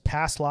 is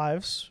Past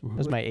Lives. That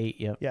was my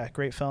 8. Yep. Yeah,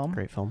 great film.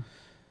 Great film.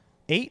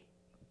 8,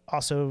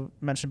 also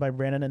mentioned by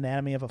Brandon,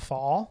 Anatomy of a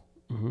Fall.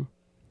 Mm-hmm.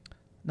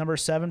 Number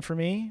 7 for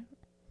me,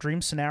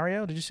 Dream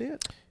Scenario. Did you see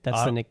it?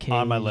 That's the Nick Cage.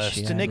 on my list.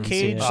 Yeah, The I Nick didn't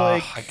see Cage, it.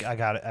 like, I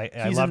got it.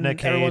 I He's love in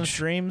Nick everyone's Cage.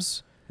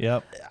 dreams.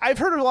 Yep. I've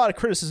heard a lot of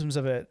criticisms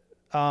of it,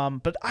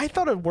 but I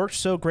thought it worked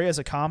so great as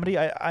a comedy.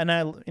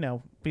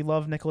 We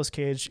love Nicolas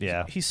Cage.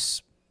 Yeah.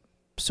 He's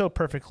so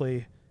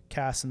perfectly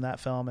cast in that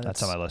film, and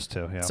That's on my list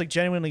too. Yeah. it's like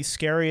genuinely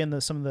scary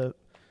in some of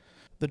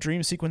the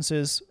dream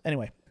sequences.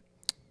 Anyway,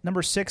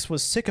 number 6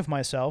 was Sick of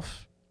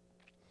Myself,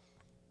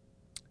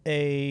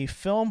 a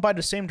film by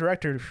the same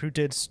director who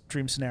did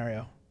Dream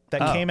Scenario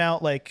that Oh. came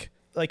out like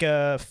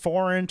a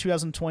foreign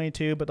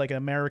 2022, but like an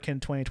American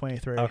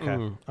 2023.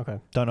 Okay. Okay.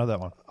 Don't know that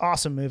one.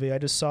 Awesome movie. I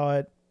just saw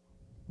it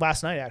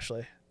last night,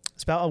 actually.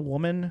 It's about a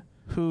woman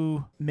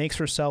who makes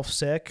herself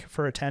sick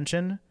for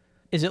attention.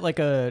 Is it like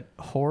a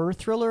horror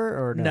thriller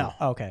or no? No.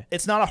 Oh, okay.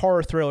 It's not a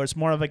horror thriller. It's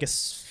more of like a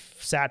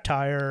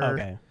satire.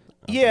 Okay.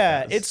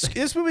 Yeah,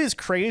 this movie is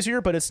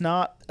crazier, but it's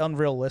not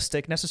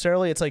unrealistic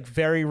necessarily. It's like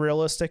very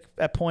realistic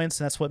at points,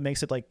 and that's what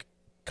makes it like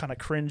kind of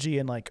cringy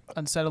and like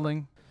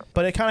unsettling.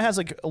 But it kind of has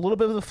like a little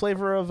bit of the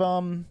flavor of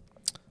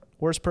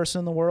Worst Person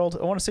in the World.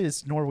 I want to say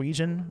it's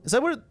Norwegian. Is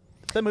that what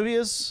that movie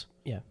is?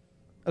 Yeah.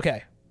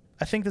 Okay.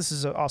 I think this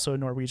is also a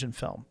Norwegian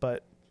film,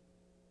 but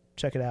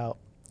check it out.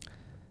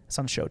 It's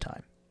on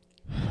Showtime.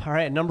 All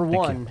right. Number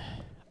 1.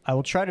 I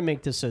will try to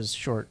make this as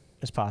short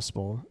as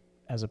possible,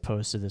 as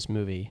opposed to this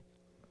movie.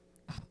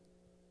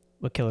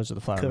 What Killers of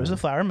the Flower Killers Moon? of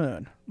the Flower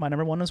Moon. My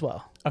number 1 as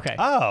well. Okay.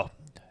 Oh,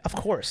 Of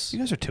course. you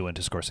guys are too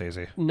into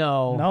Scorsese.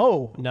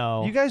 No.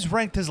 No. You guys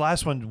ranked his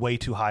last one way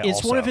too high. It's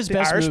also. one of his The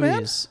best Irishman?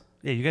 movies.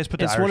 Yeah, you guys put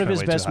the It's one of Irishman his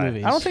way too best high.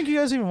 movies. I don't think you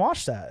guys even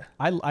watched that.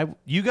 I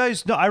You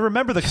guys, no, I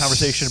remember the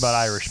conversation about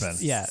Irishman.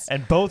 Yeah.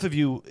 And both of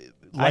you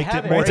liked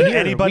have it it more right than here.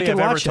 anybody We can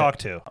I've ever watch it. talked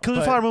to. Killers of the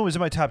But- Flower Moon was in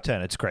my top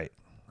 10. It's great.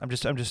 I'm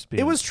just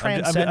being. It was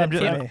transcendent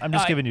for me. I'm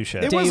just giving you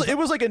shit. It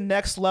was like a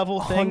next level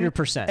thing.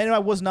 100%. And I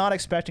was not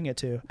expecting it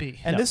to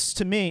be. And No. this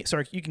to me,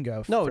 sorry, you can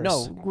go. No,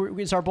 first. no.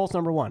 It's our both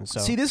number 1. So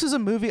See, this is a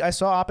movie. I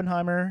saw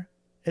Oppenheimer.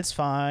 It's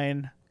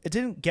fine. It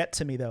didn't get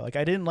to me though. Like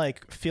I didn't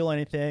like feel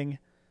anything.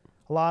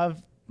 A lot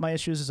of my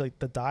issues is like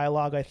the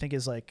dialogue. I think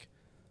is like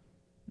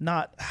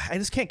not. I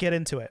just can't get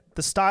into it.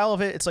 The style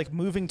of it. It's like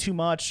moving too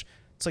much.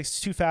 It's like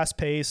too fast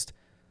paced.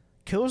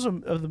 Killers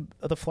of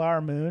the Flower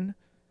Moon.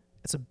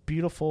 It's a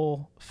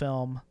beautiful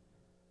film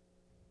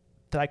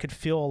that I could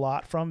feel a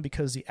lot from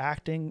because the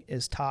acting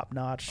is top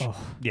notch.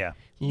 Yeah.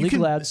 You Lee can-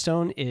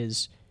 Gladstone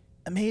is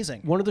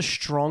Amazing. one of the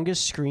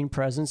strongest screen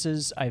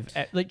presences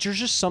like. There's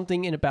just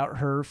something about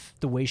her,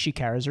 the way she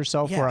carries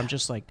herself, Yeah. where I'm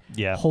just like,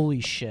 Yeah.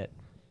 holy shit.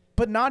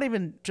 But not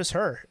even just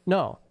her.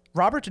 No,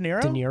 Robert De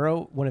Niro. De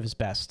Niro, one of his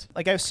best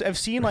Like I've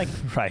seen like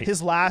Right.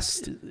 his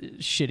last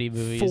shitty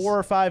movies. 4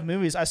 or 5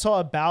 movies. I saw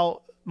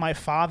About My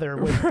Father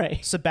with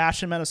Right.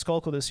 Sebastian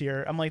Maniscalco this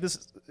year. I'm like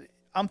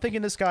I'm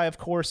thinking this guy, of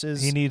course,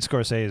 is He needs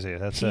Scorsese.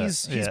 That's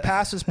he's it. Yeah.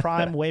 past his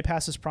prime, way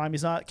past his prime.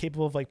 He's not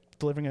capable of like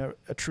delivering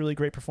a truly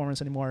great performance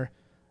anymore.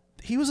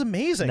 He was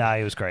amazing. Nah,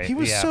 he was great. He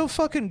was Yeah. so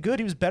fucking good.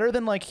 He was better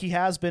than like he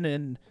has been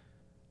in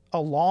a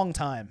long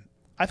time.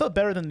 I felt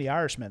better than The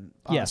Irishman,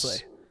 honestly.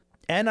 Yes.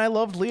 And I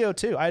loved Leo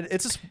too.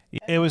 It's just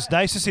It was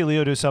nice to see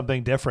Leo do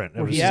something different.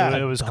 It was, Yeah.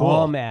 it was cool.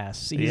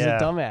 Dumbass. He's Yeah.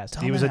 a dumbass.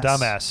 He was a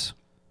Dumbass.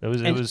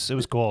 dumbass. It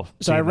was cool.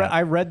 So seeing that.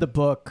 I read the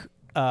book.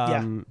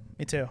 yeah,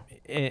 me too.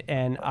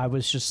 And I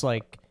was just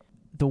like,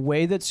 the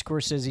way that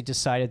Scorsese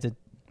decided to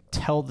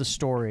tell the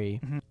story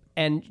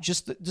and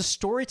just the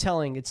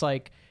storytelling, it's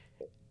like,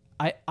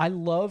 I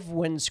love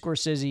when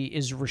Scorsese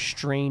is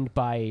restrained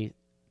by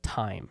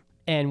time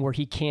and where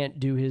he can't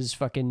do his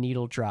fucking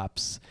needle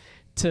drops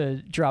to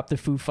drop the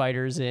Foo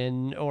Fighters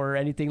in or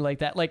anything like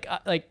that. Like,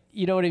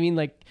 you know what I mean?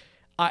 Like,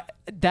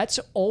 that's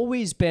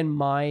always been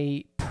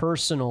my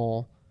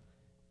personal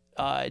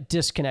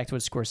disconnect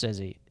with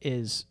Scorsese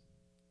is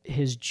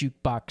his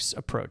jukebox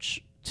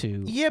approach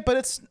to. Yeah,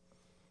 but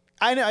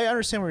I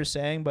understand what you're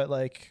saying, but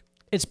like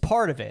It's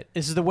part of it.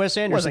 This is the Wes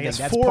what is Anderson it, thing. it's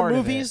That's 4 part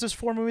movies. of it. There's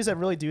 4 movies that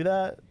really do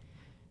that.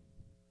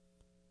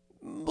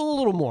 A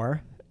little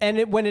more,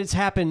 and when it's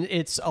happened,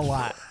 it's a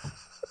lot.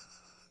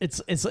 It's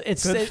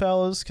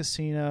Goodfellas,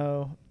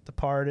 Casino,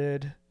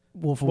 Departed,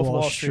 Wolf of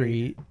Wall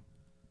Street.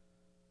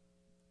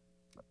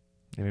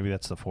 Yeah, maybe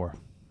that's the 4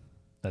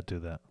 that do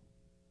that.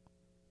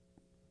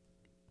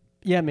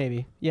 Yeah,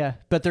 maybe. Yeah,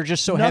 but they're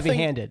just so Nothing-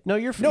 heavy-handed. No,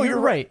 you're No, you're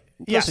right.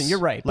 Yes. Listen, you're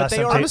right. Last But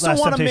they Temptation- are. I just don't Last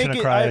want to Temptation make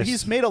of it. Christ.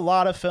 He's made a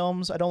lot of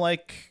films. I don't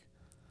like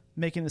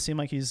making it seem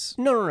like he's.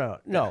 No,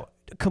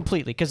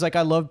 completely. Because like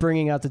I love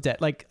Bringing Out the Dead.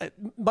 Like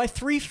my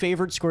 3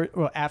 favorite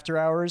After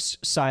Hours,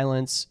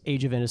 Silence,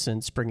 Age of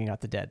Innocence, Bringing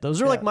Out the Dead.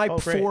 Those are like my Oh,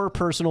 great. 4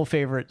 personal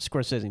favorite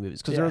Scorsese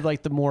movies because Yeah. they're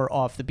like the more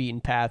off the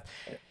beaten path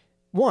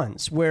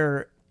ones.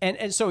 Where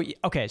and so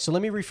okay, so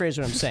let me rephrase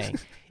what I'm saying.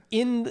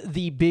 In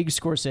the big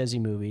Scorsese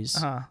movies,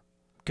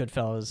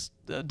 Goodfellas,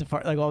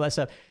 like all that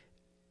stuff,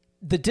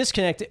 the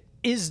disconnect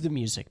is the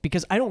music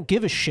because I don't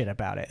give a shit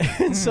about it.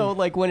 And so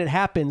like when it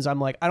happens, I'm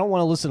like, I don't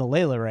want to listen to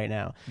Layla right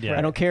now. Yeah.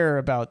 I don't care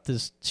about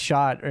this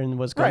shot and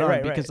what's going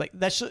Right, on because like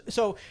that's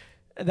so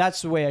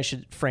that's the way I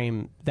should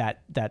frame that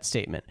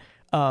statement.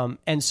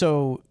 And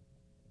so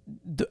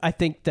I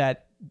think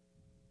that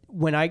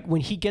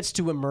when he gets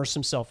to immerse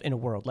himself in a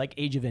world like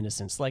Age of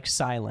Innocence, like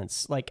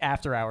Silence, like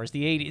After Hours,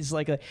 the 80s,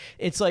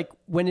 it's like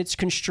when it's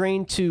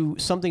constrained to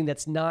something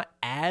that's not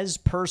as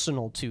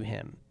personal to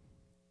him,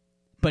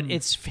 but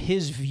it's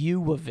his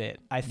view of it.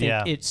 I think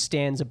Yeah. it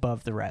stands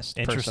above the rest.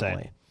 Interesting.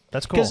 Personally.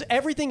 That's cool. Because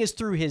everything is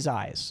through his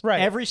eyes. Right.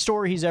 Every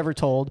story he's ever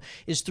told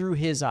is through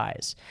his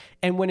eyes.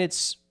 And when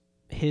it's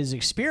his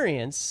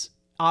experience,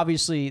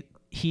 obviously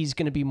he's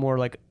going to be more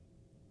like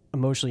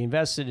emotionally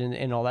invested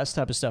in all that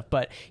type of stuff.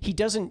 But he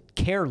doesn't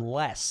care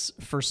less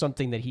for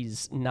something that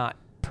he's not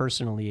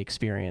personally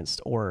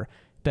experienced or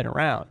been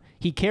around.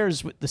 He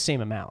cares with the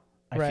same amount,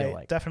 I feel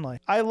like. Definitely.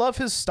 I love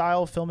his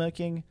style of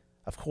filmmaking,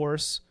 of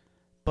course,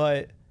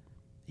 but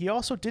he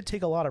also did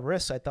take a lot of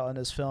risks, I thought, in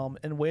his film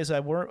in ways I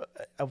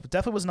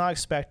definitely was not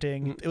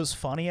expecting. It was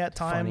funny at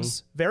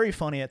times, very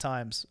funny at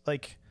times.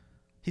 Like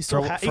he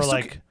still for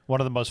like one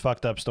of the most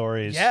fucked up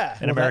stories Yeah.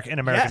 in Well, American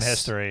yes.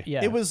 history.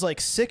 Yeah. It was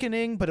like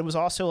sickening, but it was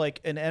also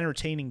like an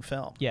entertaining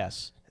film.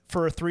 Yes.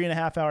 For a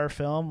 3.5 hour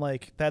film,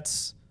 like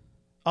that's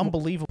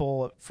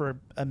unbelievable for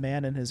a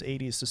man in his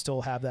 80s to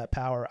still have that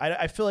power.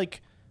 I feel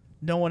like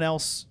no one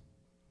else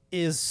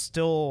is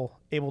still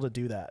able to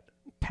do that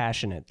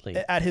Passionately.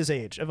 at his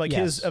age, of like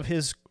Yes.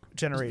 his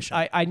generation.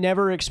 I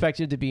never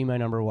expected to be my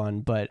number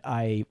one, but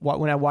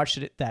when I watched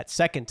it that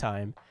second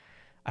time,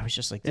 I was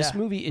just like, this Yeah.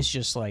 movie is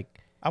just like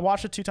I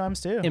watched it 2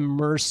 times too.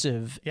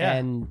 immersive Yeah.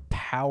 and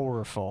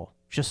powerful,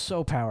 just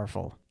so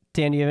powerful.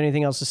 Dan, do you have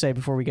anything else to say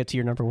before we get to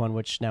your number one,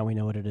 which now we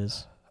know what it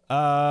is?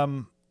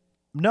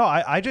 No,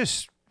 I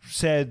just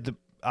said that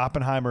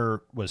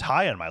Oppenheimer was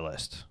high on my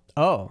list.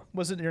 Oh,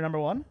 Was it your number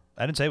one?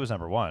 I didn't say it was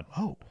number 1.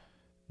 Oh,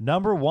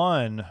 Number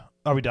 1.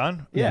 Are we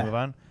done? Yeah. Can we move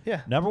on.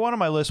 yeah. Number 1 on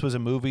my list was a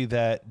movie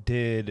that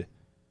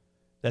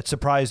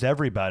surprised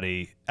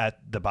everybody at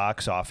the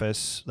box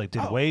office. Like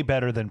did way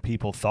better than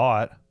people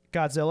thought.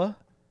 Godzilla.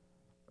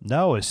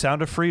 No, it's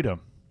Sound of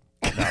Freedom.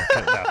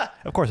 No.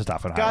 Of course it's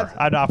Oppenheimer.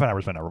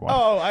 Oppenheimer's my number 1.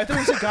 Oh, I thought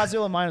you said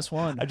Godzilla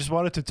 -1. I just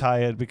wanted to tie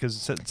it because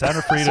Sound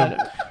of Freedom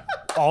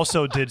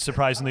also did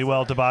surprisingly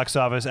well at the box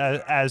office,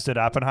 as did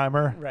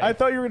Oppenheimer. right. I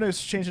thought you were going to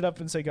change it up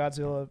and say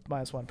Godzilla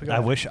 -1. But go I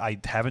ahead. wish I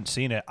haven't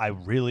seen it. I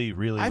really,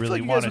 really, I feel really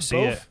like you want guys to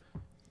would see both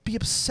it. be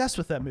obsessed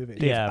with that movie.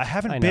 Dave, Yeah, I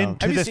haven't I been know.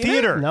 to Have the you seen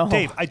theater. it? No.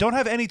 Dave, I don't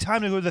have any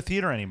time to go to the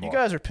theater anymore. You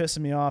guys are pissing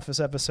me off this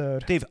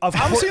episode. Dave, of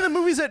I'm course. seeing the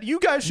movies that you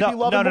guys should be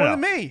loving more than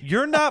me.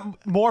 You're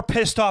not more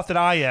pissed off than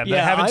I am. That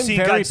Yeah, haven't I'm seen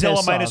very Godzilla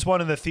pissed off.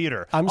 -1 in the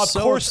theater. I'm of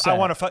so course, I upset.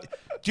 want to.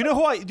 Do you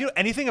know do you know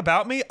anything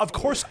about me? Of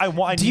course, I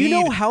want. Do you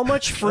know how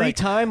much free like,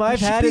 time I've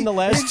should had be in the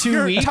last in 2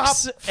 your weeks? top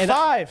and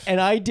 5. and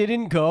I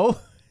didn't go.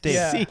 Dave,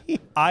 Yeah. See?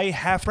 I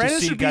have Brandon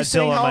to see should be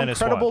saying Godzilla how -1.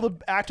 incredible the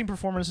acting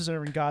performances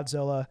are in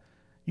Godzilla.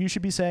 You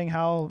should be saying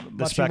how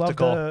much you love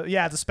spectacle.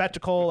 the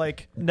spectacle.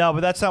 Like No, but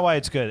that's not why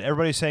it's good.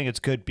 Everybody's saying it's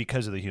good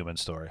because of the human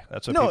story.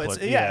 That's what no, people. it's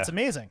it's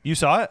amazing. You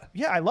saw it?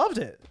 Yeah, I loved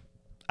it.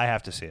 I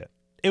have to see it.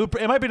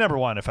 It might be number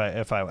 1 if I That's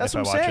if I what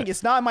I'm watch saying. it.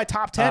 It's not in my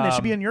top 10. It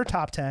should be in your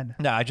top 10.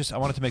 No, I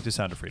wanted to make the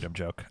Sound of Freedom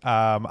joke.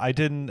 I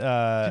didn't.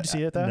 Did you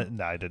see it, though?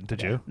 No, I didn't.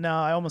 Did you? No,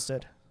 I almost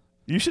did.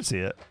 You should see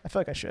it. I feel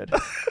like I should.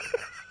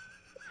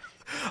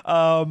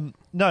 No,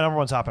 number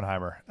 1's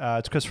Oppenheimer.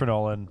 It's Christopher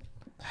Nolan.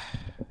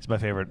 He's my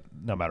favorite,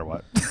 no matter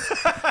what.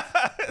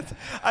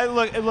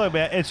 Look,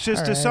 man. It's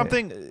just All right.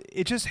 something.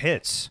 It just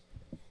hits.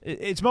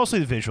 It's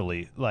mostly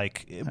visually,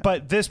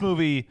 but this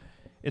movie,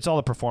 it's all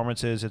the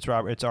performances. It's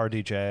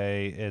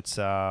RDJ. It's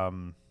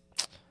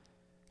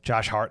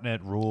Josh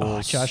Hartnett rules.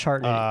 Oh, Josh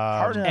Hartnett.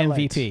 Hartnett I liked.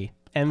 MVP.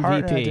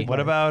 Hartnett I MVP. did What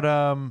like.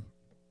 about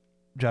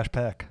Josh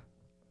Peck?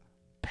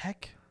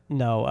 Peck.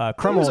 No, was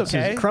Krumholtz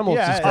okay. is Krumholtz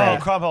Yeah, is I- great Oh,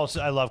 Krumholtz.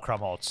 I love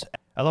Krumholtz.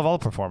 I love all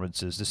the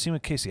performances. The scene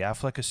with Casey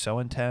Affleck is so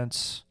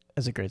intense.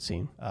 That's a great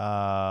scene.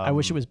 I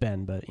wish it was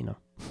Ben, but you know.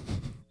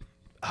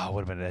 Oh, it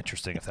would have been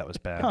interesting if that was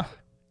Ben. Huh.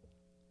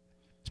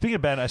 Speaking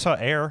of Ben, I saw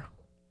Air.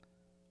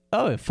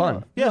 Oh,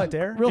 fun. You liked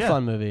Air? Real Yeah.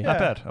 fun movie. Not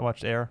Yeah. bad. I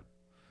watched Air.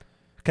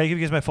 Can I give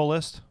you guys my full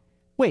list?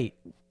 Wait,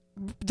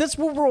 that's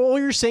what all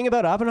you're saying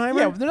about Oppenheimer?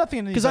 Yeah, there's nothing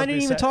in these Because I other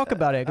didn't even set- talk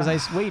about it because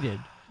I waited.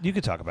 You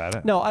could talk about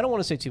it. No, I don't want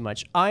to say too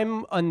much.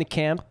 I'm on the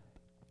camp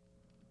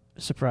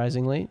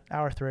surprisingly,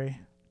 Hour 3.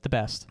 the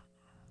best.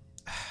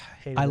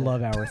 Hated I it.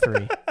 love Hour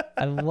 3.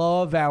 I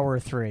love Hour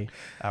 3.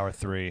 Hour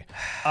 3.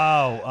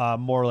 Oh,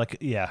 more like,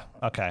 yeah.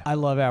 Okay. I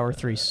love Hour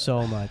 3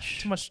 so much.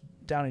 Too much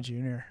Downey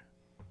Jr.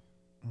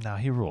 No,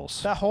 he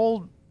rules. That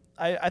whole,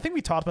 I think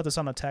we talked about this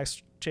on a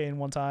text chain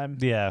one time.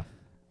 Yeah.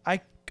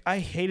 I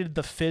hated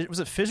the was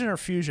it Fission or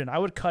Fusion? I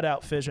would cut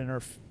out Fission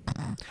or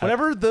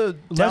whatever the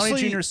Downey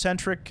Leslie- Jr.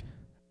 centric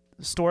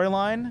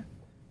storyline.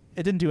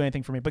 It didn't do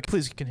anything for me. But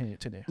please continue.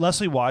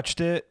 Leslie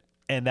watched it,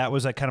 and that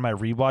was like kind of my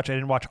rewatch. I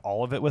didn't watch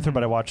all of it with her,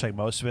 but I watched like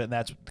most of it, and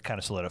that's kind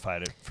of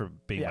solidified it for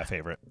being my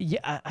favorite.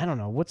 Yeah, I don't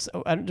know.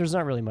 There's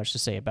not really much to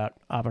say about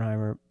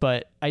Oppenheimer,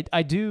 but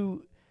I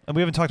do. And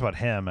we haven't talked about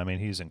him. I mean,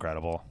 he's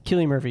incredible.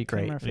 Cillian Murphy,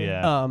 great. Murphy.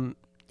 Yeah.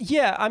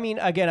 Yeah, I mean,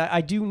 again,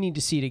 I do need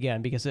to see it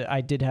again because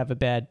I did have a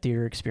bad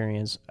theater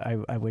experience.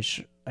 I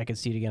wish I could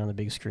see it again on the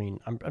big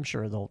screen. I'm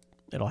sure it'll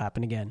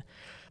happen again.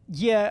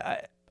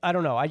 Yeah, I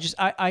don't know. I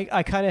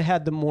kind of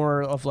had the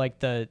more of like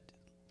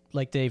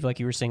Dave, like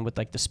you were saying with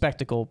like the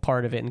spectacle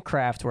part of it and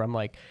craft, where I'm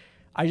like,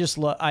 I just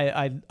love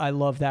I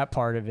love that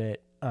part of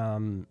it.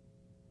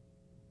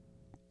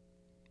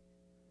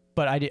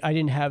 But I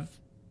didn't have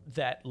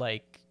that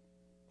like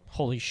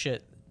holy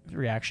shit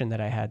reaction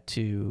that I had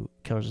to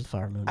Killers of the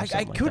Flower Moon.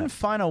 I couldn't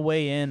find a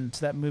way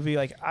into that movie.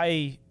 Like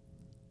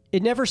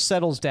It never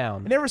settles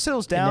down. it never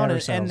settles down, never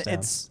and, settles down.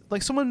 it's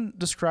like someone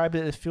described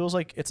it. It feels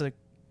like it's a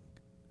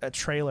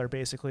trailer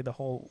basically the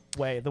whole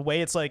way. The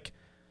way it's like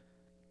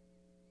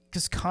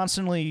just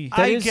constantly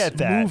I get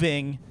that.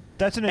 moving.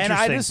 That's an And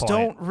interesting I just point.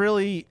 don't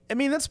really. I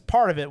mean, that's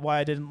part of it why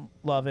I didn't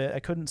love it. I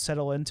couldn't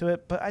settle into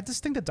it, but I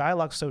just think the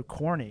dialogue's so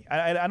corny.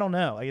 I don't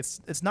know. Like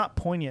it's not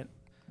poignant.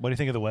 What do you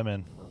think of the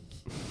women?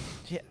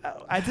 Yeah,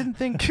 I didn't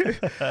think.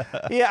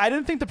 Yeah, I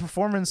didn't think the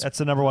performance That's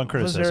the number one was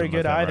criticism. very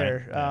good of them,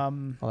 either. right? Yeah.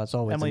 Well, that's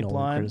always Emily the Nolan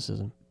Blunt.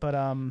 criticism. But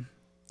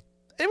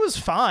it was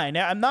fine.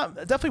 It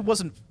definitely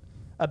wasn't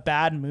a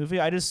bad movie.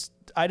 I just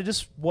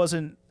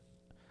wasn't.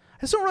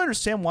 I just don't really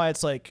understand why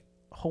it's like,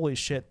 holy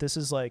shit, this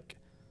is like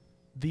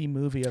the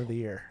movie of the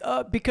year.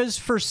 Because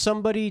for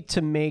somebody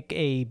to make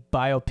a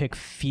biopic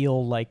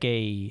feel like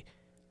a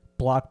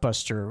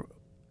blockbuster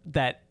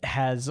that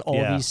has all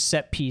Yeah. these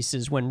set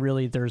pieces when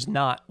really there's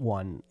not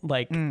one,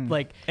 like And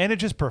it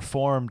just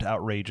performed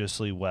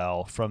outrageously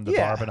well from the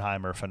Yeah.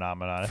 Barbenheimer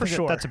phenomenon. I For think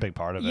sure. that's a big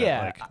part of it.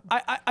 yeah.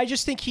 Like, I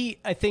just think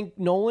I think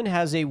Nolan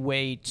has a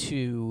way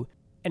to,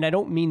 and I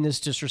don't mean this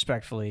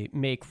disrespectfully,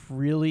 make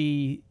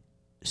really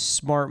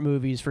smart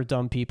movies for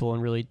dumb people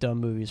and really dumb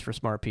movies for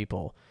smart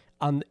people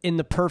in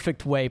the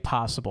perfect way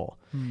possible,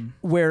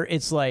 where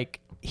it's like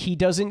he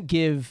doesn't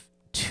give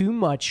too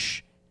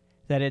much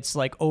that it's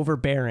like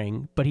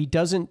overbearing, but he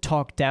doesn't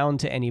talk down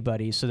to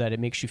anybody so that it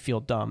makes you feel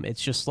dumb.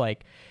 It's just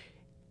like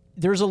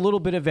there's a little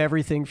bit of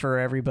everything for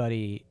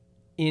everybody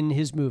in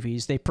his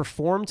movies. They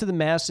perform to the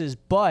masses,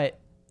 but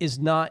is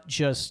not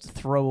just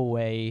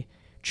throwaway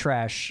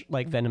trash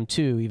like Venom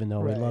 2, even though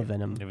we love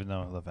Venom. even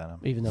though I love Venom.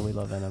 Even though we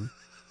love Venom.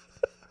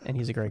 And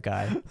he's a great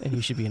guy, and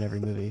he should be in every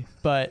movie.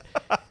 But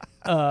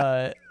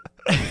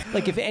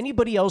like if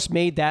anybody else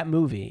made that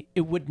movie,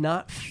 it would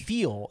not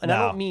feel, and I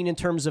No. don't mean in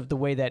terms of the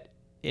way that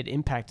it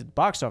impacted the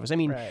box office. I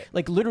mean, Right.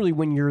 like literally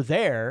when you're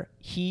there,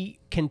 he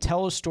can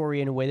tell a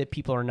story in a way that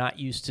people are not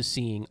used to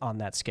seeing on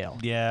that scale.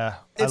 Yeah.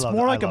 It's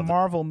more like a Marvel.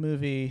 Marvel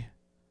movie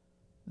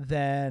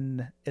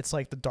than it's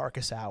like The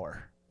Darkest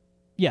Hour.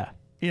 Yeah.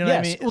 You know what I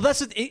Yes. mean?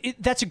 Well,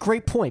 that's a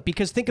great point,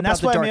 because think And about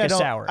that's The why I mean,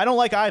 Darkest Hour. I don't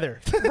like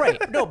either.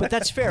 Right. No, but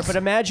that's fair. But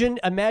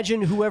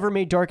imagine whoever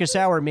made Darkest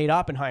Hour made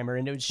Oppenheimer,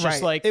 and it was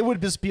just like it would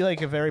just be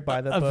like a very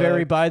by the book.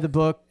 very by the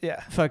book,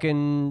 Yeah.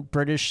 fucking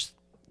British,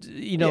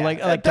 Yeah, like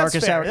that's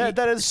Darkest fair. Hour.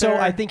 That is so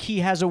fair. I think he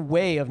has a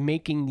way of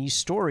making these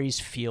stories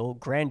feel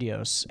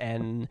grandiose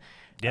and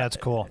Yeah, it's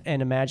cool.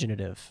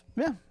 imaginative.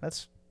 Yeah,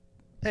 that's.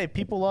 Hey,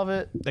 people love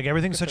it. Like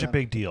everything's Good such for a them.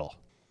 big deal.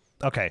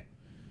 Okay.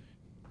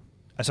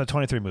 I saw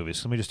 23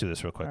 movies. Let me just do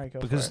this real quick. All right, go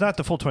because for it's it. not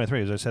the full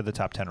 23, as I said the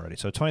top 10 already.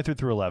 So 23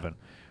 through 11.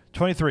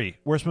 23,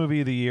 worst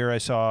movie of the year. I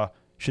saw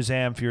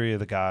Shazam! Fury of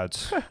the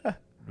Gods.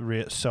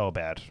 So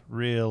bad.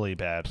 Really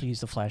bad.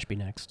 Please, The Flash be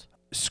next.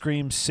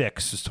 Scream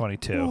 6 is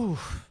 22. Ooh,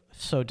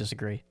 so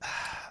disagree.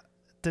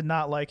 Did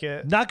not like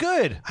it. Not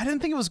good. I didn't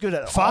think it was good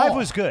at all. 5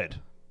 was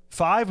good.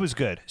 5 was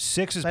good.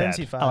 6 is I didn't bad.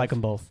 see 5. I like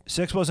them both.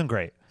 6 wasn't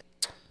great.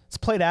 It's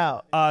played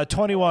out.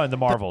 21, The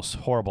Marvels.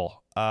 Horrible.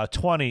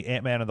 20,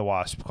 Ant-Man and the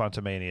Wasp.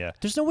 Quantumania.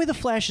 There's no way The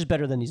Flash is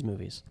better than these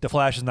movies. The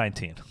Flash is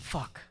 19.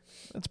 Fuck.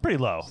 It's pretty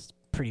low.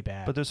 Pretty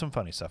bad. But there's some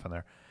funny stuff in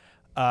there.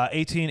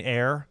 18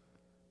 Air,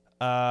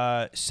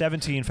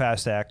 17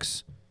 Fast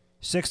X,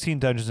 16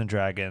 Dungeons and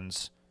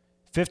Dragons,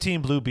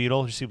 15 Blue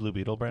Beetle. Did you see Blue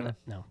Beetle, Brandon?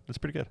 no. That's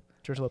pretty good.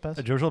 George Lopez.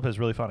 George Lopez is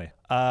really funny.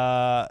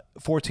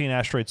 14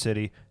 Asteroid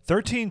City,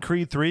 13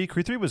 Creed 3.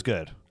 Creed 3 was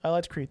good. I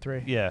liked Creed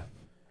 3. Yeah.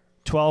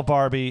 12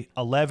 Barbie,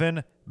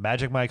 11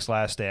 Magic Mike's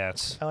Last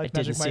Dance. I like I didn't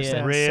Magic see Mike's it.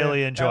 Dance. Really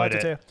Yeah, I enjoyed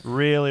liked it. too.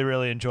 Really,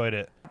 really enjoyed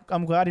it.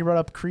 I'm glad you brought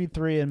up Creed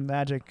 3 and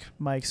Magic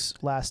Mike's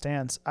Last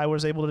Dance. I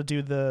was able to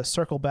do the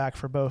circle back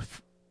for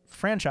both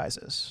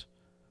franchises.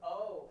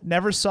 Oh.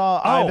 Never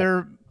saw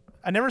either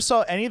I never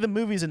saw any of the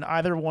movies in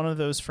either one of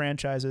those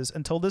franchises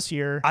until this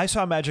year. I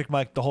saw Magic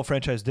Mike, the whole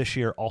franchise, this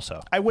year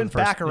also. I went For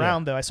the first- back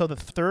around though. I saw the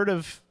third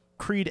of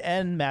Creed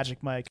and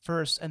Magic Mike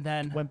first, and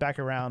then went back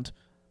around.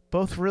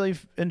 Both really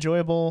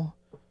enjoyable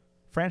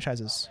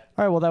franchises.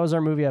 All right, well, that was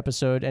our movie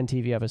episode and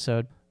TV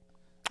episode.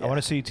 I want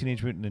to see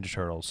Teenage Mutant Ninja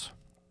Turtles,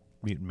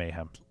 Mutant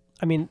Mayhem.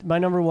 I mean, my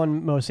number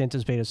one most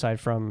anticipated, aside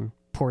from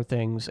Poor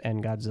Things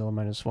and Godzilla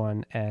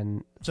 -1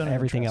 and Zone of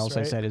everything Interest, else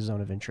I right? said is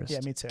Zone of Interest. Yeah,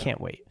 me too.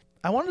 Can't wait.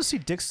 I wanted to see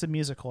Dix the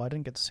Musical. I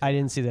didn't get to see I it.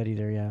 didn't see that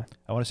either. Yeah,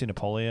 I want to see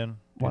Napoleon.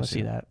 want to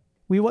see that.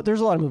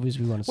 There's a lot of movies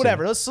we want to see.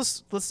 Whatever.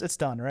 Let's. It's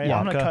done, right? Yeah.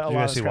 I'm gonna Wonka. cut a Did you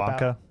lot guys of see crap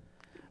Wonka? out.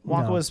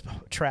 Wonka No. was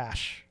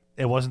trash.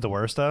 It wasn't the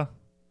worst though.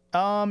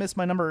 It's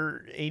my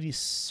number 80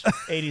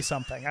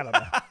 something. I don't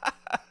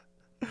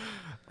know.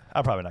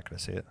 I'm probably not going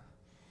to see it.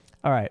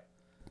 All right,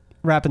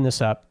 wrapping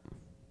this up.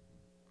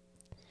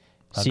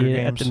 See Hunger you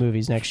at Games. the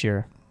movies next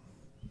year.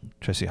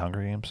 Should I see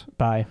Hunger Games?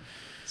 Bye.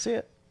 See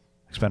it.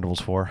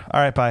 Expendables 4. All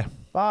right, bye.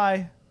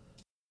 Bye.